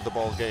juncture of the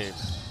ball game.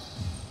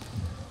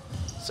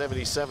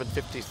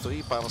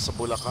 77-53 para sa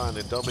Bulacan,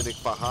 and Dominic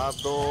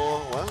Fajardo,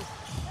 well,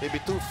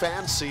 maybe too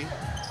fancy.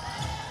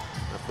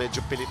 At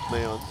medyo pilit na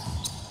yun.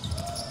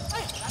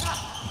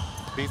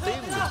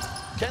 Bitin.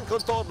 Ken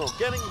Contorno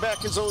getting back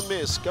his own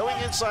miss. Going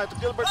inside to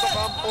Gilbert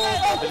Ocampo.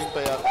 Kabiling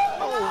pa yan.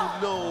 Oh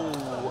no!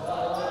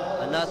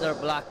 Another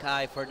black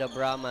eye for the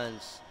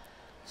Brahmans.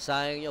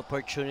 Sayang yung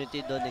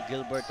opportunity doon ni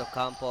Gilbert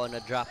Ocampo on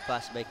a drop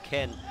pass by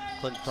Ken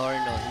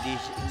Contorno.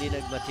 Hindi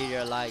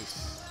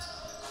nag-materialize.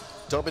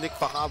 Dominic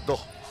Fajardo.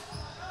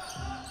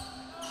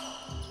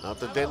 Now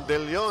to Den De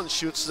Leon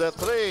shoots the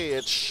three.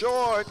 It's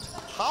short.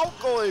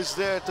 Hauco is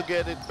there to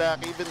get it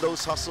back. Even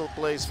those hustle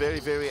plays, very,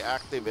 very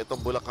active.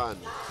 Itong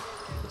Bulacan.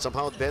 But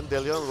somehow Den De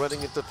Leon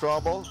running into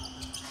trouble.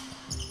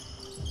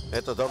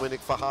 Ito,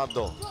 Dominic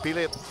Fajardo.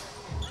 Pilit.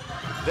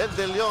 Then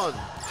De Leon.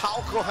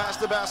 Hauco has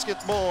the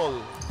basketball.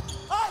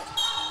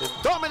 And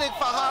Dominic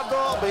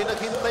Fajardo may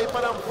naghintay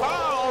pa ng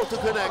foul to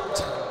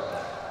connect.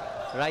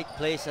 Right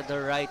place at the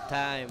right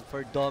time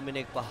for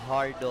Dominic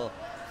Fajardo.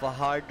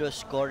 Fajardo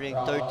scoring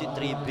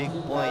 33 big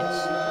points.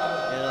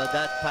 You know,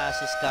 that pass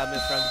is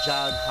coming from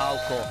John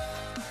Hauco.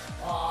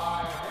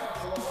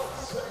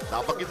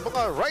 Napagin mo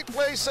nga, right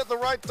place at the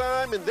right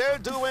time, and they're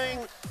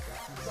doing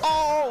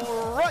all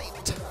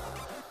right.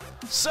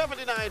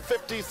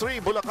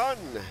 79-53 Bulacan.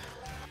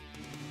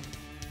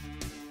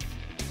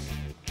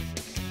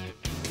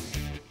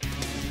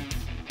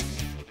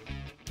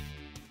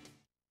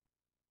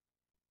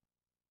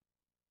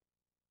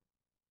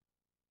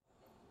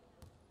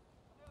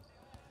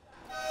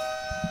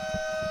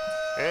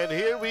 And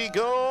here we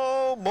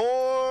go,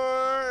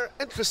 more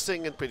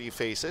interesting and pretty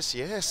faces.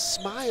 Yes,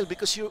 smile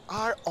because you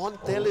are on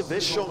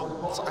television.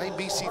 It's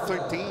IBC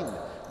 13,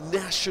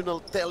 national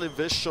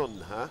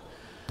television, ha?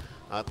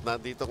 At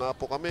nandito nga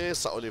po kami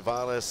sa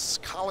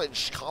Olivares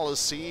College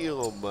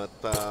Coliseum. At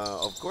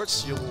of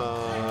course, yung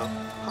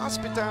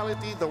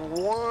hospitality, the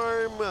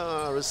warm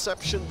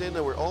reception din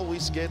that we're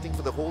always getting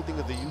for the holding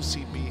of the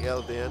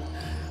UCBL din.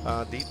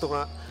 Dito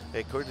nga,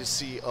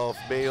 courtesy of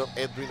Mayor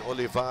Edwin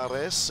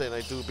Olivares, and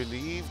I do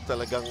believe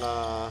talagang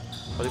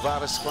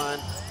Olivares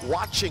fan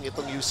watching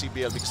itong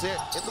UCBL because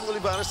itong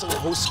Olivares ang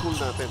host school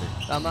natin eh.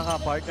 Tama ka,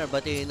 partner.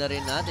 Batiin na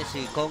rin natin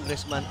si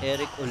Congressman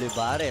Eric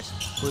Olivares,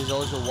 who is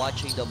also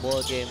watching the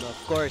ball game. Of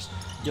course,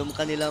 yung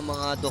kanilang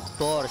mga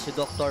doktor, si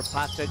Dr.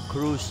 Patrick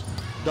Cruz,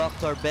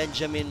 Dr.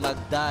 Benjamin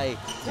Magday,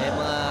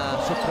 mga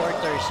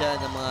supporters yan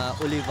ng mga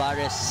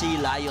Olivares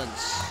Sea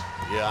Lions.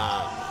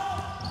 Yeah.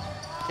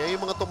 Kaya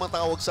yung mga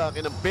tumatawag sa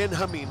akin ng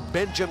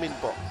Benjamin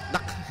po.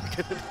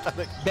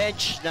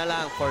 Bench na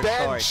lang for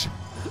Bench. short.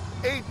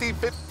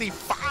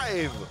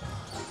 80-55.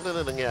 Ano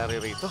na nangyari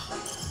rito?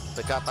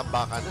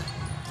 Nagkatambakan na.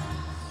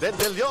 Then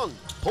De Leon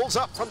pulls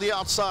up from the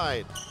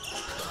outside.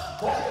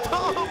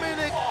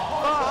 Dominic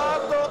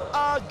Fajardo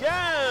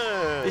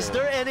again. Is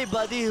there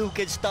anybody who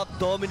can stop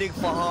Dominic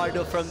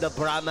Fajardo from the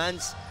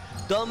Brahmans?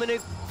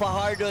 Dominic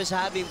Fajardo is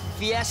having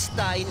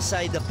fiesta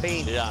inside the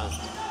paint. Yeah.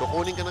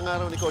 Kukunin ka ng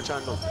araw ni Coach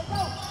Arnold.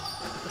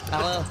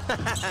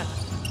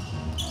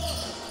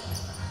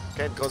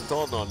 Ken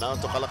Contorno now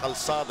to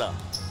Calacalzada.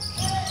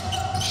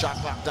 Shot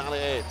clock down to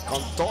 8.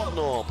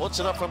 Contorno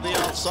puts it up from the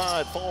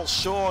outside. Falls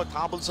short.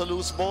 Habol sa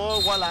loose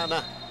ball. Wala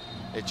na.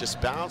 It just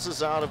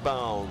bounces out of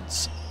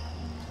bounds.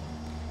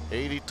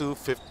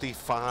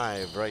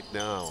 82-55 right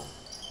now.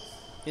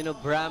 You know,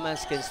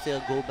 Brahmans can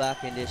still go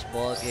back in this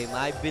ball game.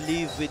 I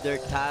believe with their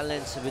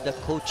talents, with the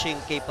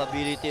coaching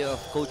capability of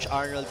Coach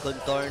Arnold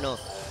Contorno,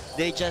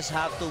 they just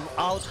have to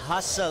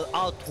out-hustle,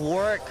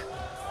 outwork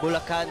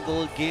Bulacan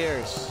Gold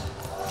Gears.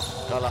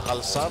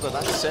 Calacalzada,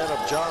 nice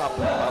setup job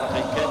para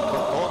kay Ken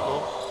Contorno.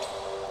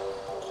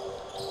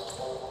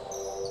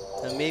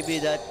 And maybe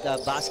that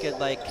basket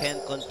by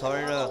Ken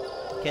Contorno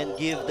can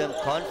give them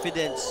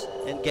confidence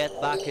and get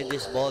back in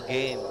this ball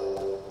game.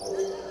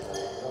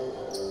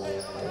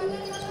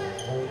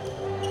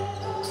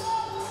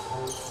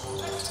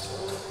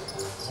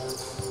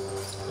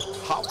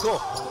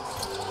 Hauco.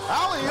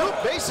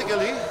 Alley-oop,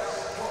 basically,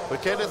 for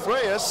Kenneth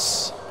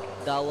Reyes.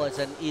 That was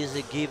an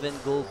easy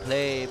give-and-go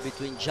play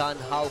between John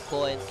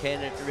Hauco and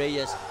Kenneth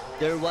Reyes.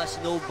 There was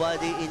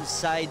nobody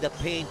inside the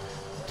paint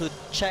to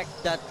check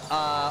that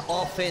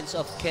offense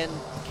of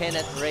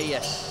Kenneth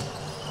Reyes.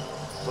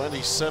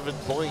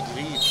 27-point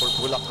lead for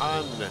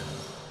Bulacan.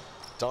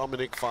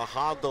 Dominic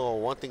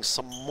Fajardo wanting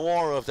some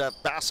more of that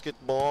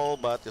basketball,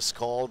 but is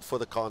called for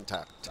the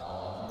contact.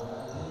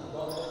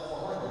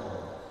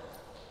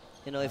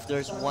 You know, if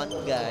there's one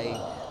guy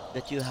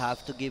that you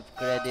have to give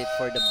credit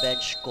for the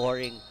bench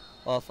scoring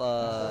of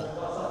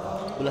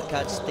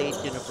Bulacan State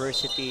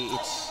University,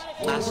 it's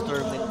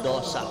Master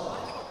Mendoza,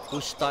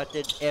 who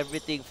started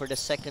everything for the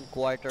second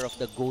quarter of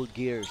the Gold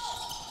Gears.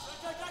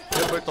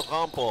 Gilbert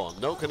Ocampo,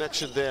 no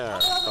connection there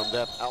from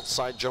that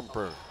outside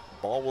jumper.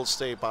 Ball will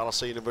stay para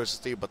sa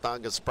University of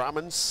Batangas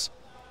Brahmans.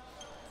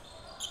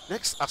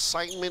 Next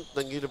assignment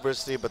ng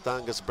University of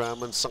Batangas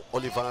Brahmans ang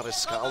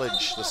Olivares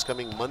College this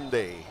coming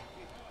Monday.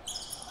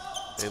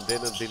 And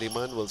then ang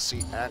Diliman will see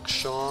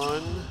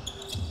action.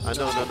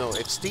 No.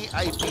 It's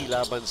TIP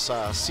laban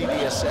sa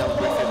CDSL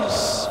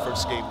Griffins.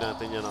 First game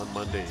natin yan on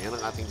Monday.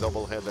 Yan ang ating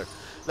doubleheader.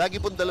 Lagi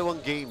pong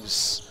dalawang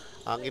games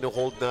ang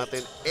ino-hold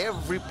natin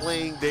every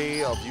playing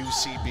day of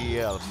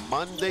UCBL.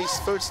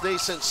 Mondays,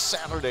 Thursdays, and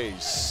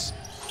Saturdays.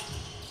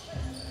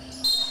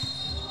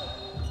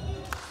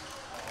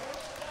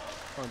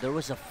 Oh, there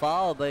was a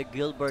foul by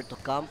Gilbert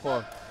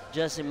Ocampo.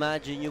 Just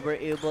imagine you were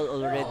able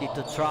already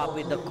to trap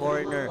in the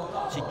corner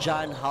si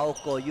John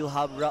Hauco. You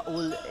have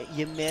Raul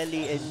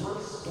Yemeli and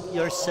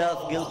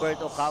yourself, Gilbert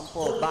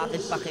Ocampo.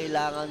 Bakit pa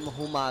kailangan mo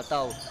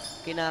humataw?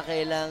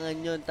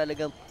 Kinakailangan yun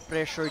talagang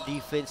pressure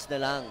defense na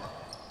lang.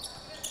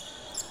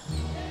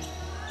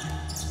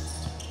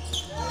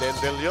 Then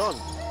De Leon,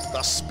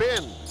 the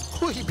spin.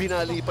 Uy,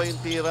 binali pa yung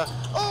tira.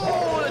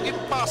 Oh,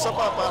 naging pasa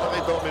pa para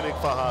kay Dominic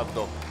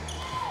Fajardo.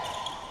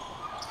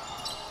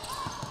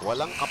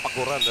 Walang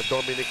kapaguran na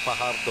Dominic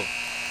Fajardo.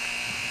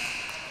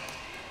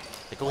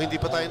 Kung hindi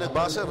pa tayo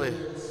nag-buzzer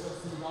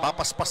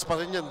papaspas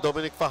pa rin yan,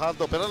 Dominic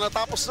Fajardo. Pero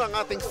natapos na ang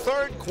ating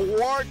third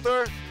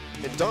quarter.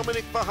 And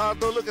Dominic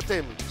Fajardo, look at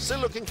him,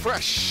 still looking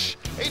fresh.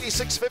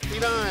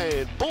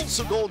 86-59,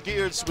 BulSU Gold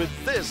Gears with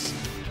this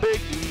big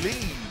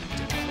lead.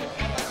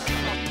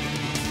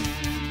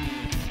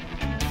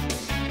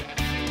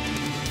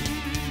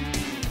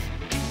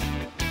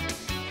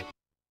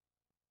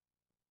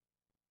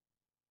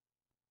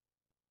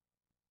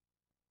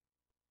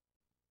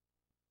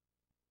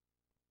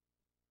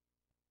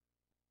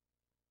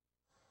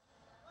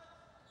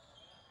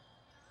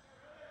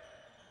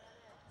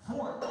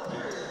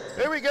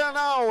 Here we go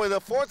now with the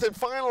fourth and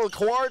final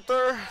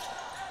quarter.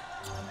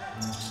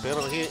 Pero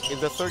in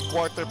the third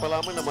quarter pa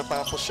lamang na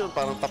matapos yun,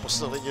 parang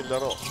tapos na rin yung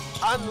laro.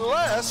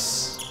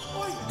 Unless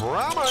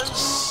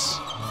Brahmans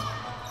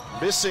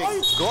missing.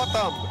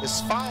 Gotham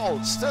is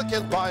fouled, still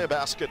can't buy a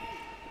basket.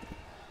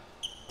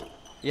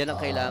 Yan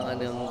ang kailangan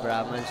ng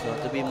Brahmans, no?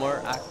 To be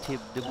more active,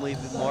 to be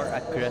more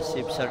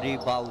aggressive sa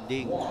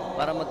rebounding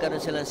para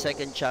magkaroon sila ng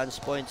second chance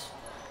points.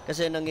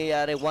 Kasi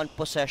nangyayari, one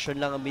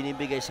possession lang ang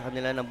binibigay sa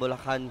kanila ng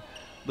Bulacan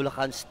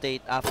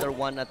State. After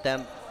one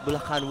attempt,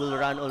 Bulacan will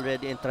run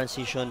already in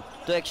transition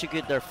to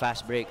execute their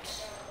fast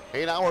breaks.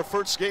 In our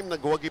first game,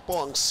 nagwagi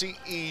po ang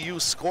CEU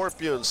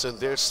Scorpions and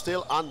they're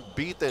still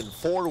unbeaten.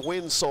 4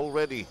 wins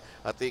already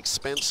at the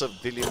expense of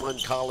Diliman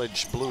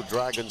College Blue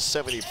Dragons,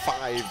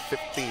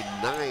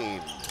 75-59.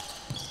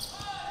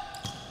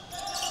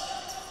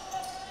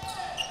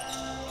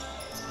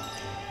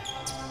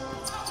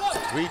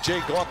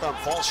 VJ Gotham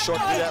falls short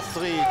with that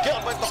 3.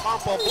 Gilbert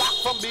Ocampo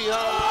blocked from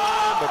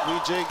behind, but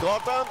VJ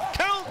Gotham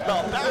count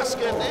the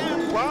basket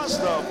and plus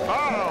the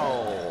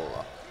foul.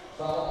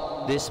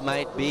 This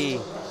might be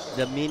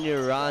the mini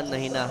run na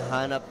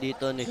hinahanap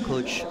dito ni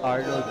Coach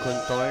Arnold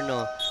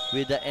Contorno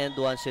with the end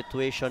one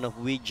situation of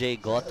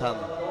VJ Gotham.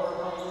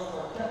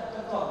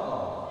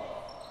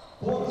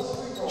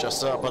 Just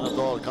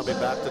Panadol coming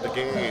back to the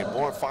game.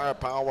 More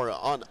firepower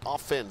on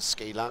offense.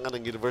 Kailangan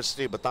ng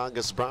University of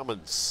Batangas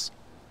Brahmans.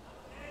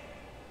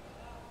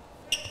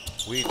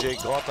 VJ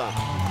Gotham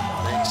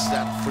makes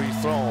that free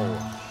throw.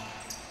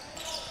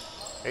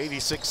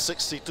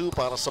 86-62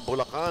 para sa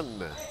Bulacan.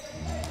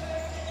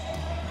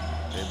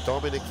 And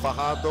Dominic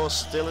Fajardo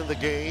still in the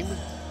game.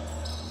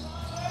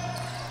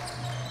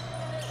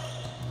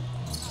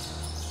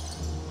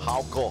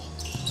 Hauco.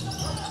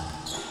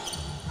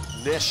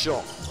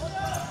 Nesho.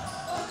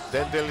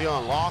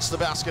 Dendelion lost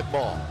the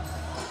basketball.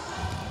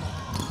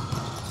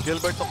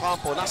 Gilbert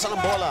Ocampo, nasa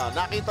ng bola,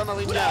 nakita na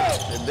rin niya.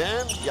 And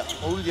then,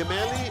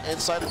 Ulyameli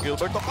inside of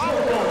Gilbert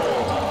Ocampo.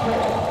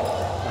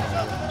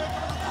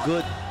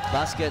 Good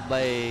basket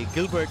by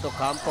Gilbert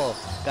Ocampo.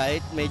 Kahit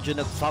medyo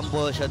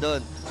nag-fumble siya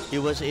doon, he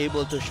was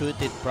able to shoot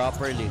it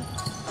properly.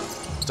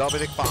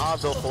 Dominic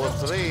Fajardo for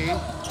 3.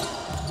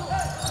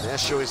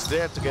 Nesho is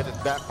there to get it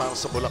back para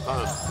sa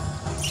Bulacan.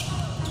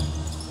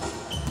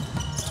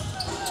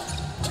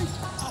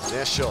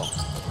 Nesho,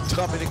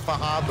 Dominic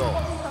Fajardo,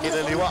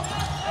 kinaliwa.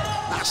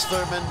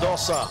 Master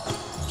Mendoza.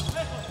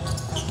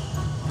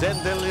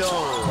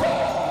 Dendelion.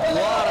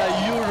 What a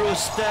Euro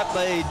step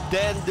by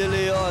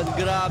Dendelion.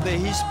 Grabe,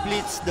 he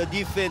splits the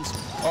defense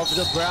of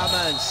the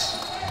Brahmans.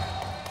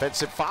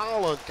 Offensive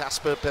foul on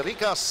Casper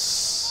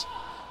Pericas.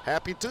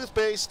 Happy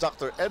Toothpaste,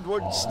 Dr.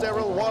 Edward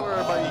Sterile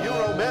Water by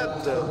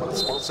Euromed. Mga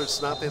sponsors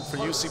natin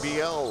for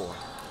UCBL.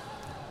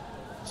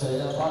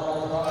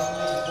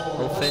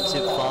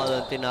 Offensive foul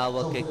ang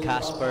tinawag kay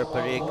Casper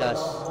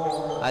Pericas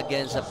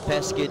against a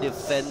pesky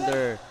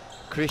defender,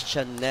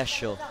 Christian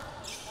Nesho.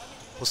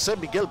 Jose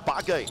Miguel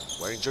Bagay,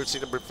 wearing jersey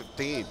number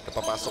 15.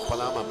 Kapapasok pa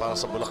lamang para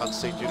sa Bulacan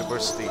State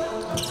University.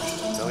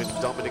 Going to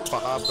Dominic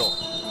Fajardo.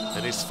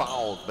 And is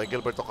fouled by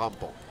Gilbert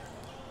Ocampo.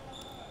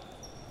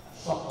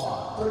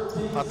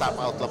 Tap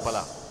out lang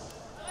pala.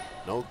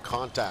 No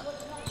contact.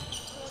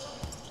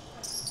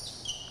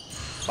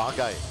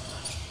 Bagay.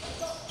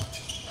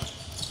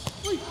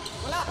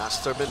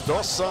 Master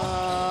Mendoza.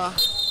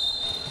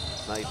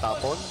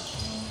 Naitapon.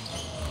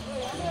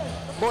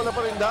 Bola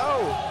pa rin daw.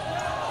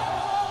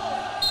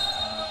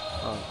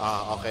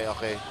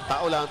 Okay.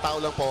 Tao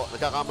lang po.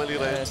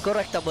 Nagkakamali rin.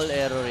 Correctable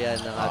error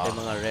yan ng ating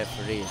mga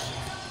referees.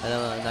 Alam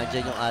mo,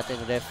 nandiyan yung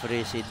ating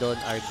referee, si Don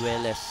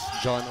Arguelles,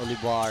 John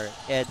Olivar,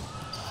 Ed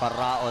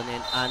Faraon, and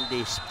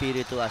Andy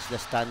Espiritu as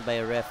the standby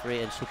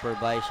referee and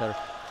supervisor,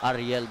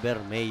 Ariel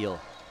Bermejo.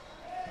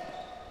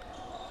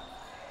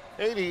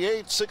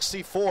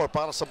 88-64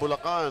 para sa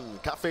Bulacan.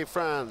 Cafe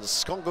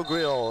France, Congo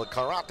Grill,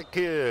 Karate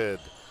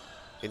Kid.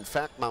 In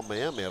fact,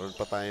 mamaya meron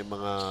pa tayong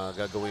mga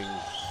gagawing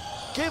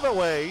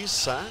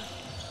giveaways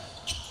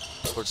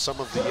for some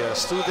of the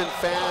student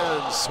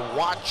fans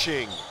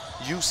watching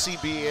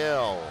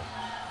UCBL.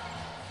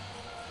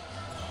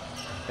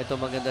 Ito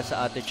maganda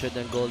sa attitude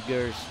ng Gold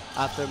Gears.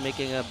 After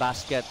making a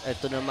basket,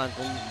 ito naman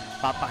kung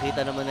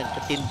papakita naman ng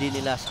katindi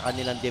nila sa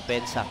kanilang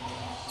depensa.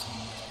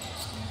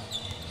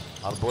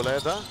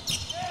 Arboleda.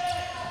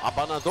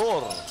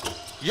 Abanador.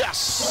 Yes!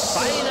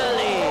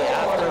 Finally,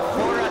 after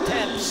 4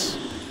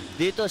 attempts,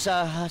 Dito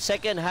sa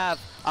second half,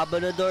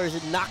 Abanador is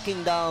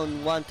knocking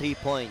down 1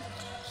 3-point.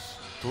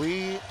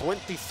 23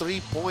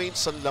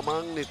 points ang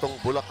lamang nitong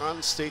Bulacan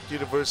State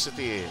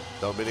University.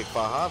 Dominic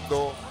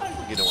Fajardo,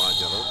 ginawa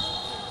niya ron.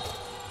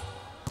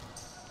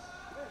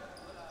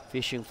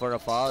 Fishing for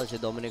a foul si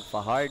Dominic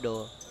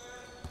Fajardo.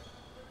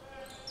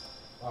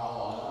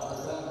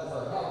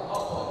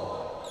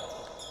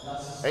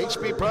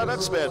 HP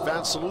Products by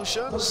Advanced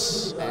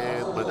Solutions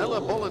and Manila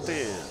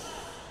Bulletin.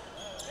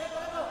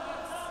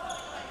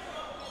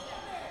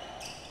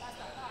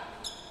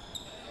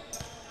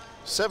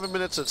 Seven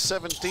minutes and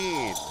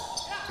 17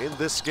 in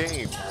this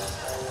game.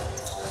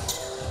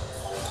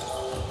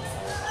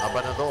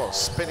 Abanador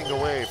spinning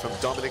away from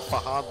Dominic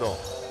Fajardo.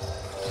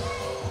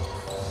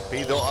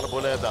 Pido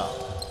Arboleda.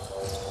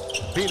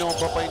 Pino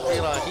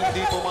papaintira,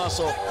 hindi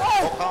pumasok.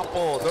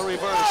 Ocampo, the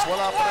reverse,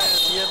 wala pa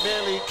rin.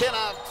 Yemeli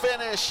cannot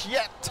finish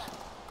yet.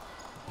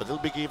 But he'll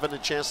be given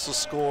a chance to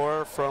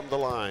score from the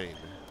line.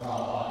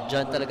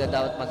 Diyan talaga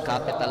dapat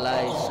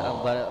mag-capitalize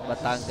ang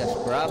Batangas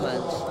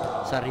Brahmans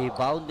sa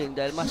rebounding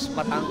dahil mas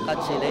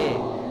matangkad sila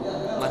eh.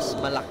 Mas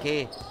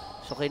malaki.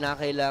 So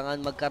kinakailangan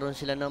magkaroon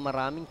sila ng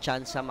maraming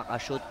chance sa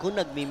makashoot kung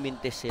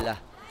nagmimintis sila.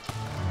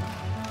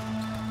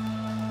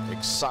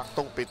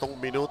 Eksaktong 7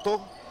 minuto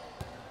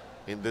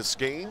in this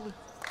game.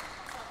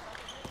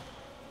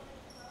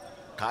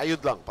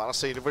 Kayod lang para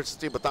sa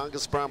University of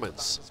Batangas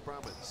Brahmans.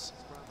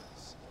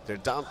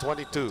 They're down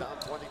 22.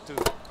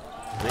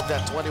 Make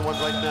that 21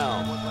 right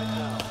now.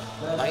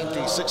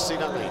 90-69.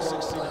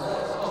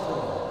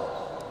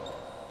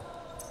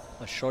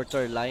 A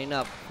shorter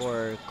lineup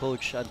for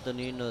Coach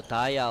Antonino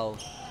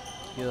Tayaw.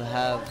 You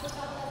have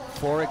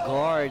 4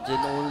 guards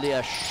and only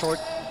a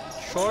short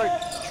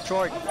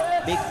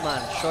big man.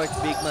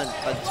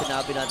 Pag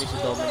sinabi natin si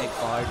Dominic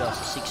Fajardo,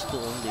 6'2"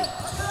 only.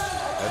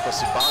 Ito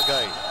si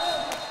Bagay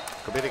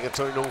committing a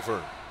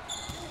turnover.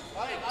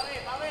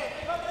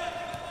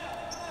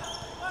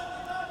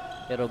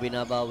 Pero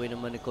binabawi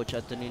naman ni Coach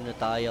Antonino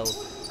Tayaw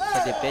sa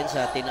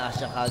depensa. Tinaas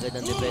niya kagad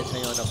ang depensa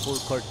niyo na full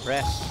court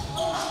press.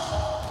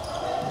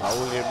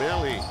 Raul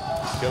Yemeli,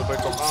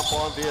 Gilbert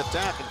Ocampo on the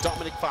attack, and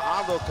Dominic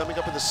Fajardo coming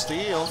up with the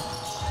steal.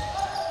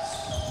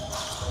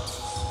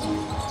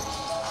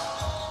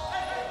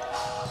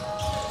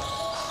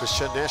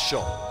 Christian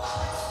Nesho.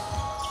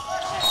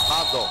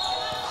 Fajardo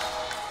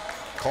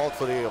called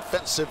for the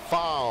offensive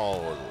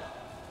foul.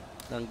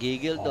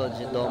 Nanggigil doon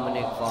si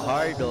Dominic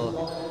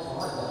Fajardo.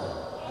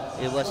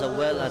 It was a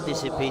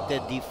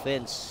well-anticipated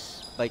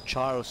defense by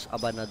Charles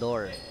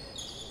Abanador.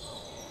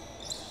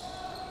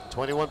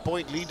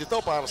 21-point lead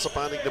ito para sa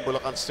panig ng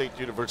Bulacan State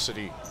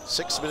University.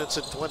 6 minutes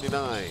and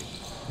 29.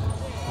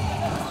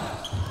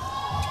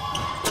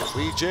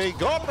 VJ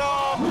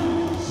Gotham!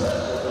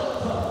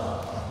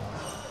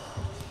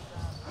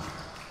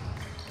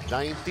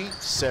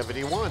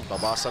 90-71.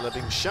 Babasa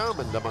 11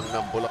 ang lamang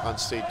ng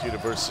Bulacan State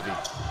University.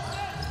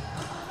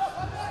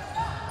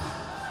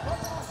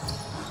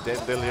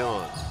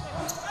 Dendelion.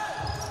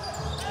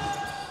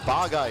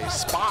 Bagay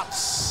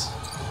spots.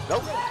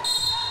 Nope.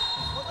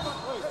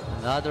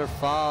 Another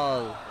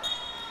foul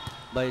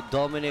by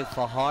Dominic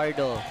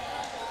Fajardo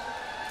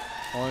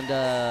on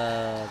the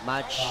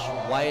much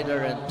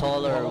wider and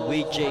taller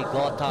VJ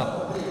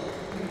Gotham.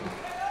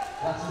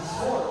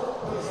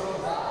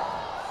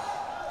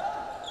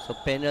 So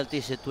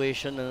penalty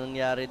situation na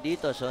nangyari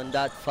dito. So on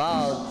that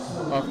foul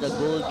of the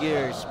Gold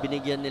Gears,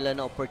 binigyan nila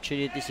ng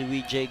opportunity si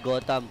VJ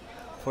Gotham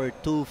for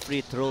 2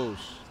 free throws.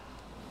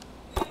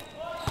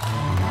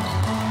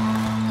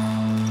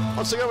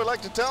 Once again, we'd like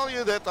to tell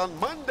you that on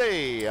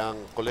Monday,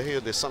 ang Colegio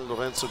de San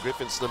Lorenzo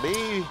Griffins na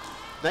may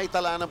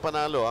naitala ng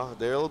panalo.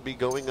 They'll be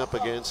going up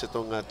against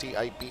itong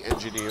TIP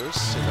Engineers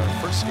in our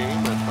first game.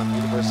 At ang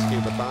University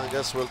of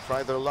Batangas will try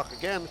their luck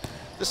again,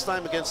 this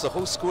time against the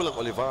host school, ang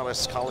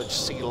Olivares College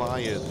Sea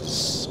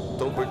Lions.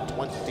 October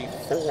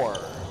 24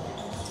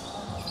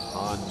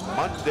 on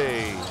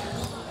Monday.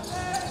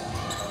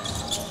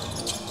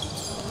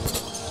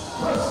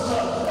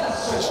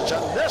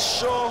 Christian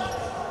Nesho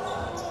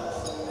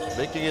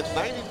making it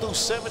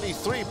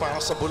 92-73 para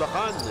sa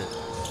Bulacan.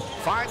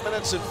 5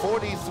 minutes and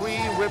 43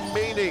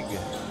 remaining.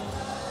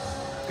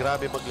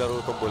 Grabe maglaro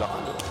itong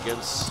Bulacan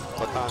against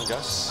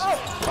Batangas.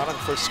 Parang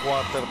first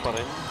quarter pa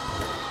rin.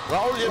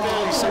 Raul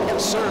Yemeli, second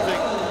serving.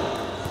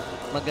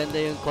 Maganda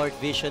yung court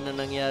vision na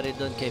nangyari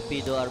doon kay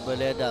Pido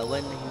Arboleda.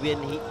 When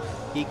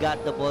he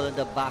got the ball in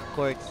the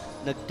backcourt,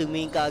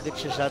 nagtumingin kaagad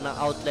siya ng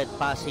outlet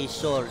pass. He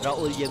saw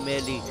Raul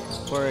Yemeli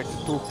for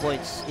 2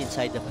 points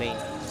inside the paint.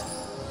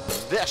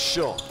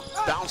 Desho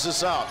bounces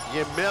out.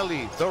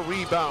 Yemeli, the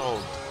rebound.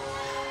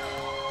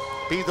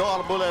 Pido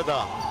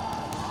Arboleda.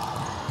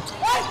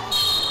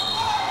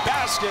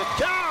 Basket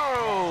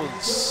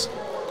counts.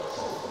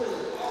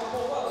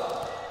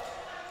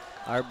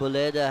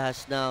 Arboleda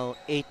has now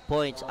 8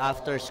 points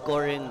after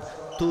scoring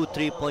 2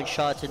 3-point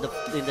shots in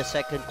the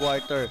second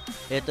quarter.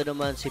 Ito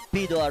naman si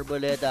Pido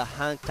Arboleda,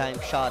 hang time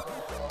shot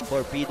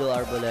for Pido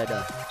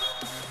Arboleda.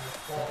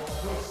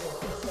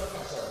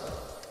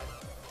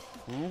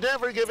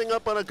 Never giving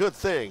up on a good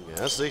thing,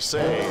 as they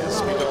say.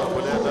 Speedo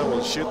Arboleda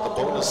will shoot the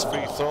bonus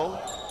free throw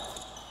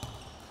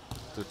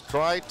to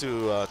try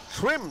to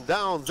trim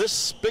down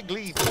this big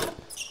lead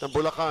ng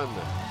Bulacan.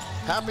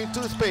 Happy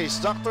Toothpaste,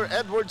 Dr.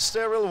 Edward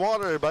Sterile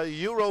Water by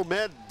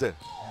Euromed.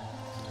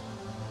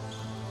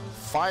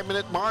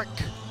 5-minute mark,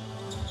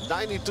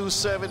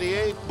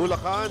 92-78,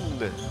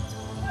 Bulacan.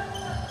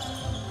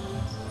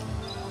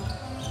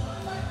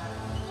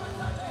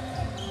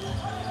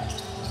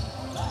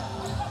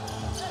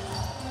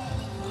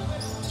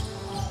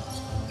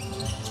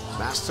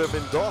 Master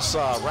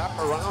Mendoza,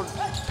 wrap-around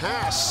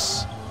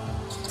pass.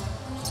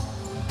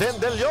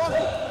 Dendelion.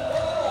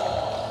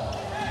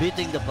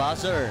 Beating the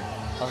buzzer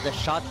of the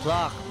shot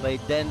clock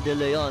by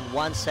Dendelion.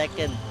 1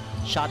 second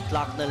shot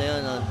clock na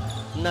Leon.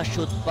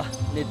 Na-shoot pa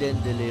ni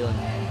Dendelion.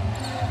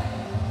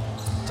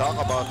 Talk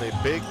about a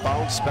big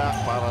bounce back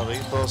para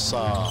rito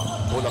sa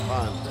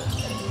Bulacan.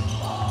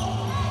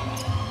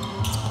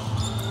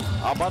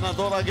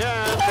 Abanador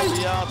again from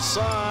the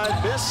outside,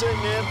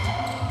 missing it.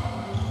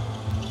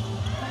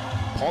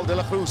 Paul de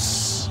la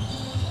Cruz.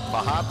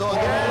 Fajardo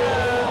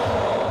again.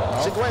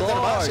 50 na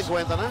ba?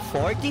 50 na?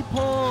 40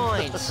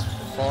 points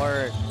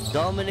for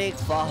Dominic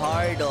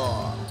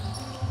Fajardo.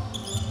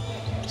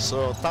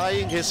 So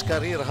tying his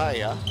career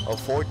high of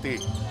 40.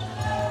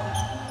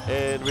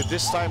 And with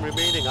this time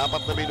remaining, 4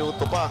 na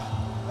minuto pa.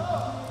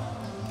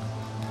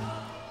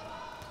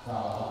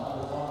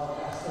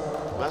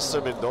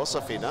 Master Mendoza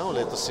final.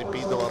 Ito si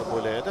Pido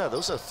Arboleda.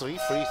 Those are 3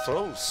 free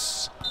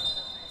throws.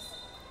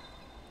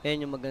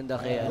 Yan yung maganda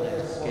kay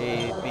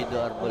Pido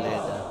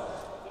Arboleda.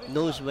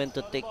 Knows when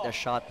to take the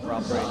shot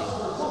properly.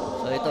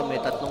 So ito,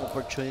 may 3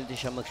 opportunity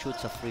siya mag-shoot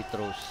sa free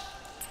throws.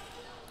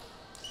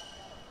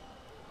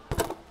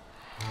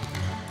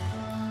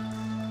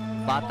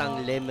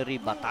 Batang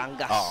Lemery,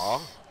 Batangas.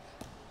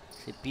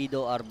 Si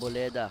Pido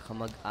Arboleda,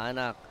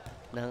 kamag-anak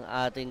ng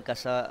ating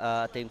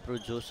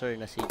producer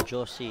na si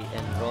Josie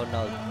and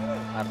Ronald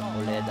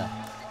Arboleda.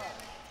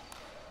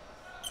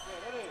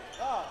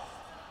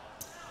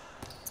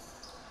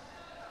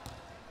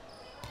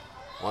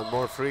 One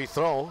more free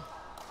throw.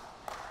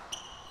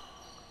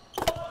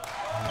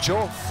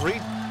 Joe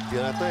Fried.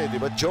 Yan natin di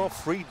ba? Joe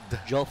Fried.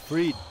 Joe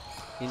Fried.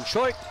 In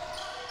short,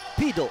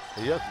 Pido.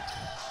 Ayan.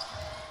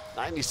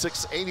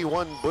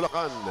 96-81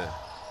 Bulacan.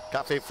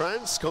 Cafe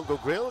France, Congo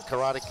Grill,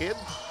 Karate Kid.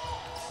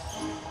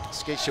 In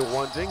case you're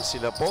wondering,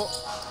 sila po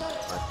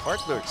are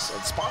partners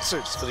and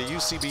sponsors for the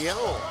UCBL.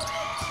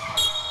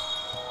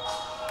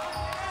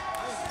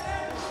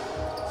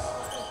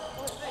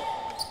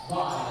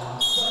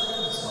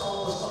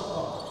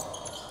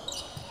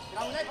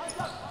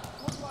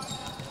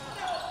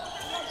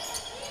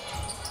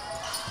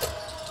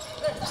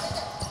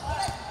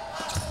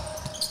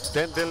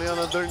 Dendelion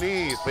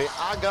underneath. May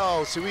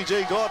agaw si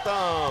VJ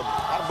Gotham.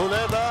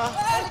 Arboleda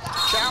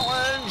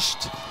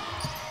challenged.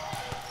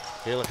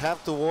 He'll have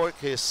to work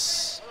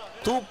his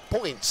 2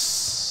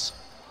 points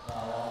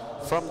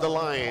from the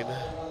line.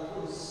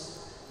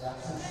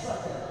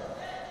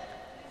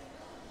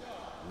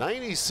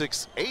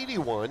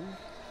 96-81.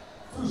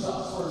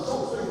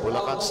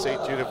 Bulacan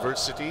State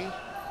University.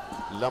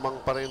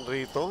 Lamang pa rin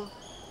rito.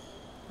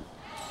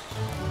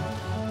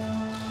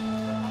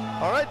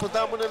 Alright,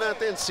 punta muna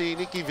natin si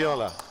Nikki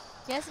Viola.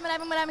 Yes,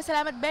 maraming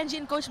salamat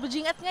Benji and Coach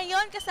Bujing. At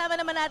ngayon, kasama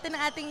naman natin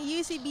ang ating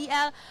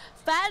UCBL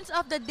Fans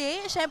of the Day.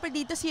 Siyempre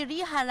dito si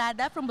Ria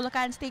Harada from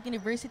Bulacan State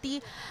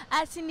University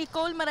at si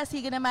Nicole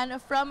Marasiga naman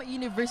from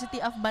University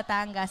of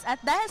Batangas.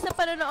 At dahil sa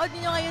panonood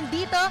niyo ngayon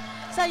dito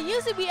sa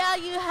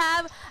UCBL, you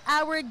have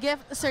our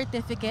gift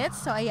certificates.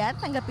 So ayan,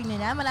 tanggapin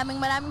niyo na. Maraming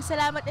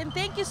salamat and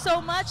thank you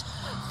so much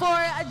for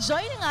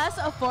joining us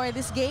for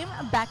this game.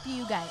 Back to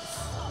you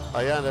guys.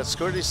 Ayan, that's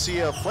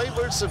courtesy of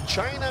Flavors of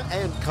China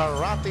and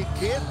Karate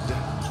Kid.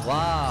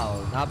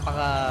 Wow,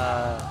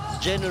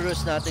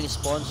 napaka-generous nating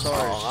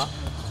sponsors.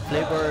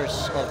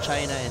 Flavors of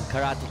China and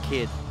Karate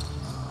Kid.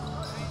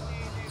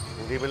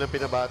 Hindi mo lang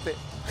pinabati.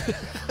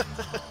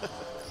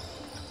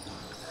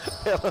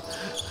 Pero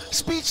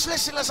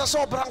speechless sila sa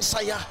sobrang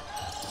saya.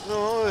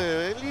 No,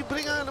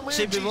 libre nga naman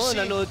yung Sabi mo, GC.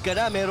 nanood ka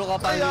na, meron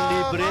ka pa yung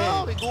libre.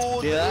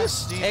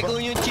 Goodness, diba? Eh kung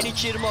yung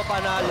chinichir mo,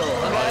 panalo.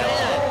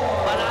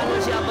 Panalo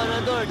si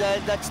Abanador dahil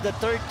that's the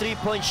third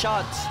 3-point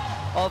shots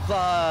of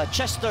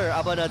Chester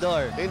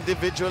Abanador.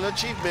 Individual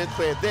achievement,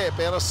 pwede.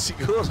 Pero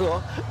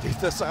siguro,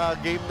 dito sa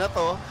game na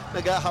to,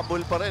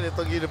 naghahabol pa rin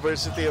itong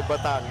University of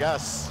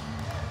Batangas.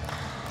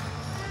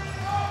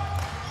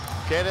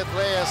 Kenneth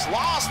Reyes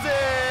lost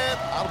it!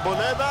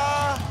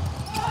 Arboleda!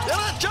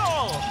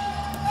 Diretso!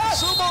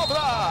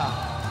 Sumobra!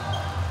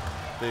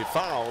 They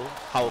foul,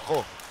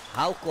 Hauco.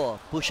 Hauco,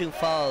 pushing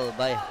foul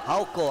by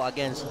Hauco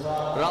against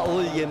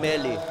Raul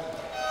Yemeli.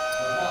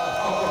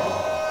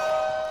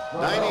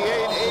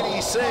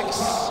 98-86.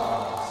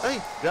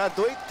 Ay,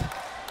 graduate.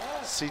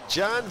 Si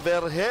John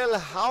Vergel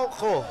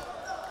Hauco.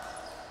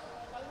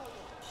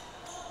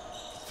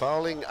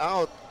 Fouling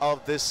out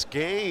of this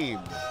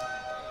game.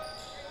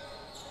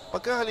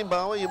 Pagka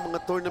halimbawa yung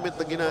mga tournament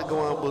na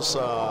ginagawa mo sa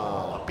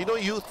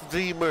Pinoy Youth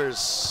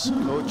Dreamers,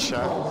 Coach,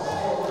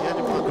 yan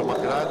yung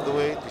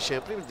graduate.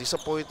 Siyempre,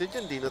 disappointed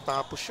yan. Hindi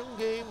natapos yung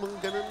game. Mga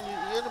ganun.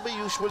 Yan ba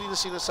usually na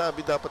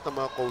sinasabi dapat ng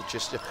mga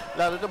coaches niya?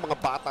 Lalo na mga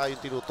bata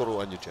yung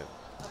tinuturuan niyo dyan.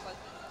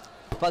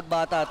 Pag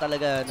bata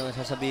talaga, no,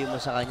 sasabihin mo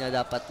sa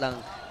kanya, dapat lang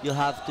you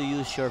have to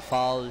use your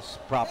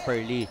fouls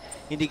properly.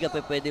 Hindi ka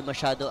pwede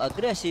masyado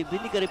aggressive,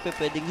 hindi ka rin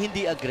pwedeng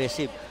hindi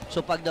aggressive.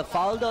 So pag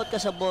na-fouled out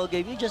ka sa ball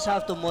game, you just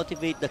have to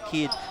motivate the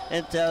kid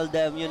and tell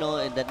them, you know,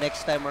 and the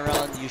next time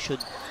around, you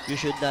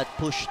should not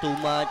push too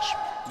much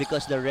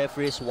because the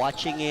referee is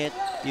watching it.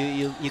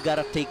 You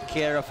gotta take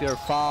care of your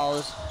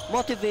fouls.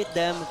 Motivate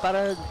them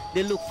para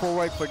they look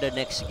forward for the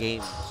next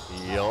game.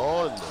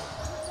 Yon.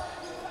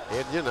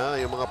 And yun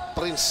yung mga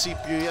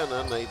prinsipyo yan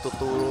na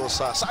ituturo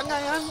sa... Saan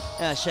nga yan?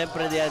 Yeah,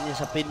 syempre yan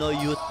sa Pinoy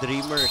Youth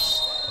Dreamers.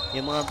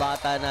 Yung mga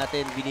bata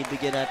natin,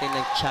 binibigyan natin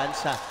ng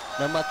tsansa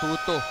na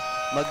matuto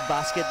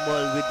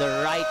mag-basketball with the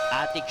right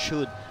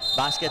attitude.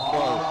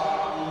 Basketball.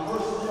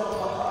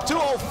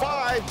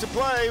 2:05 to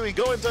play. We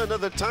go into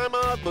another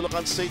timeout.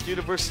 Bulacan State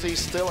University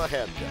still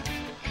ahead.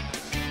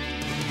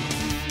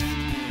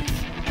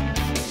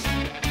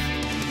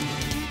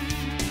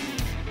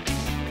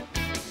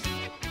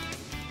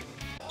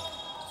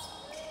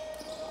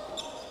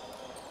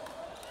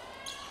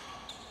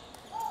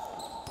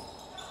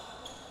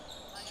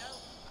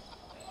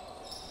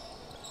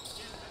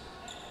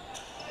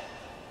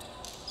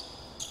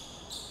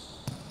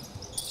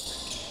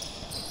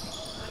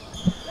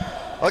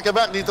 Welcome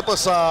back dito po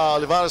sa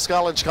Olivares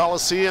College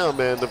Coliseum,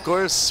 and of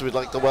course we'd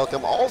like to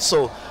welcome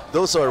also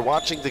those who are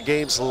watching the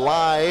games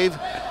live.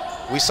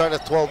 We start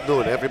at 12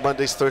 noon every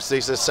Mondays,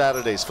 Thursdays, and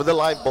Saturdays for the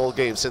live ball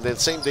games, and then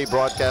same day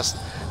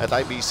broadcast at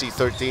IBC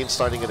 13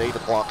 starting at 8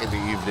 o'clock in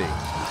the evening.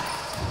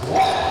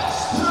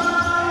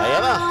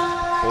 Ayan na,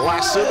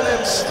 last 2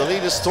 minutes. The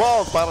lead is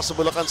 12 para sa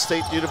Bulacan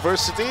State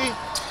University.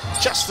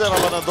 Chester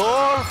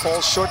Abanador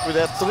falls short with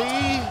that 3.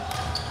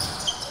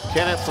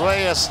 Kenneth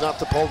Reyes, not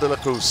to Paul de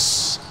la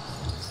Cruz.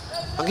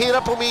 Ang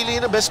hirap pumili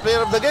ng best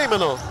player of the game,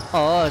 ano?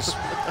 Oo,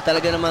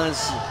 talaga namang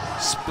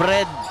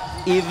spread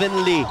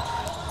evenly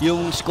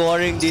yung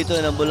scoring dito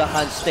ng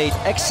Bulacan State,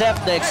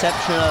 except the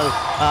exceptional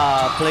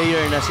player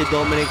na si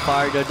Dominic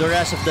Pardo. The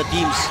rest of the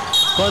teams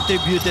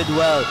contributed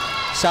well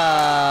sa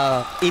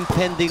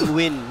impending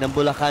win ng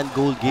Bulacan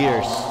Gold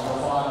Gears.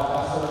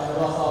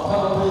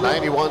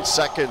 91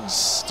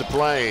 seconds to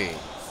play.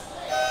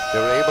 They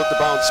were able to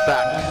bounce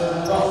back.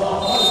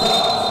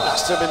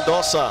 Master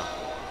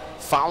Mendoza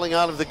fouling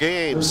out of the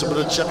game.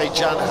 Sumunod siya kay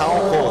John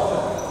Hauco.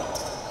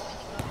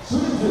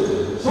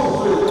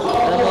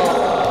 Alam mo,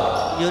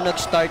 yung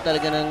nag-start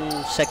talaga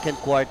ng second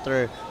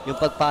quarter, yung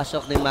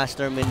pagpasok ni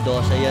Master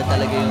Mendoza, yan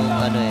talaga yung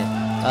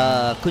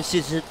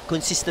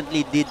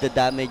consistently did the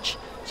damage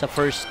sa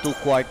first 2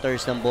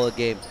 quarters ng ball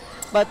game.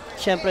 But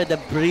syempre, the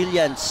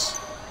brilliance,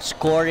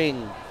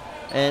 scoring,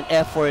 and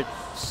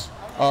efforts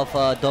of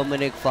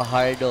Dominic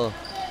Fajardo,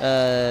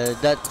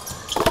 that,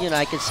 you know,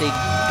 I can say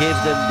gave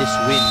them this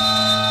win.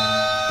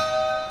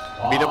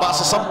 Binaba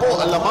sa 10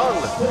 ang lamang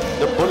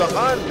ng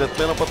Bulacan at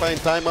meron pa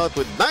tayong timeout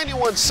with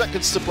 91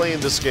 seconds to play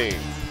in this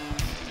game.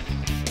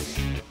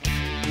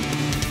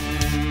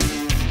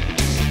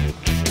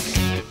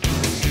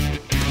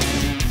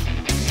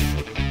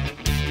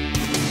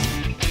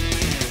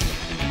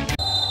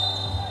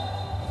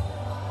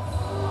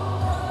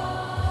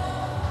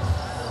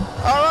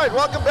 Alright,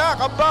 welcome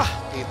back. Aba,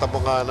 kita mo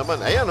nga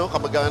naman. Ayan,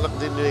 kamag-anak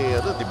din ni,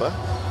 di ba?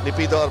 Ni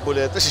Pido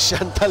Arboleda, si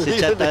Chantal. Si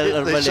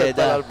Chantal Arboleda.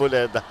 Chantal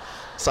Arboleda.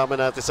 Sama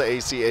natin sa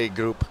ACA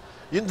group.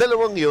 Yung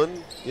dalawang yun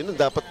ang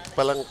dapat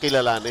palang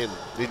kilalanin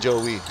ni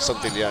Joey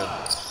Santillan.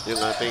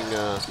 Yung ating...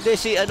 Hindi,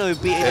 si yung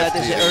PA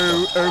natin, si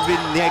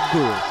Irvin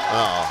Negro.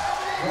 Oo.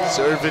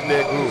 Si Irvin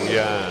Negro,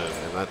 yan.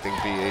 Yung ating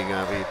PA nga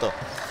rito.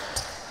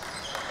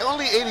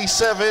 Only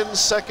 87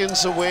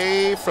 seconds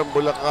away from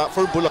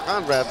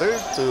Bulacan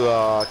to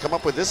come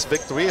up with this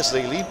victory as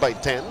they lead by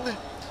 10.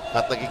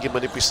 At nagiging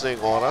manipis na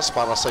yung oras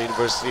para sa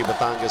University of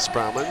Batangas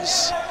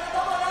Brahmins.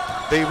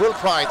 They will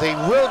try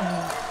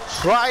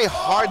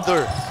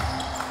harder.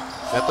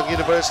 Itong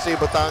University of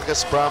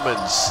Batangas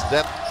Brahmins,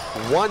 that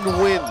one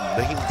win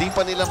na hindi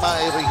pa nila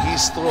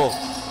mairehistro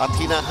at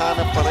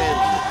hinahanap pa rin.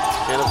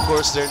 And of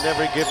course, they're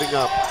never giving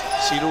up.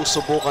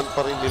 Sinusubukan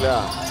pa rin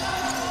nila.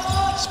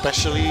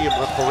 Especially yung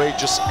mga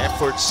courageous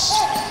efforts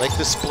like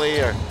this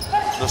player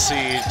na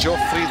si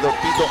Geoffrey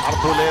Dorpido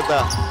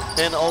Arboleda.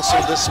 And also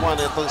this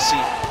one, itong si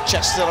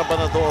Chester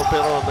Abanador,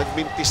 pero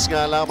nagmintis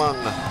nga lamang.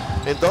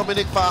 And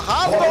Dominic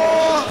Fajardo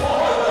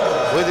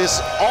with his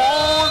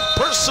own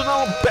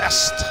personal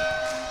best.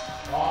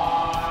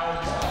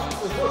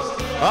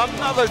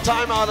 Another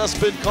timeout has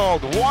been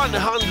called. 100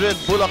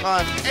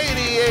 Bulacan,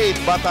 88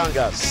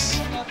 Batangas.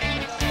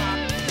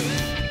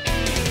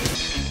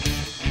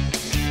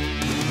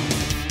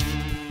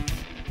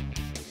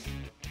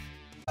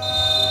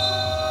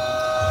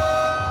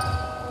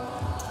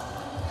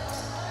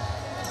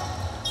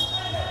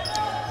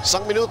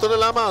 Isang minuto na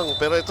lamang,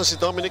 pero ito si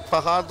Dominic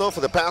Fajardo. For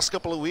the past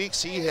couple of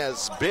weeks, he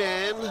has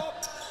been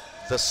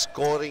the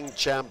scoring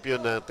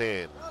champion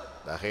natin.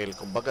 Dahil,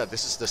 kumbaga,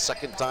 this is the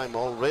second time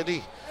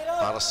already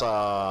para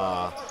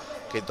sa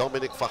kay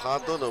Dominic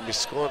Fajardo na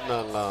umiskor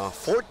ng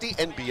 40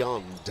 and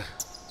beyond.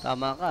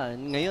 Tama ka.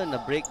 Ngayon,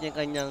 na-break niya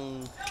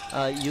kanyang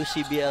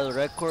UCBL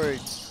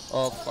record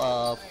of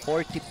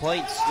 40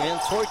 points. Ngayon,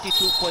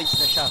 42 points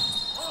na siya.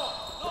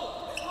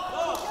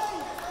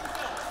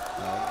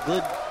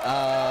 Good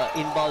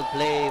inbound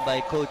play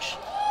by Coach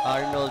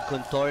Arnold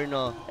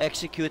Contorno,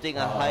 executing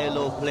a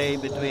high-low play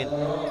between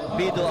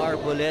Pido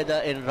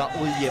Arboleda and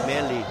Raul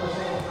Yemeli.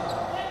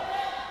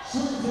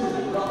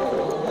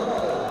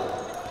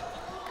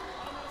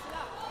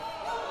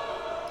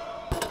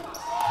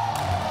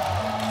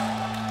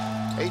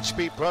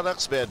 HP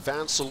Products by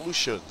Advanced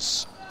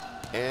Solutions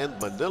and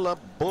Manila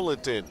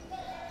Bulletin.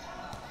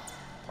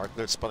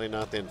 Partners pa rin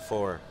natin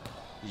for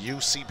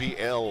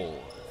UCBL.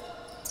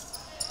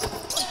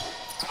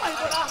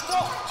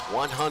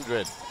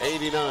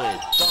 189.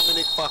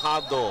 Dominic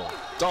Fajardo.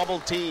 Double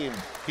team.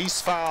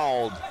 He's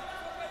fouled.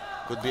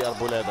 Could be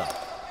Arboleda.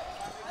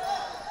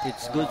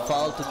 It's good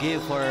foul to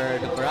give for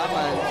the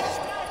Brahmans.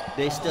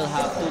 They still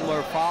have 2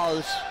 more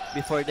fouls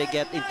before they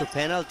get into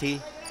penalty.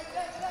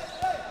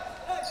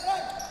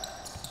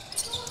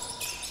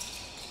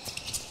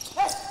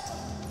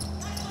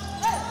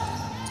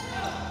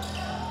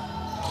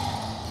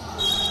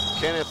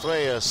 Kenneth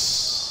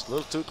Reyes, a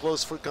little too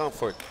close for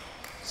comfort.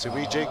 Si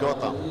Vijay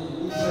Gotham.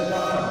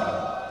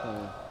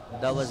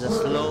 That was a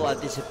slow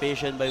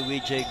anticipation by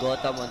Vijay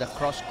Gotham on the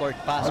cross-court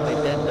pass by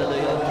Den De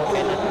Leon to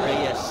Kenneth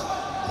Reyes.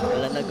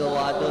 Wala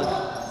nagawa doon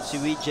si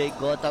Vijay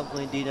Gotham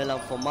kung hindi na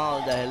lang foul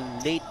dahil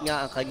late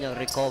nga ang kanyang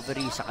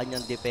recovery sa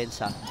kanyang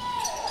depensa.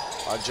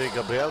 RJ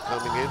Gabriel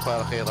coming in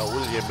para kay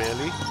Raul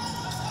Yemeli.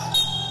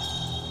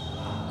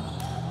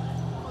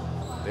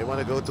 They want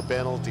to go to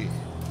penalty.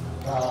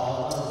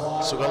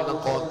 Sugal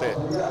ng konti.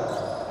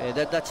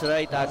 That's the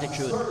right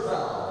attitude.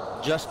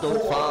 Just don't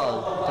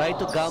foul. Try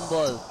to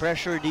gamble.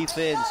 Pressure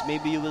defense.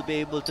 Maybe you will be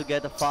able to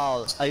get a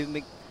foul.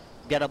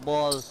 Get a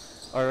ball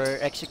or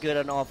execute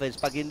an offense.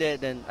 Pag hindi,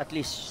 then at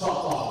least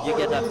you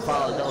get that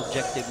foul, the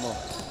objective mo.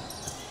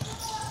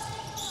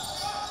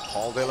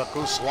 Paul De La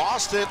Cruz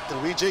lost it to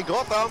Vijay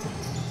Gotham.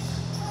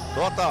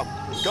 Gotham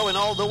going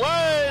all the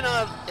way.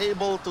 Not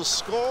able to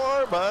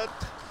score, but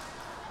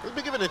will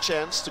be given a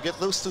chance to get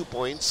those 2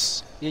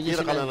 points.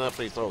 Tira ka na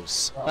free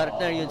throws.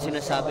 Partner, yun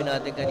sinasabi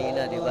natin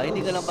kanina, di ba?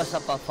 Hindi ka lang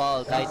basta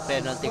pa-foul kahit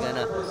penalty ka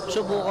na.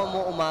 Subukan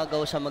mo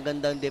umagaw sa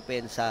magandang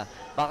depensa.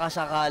 Baka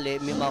sakali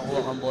may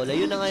makuha kang bola.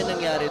 Yun na nga yung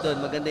nangyari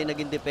doon. Maganda yung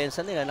naging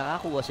depensa nila.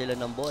 Nakakuha sila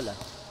ng bola.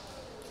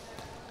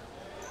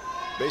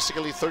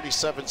 Basically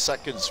 37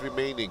 seconds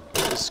remaining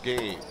in this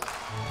game.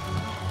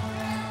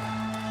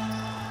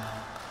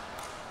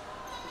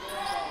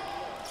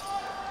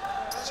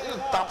 Yung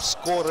top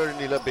scorer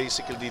nila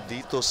basically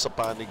dito sa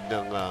panig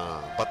ng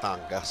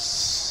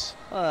Batangas.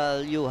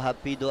 Well, you have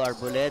Pido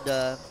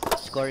Arboleda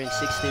scoring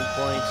 16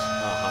 points.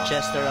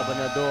 Chester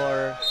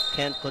Abanador,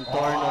 Kent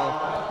Contorno.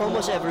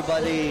 Almost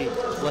everybody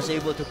was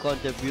able to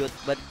contribute,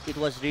 but it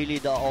was really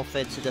the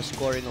offense, the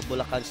scoring of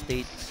Bulacan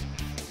State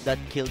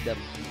that killed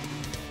them.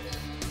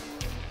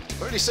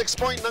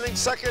 36.9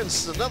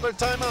 seconds, another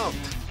timeout.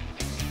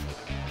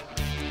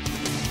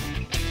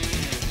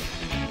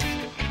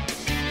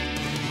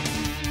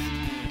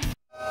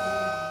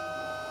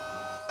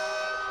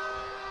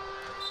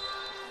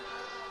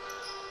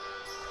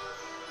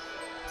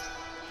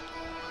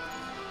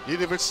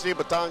 University of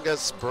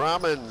Batangas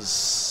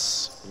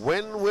Brahmans.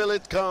 When will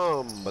it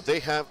come? But they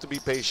have to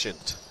be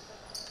patient.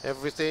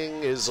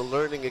 Everything is a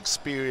learning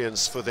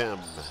experience for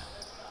them.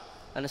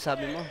 Ano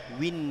sabi mo?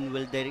 When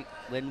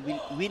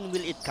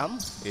will it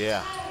come? Yeah.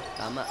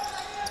 Tama.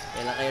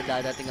 Kailan kaya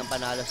dadating ang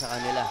panalo sa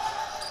kanila?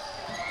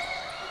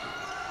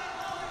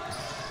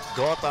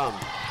 Gotham.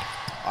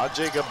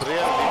 RJ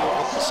Gabriel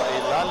dinukot sa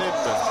ilalim.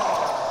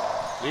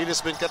 Lead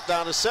has been cut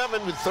down to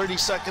 7 with 30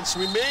 seconds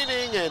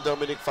remaining. And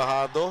Dominic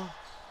Fajardo.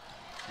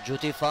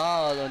 Duty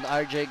foul on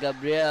RJ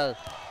Gabriel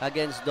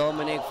against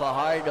Dominic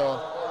Fajardo.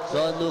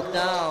 Don't look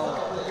now.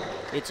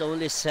 It's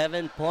only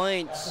 7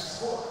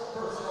 points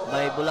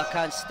by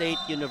Bulacan State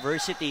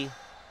University.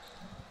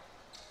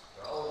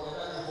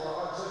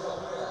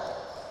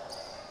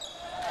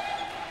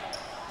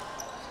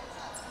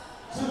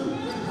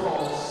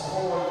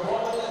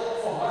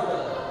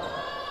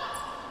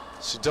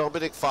 Si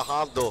Dominic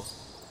Fajardo,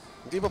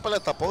 hindi pa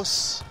pala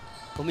tapos.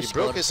 He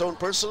broke his own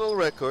personal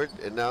record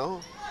and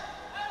now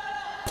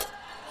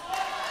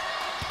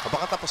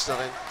baka tapos na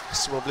rin.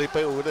 Sumabli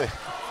pa yung una eh.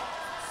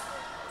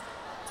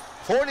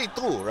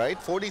 42, right?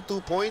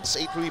 42 points,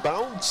 8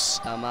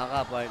 rebounds. Tama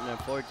ka, partner.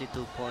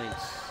 42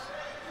 points.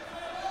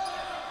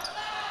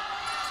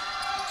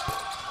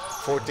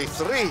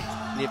 43.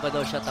 Hindi pa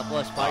daw siya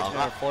tapos,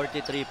 partner.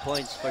 43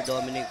 points for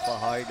Dominic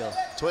Fajardo.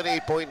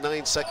 28.9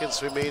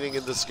 seconds remaining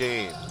in this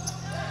game.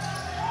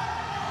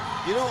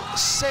 You know,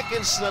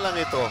 seconds na lang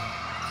ito.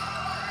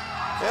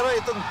 Pero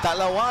itong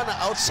dalawa na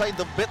outside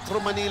the Metro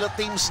Manila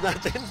teams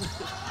natin,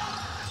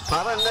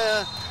 parang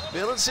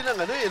meron silang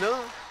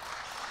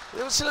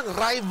meron silang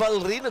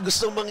rivalry na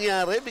gustong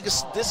mangyari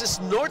because this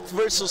is North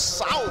versus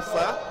South,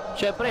 ha?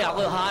 Siyempre,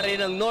 ako hari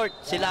ng North,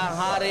 sila ang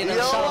hari ng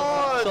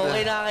South. yun. So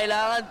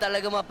kailangan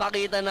talaga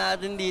mapakita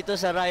natin dito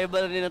sa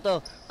rivalry na to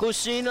kung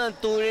sino ang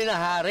tunay na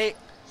hari.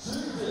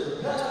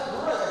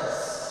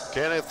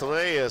 Kenneth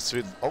Reyes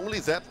with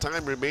only that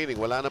time remaining.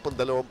 Wala na pong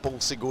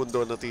 20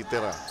 segundo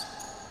natitira.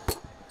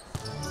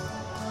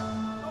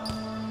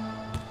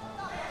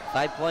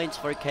 5 points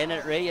for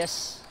Kenneth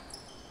Reyes.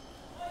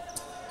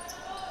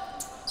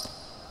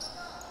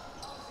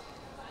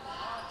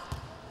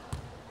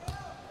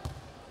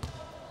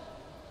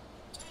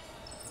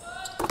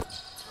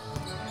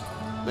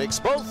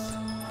 Makes both.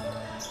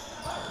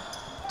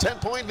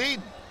 10-point lead,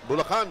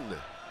 Bulacan.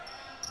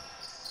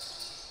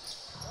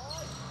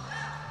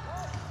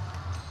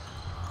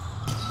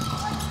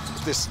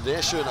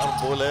 Destination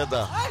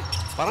Arboleda.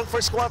 Parang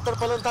first quarter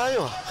pa lang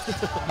tayo.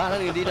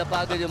 Parang hindi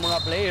napagod yung mga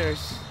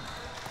players.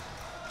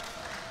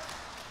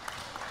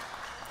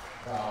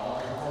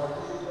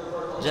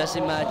 Just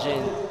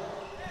imagine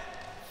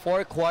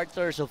 4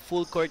 quarters of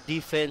full court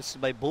defense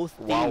by both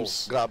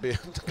teams. Wow, grabe.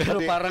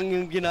 Pero parang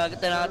yung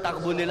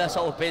tinatakbo nila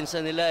sa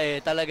opensa nila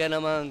talaga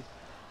namang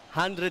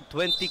 120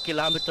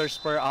 kilometers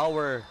per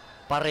hour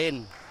pa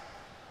rin.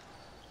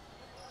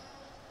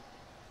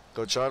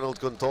 Coach Arnold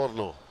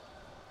Contorno,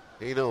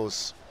 he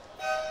knows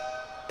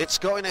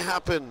it's going to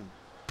happen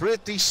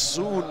pretty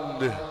soon.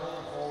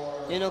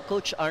 You know,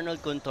 Coach Arnold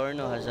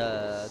Contorno has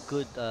a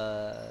good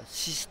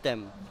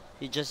system.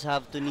 He just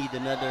have to need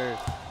another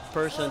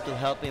person to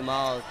help him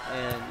out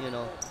and, you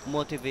know,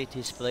 motivate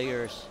his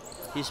players.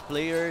 His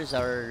players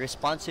are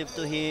responsive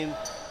to him.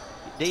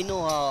 They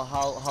know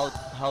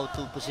how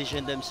to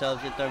position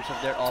themselves in terms of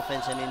their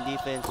offense and in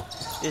defense.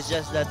 It's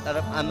just that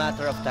a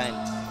matter of time.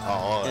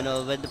 You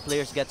know, when the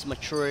players gets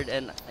matured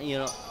and, you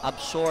know,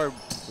 absorb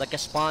like a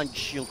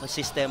sponge yung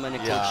sistema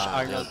ni Coach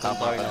Arnold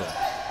Contorno.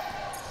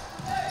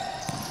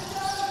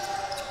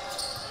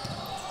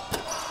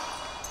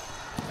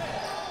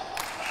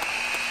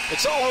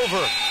 It's all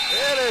over.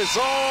 It is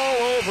all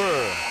over.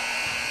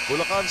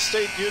 Bulacan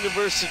State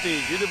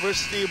University,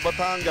 University of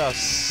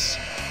Batangas.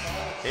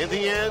 In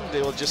the end,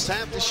 they will just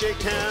have to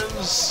shake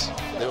hands.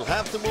 They will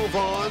have to move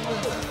on.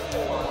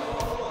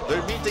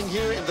 They're meeting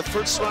here in the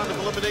first round of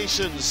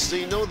eliminations.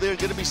 They know they're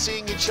going to be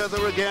seeing each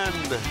other again.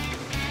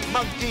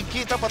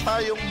 Magkikita pa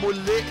tayong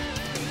muli.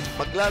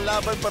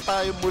 Maglalaban pa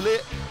tayong muli.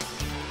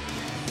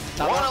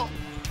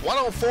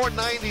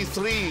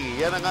 104-93.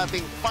 Yan ang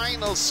ating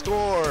final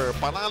score.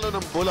 Panalo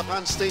ng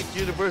Bulacan State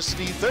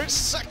University. They're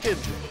second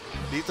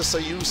dito sa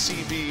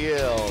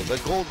UCBL.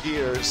 The Gold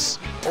Gears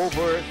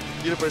over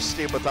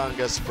University of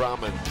Batangas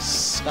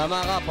Brahmins.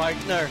 Tama ka,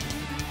 partner.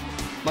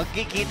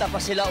 Magkikita pa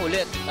sila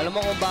ulit.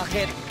 Alam mo kung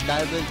bakit?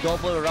 Dahil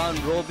double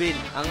round robin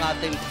ang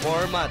ating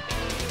format.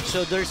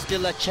 So there's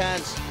still a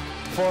chance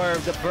for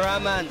the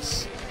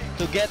Brahmins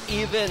to get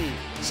even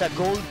sa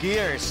Gold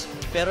Gears.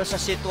 Pero sa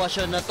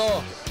sitwasyon na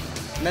to,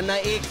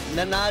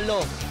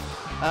 nanalo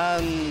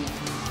ang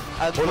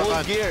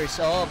Gold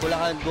Gears.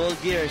 Bulacan Gold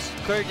Gears.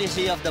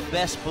 Courtesy of the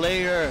best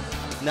player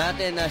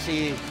natin na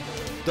si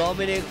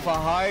Dominic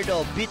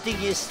Fajardo, beating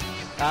his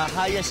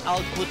highest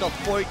output of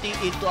 40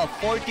 into a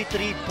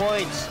 43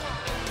 points,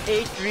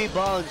 8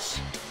 rebounds,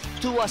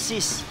 2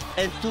 assists,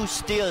 and 2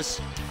 steals.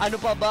 Ano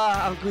pa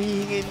ba ang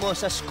hihingin mo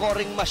sa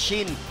scoring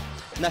machine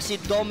na si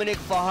Dominic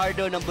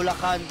Fajardo ng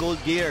Bulacan Gold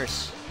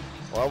Gears?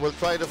 Well, we'll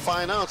try to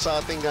find out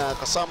sa ating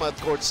kasama at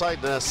courtside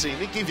na si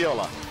Nikki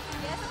Viola.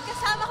 Yes, at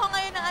kasama ko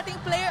ngayon ang ating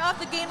player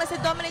of the game na si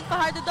Dominic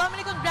Fajardo.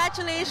 Dominic,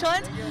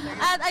 congratulations.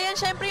 At ayan,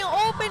 syempre yung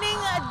opening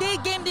day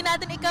game din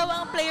natin, ikaw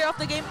ang player of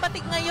the game.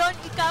 Pati ngayon,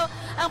 ikaw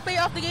ang player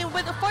of the game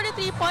with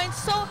 43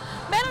 points. So,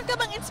 meron ka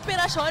bang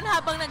inspirasyon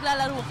habang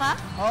naglalaro ka?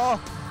 Oo,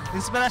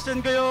 inspirasyon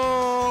ko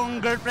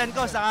yung girlfriend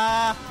ko,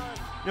 saka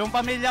yung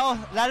pamilya ko.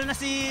 Lalo na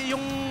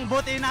yung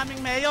buti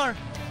naming mayor.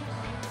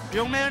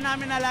 Yung mayor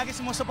namin na lagi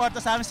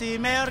sumusuporta sa amin, si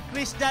Mayor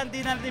Christian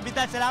Di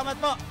Natividad. Salamat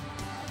po.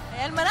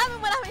 Ayan,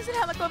 maraming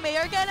salamat po,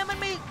 Mayor. Kaya naman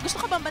may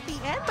gusto ka bang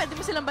batiin? Pwede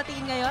mo silang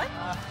batiin ngayon?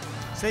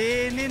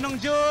 Si Ninong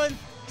Jun,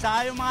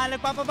 saka yung mga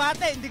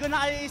nagpapabate, hindi ko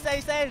na kayo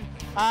isa-isain.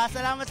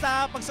 Salamat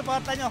sa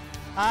pagsuporta nyo.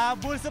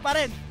 BulSU pa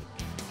rin.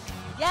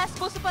 Yes,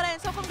 BulSU pa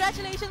rin. So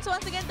congratulations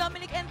once again,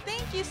 Dominic, and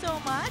thank you so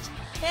much.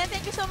 And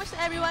thank you so much to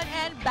everyone,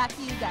 and back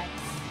to you guys.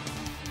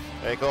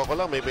 Ikaw ako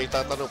lang, may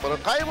tatanong pa rin.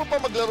 Kaya mo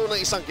pa maglaro ng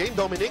isang game,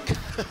 Dominic?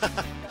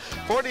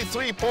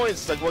 43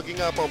 points. Nagwagi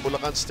nga po ang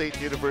Bulacan State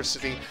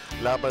University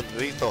laban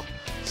rito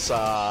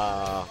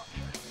sa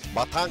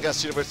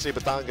Batangas, University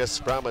of Batangas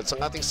Brahmins.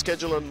 Ang ating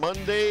schedule on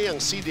Monday, ang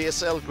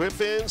CDSL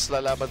Griffins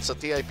lalaban sa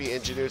TIP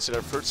Engineers in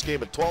our first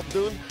game at 12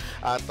 noon.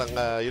 At ang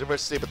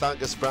University of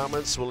Batangas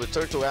Brahmins will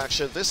return to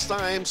action. This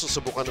time,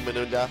 susubukan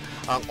naman nila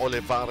ang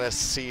Olivares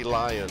Sea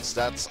Lions.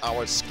 That's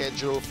our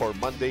schedule for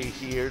Monday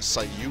here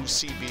sa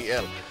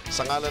UCBL.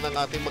 Sa ngalan ng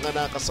ating mga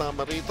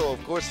nakasama rito, of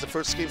course, the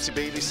first game si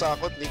Bailey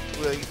Sakot,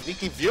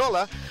 Nikki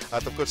Viola,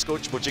 at of course,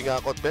 Coach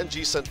Bujingakot,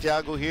 Benji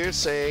Santiago here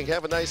saying,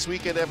 have a nice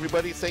weekend,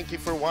 everybody. Thank you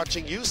for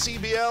watching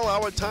UCBL,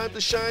 our time to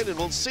shine, and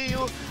we'll see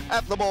you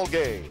at the ball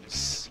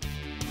games.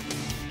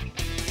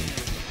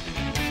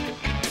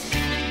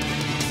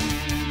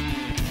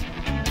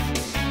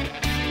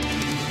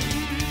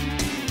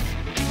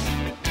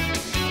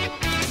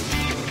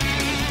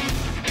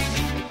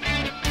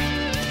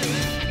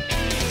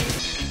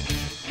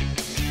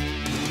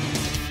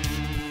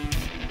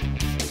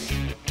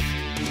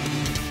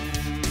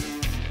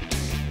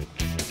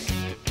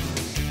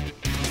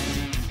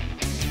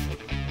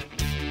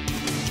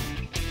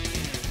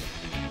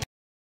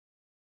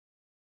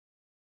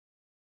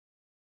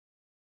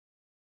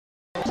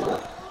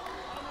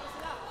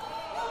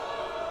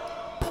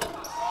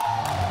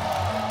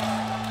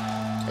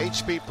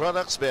 HP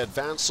Products by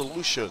Advanced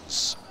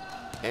Solutions,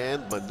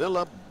 and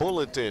Manila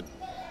Bulletin.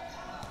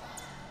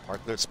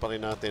 Partners pa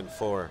rin natin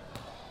for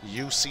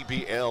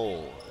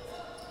UCBL.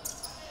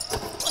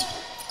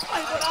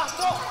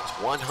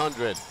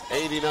 189.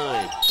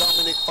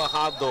 Dominic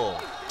Fajardo.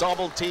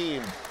 Double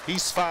team.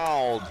 He's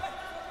fouled.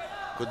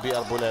 Could be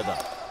Arboleda.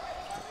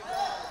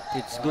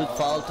 It's good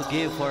foul to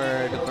give for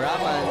the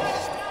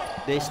Brahmans.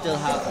 They still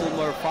have 2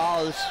 more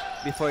fouls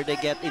before they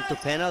get into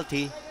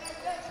penalty.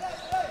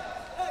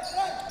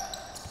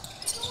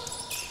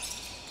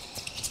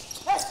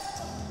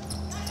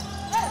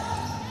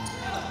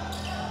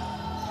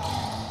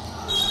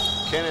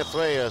 Kenneth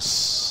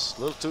Reyes,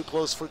 a little too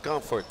close for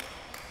comfort.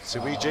 Si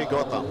Vijay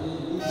Gotham.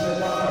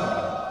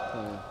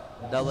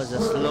 That was a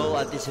slow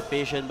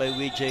anticipation by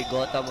Vijay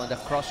Gotham on the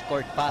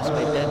cross-court pass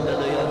by Dendo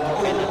Leon to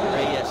Kenneth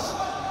Reyes.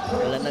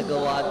 Wala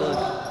nagawa doon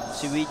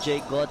si Vijay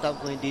Gotham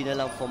kung hindi na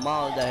lang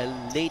foul dahil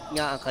late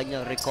nga ang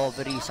kanyang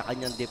recovery sa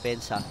kanyang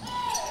depensa.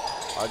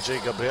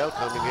 RJ Gabriel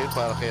coming in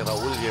para kay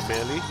Raul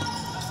Yemeli.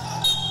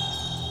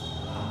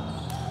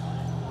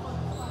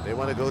 They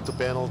want to go to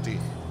penalty.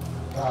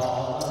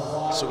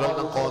 Sugal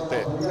ng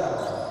konti.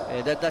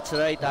 That's the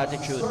right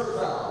attitude.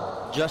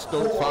 Just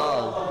don't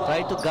foul.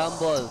 Try to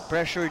gamble.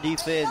 Pressure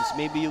defense.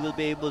 Maybe you will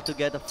be able to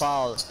get a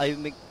foul.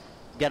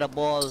 Get a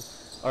ball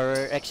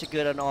or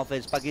execute an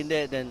offense. Pag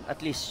hindi, then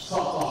at least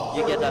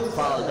you get that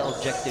foul, the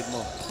objective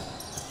mo.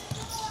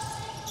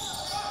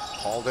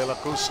 Paul De La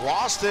Cruz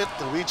lost it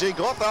to Vijay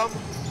Gotham.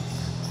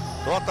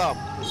 Gotham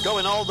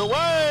going all the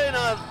way.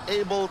 Not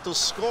able to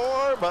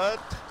score, but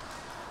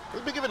will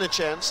be given a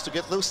chance to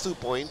get those 2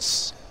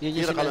 points.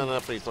 Tira ka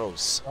na free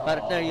throws.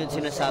 Partner, yun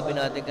sinasabi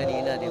natin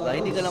kanina, di ba?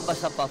 Hindi ka lang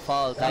basta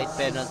pa-foul kahit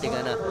penalty ka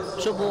na.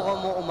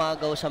 Subukan mo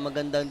umagaw sa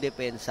magandang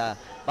depensa.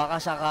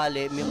 Baka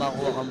sakali may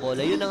makuha kang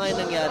bola. Yun na nga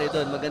yung nangyari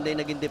doon. Maganda yung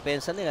naging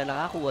depensa nila.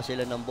 Nakakuha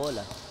sila ng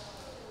bola.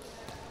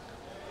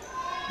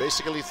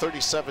 Basically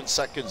 37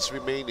 seconds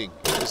remaining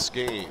in this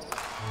game.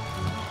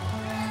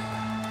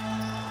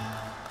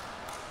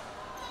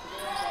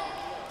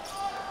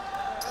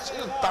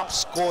 Yung top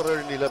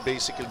scorer nila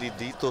basically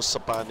dito sa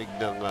panig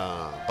ng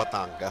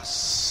Batangas.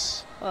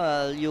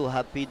 Well, you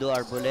have Pido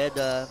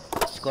Arboleda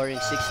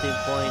scoring 16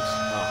 points.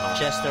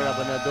 Chester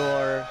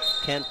Abanador,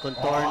 Kent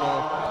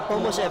Contorno.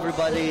 Almost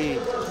everybody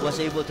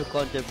was able to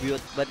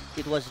contribute, but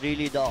it was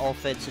really the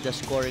offense, the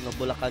scoring of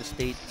Bulacan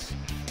State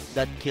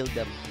that killed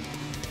them.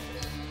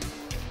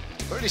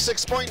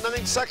 36.9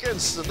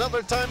 seconds,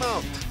 another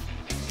timeout.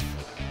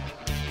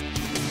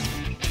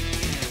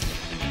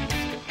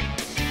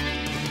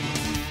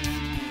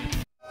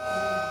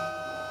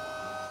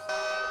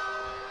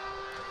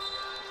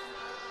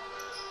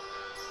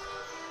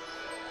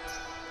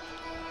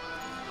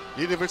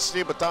 University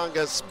of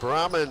Batangas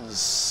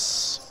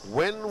Brahmans.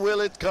 When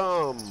will it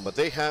come? But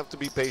they have to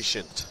be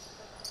patient.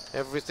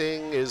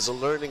 Everything is a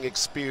learning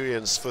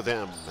experience for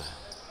them.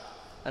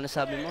 Ano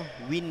sabi mo?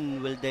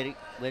 When will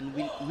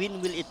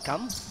it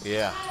come?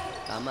 Yeah.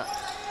 Tama.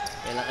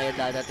 Kailan kaya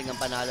dadating ang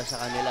panalo sa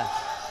kanila?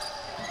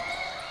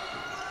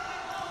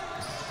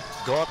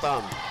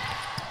 Gotham.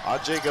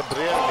 RJ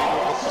Gabriel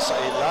binukot sa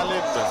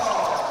ilalim.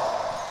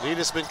 Lead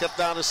has been cut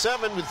down to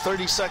 7 with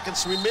 30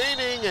 seconds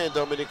remaining. And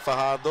Dominic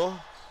Fajardo.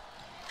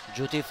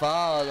 Duty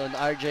foul on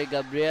RJ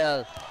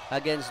Gabriel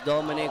against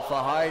Dominic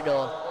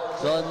Fajardo.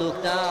 Don't look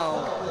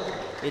now.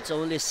 It's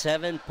only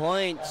 7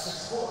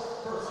 points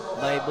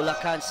by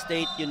Bulacan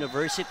State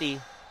University.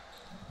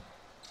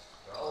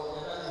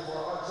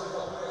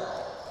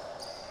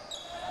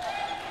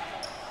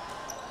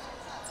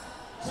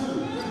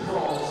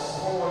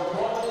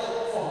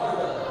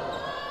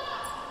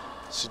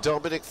 Si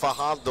Dominic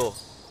Fajardo,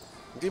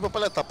 hindi pa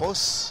pala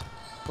tapos.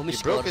 He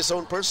broke his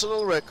own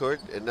personal record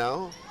and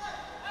now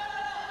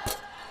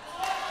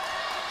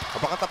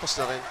baka tapos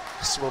na rin.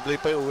 Sumabli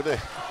pa yung una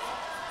eh.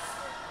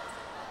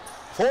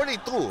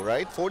 42,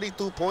 right?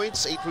 42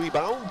 points, 8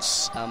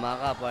 rebounds. Tama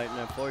ka,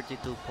 partner.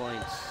 42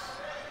 points.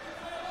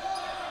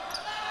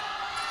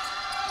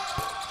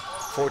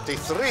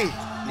 43.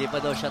 Hindi pa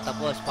daw siya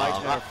tapos,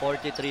 partner.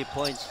 43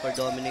 points for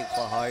Dominic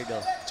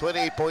Fajardo.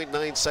 28.9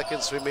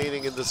 seconds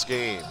remaining in this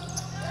game.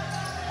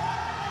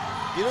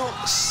 You know,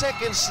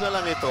 seconds na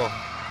lang ito.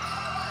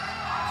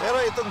 Pero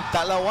itong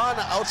dalawa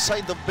na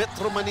outside the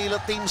Metro Manila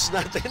teams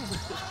natin,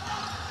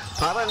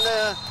 parang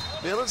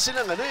meron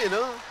silang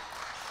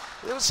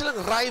meron silang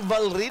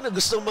rivalry na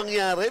gustong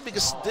mangyari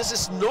because this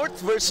is North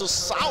versus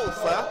South,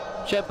 ha?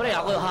 Siyempre,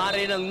 ako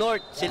hari ng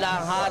North,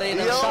 sila ang hari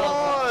ng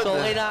South. So,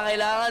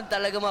 kailangan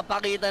talaga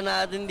mapakita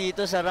natin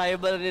dito sa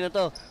rivalry na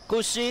to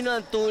kung sino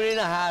ang tunay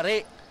na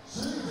hari.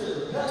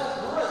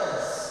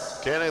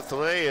 Kenneth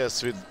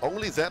Reyes with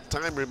only that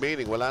time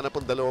remaining. Wala na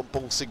pong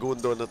 20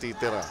 segundo na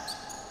titira.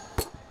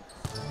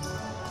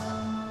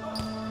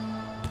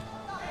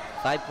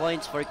 5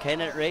 points for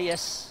Kenneth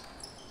Reyes.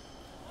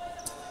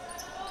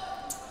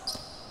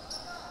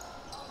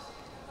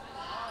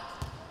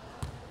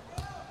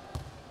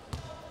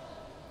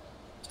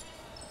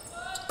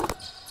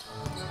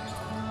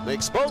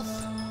 Makes both.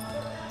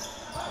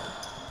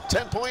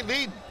 10-point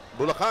lead,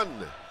 Bulacan.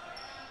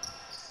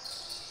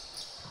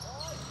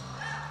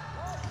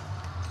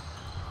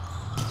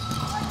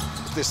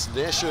 Baptist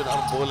Nation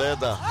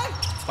Arboleda.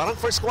 Parang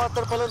first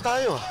quarter pa lang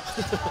tayo.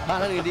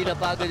 Parang hindi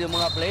napagod yung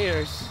mga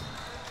players.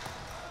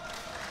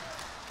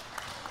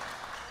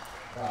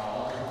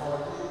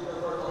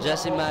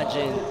 Just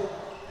imagine,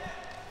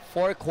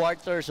 4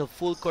 quarters of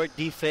full court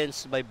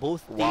defense by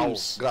both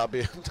teams. Wow,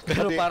 grabe.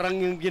 Pero parang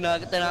yung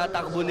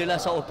tinatakbo nila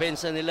sa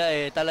opensa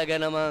nila talaga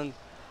namang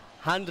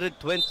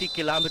 120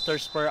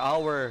 kilometers per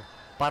hour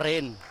pa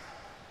rin.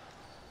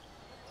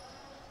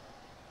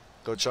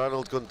 Coach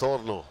Arnold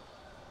Contorno,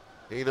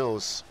 he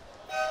knows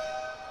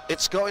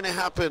it's going to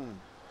happen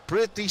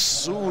pretty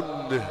soon.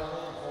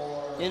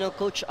 You know,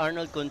 Coach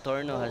Arnold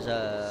Contorno has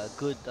a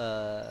good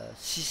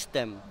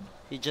system.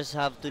 He just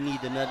have to need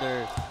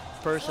another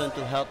person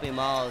to help him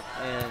out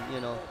and,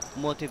 you know,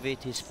 motivate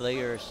his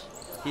players.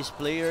 His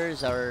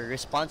players are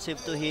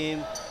responsive to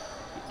him.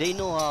 They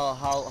know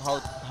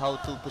how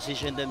to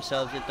position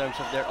themselves in terms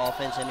of their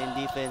offense and in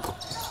defense.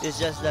 It's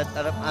just that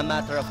a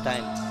matter of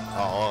time.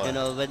 You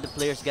know, when the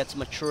players gets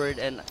matured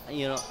and,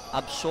 you know,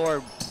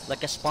 absorb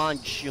like a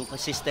sponge yung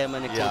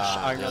sistema ni Coach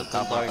Arnold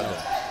Contorno.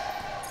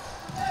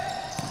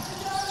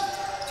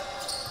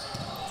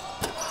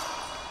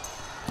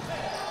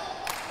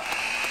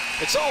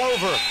 It's all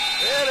over.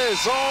 It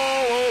is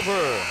all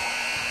over.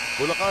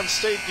 Bulacan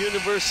State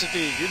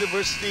University,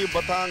 University of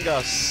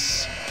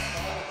Batangas.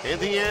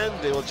 In the end,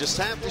 they will just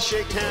have to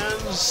shake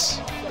hands.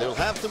 They will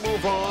have to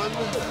move on.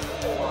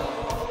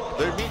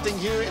 They're meeting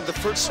here in the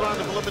first round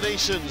of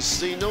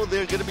eliminations. They know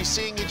they're going to be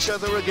seeing each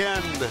other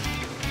again.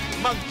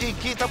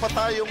 Magkikita pa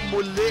tayong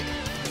muli.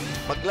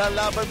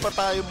 Maglalaban pa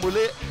tayong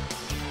muli.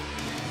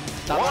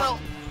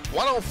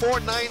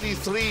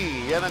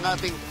 104-93. Yan ang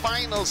ating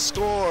final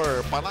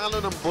score. Panalo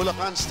ng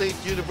Bulacan State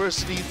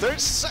University. They're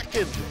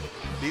second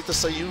dito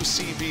sa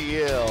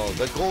UCBL.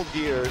 The Gold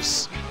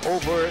Gears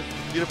over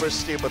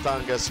University of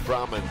Batangas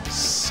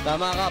Brahmins.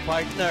 Tama ka,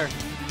 partner.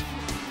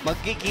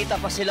 Magkikita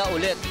pa sila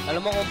ulit.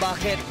 Alam mo kung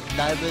bakit?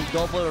 Dahil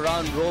double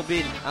round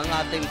robin ang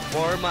ating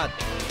format.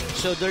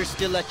 So there's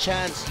still a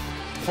chance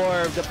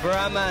for the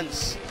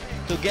Brahmins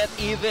to get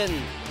even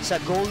sa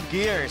Gold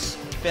Gears.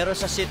 Pero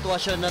sa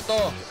sitwasyon na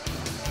to,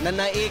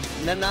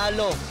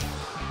 nanalo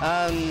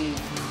ang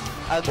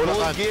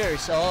Gold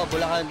Gears.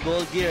 Bulacan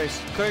Gold Gears.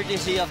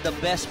 Courtesy of the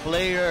best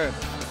player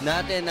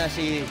natin na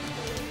si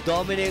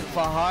Dominic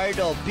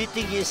Fajardo,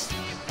 beating his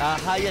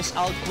highest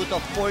output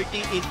of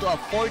 40 into a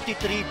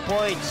 43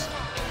 points,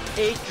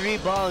 8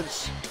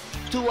 rebounds,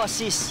 2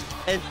 assists,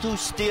 and 2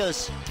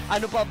 steals.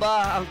 Ano pa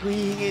ba ang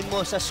hihingin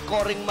mo sa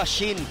scoring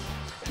machine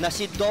na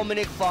si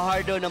Dominic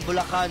Fajardo ng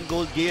Bulacan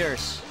Gold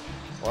Gears?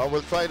 Well,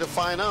 we'll try to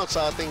find out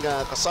sa ating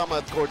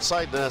kasama at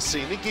courtside na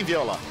si Nikki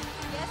Viola.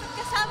 Yes, at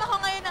kasama ko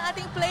ngayon ang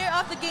ating player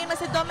of the game na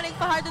si Dominic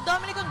Fajardo.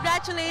 Dominic,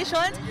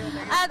 congratulations.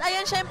 At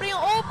ayan, syempre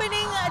yung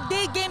opening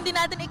day game din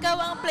natin, ikaw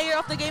ang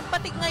player of the game.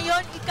 Pati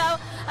ngayon, ikaw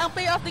ang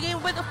player of the game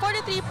with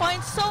 43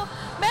 points. So,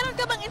 meron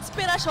ka bang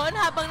inspirasyon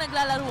habang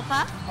naglalaro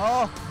ka?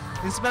 Oo,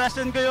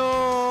 inspirasyon ko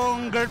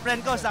yung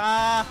girlfriend ko,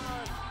 saka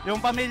yung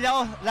pamilya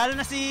ko. Lalo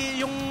na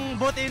yung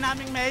buti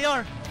naming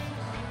mayor.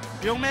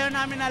 Yung mayor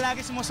namin na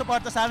lagi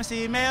sumusuporta sa amin,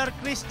 si Mayor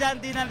Christian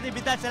Di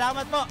Natividad.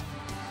 Salamat po.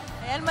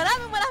 Ayan,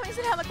 maraming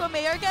salamat po,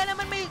 Mayor. Kaya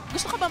naman may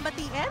gusto ka bang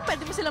batiin?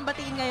 Pwede mo silang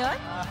batiin ngayon?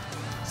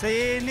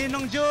 Si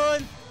Ninong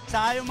Jun,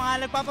 saka yung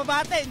mga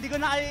nagpapabate, hindi ko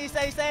na kayo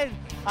isa-isain.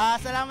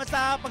 Salamat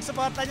sa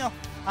pagsuporta nyo.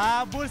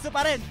 BulSU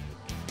pa rin.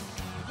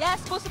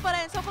 Yes, BulSU pa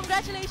rin. So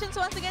congratulations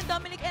once again,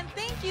 Dominic, and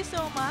thank you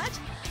so much.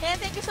 And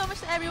thank you so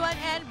much to everyone,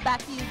 and back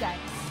to you guys.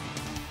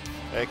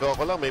 Ikaw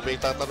ako lang, may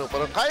tatanong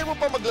pa rin. Kaya mo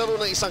pa maglaro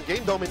ng isang game,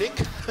 Dominic?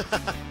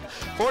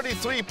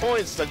 43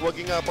 points.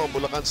 Nagwagi nga po ang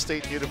Bulacan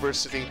State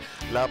University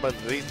laban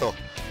rito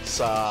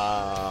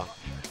sa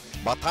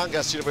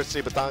Batangas,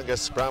 University of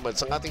Batangas Brahmins.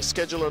 Ang ating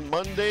schedule on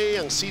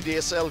Monday, ang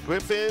CDSL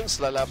Griffins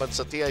lalaban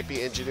sa TIP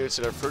Engineers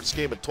in our first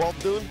game at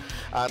 12 noon.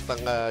 At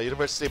ang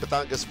University of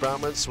Batangas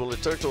Brahmins will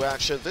return to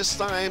action. This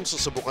time,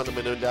 susubukan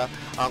naman nila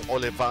ang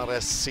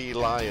Olivares Sea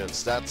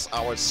Lions. That's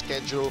our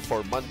schedule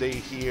for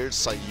Monday here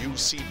sa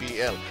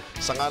UCBL.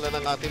 Sa ngalan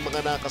ng ating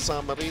mga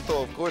nakasama rito,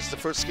 of course, the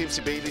first game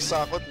si Bailey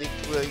Sakot,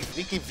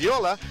 Nikki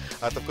Viola,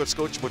 at of course,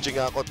 Coach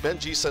Bujingakot,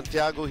 Benji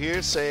Santiago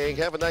here saying,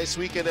 have a nice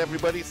weekend,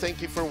 everybody.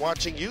 Thank you for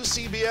watching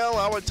UCBL,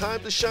 our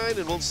time to shine,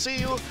 and we'll see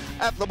you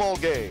at the ball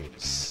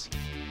games.